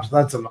are up.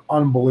 That's an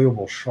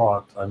unbelievable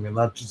shot. I mean,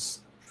 that's just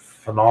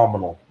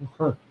phenomenal.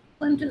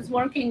 CLINT is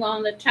working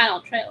on the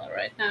channel trailer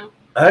right now.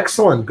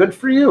 Excellent. Good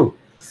for you.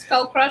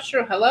 Skull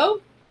Crusher,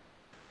 hello.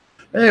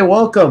 Hey,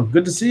 welcome.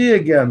 Good to see you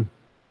again.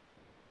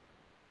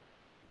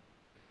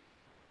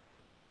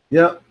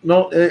 Yeah,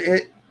 no,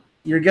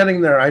 you're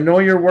getting there. I know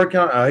you're working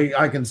on it.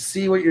 I can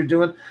see what you're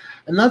doing,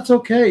 and that's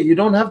okay. You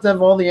don't have to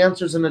have all the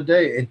answers in a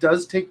day. It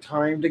does take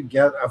time to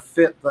get a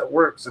fit that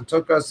works. It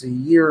took us a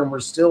year, and we're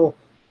still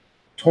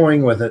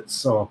toying with it.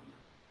 So,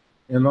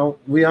 you know,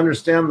 we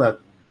understand that.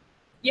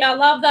 Yeah, I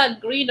love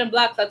that green and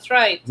black. That's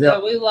right. Yeah.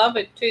 So we love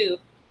it too.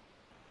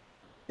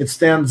 It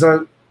stands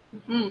out.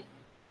 Mm-hmm.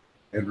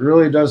 It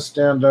really does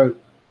stand out.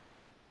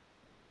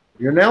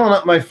 You're nailing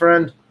it, my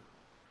friend.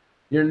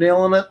 You're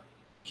nailing it.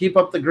 Keep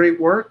up the great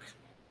work.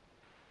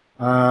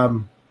 I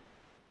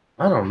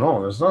don't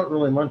know. There's not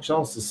really much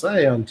else to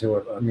say onto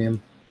it. I mean,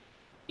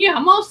 yeah,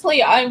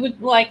 mostly I would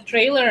like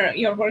trailer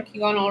you're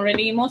working on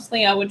already.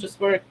 Mostly I would just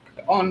work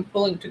on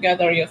pulling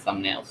together your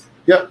thumbnails.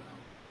 Yep.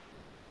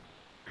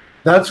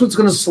 That's what's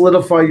going to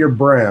solidify your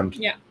brand.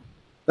 Yeah.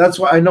 That's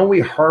why I know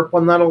we harp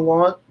on that a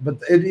lot, but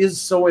it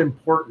is so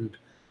important.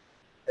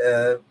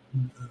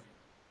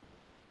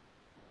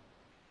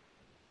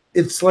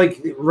 It's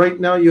like right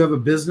now you have a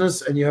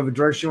business and you have a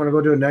direction you want to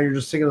go to, and now you're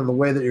just thinking of the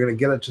way that you're going to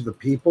get it to the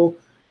people,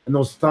 and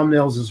those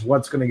thumbnails is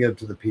what's going to get it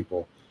to the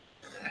people.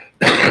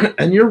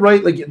 And you're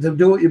right, like to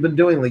do what you've been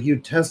doing, like you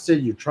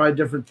tested, you tried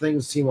different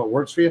things, seeing what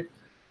works for you.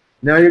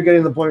 Now you're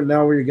getting to the point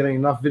now where you're getting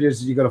enough videos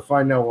that you got to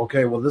find out,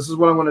 okay, well, this is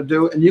what I'm going to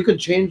do. And you could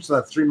change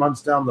that 3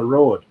 months down the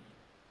road.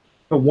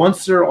 But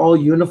once they're all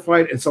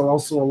unified, it's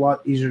also a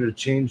lot easier to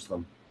change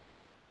them.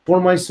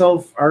 For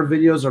myself, our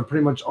videos are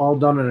pretty much all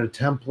done in a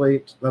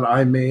template that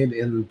I made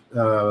in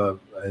Adobe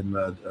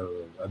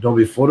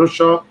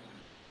Photoshop.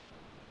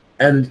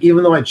 And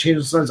even though I change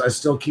the size, I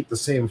still keep the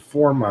same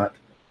format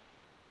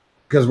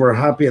because we're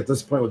happy at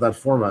this point with that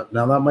format.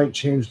 Now, that might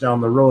change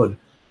down the road,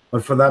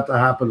 but for that to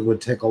happen would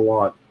take a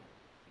lot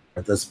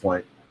at this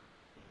point.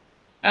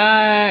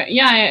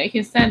 Yeah,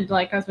 he said,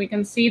 like, as we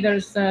can see,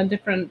 there's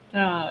different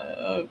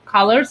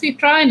colors he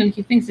tried, and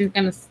he thinks he's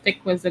going to stick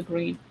with the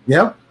green.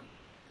 Yep.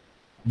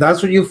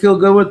 That's what you feel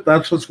good with.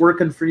 That's what's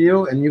working for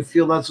you, and you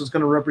feel that's what's going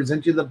to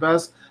represent you the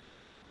best.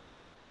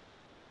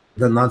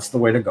 Then that's the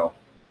way to go.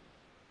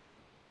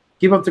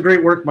 Keep up the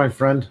great work, my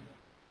friend.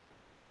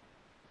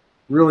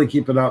 Really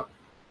keep it up.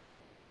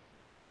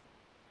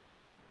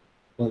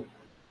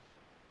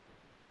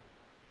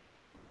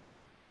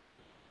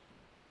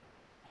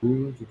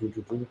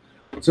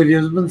 So if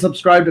you've been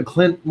subscribed to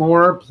CLINT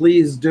more,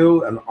 please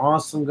do. An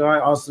awesome guy,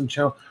 awesome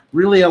channel.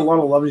 Really a lot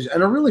of love,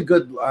 and a really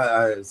good,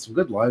 some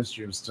good live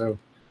streams too.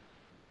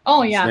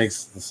 Oh yeah, the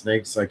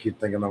snakes I keep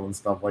thinking of and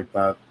stuff like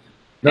that.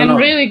 And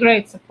really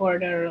great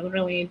supporter,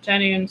 really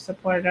genuine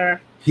supporter.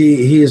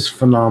 He is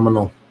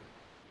phenomenal.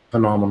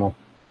 Phenomenal.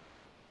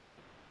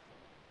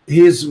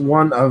 He's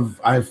one of,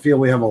 I feel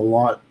we have a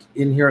lot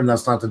in here, and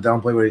that's not to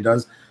downplay what he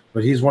does,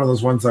 but he's one of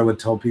those ones I would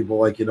tell people,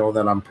 like, you know,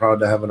 that I'm proud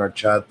to have in our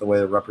chat, the way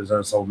they represent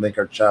ourselves, make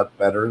our chat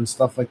better and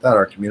stuff like that,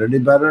 our community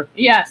better.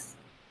 Yes.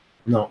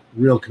 No,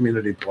 real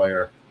community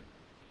player.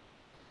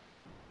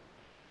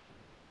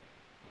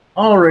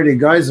 Alrighty,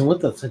 guys, and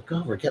with that said,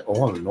 God, we're getting a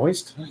lot of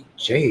noise tonight.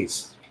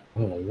 Jeez. I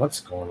don't know what's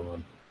going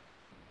on.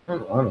 I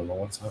don't know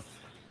what's happening.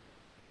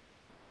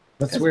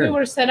 That's weird. We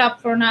were set up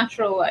for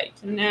natural light,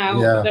 and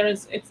now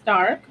it's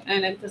dark,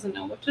 and it doesn't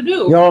know what to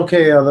do. Yeah,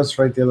 okay, yeah, that's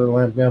right. The other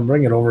lamp, man,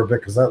 bring it over a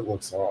bit because that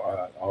looks.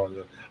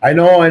 I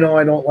know. I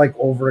don't like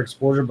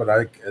overexposure, but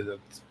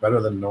it's better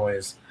than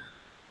noise.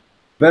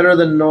 Better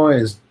than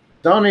noise.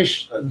 Donna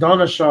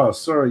Shaw.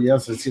 Sorry,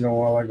 yes, I seen a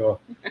while ago.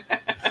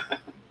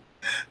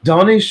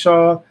 Donnie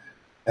Shaw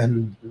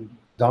and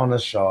Donna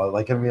Shaw.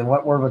 Like, I mean,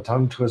 what more of a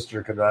tongue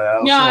twister could I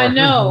ask? Yeah, I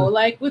know.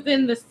 Like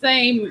within the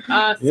same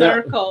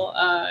circle,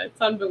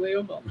 it's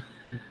unbelievable.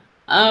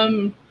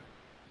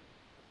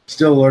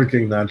 Still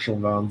lurking, natural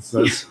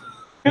nonsense.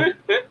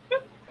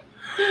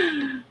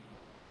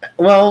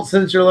 Well,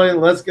 since you're late,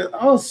 let's get.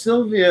 Oh,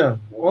 Sylvia,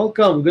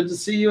 welcome. Good to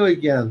see you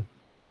again.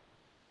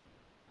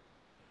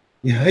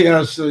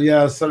 Yeah.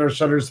 So set our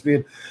shutter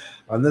speed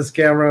on this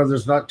camera.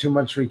 There's not too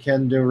much we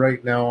can do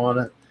right now on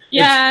it.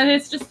 Yeah,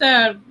 it's just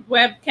a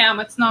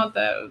webcam. It's not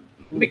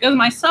because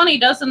my Sony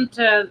doesn't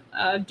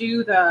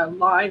do the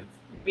live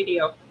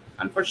video.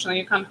 Unfortunately,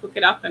 you can't hook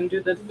it up and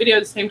do the video at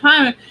the same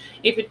time.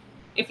 If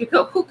you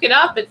hook it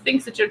up, it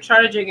thinks that you're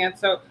charging it.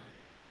 So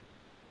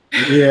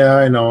yeah,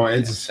 I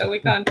know. So we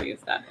can't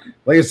use that one.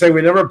 Like I say,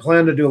 we never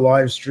planned to do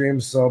live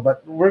streams,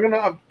 but we're gonna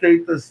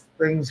update this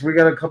things. We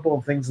got a couple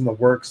of things in the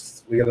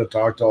works. We got to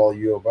talk to all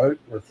you about.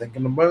 We're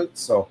thinking about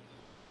so.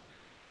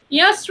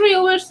 Yes,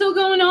 Real, we're still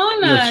going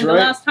on That's in right. the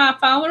last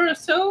half hour or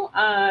so.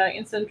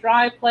 Instant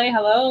Dry Play,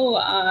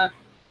 hello.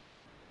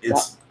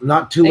 It's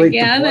not too late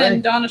again, to play.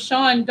 and Donna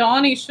Shaw and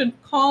Donnie should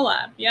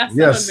collab. Yes,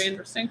 that would be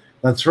interesting.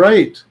 That's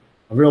right.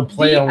 A real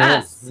play on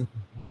DS.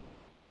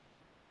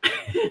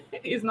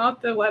 Is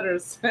not the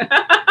letters.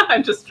 I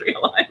just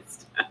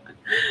realized.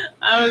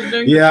 I was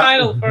doing the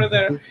title for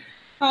their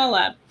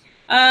collab.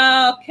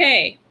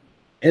 Okay.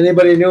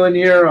 Anybody new in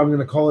here? I'm going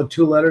to call it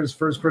 2 letters.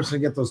 First person to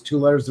get those 2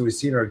 letters that we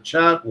see in our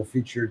chat will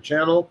feature your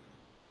channel.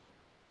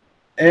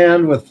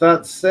 And with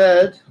that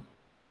said,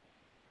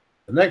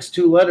 the next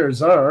 2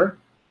 letters are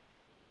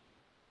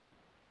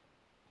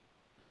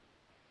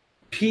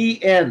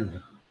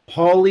PN,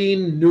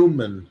 Pauline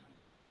Newman.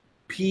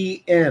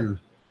 PN,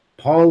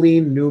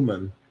 Pauline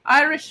Newman.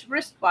 Irish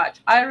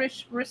wristwatch,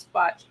 Irish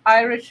wristwatch,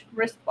 Irish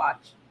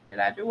wristwatch. Did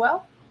I do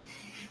well?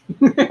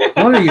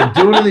 What are you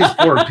doing to these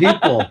poor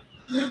people?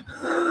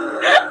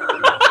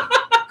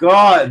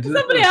 God.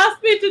 Somebody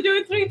asked me to do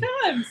it 3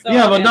 times. So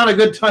yeah, but not a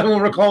good time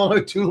when we're calling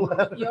out 2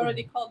 letters. You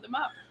already called them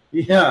up.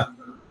 Yeah.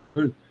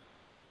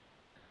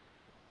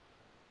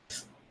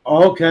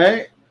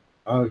 Okay.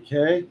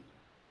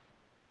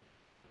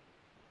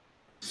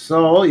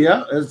 So,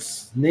 yeah,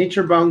 it's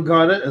Nature Bound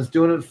got it. It's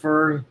doing it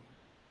for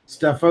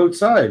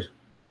StefOutside.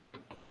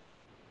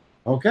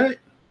 Okay.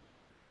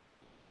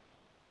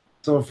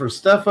 So for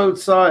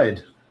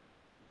StefOutside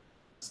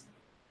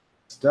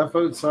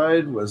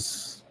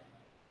was...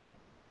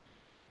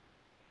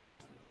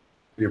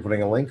 You're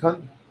putting a link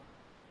on?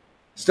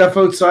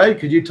 StefOutside,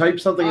 could you type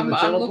something in the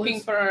channel, I'm looking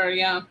please? for,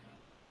 yeah.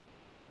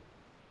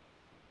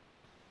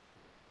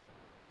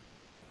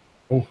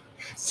 Oh.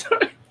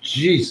 Sorry.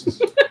 Jesus.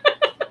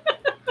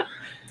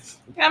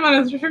 I'm on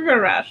a sugar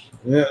rush.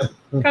 Yeah.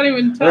 Can't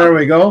even tell. There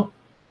we go.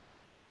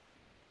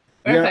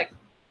 Perfect. Yeah.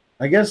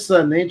 I guess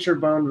Nature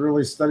Bound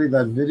really studied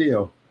that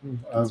video.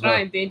 That's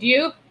right. Did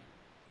you?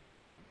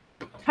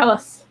 Tell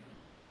us.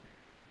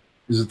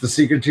 Is it the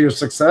secret to your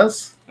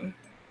success?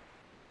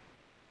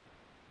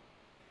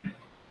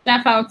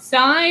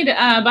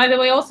 StefOutside, by the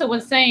way, also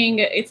was saying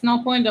it's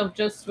no point of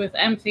just with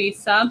empty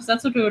subs.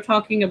 That's what we were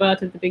talking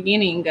about at the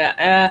beginning.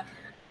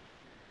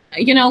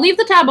 You know, leave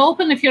the tab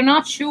open if you're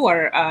not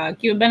sure.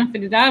 Give a benefit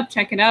of the doubt,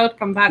 check it out,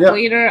 come back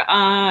later.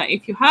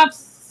 If you have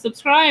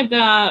subscribed,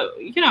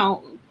 you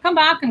know, come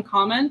back and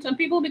comment on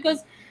people,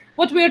 because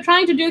what we're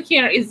trying to do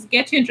here is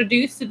get you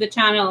introduced to the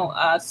channel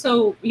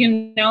so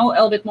you know a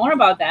little bit more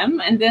about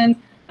them, and then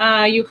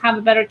you have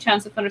a better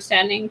chance of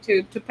understanding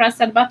to press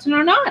that button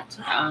or not.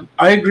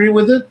 I agree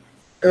with it.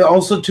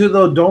 Also, too,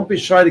 though, don't be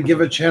shy to give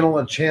a channel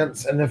a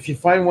chance. And if you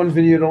find one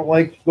video you don't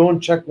like, go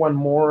and check one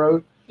more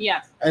out.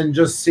 Yes. And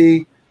just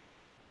see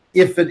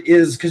if it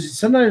is, because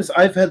sometimes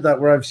I've had that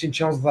where I've seen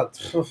channels that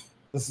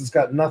this has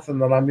got nothing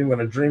that I'm even going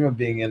to dream of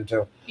being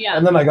into. Yeah.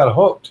 And then I got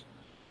hooked.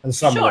 And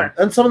some of them.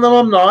 And some of them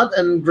I'm not,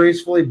 and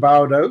gracefully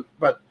bowed out.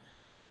 But,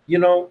 you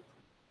know.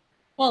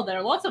 Well, there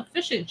are lots of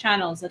fishing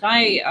channels that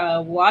I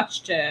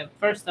watched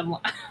first.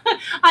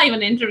 I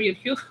even interviewed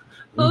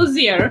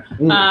Hoosier,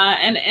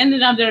 and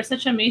ended up they're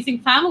such an amazing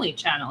family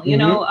channel, you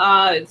know.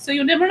 So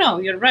you never know.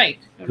 You're right.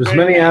 There's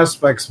many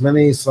aspects,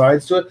 many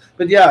sides to it.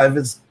 But yeah, if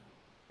it's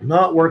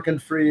not working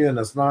for you and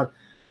it's not,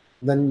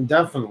 then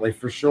definitely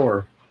for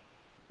sure,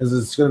 because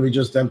it's going to be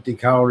just empty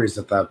calories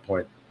at that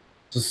point.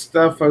 So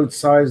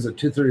StefOutside is at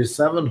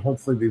 237.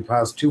 Hopefully be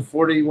past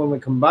 240 when we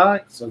come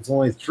back. So it's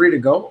only 3 to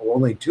go,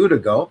 only 2 to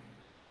go.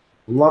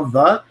 Love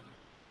that.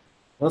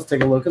 Let's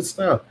take a look at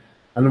Steph.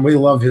 And we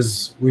love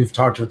his, we've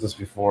talked about this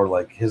before,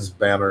 like his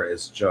banner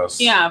is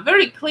just... Yeah,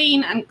 very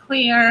clean and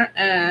clear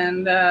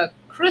and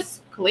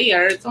crisp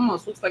clear. It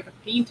almost looks like a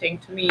painting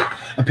to me.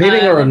 A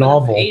painting or a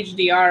novel.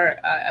 HDR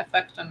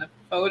effect on the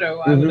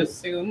photo, I would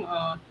assume.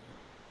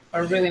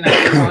 Or really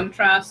nice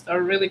contrast,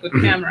 or really good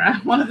camera.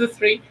 One of the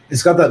three.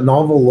 It's got that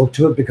novel look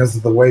to it because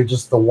of the way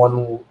just the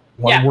one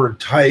word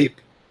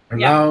type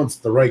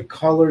pronounced, the right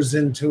colors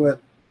into it.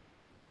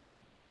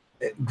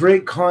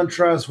 Great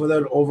contrast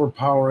without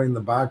overpowering the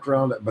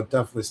background, but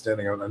definitely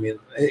standing out. I mean,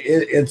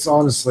 it's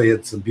honestly,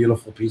 it's a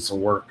beautiful piece of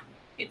work.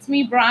 It's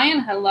me, Brian.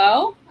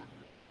 Hello.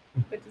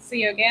 Good to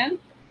see you again.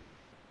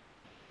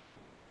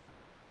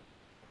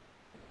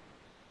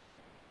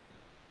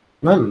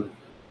 We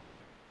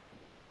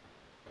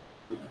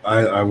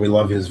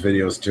love his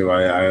videos too.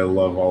 I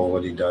love all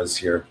what he does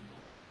here,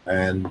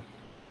 and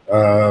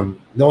the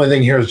only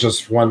thing here is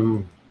just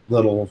one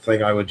little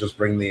thing. I would just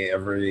bring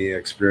every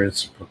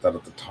experience, put that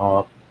at the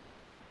top,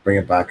 bring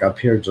it back up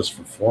here just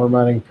for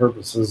formatting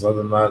purposes.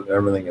 Other than that,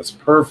 everything is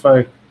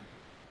perfect.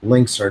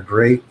 Links are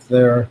great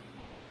there.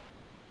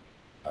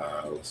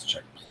 Let's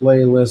check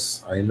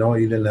playlists. I know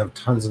you didn't have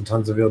tons and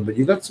tons of it, but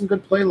you got some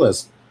good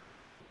playlists.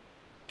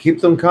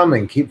 Keep them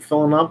coming. Keep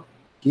filling up.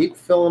 Keep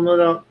filling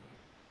it up.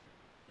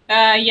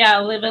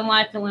 Yeah, Live in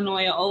Life,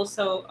 Illinois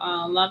also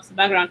loves the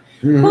background.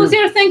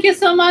 Hoosier, thank you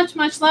so much.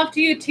 Much love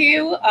to you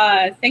too.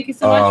 Thank you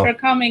so much for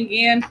coming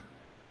in.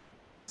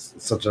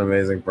 Such an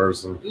amazing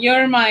person.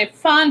 You're my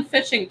fun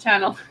fishing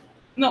channel.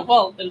 No,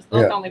 well, there's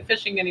not only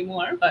fishing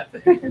anymore, but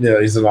yeah,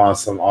 he's an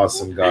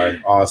awesome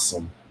guy.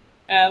 Awesome.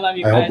 I love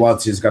you guys. I hope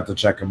lots of you's got to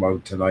check him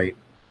out tonight.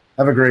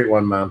 Have a great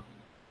one, man.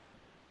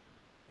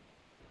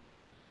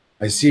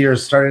 I see you're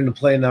starting to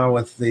play now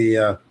with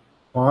the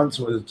fonts,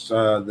 with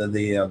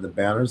the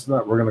banners and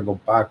that. We're gonna go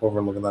back over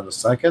and look at that in a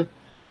second.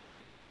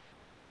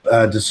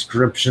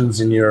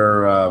 Descriptions in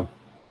your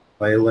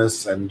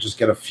playlists, and just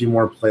get a few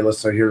more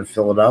playlists out here to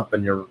fill it up,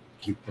 and you're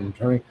keep them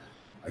turning.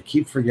 I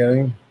keep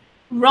forgetting.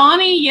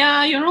 Ronnie,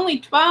 yeah, you're only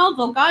 12.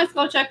 Well, guys,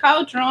 go check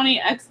out Ronnie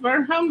X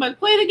Burnham, but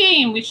play the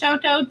game. We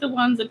shout out the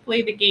ones that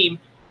play the game.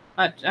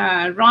 But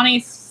Ronnie,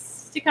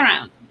 stick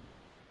around.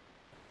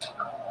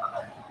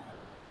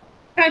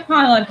 Hi,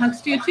 Pilot.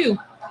 Hugs to you too.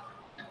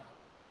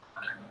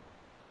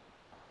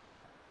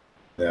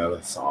 Yeah,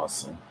 that's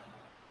awesome.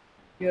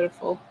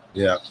 Beautiful.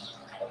 Yeah.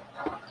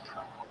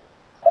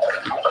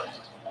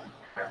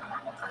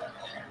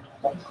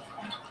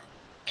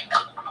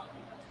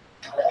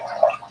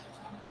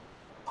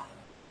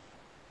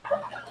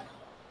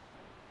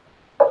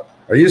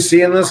 Are you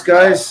seeing this,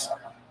 guys?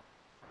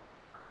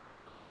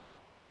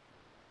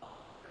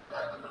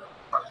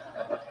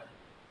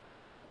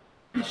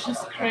 It's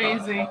just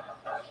crazy.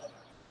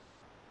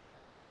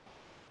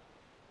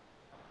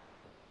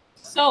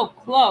 So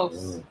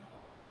close.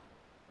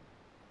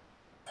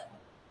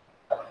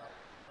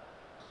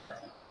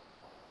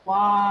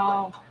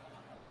 Wow.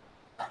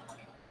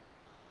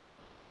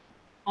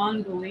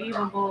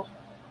 Unbelievable.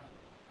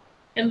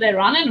 Can they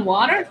run in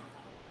water?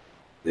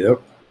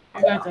 Yep.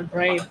 You guys are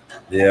brave.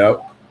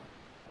 Yep.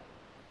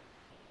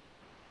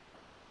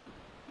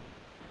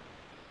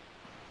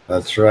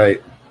 That's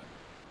right.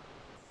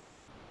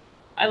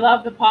 I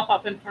love the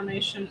pop-up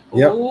information.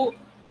 Yep. Ooh.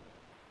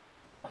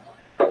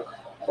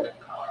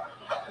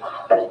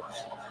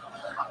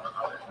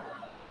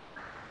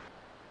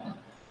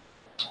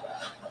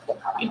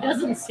 It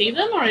doesn't see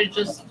them, or it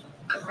just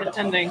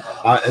pretending?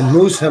 And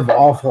moose have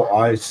awful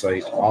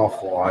eyesight,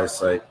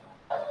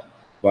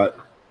 but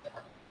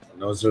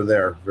those are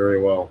there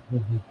very well.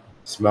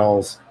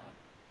 Smells.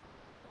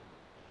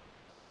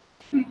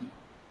 Come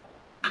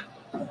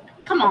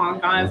on,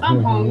 guys,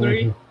 I'm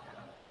hungry.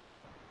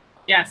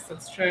 Yes,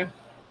 that's true.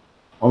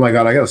 Oh my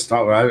God, I gotta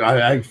stop.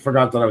 I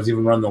forgot that I was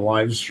even running the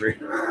live stream.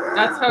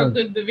 That's how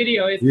good the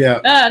video is.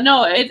 Yeah.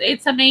 No,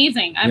 it's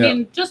amazing. I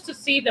mean, just to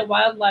see the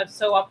wildlife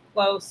so up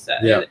close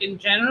in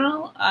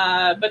general,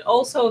 but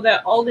also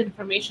all the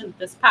information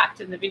that's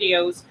packed in the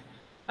videos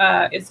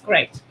is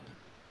great.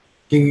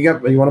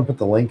 You want to put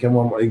the link in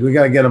one more? We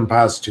gotta get him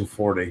past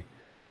 240.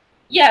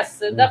 Yes,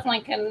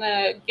 definitely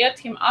can get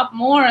him up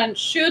more, and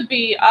should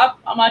be up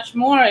much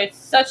more. It's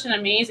such an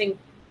amazing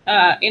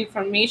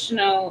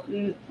informational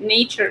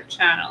nature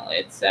channel.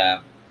 It's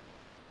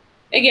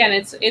again,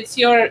 it's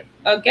your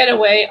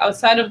getaway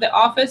outside of the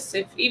office.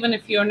 Even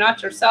if you're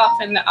not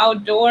yourself in the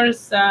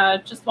outdoors,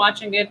 just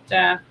watching it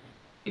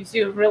gives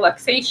you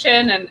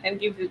relaxation and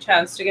gives you a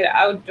chance to get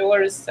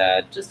outdoors,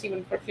 just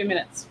even for a few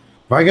minutes.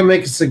 If I can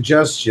make a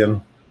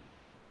suggestion,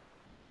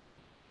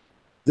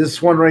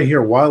 this one right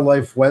here,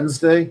 Wildlife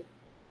Wednesday,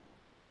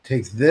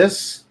 take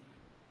this,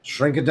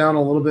 shrink it down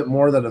a little bit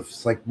more, that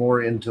it's like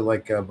more into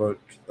like about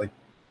like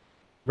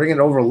bring it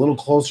over a little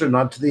closer,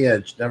 not to the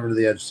edge, never to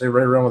the edge. Say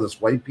right around where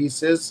this white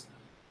piece is.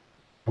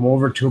 Come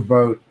over to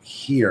about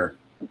here,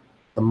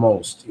 the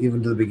most,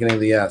 even to the beginning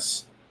of the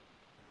S.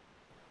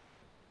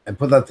 And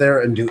put that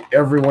there and do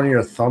every one of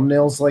your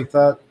thumbnails like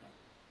that.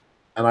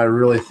 And I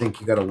really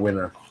think you got a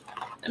winner.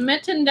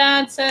 Mitten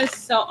Dad says,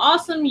 so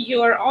awesome.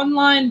 You're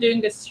online doing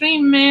the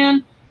stream,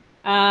 man.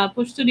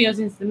 Puša Studios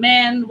is the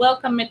man.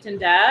 Welcome, Mitten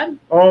Dad.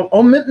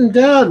 Oh, Mitten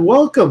Dad,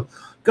 welcome.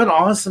 Got an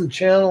awesome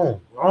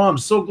channel. Oh, I'm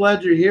so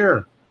glad you're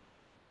here.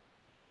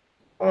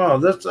 Oh,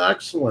 that's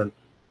excellent.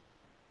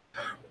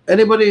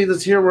 Anybody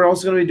that's here, we're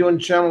also going to be doing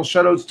channel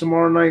shoutouts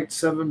tomorrow night,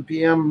 7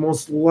 p.m.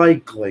 most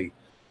likely.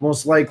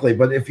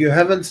 But if you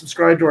haven't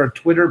subscribed to our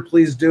Twitter,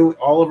 please do.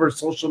 All of our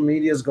social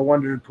medias go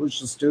under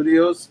Puša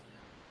Studios.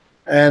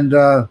 And,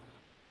 oh,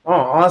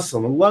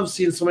 awesome. I love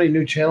seeing so many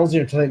new channels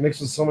here tonight.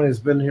 Mixed with somebody that's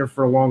been here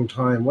for a long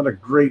time. What a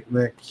great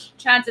mix.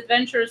 Chad's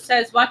Adventure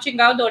says, watching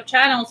outdoor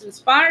channels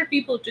inspire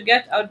people to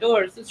get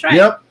outdoors. That's right.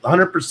 Yep,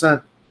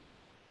 100%.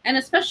 And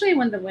especially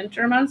when the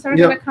winter months are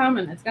going to come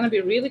and it's going to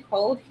be really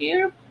cold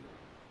here.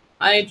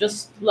 I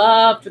just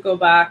love to go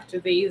back to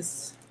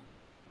these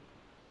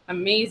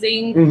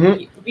amazing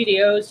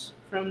videos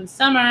from the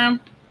summer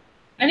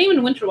and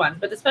even winter ones,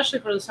 but especially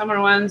for the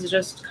summer ones,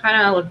 just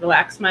kind of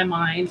relax my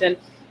mind. And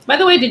by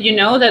the way, did you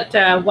know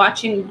that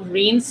watching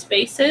green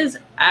spaces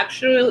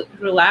actually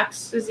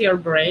relaxes your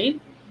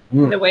brain?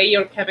 The way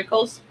your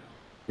chemicals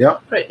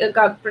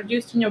got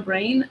produced in your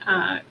brain,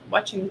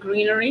 watching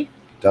greenery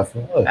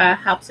definitely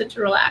helps it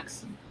to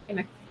relax in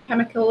a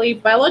chemically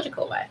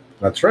biological way.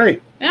 That's right.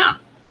 Yeah.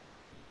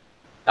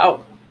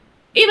 So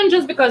even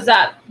just because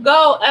that,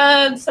 go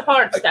and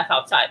support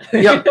StefOutside.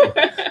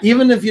 Yep.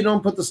 Even if you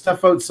don't put the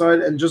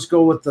StefOutside and just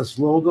go with this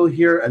logo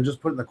here and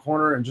just put it in the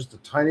corner and just a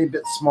tiny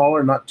bit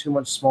smaller, not too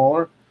much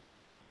smaller.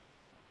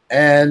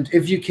 And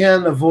if you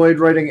can avoid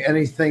writing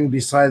anything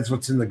besides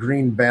what's in the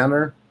green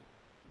banner,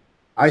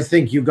 I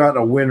think you got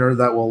a winner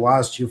that will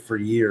last you for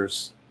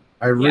years.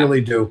 I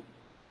really do.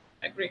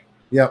 I agree.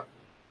 Yep.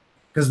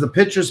 Because the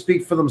pictures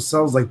speak for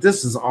themselves. Like,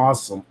 this is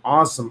awesome,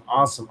 awesome,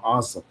 awesome,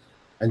 awesome.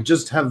 And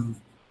just have,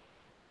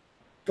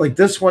 like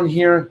this one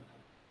here,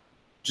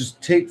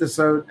 just take this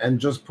out and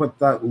just put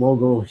that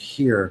logo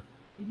here.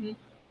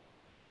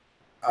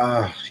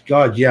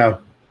 God, yeah.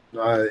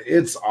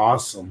 It's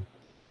awesome.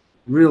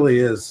 Really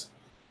is.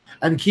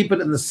 And keep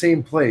it in the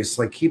same place.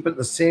 Like, keep it in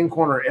the same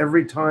corner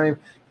every time.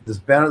 This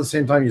banner at the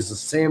same time. Use the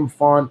same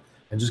font.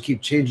 And just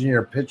keep changing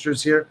your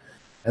pictures here.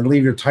 And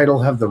leave your title,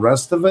 have the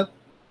rest of it.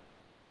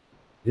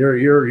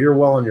 You're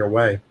well on your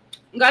way.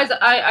 Guys,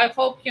 I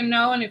hope you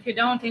know, and if you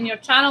don't, in your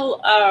channel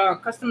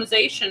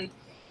customization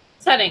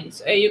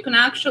settings, you can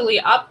actually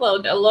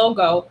upload a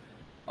logo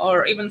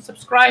or even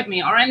subscribe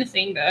me or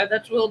anything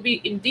that will be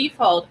in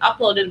default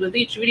uploaded with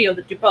each video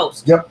that you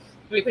post. Yep.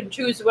 You can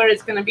choose where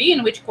it's going to be,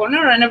 in which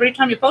corner, and every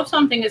time you post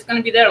something, it's going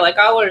to be there. Like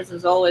ours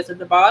is always at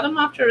the bottom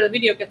after the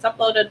video gets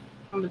uploaded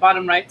on the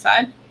bottom right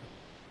side.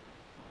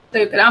 So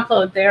you can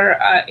upload there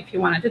if you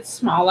want it. It's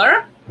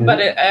smaller, but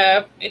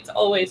it's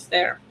always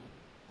there.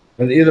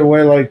 But either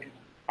way, like,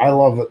 I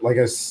love it. Like,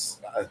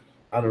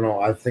 I don't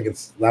know. I think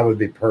that would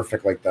be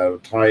perfect like that. It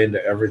would tie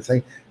into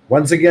everything.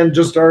 Once again,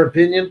 just our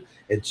opinion.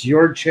 It's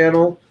your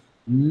channel.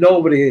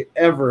 Nobody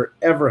ever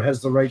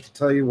has the right to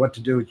tell you what to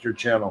do with your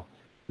channel.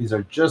 These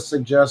are just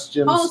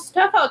suggestions. Oh,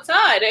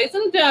 StefOutside.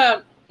 Isn't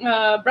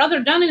Brother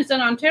Dunn is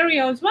in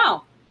Ontario as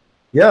well?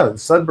 Yeah,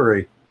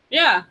 Sudbury.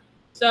 Yeah.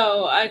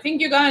 So I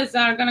think you guys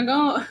are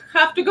gonna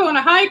have to go on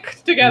a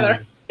hike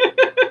together.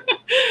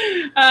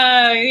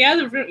 Yeah,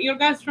 you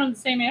guys from the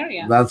same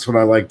area. That's what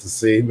I like to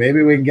see.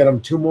 Maybe we can get them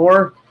 2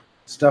 more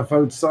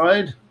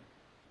StefOutside.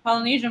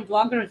 Polynesian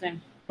vloggers in.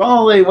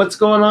 Polly, what's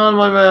going on,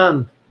 my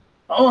man?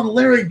 Oh, and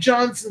Larry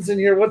Johnson's in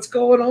here. What's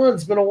going on?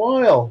 It's been a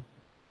while.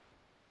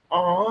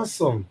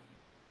 Awesome.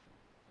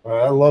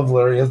 I love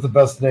Larry. He has the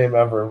best name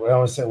ever. We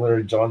always say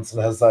Larry Johnson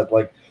has that,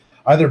 like,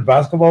 either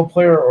basketball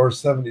player or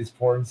 70s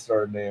porn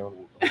star name.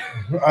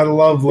 I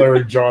love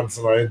Larry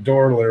Johnson. I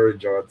adore Larry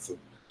Johnson.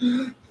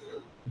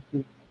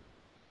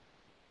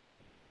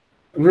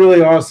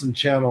 Really awesome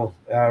channel.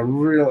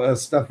 Real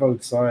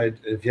StefOutside.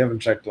 If you haven't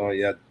checked on it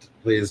yet,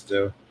 please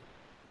do.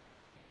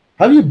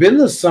 How have you been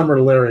this summer,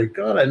 Larry?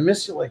 God, I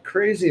miss you like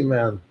crazy,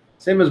 man.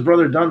 Same as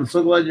Brother Dunn.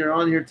 So glad you're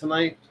on here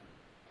tonight.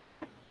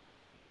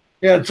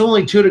 Yeah, it's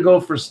only 2 to go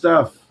for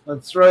Steph.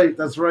 That's right.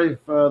 That's right,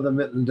 the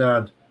Mitten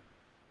Dad.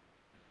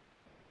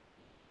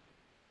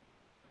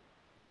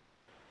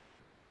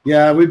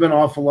 Yeah, we've been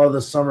off a lot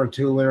this summer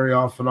too, Larry,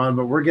 off and on,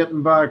 but we're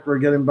getting back. We're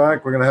getting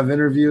back. We're going to have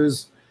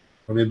interviews.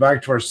 We'll be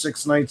back to our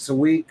 6 nights a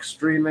week,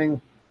 streaming,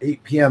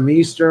 8 p.m.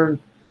 Eastern.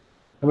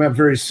 Coming up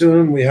very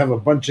soon. We have a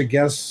bunch of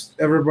guests,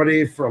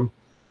 everybody from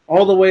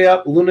all the way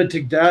up.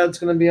 Lunatic Dad's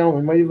going to be on.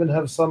 We might even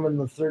have some in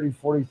the 30,000,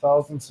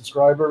 40,000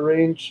 subscriber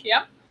range.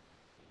 Yep.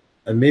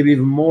 And maybe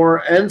even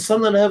more. And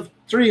some that have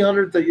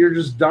 300 that you're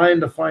just dying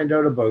to find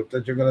out about,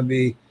 that you're going to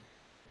be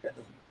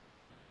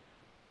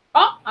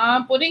Oh,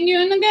 I'm putting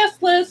you in the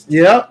guest list.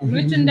 Yeah.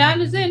 Mitch and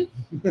Dad is in.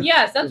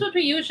 Yes, that's what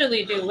we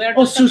usually do. We're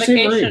just on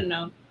vacation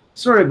now.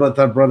 Sorry about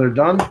that, Brother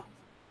Don.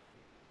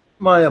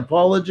 My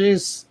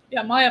apologies.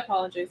 Yeah, my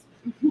apologies.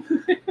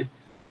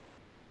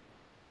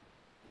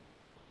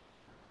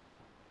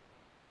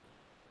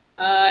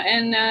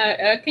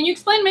 Can you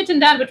explain, Mitch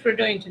and Dad, what we're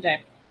doing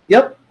today?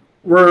 Yep.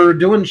 We're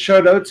doing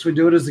shoutouts. We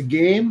do it as a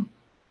game.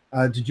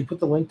 Did you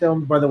put the link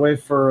down, by the way,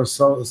 for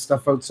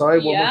Stuff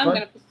Outside? Yeah, I'm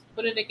going to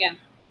put it again.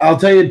 I'll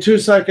tell you in 2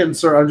 seconds,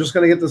 sir. I'm just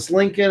going to get this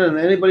link in, and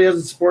anybody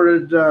hasn't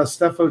supported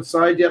Stuff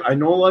Outside yet, I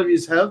know a lot of you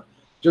have.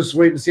 Just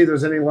wait and see if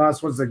there's any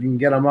last ones that can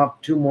get them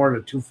up 2 more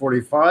to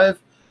 245.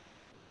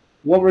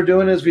 What we're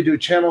doing is we do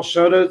channel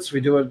shoutouts.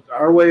 We do it.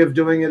 Our way of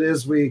doing it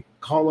is we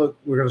call it.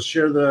 We're going to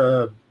share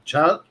the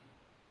chat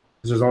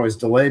because there's always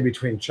delay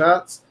between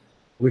chats.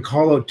 We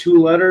call out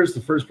 2 letters. The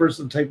first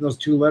person to type those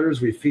 2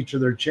 letters, we feature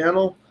their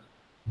channel.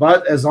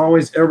 But as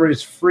always,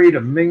 everybody's free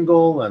to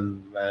mingle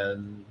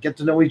and get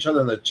to know each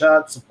other in the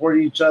chat, support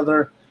each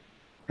other,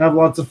 have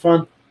lots of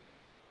fun.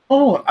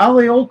 Oh,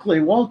 Ali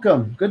Oakley,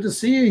 welcome. Good to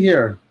see you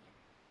here.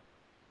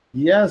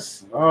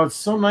 Yes. Oh, it's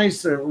so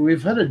nice.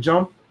 We've had a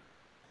jump,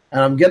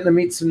 and I'm getting to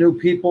meet some new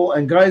people.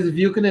 And guys, if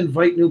you can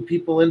invite new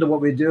people into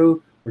what we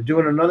do, we're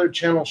doing another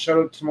channel shout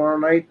out tomorrow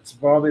night. It's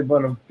probably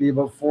going to be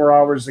about 4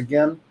 hours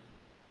again.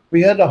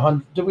 We had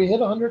 100. Did we hit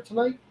 100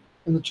 tonight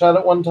in the chat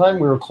at one time?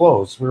 We were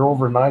close. We were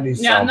over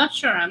 90. Yeah, I'm not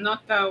sure. I'm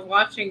not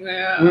watching.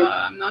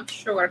 I'm not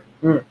sure.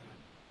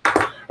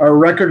 Our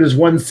record is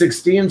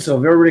 116. So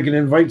if everybody can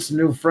invite some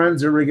new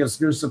friends, everybody gets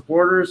new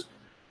supporters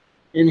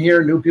in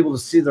here, new people to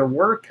see their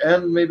work,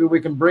 and maybe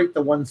we can break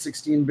the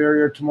 116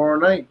 barrier tomorrow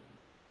night.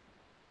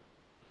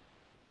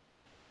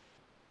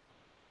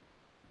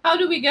 How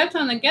do we get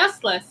on the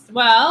guest list?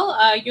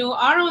 Well, you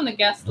are on the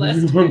guest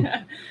list.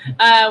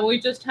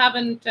 We just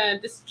haven't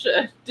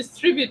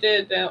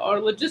distributed or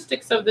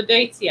logistics of the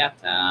dates yet,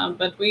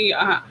 but we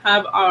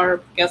have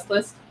our guest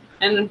list.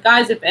 And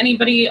guys, if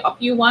anybody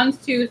of you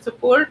wants to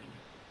support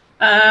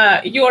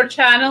your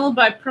channel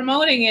by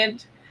promoting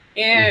it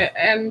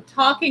and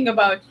talking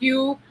about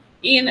you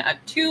in a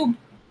tube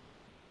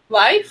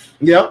life,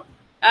 yep.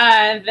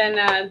 Then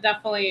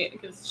definitely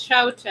give us a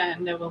shout,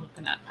 and we'll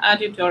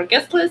add you to our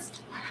guest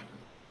list.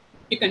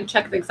 You can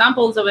check the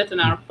examples of it in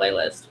our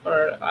playlist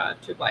for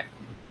Tube Life.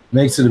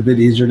 Makes it a bit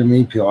easier to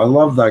meet people. I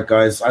love that,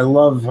 guys. I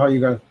love how you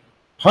got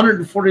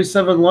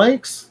 147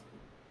 likes.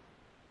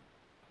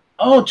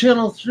 Oh,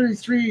 channel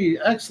 33.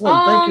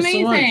 Excellent. Thank you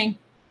so much.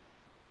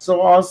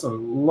 So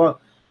awesome.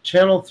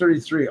 Channel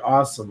 33.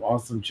 Awesome.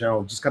 Awesome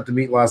channel. Just got to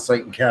meet last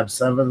night in Cab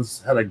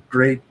 7's. Had a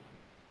great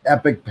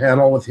epic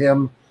panel with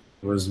him.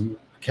 There was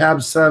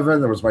Cab 7.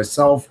 There was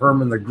myself,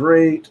 Herman the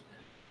Great.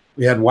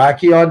 We had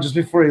Wacky on just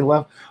before he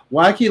left.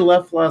 Wacky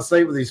left last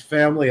night with his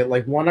family at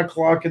like 1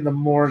 o'clock in the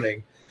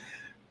morning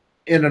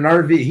in an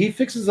RV. He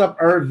fixes up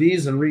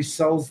RVs and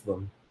resells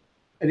them.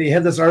 And he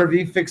had this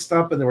RV fixed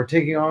up, and they were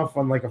taking off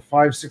on like a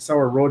 5-6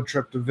 hour road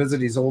trip to visit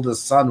his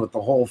oldest son with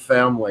the whole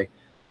family.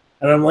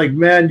 And I'm like,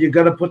 man, you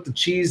got to put the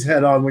cheese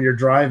head on when you're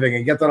driving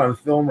and get that on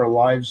film or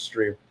live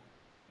stream.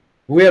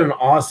 We had an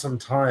awesome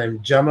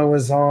time. Gemma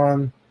was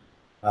on.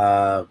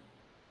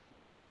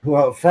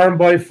 Farm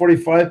Boy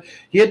 45.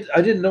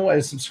 I didn't know.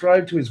 I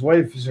subscribed to his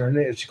wife. Her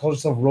name, she called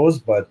herself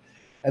Rosebud,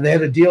 and they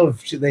had a deal.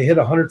 If they hit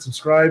 100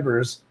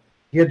 subscribers,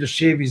 he had to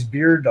shave his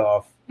beard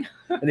off.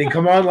 And he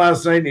come on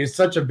last night, and he's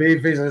such a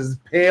baby face, and he's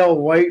pale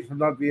white from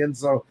not being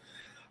so.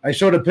 I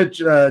showed a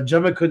picture.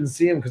 Gemma couldn't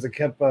see him because it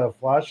kept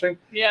flashing.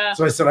 Yeah.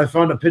 So I said I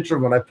found a picture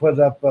of him, and I put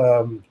up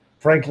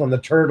Franklin the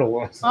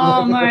turtle.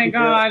 Oh my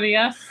God!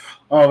 Yes.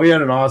 Oh, we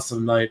had an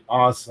awesome night.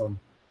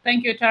 Awesome.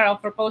 Thank you, Terrell,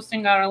 for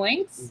posting our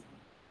links.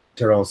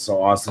 Terrell's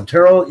so awesome.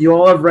 Terrell, you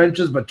all have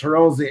wrenches, but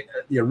Terrell's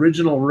the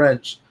original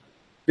wrench.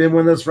 Been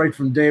with us right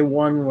from day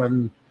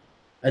one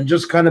and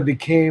just kind of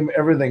became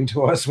everything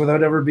to us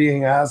without ever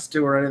being asked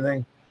to or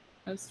anything.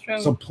 That's true.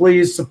 So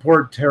please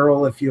support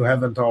Terrell if you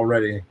haven't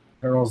already.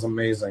 Terrell's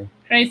amazing.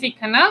 Crazy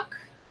Canuck.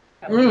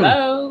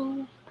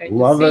 Hello. Great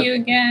to see you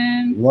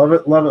again. Love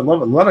it, love it,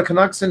 love it. A lot of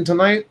Canucks in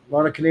tonight. A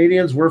lot of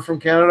Canadians. We're from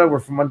Canada. We're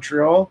from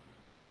Montreal.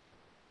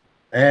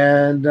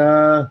 And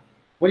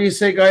what do you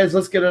say, guys?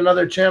 Let's get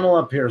another channel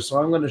up here.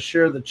 So I'm going to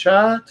share the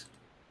chat.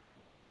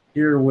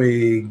 Here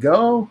we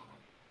go.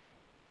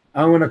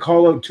 I'm going to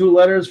call out 2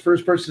 letters.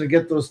 First person to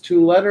get those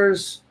 2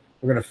 letters,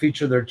 we're going to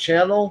feature their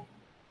channel.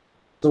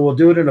 So we'll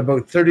do it in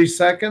about 30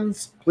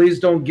 seconds. Please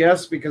don't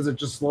guess because it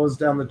just slows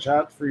down the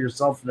chat for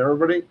yourself and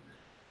everybody.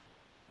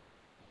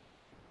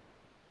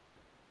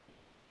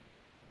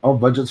 Oh,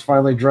 Budget's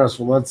finally dressed.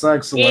 Well, that's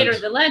excellent. Gator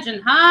the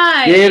legend.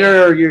 Hi.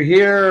 Gator, you're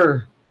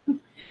here.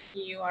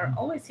 You are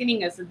always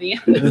hitting us at the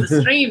end of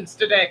the streams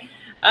today.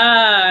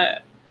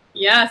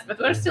 Yes, but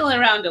we're still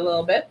around a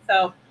little bit,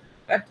 so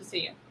glad to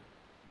see you.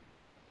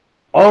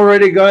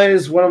 Alrighty,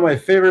 guys. One of my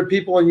favorite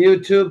people on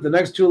YouTube. The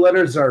next 2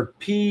 letters are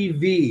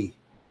PV.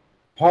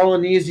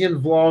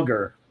 Polynesian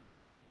Vlogger.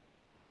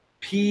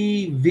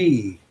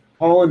 PV.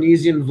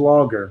 Polynesian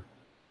Vlogger.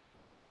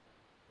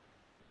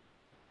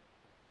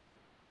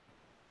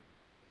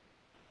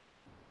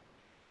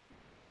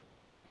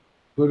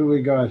 Who do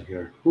we got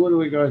here? Who do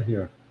we got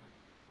here?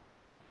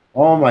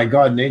 Oh my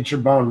God, Nature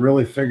Bound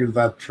really figured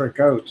that trick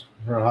out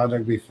for how to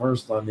be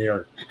first on the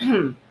air.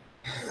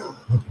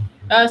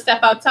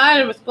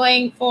 StefOutside was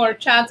playing for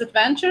Chad's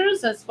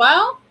Adventures as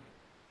well.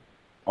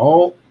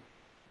 Oh.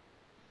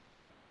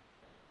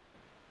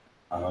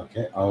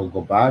 Okay, I'll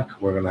go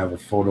back. We're going to have a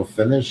photo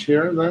finish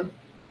here then.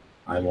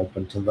 I'm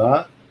open to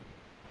that.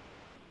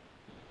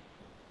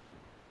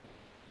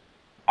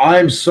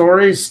 I'm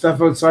sorry,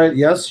 StefOutside.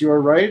 Yes, you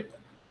are right.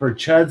 For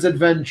Chad's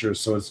Adventures.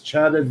 So it's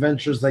Chad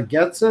Adventures that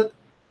gets it.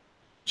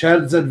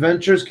 Chad's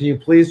Adventures, can you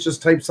please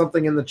just type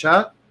something in the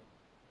chat?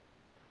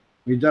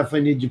 We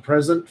definitely need you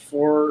present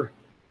for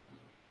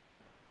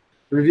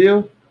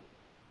review.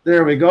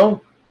 There we go.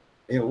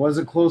 It was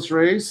a close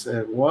race.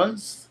 It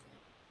was.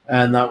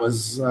 And that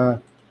was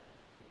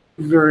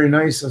very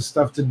nice and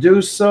stuff to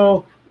do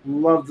so.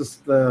 Love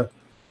the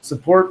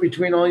support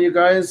between all you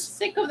guys.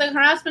 Sick of the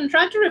harassment.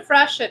 Try to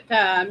refresh it.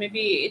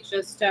 Maybe it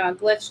just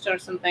glitched or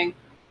something.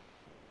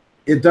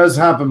 It does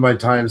happen by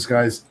times,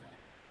 guys.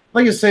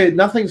 Like I say,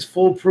 nothing's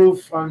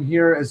foolproof on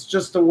here. It's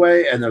just a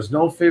way, and there's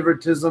no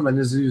favoritism. And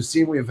as you've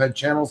seen, we've had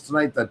channels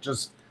tonight that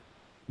just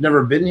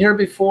never been here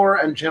before,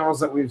 and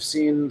channels that we've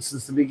seen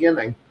since the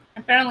beginning.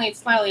 Apparently, it's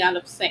slightly out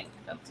of sync.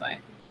 That's why.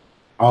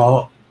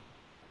 Oh.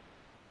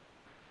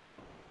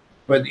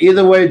 But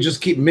either way,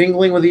 just keep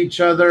mingling with each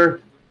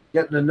other,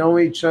 getting to know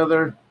each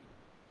other.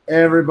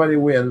 Everybody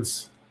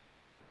wins.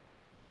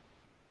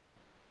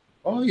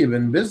 Oh, you've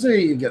been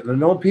busy. You're getting to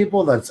know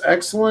people. That's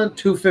excellent.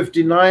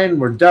 259.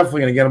 We're definitely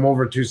going to get them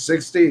over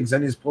 260.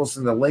 Xeni's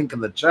posting the link in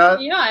the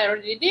chat. Yeah, I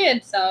already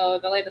did. So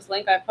the latest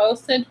link I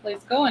posted,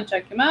 please go and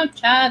check him out.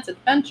 Chad's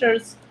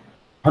Adventures.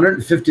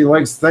 150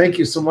 likes. Thank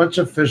you so much,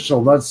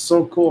 Official. That's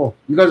so cool.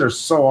 You guys are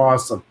so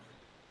awesome.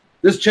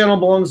 This channel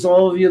belongs to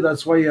all of you.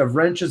 That's why you have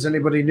wrenches.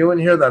 Anybody new in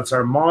here, that's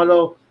our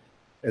motto.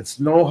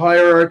 It's no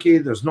hierarchy.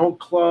 There's no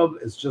club.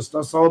 It's just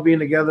us all being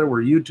together.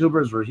 We're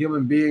YouTubers. We're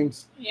human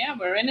beings. Yeah,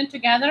 we're in it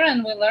together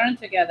and we learn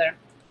together.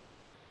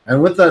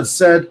 And with that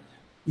said,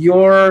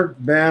 your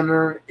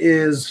banner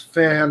is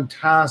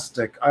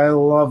fantastic. I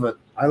love it.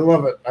 I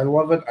love it. I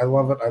love it. I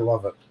love it. I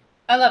love it.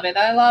 I love it.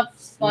 I love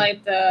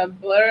like the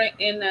blur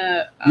in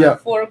the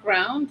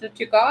foreground that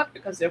you got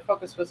because your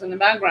focus was in the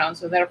background.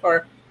 So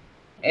therefore,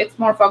 it's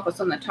more focused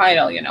on the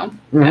title, you know.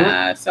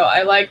 So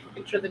I like the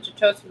picture that you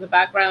chose for the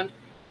background.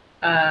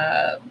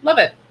 Love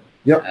it.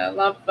 Yep.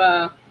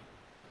 Love.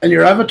 And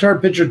your avatar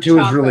picture too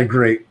is really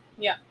great.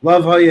 Yeah.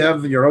 Love how you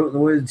have you're out in the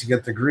woods. You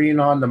get the green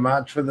on to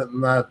match with it,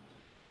 and that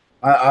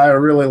I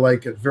really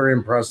like it. Very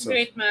impressive.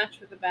 Great match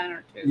with the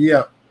banner too.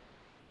 Yeah.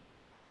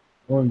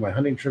 Going by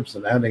hunting trips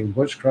and adding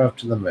bushcraft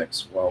to the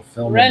mix while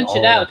filming. Wrench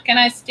it out. Can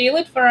I steal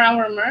it for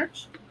our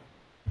merch?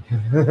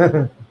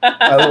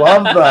 I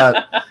love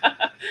that.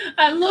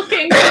 I'm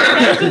looking for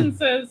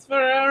sentences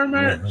for our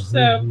merch,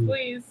 so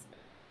please.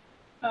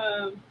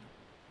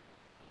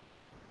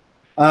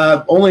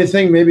 Only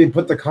thing, maybe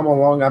put the come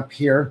along up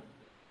here.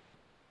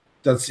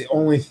 That's the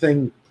only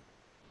thing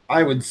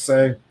I would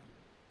say.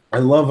 I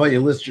love how you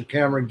list your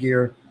camera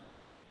gear.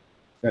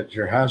 Got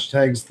your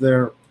hashtags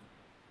there.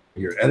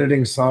 Your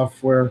editing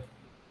software.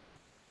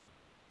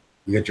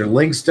 You got your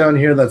links down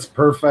here. That's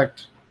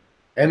perfect.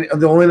 And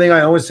the only thing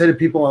I always say to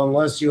people,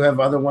 unless you have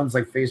other ones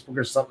like Facebook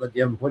or something that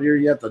you haven't put here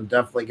yet, then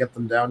definitely get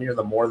them down here.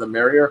 The more the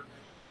merrier.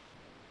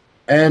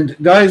 And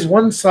guys,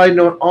 one side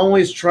note,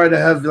 always try to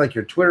have like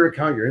your Twitter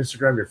account, your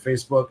Instagram, your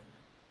Facebook,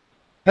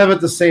 have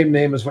it the same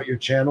name as what your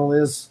channel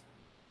is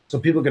so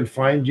people can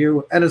find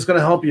you. And it's going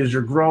to help you as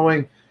you're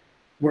growing.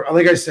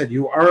 Like I said,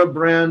 you are a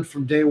brand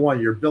from day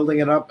one. You're building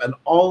it up. And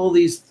all of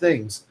these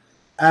things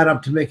add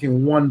up to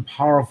making one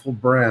powerful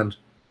brand.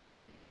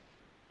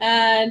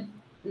 And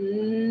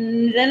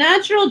the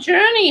natural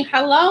journey.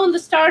 Hello on the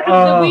start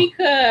of the week,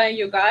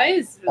 you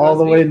guys. All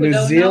the way to New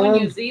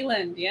Zealand. New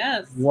Zealand,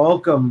 yes.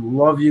 Welcome.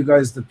 Love you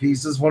guys to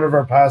pieces. One of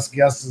our past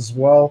guests as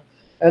well.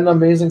 And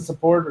amazing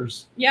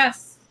supporters.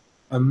 Yes.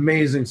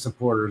 Amazing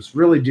supporters.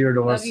 Really dear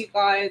to us. Love you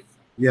guys.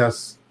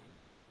 Yes.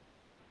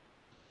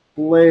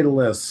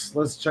 Playlists.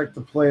 Let's check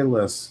the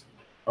playlist.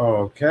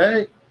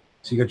 Okay.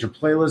 So you got your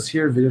playlist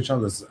here. Video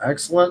channel. This is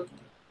excellent.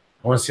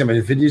 I want to see how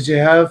many videos you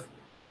have.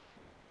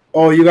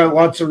 Oh, you got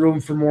lots of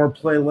room for more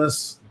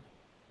playlists.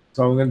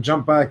 So I'm going to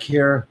jump back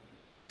here.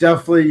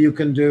 Definitely you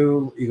can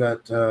do, you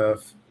got,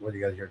 what do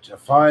you got here?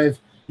 5.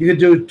 You can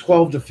do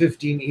 12 to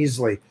 15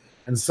 easily.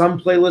 And some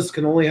playlists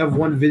can only have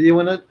one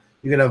video in it.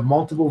 You can have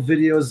multiple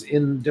videos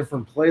in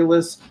different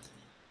playlists.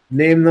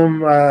 Name them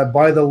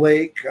By the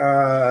Lake,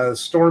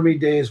 Stormy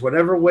Days,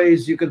 whatever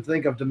ways you can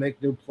think of to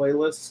make new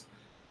playlists.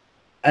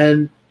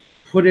 And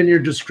put in your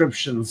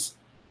descriptions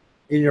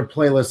in your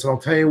playlist. And I'll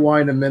tell you why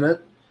in a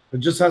minute. It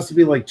just has to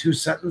be like 2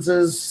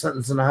 sentences,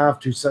 sentence and a half,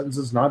 2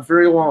 sentences, not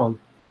very long.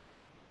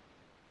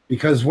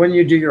 Because when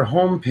you do your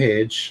home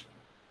page,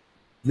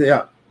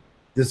 yeah,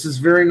 this is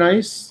very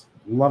nice.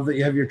 Love that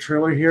you have your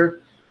trailer here.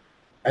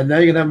 And now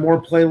you're going to have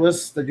more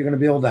playlists that you're going to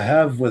be able to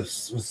have with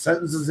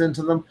sentences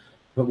into them.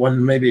 But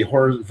one maybe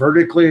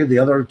vertically, the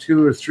other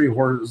 2 or 3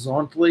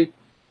 horizontally.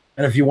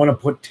 And if you want to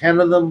put 10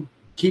 of them,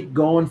 keep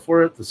going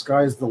for it. The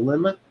sky's the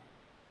limit.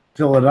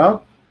 Fill it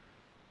up.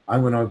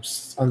 I'm going to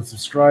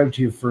unsubscribe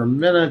to you for a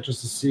minute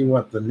just to see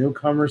what the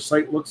newcomer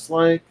site looks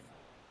like.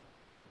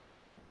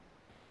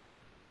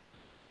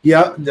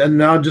 Yeah, and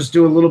now just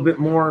do a little bit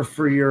more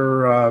for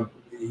your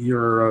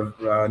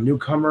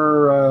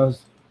newcomer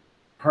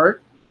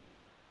part.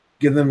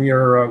 Give them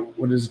your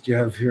what is it you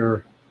have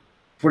here?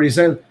 What are you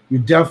saying? You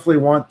definitely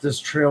want this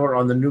trailer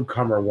on the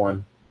newcomer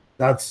one.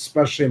 That's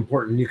especially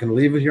important. You can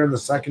leave it here in the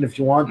second if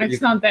you want.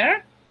 It's not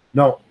there?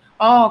 No.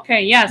 Oh,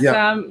 okay. Yes.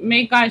 Yeah.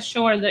 Make guys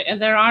sure that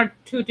there are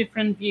two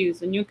different views,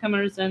 the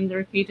newcomers and the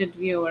repeated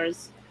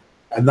viewers.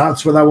 And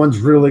that's where that one's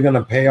really going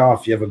to pay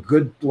off. You have a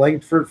good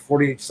length for it,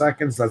 48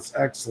 seconds. That's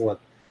excellent.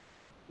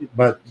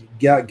 But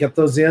yeah, get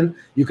those in.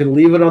 You can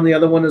leave it on the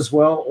other one as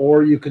well,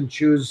 or you can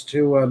choose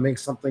to make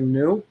something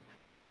new.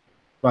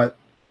 But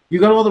you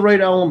got all the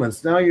right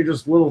elements. Now you're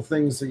just little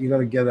things that you got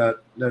to get at.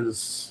 That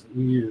is,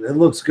 it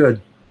looks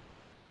good.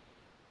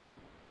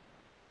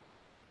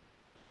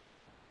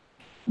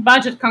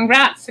 Budget,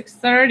 congrats,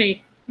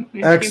 630.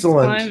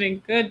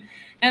 Excellent. Good.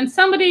 And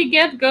somebody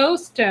get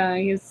Ghost.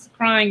 He's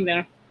crying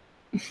there.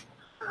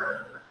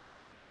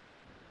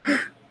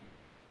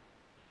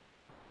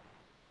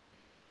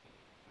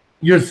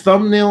 Your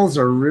thumbnails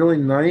are really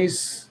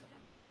nice.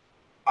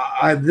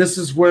 This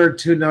is where,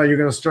 too, now you're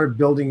going to start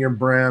building your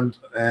brand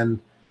and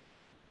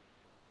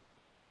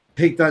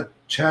take that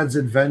Chad's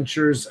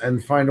Adventures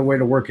and find a way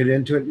to work it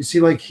into it. You see,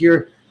 like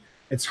here,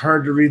 it's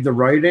hard to read the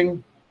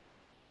writing.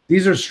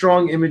 These are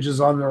strong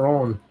images on their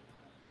own.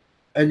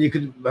 And you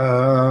could...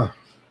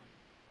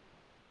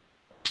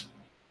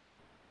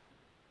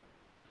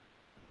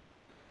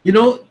 you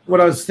know,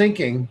 what I was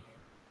thinking...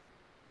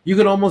 You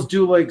could almost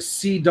do like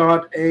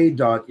C.A.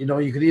 You know,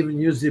 you could even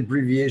use the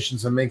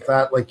abbreviations and make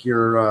that like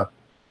your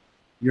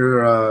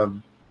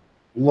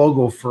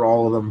logo for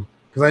all of them.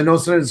 Because I know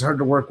sometimes it's hard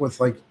to work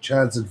with like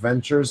Chad's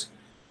Adventures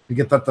to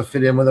get that to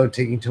fit in without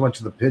taking too much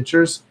of the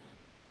pictures.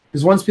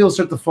 Because once people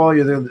start to follow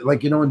you, they're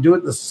like, you know, and do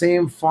it the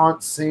same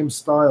font, same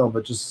style,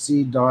 but just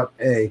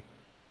C.A.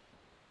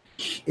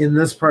 in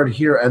this part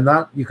here. And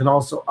that you can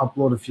also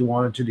upload if you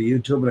wanted to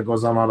YouTube, and it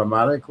goes on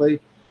automatically.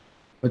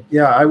 But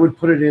yeah, I would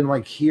put it in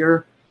like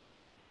here.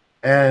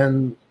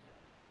 And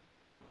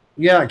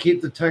yeah,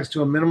 keep the text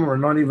to a minimum or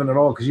not even at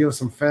all, because you have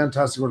some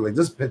fantastic work. Like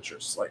this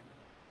picture's like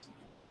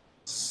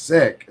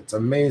sick. It's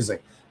amazing.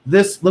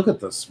 This, look at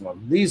this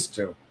one. These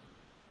two.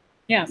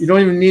 Yes. You don't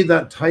even need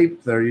that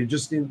type there. You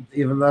just need,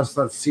 even that's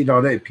that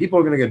C.A. People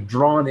are going to get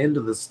drawn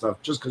into this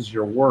stuff just because of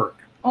your work.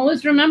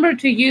 Always remember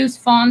to use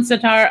fonts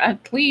that are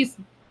at least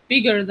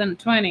bigger than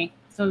 20.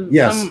 So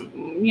yes,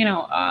 you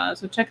know,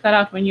 so check that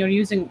out when you're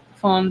using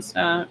fonts.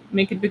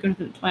 Make it bigger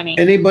than 20.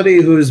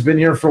 Anybody who's been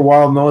here for a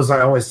while knows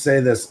I always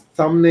say this.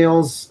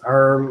 Thumbnails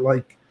are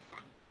like,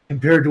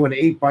 compared to an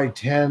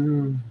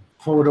 8x10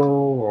 photo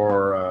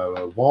or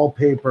a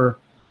wallpaper,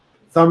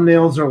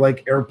 thumbnails are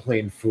like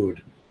airplane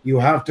food. You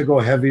have to go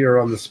heavier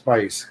on the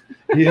spice.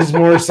 Use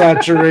more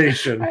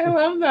saturation. I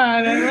love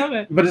that. I love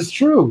it. But it's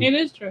true. It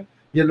is true.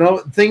 You know,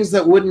 things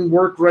that wouldn't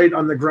work right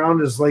on the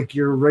ground is like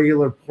your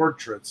regular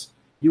portraits.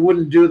 You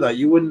wouldn't do that.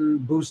 You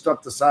wouldn't boost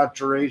up the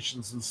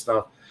saturations and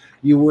stuff.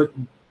 You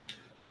wouldn't.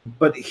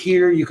 But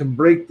here you can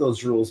break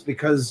those rules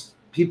because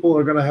people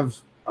are going to have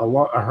a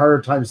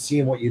harder time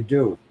seeing what you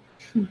do.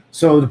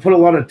 So to put a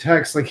lot of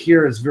text like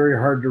here, it's very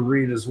hard to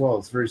read as well.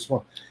 It's very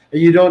small.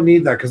 And you don't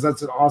need that because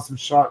that's an awesome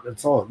shot. And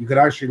it's all. You could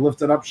actually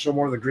lift it up, show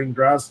more of the green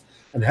grass,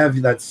 and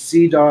have that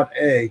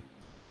C.A.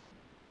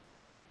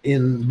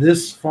 in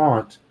this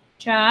font.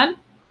 Chad,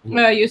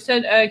 you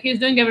said he's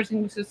doing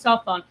everything with his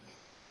cell phone.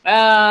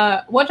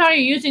 What are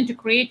you using to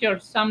create your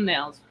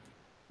thumbnails?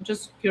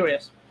 Just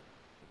curious.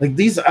 Like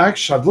these act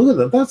shots, look at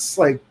that. That's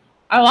like,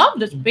 I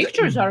love this.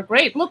 Pictures are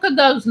great. Look at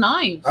those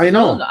knives. I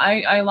know.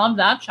 I love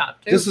that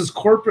shot too. This is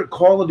corporate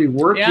quality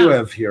work you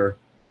have here.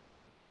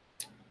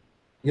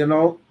 You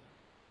know,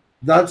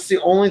 that's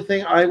the only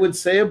thing I would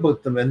say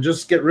about them. And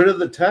just get rid of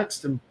the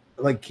text and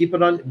like keep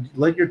it on.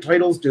 Let your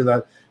titles do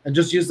that, and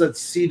just use that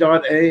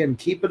C.A. and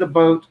keep it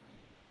about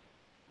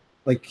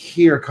like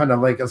here, kind of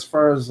like as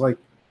far as like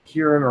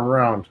here and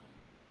around,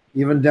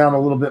 even down a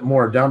little bit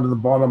more, down to the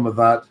bottom of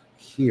that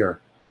here,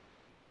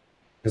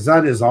 because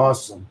that is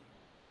awesome.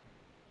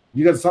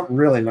 You got something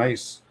really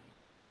nice.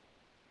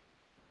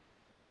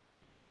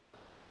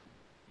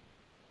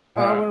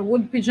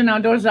 Wood Pigeon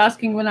Outdoors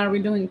asking when are we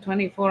doing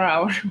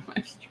 24-hour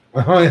live stream?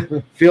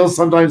 It feels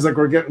sometimes like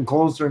we're getting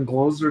closer and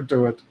closer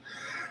to it.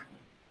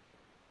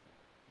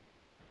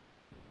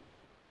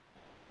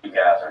 You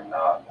guys are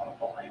not going to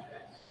believe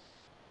this.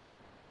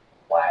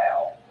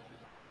 Wow.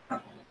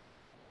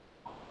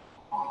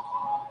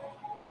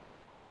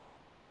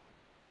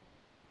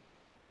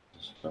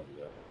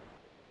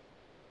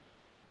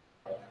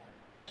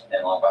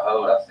 And lo and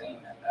behold, I've seen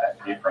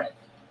a different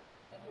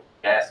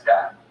gas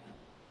guy.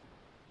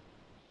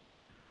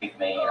 With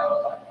me, and I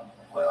was like,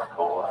 well,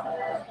 cool.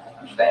 I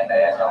understand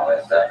that and all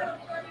that stuff.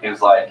 He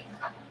was like,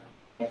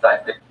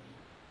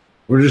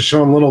 we're just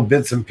showing little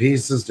bits and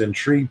pieces to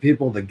intrigue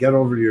people to get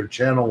over to your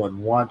channel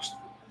and watch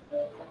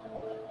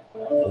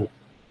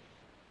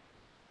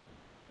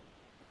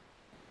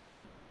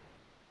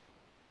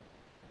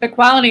The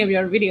quality of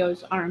your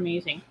videos are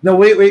amazing. No,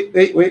 wait.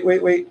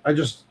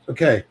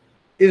 Okay.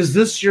 Is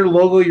this your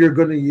logo you're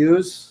going to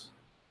use?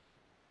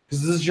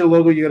 Because this is your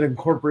logo, you got to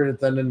incorporate it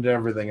then into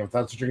everything. If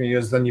that's what you're going to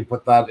use, then you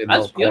put that in the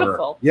corner. That's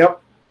beautiful.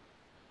 Yep.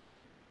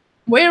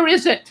 Where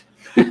is it?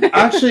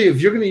 Actually,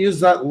 if you're going to use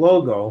that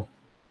logo,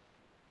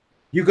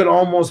 you could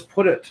almost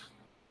put it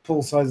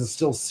full size and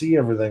still see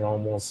everything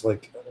almost.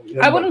 Like, you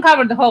know, I wouldn't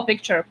cover the whole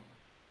picture.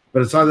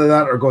 But it's either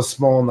that or go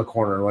small in the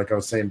corner, like I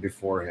was saying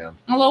beforehand.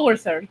 A lower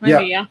third,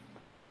 maybe, yeah.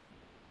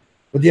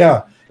 But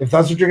yeah, if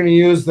that's what you're going to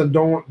use, then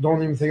don't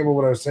even think about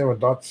what I was saying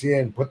with .ca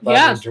and put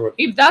that into it.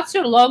 If that's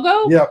your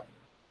logo, yep,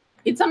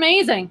 it's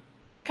amazing.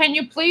 Can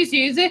you please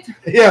use it?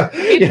 Yeah,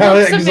 it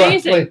looks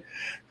amazing.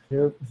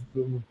 Yep.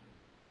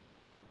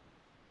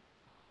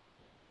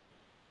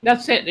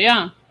 That's it.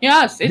 Yeah.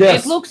 Yes.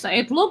 It looks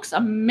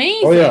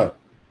amazing. Oh yeah.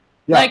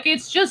 Like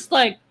it's just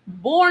like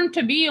born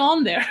to be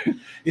on there.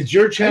 It's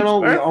your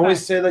channel. We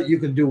always say that you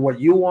can do what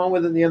you want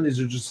with it in the end. These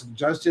are just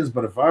suggestions.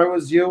 But if I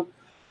was you,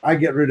 I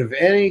get rid of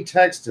any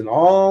text and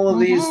all of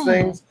these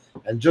things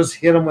and just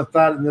hit them with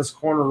that in this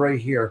corner right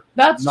here.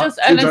 That's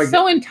it's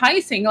so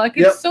enticing. Like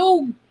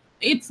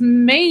it's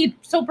made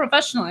so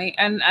professionally,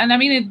 and I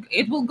mean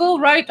it will go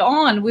right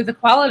on with the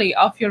quality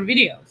of your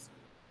videos.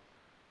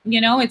 You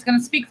know, it's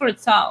gonna speak for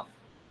itself.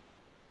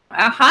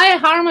 A high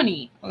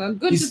harmony. Well,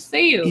 good to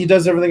see you. He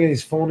does everything in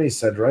his phone, he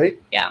said, right?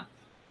 Yeah.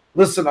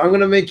 Listen, I'm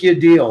gonna make you a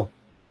deal.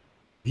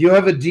 If you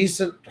have a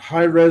decent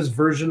high-res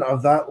version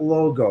of that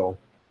logo,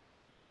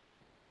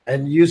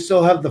 and you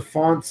still have the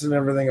fonts and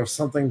everything of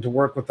something to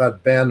work with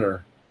that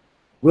banner,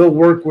 we'll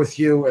work with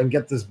you and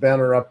get this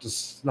banner up to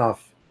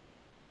snuff.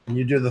 And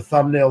you do the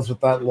thumbnails with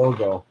that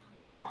logo.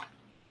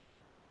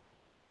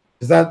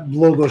 Because that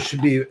logo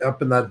should be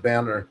up in that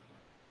banner.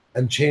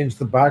 And change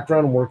the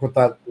background and work with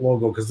that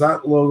logo. Because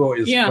that logo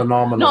is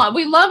phenomenal. No,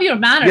 we love your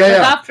banner.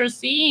 But after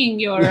seeing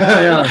your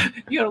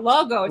your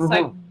logo, it's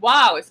like,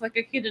 wow, it's like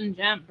a hidden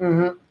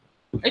gem.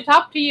 It's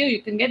up to you.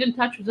 You can get in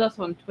touch with us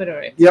on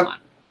Twitter if you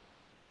want.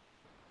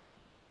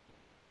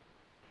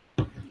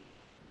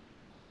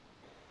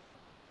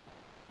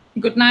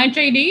 Good night,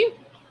 JD.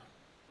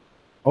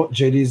 Oh,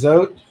 JD's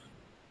out.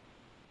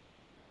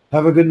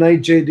 Have a good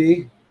night,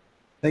 JD.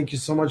 Thank you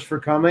so much for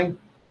coming.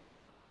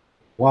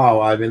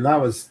 Wow, I mean,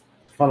 that was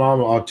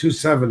phenomenal.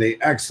 270,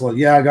 excellent.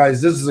 Yeah,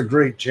 guys, this is a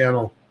great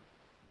channel.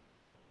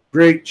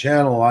 Great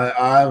channel.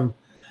 I'm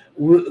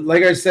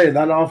like I say,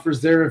 that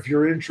offer's there if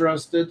you're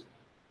interested.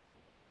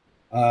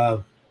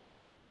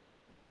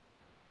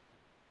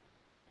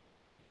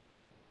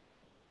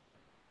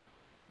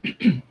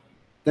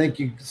 Thank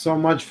you so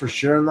much for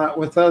sharing that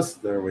with us.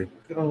 There we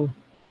go.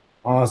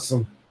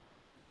 Awesome.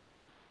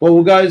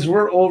 Well, guys,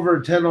 we're over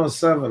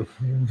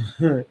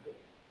 10:07.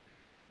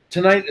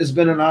 Tonight has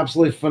been an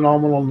absolutely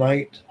phenomenal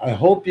night. I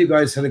hope you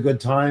guys had a good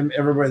time.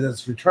 Everybody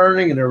that's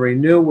returning and everybody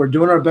new, we're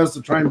doing our best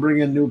to try and bring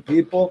in new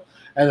people.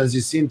 And as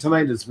you've seen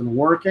tonight, it's been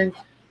working.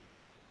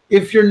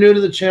 If you're new to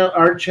the channel,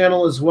 our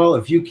channel as well,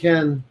 if you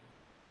can,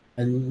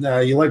 and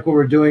you like what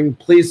we're doing,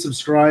 please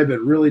subscribe.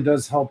 It really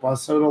does help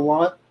us out a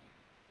lot.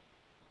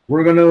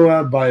 We're going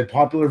to, by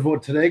popular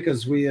vote today,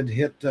 because we had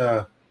hit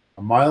a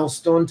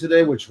milestone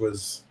today, which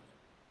was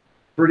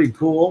pretty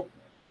cool.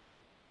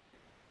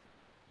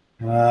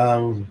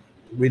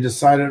 We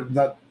decided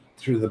that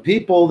through the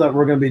people that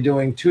we're going to be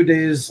doing 2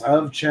 days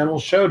of channel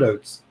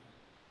shoutouts.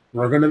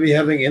 We're going to be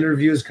having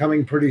interviews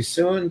coming pretty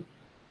soon.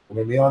 We're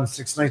going to be on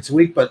 6 nights a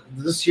week, but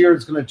this year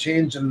it's going to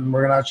change, and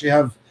we're going to actually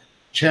have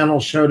channel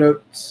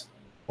shoutouts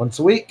once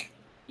a week.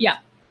 Yeah.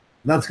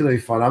 And that's going to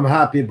be fun. I'm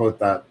happy about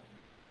that.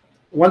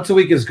 Once a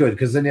week is good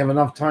because then you have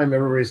enough time.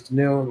 Everybody's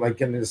new, like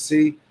getting to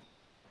see.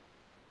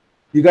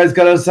 You guys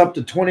got us up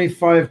to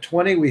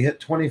 2520. We hit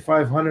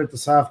 2,500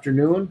 this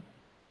afternoon.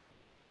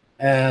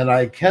 And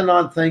I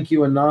cannot thank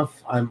you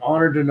enough. I'm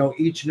honored to know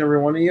each and every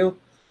one of you.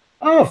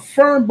 Oh,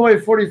 Firm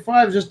Boy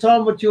 45, just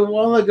talking about you a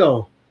while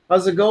ago.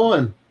 How's it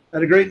going?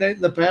 Had a great night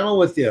in the panel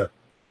with you.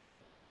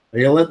 Are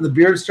you letting the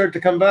beard start to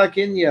come back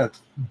in yet?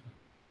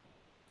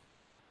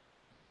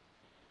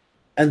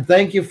 And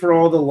thank you for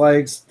all the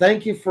likes.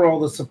 Thank you for all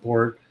the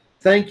support.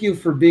 Thank you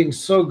for being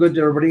so good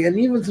to everybody. And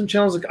even some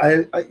channels,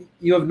 like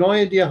you have no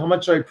idea how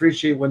much I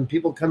appreciate when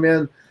people come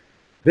in a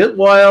bit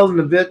wild and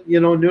a bit, you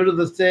know, new to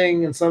the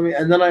thing, and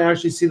then I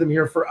actually see them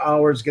here for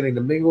hours getting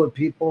to mingle with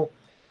people.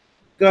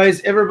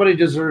 Guys, everybody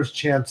deserves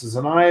chances,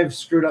 and I've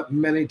screwed up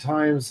many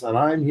times, and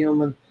I'm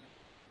human.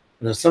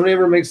 And if somebody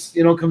ever makes,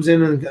 you know, comes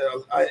in and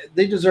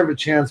they deserve a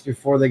chance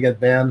before they get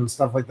banned and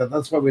stuff like that.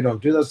 That's why we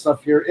don't do that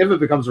stuff here. If it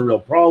becomes a real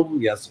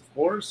problem, yes, of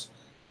course.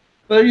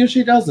 But it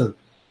usually doesn't.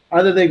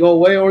 Either they go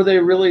away or they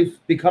really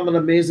become an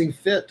amazing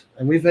fit.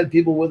 And we've had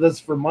people with us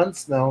for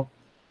months now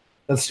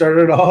that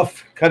started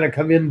off kind of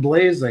come in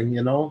blazing,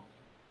 you know.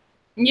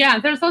 Yeah,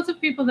 there's lots of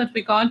people that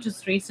we got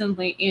just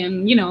recently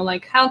in, you know,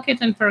 like Hell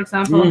Kitten, for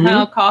example.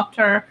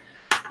 Helicopter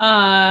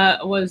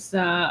was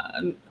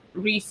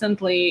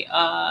recently,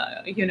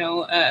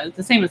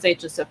 the same as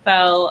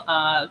HSFL,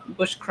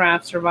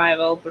 Bushcraft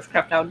Survival,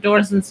 Bushcraft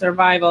Outdoors and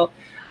Survival.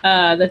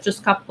 There's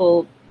just a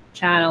couple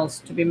channels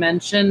to be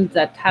mentioned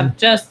that have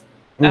just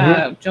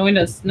joined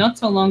us not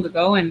so long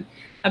ago and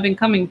have been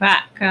coming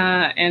back.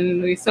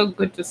 And it's so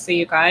good to see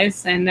you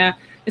guys. And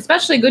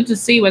especially good to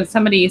see when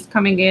somebody is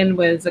coming in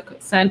with a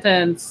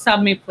sentence,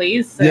 sub me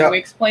please, and we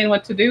explain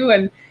what to do,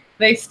 and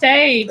they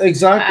stay.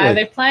 Exactly.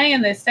 They play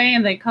and they stay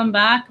and they come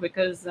back,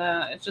 because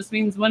it just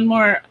means one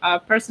more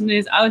person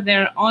is out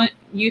there on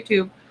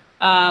YouTube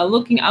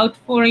looking out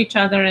for each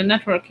other and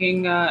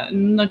networking,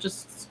 not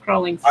just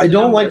scrolling. I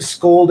don't like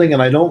scolding,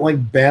 and I don't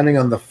like banning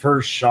on the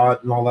first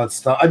shot and all that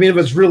stuff. I mean, if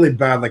it's really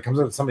bad, like comes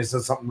out, somebody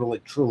says something really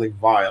truly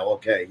vile,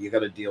 okay, you got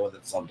to deal with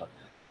it sometime.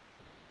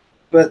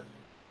 But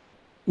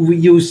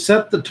you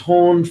set the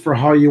tone for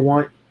how you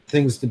want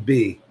things to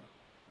be.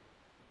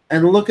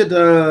 And look at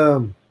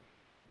the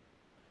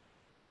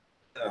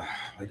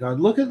my God,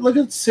 look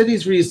at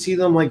cities where you see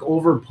them like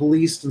over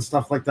policed and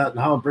stuff like that, and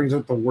how it brings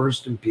out the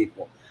worst in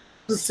people.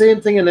 It's the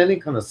same thing in any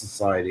kind of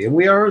society, and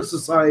we are a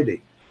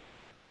society.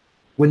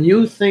 When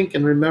you think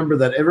and remember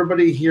that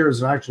everybody here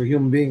is an actual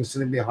human being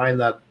sitting behind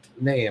that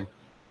name,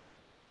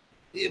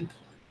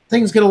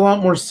 things get a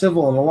lot more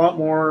civil and a lot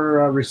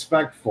more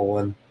respectful.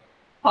 And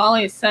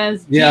Polly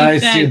says, yeah,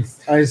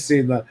 I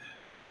see that.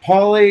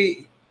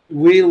 Polly,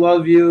 we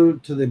love you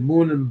to the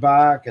moon and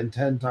back and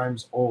 10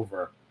 times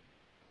over.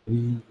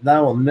 That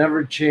will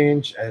never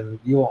change, and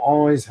you will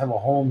always have a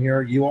home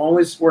here. You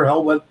always were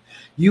helped.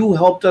 You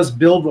helped us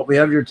build what we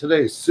have here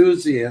today.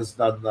 Susie has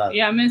done that.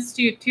 Yeah, I missed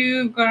you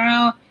too,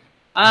 girl.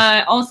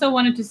 I also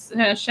wanted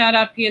to shout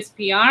out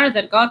PSPR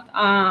that got,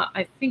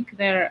 I think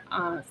their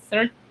where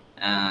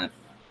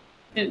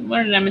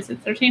did I miss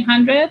it?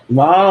 1,300.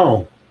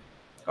 Wow.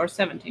 Or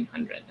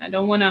 1,700. I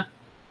don't want to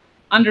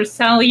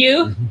undersell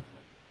you.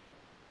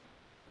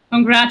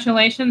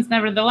 Congratulations,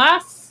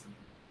 nevertheless.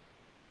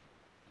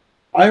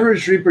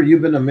 Irish Reaper,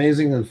 you've been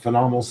amazing and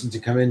phenomenal since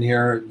you come in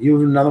here. You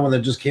have another one that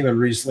just came in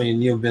recently,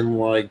 and you've been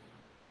like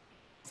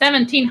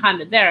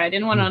 1,700. There, I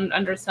didn't want to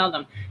undersell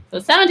them. So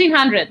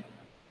 1,700.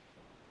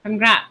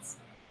 Congrats.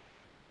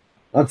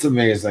 That's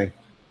amazing.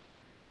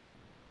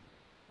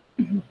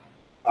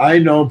 I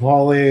know,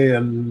 Polly,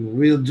 and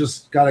we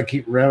just got to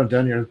keep ramming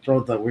down your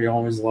throat that we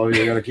always love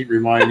you. We got to keep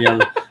reminding you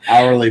on an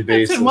hourly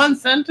basis. One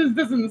sentence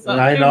doesn't sound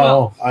I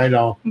know, I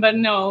know. But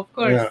no, of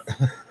course.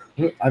 Yeah.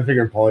 I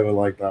figured Polly would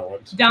like that one.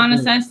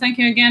 Donna says, thank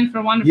you again for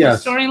a wonderful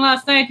story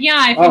last night.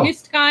 Yeah, if you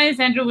missed, guys,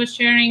 Andrew was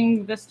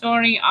sharing the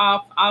story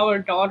of our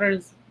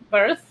daughter's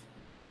birth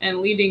and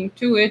leading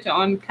to it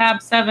on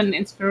Cab 7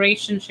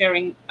 inspiration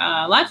sharing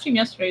live stream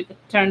yesterday that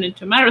turned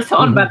into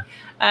marathon. But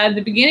at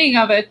the beginning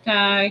of it,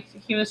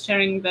 he was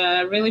sharing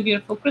the really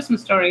beautiful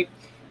Christmas story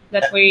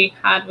that we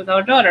had with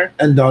our daughter.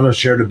 And Donna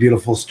shared a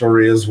beautiful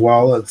story as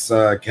well. It's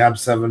Cab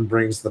 7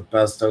 brings the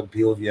best out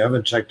people. If you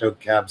haven't checked out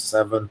Cab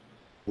 7,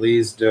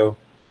 please do.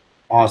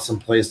 Awesome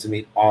place to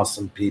meet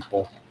awesome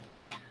people.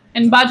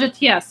 And budget,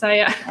 yes, I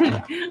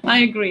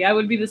agree. I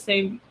would be the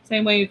same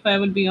way if I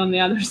would be on the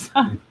other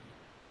side.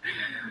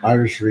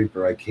 Irish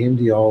Reaper, I came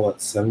to y'all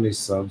at 70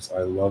 subs.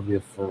 I love you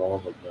for all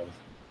of them.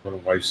 For the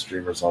wife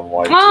streamers on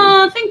YT.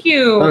 Oh, thank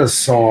you. That is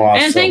so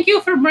awesome. And thank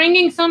you for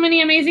bringing so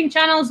many amazing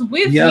channels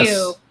with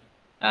you.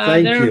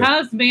 There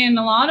has been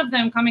a lot of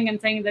them coming and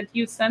saying that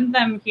you sent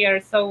them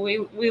here. So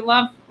we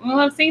love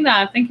seeing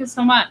that. Thank you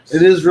so much.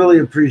 It is really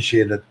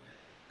appreciated.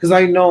 Because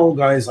I know,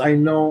 guys, I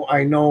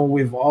know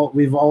we've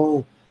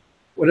all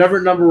whatever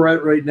number we're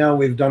at right now,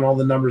 we've done all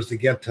the numbers to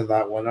get to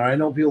that one. And I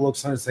know people look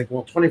and think,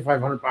 well,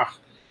 2,500 bucks.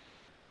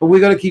 But we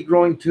got to keep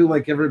growing too,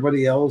 like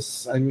everybody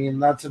else. I mean,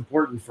 that's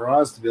important for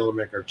us to be able to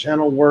make our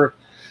channel work,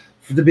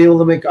 to be able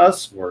to make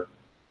us work.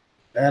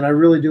 And I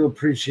really do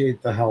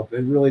appreciate the help.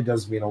 It really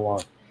does mean a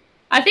lot.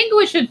 I think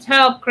we should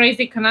help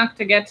Crazy Canuck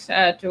to get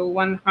to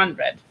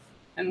 100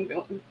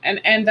 and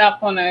end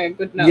up on a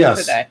good note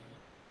today.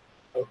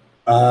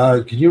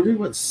 Can you read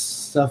what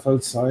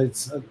StefOutside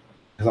said?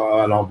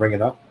 And I'll bring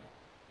it up.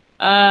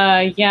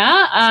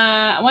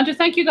 I want to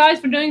thank you guys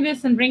for doing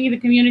this and bringing the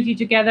community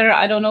together.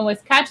 I don't always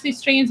catch these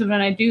streams, but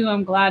when I do,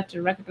 I'm glad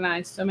to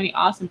recognize so many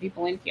awesome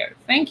people in here.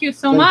 Thank you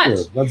so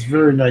much. That's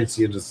very nice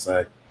of you to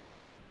say.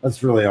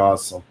 That's really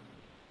awesome.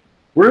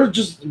 We're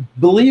just,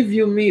 believe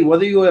you me,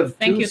 whether you have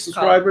 2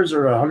 subscribers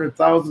or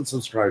 100,000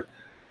 subscribers,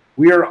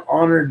 we are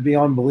honored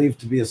beyond belief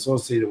to be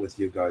associated with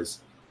you guys.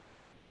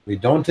 We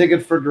don't take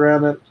it for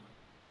granted.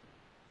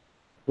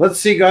 Let's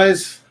see,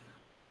 guys.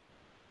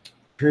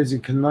 Crazy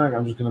Canuck.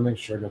 I'm just going to make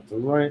sure I got the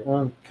right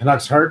one.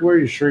 Canucks Hardware.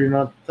 You sure you're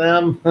not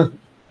them? Let's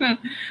end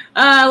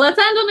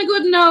on a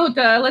good note.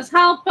 Let's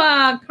help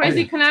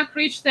Crazy Canuck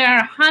reach their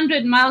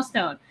 100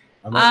 milestone.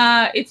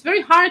 It's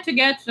very hard to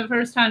get to the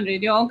first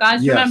 100. You all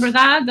guys remember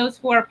that? Those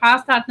who are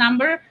past that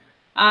number.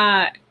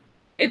 I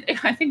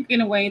think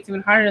in a way it's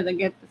even harder than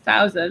get the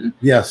 1,000.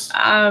 Yes.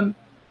 So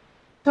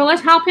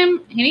let's help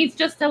him. He needs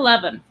just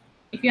 11.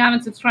 If you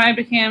haven't subscribed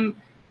to him,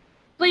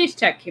 please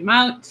check him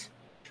out.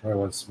 Try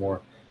once more.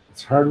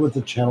 It's hard with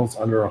the channels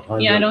under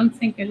 100. Yeah, I don't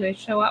think they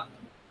show up.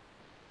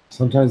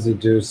 Sometimes they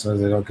do,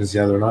 sometimes they don't, because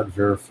yeah, they're not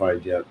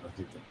verified yet. I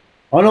think.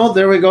 Oh no,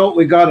 there we go.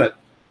 We got it.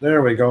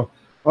 There we go.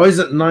 Oh, he's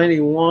at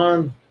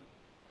 91.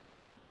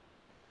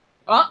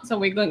 Oh, so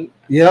we're good.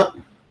 Yep.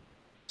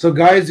 So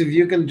guys, if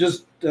you can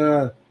just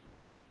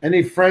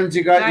any friends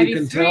you got, 93. You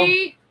can tell.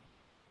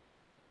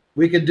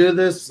 We can do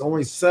this.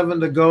 Only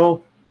 7 to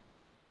go.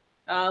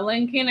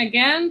 Link in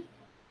again.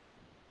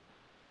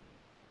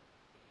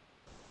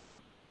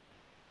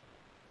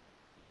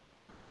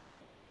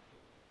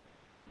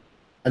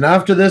 And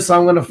after this,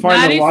 I'm going to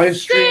find 96. a live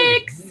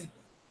stream.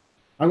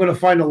 I'm going to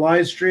find a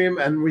live stream,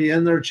 and we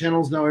end their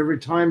channels now every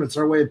time. It's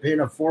our way of paying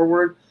it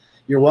forward.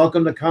 You're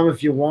welcome to come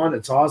if you want.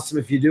 It's awesome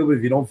if you do, but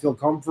if you don't feel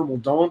comfortable,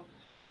 don't.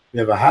 We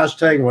have a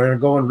hashtag, and we're going to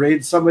go and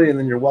raid somebody, and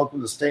then you're welcome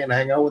to stay and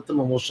hang out with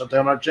them, and we'll shut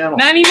down our channel.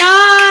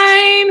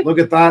 99! Look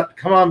at that.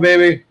 Come on,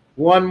 baby.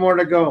 1 more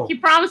to go. He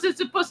promises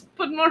to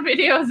put more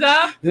videos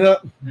up. Yeah.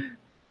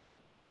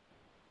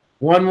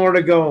 1 more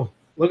to go.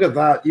 Look at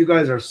that. You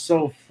guys are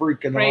so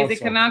freaking Crazy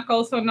awesome. Canuck,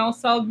 also no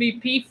salt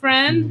BP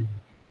friend.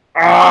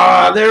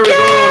 Ah, there we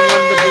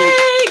go.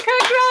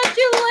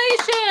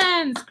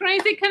 Congratulations.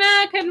 Crazy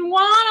Canuck and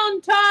 1 on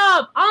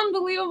top.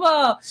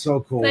 Unbelievable. So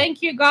cool.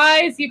 Thank you,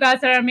 guys. You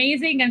guys are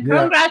amazing. And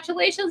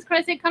congratulations,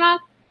 Crazy Canuck.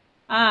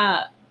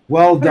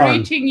 Well for done.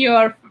 Reaching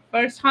your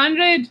first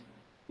 100.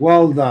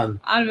 Well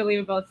done.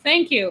 Unbelievable.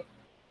 Thank you.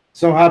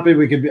 So happy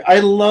we could be. I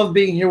love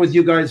being here with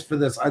you guys for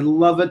this. I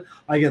love it.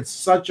 I get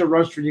such a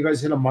rush when you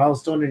guys hit a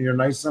milestone and you're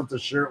nice enough to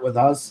share it with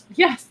us.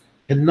 Yes.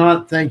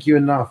 Cannot thank you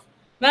enough.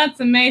 That's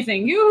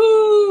amazing.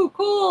 Yoo-hoo,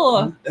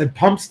 cool. It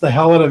pumps the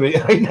hell out of me.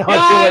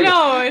 I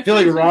know. I feel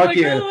like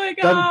Rocky. Like, oh my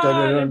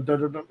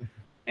God.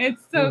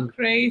 It's so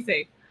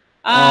crazy.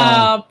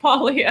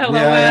 Polly, LOL.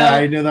 Yeah,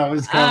 I knew that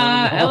was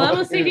coming.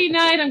 LMCD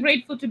night. I'm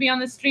grateful to be on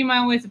the stream. I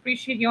always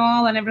appreciate you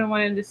all and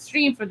everyone in the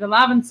stream for the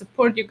love and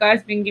support you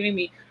guys been giving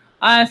me.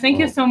 Thank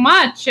you so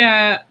much.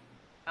 Guys,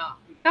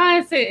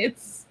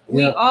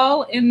 we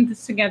all in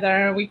this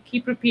together. We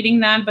keep repeating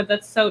that, but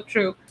that's so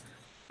true.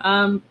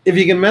 If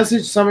you can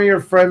message some of your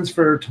friends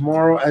for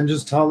tomorrow and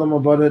just tell them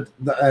about it,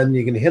 and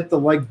you can hit the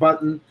like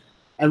button.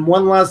 And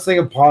one last thing,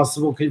 if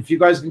possible, if you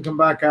guys can come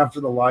back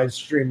after the live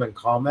stream and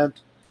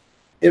comment,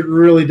 it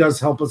really does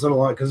help us out a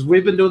lot, because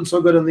we've been doing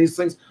so good on these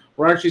things.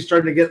 We're actually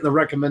starting to get in the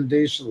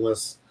recommendation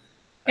list.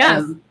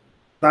 Yes. And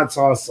that's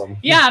awesome.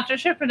 Yeah, after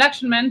Sher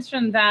Production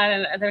mentioned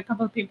that, and a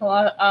couple of people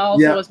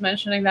also was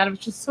mentioning that, it was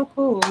just so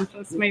cool. It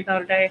just made the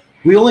other day.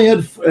 We only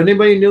had,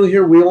 anybody new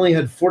here, we only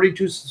had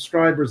 42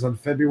 subscribers on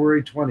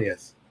February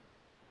 20th.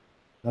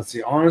 That's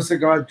the honest to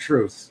God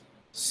truth.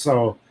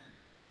 So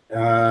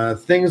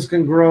things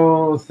can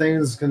grow,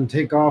 things can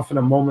take off in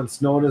a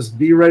moment's notice.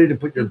 Be ready to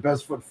put your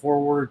best foot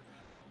forward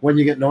when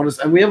you get noticed.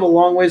 And we have a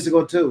long ways to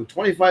go too.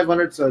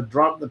 2,500's a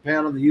drop in the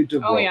pan on the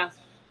YouTube world. Yeah.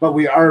 But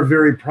we are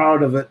very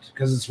proud of it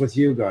because it's with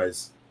you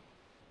guys.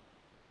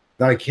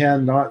 I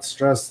cannot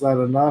stress that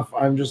enough.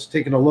 I'm just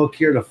taking a look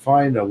here to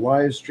find a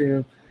live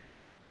stream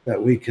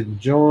that we can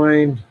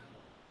join.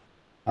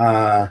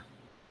 Hun,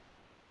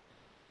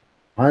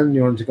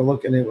 you want to take a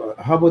look?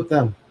 How about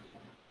them?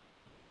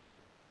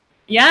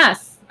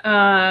 Yes.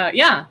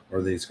 Yeah.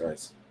 Or these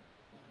guys?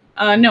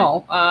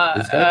 No.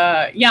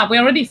 Yeah, we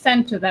already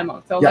sent to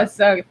them. So let's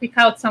pick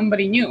out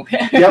somebody new.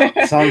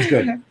 Yep, sounds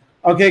good.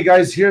 Okay,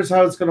 guys, here's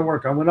how it's going to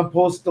work. I'm going to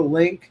post the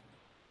link.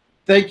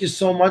 Thank you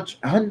so much.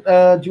 Hun,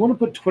 do you want to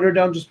put Twitter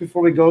down just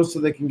before we go so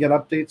they can get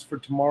updates for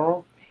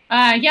tomorrow?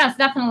 Yes,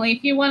 definitely.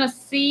 If you want to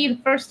see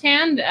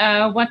firsthand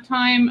what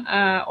time,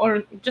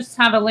 or just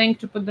have a link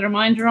to put the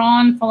reminder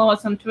on, follow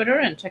us on Twitter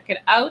and check it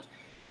out.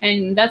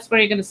 And that's where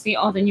you're going to see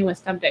all the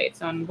newest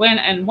updates on when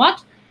and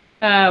what.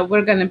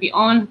 We're going to be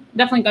on,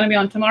 definitely going to be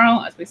on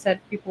tomorrow. As we said,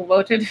 people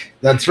voted.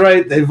 That's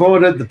right. They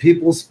voted. The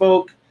people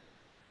spoke.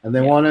 And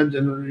they wanted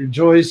and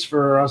rejoiced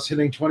for us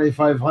hitting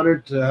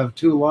 2,500 to have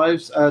 2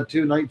 nights of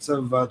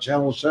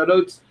channel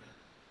shoutouts.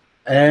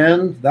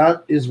 And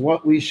that is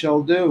what we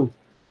shall do.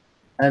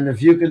 And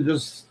if you can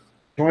just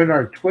join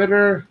our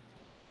Twitter.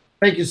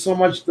 Thank you so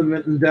much, the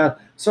Mint and Dad.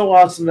 So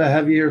awesome to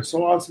have you here.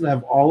 So awesome to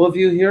have all of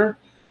you here.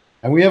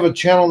 And we have a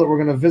channel that we're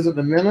going to visit in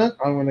a minute.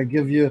 I'm going to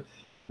give you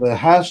the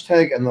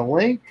hashtag and the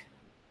link.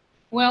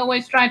 We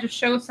always try to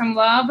show some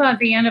love at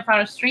the end of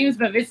our streams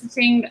by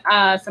visiting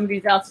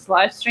somebody else's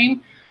live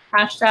stream.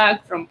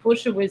 Hashtag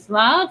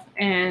frompusawithlove,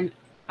 and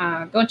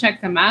go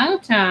check them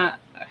out.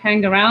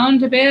 Hang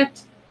around a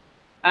bit.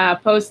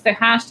 Post the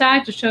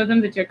hashtag to show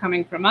them that you're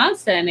coming from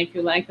us, and if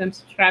you like them,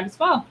 subscribe as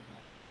well.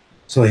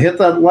 So hit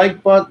that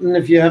like button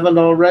if you haven't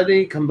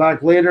already. Come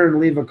back later and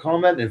leave a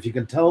comment. If you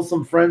can tell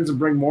some friends and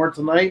bring more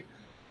tonight,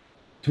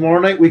 tomorrow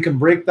night we can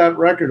break that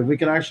record. If we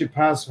can actually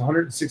pass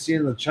 116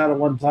 in the chat at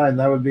one time,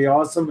 that would be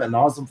awesome, and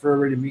awesome for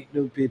everybody to meet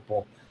new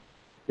people.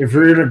 If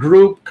you're in a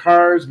group,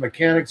 cars,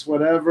 mechanics,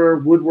 whatever,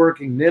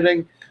 woodworking,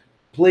 knitting,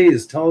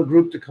 please tell a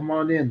group to come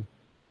on in.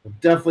 We'll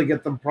definitely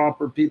get them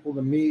proper people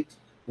to meet.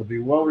 They'll be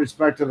well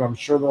respected. I'm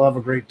sure they'll have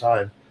a great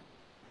time.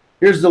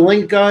 Here's the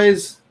link,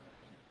 guys,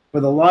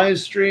 for the live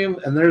stream.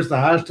 And there's the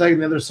hashtag on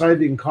the other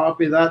side. You can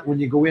copy that. When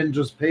you go in,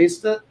 just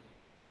paste it.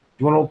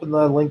 You want to open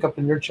the link up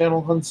in your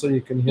channel, Hun, so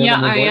you can hear Yeah,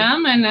 them? I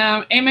am.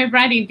 And Amy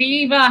Brady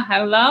Diva,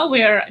 hello.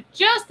 We're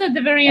just at the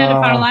very end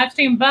of our live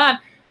stream, but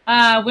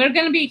we're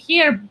going to be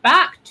here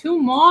back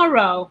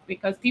tomorrow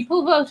because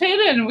people voted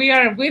and we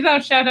are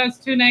without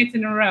shoutouts 2 nights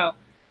in a row.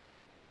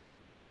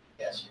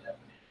 Yes.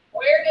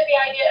 Where did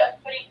the idea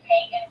of putting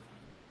paint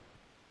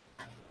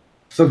in?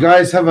 So,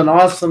 guys, have an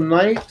awesome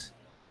night.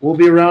 We'll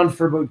be around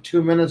for about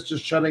 2 minutes,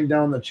 just shutting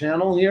down the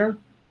channel here.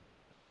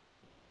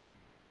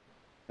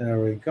 There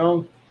we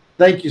go.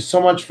 Thank you so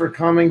much for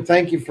coming.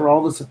 Thank you for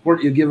all the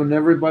support you've given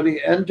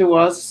everybody and to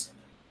us.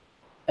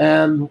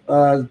 And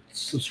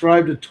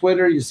subscribe to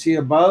Twitter, you see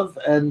above.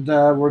 And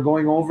we're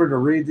going over to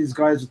read these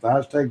guys with the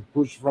hashtag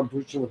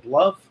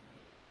 #Frompusawithlove.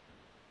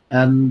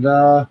 And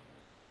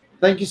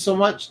thank you so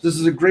much. This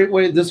is a great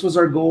way. This was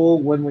our goal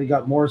when we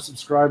got more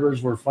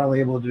subscribers. We're finally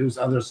able to do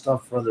other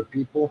stuff for other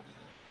people.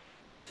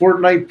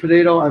 Fortnite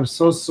Potato, I'm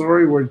so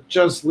sorry. We're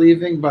just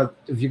leaving. But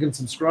if you can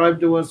subscribe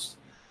to us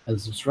and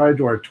subscribe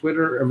to our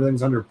Twitter,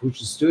 everything's under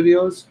Puša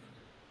Studios.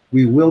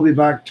 We will be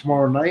back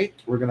tomorrow night.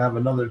 We're going to have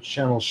another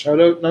channel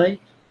shout-out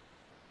night.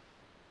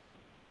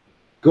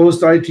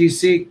 Ghost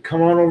ITC,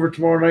 come on over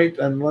tomorrow night,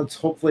 and let's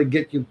hopefully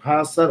get you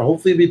past that.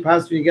 Hopefully be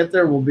past when you get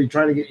there. We'll be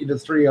trying to get you to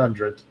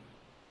 300.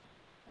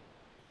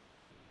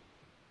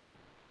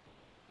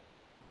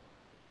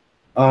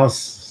 Oh,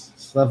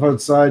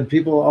 StefOutside.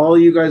 People, all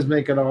you guys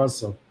make it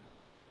awesome.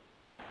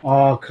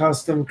 Oh,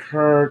 custom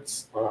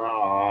carts.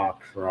 Oh,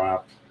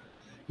 crap.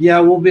 Yeah,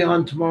 we'll be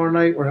on tomorrow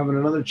night. We're having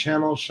another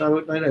channel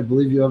shout-out night. I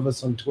believe you have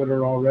us on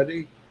Twitter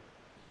already.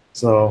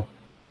 So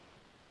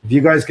if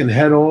you guys can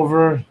head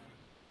over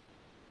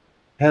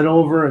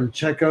and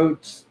check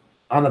out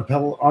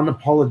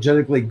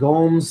Unapologetically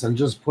Gomes and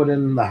just put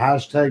in the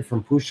hashtag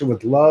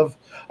 #Frompusawithlove.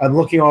 I'm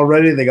looking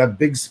already. They got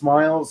big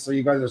smiles, so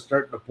you guys are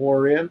starting to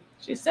pour in.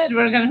 She said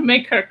we're going to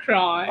make her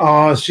cry.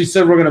 Oh, she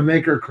said we're going to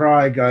make her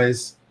cry,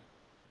 guys.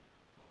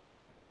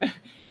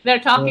 They're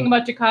talking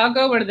about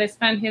Chicago where they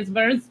spent his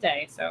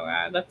birthday. So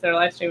that's their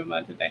live stream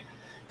about today.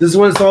 This is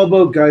what it's all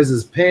about, guys,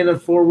 is paying it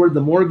forward.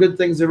 The more good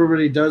things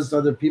everybody does to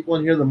other people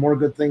in here, the more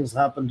good things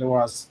happen to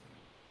us.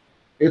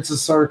 It's a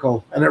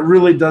circle, and it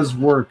really does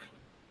work.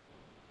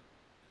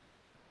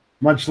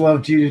 Much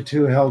love to you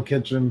too, Hell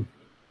Kitchen.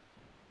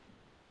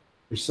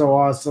 You're so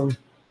awesome.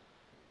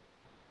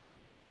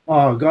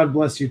 Oh, God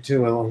bless you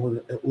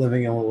too,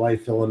 living in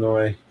Life,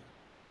 Illinois.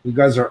 You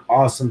guys are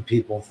awesome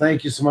people.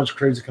 Thank you so much,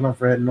 Crazy Canuck,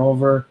 for heading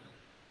over.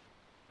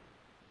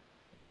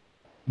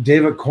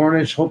 David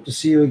Cornish, hope to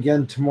see you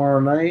again tomorrow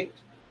night.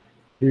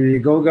 Here you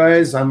go,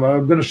 guys. I'm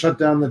going to shut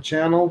down the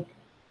channel.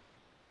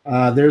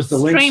 There's the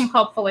link. Stream,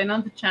 hopefully,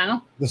 not the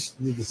channel. The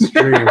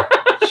stream.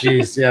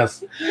 Jeez,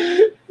 yes.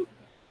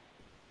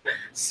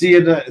 See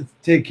you.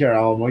 Take care,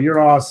 Alamo. You're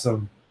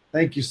awesome.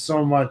 Thank you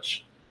so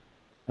much.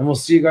 And we'll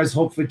see you guys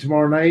hopefully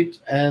tomorrow night.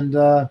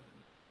 And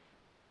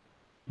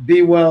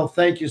be well.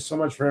 Thank you so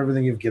much for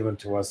everything you've given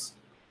to us.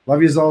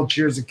 Love yous all.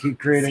 Cheers and keep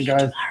creating,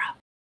 guys.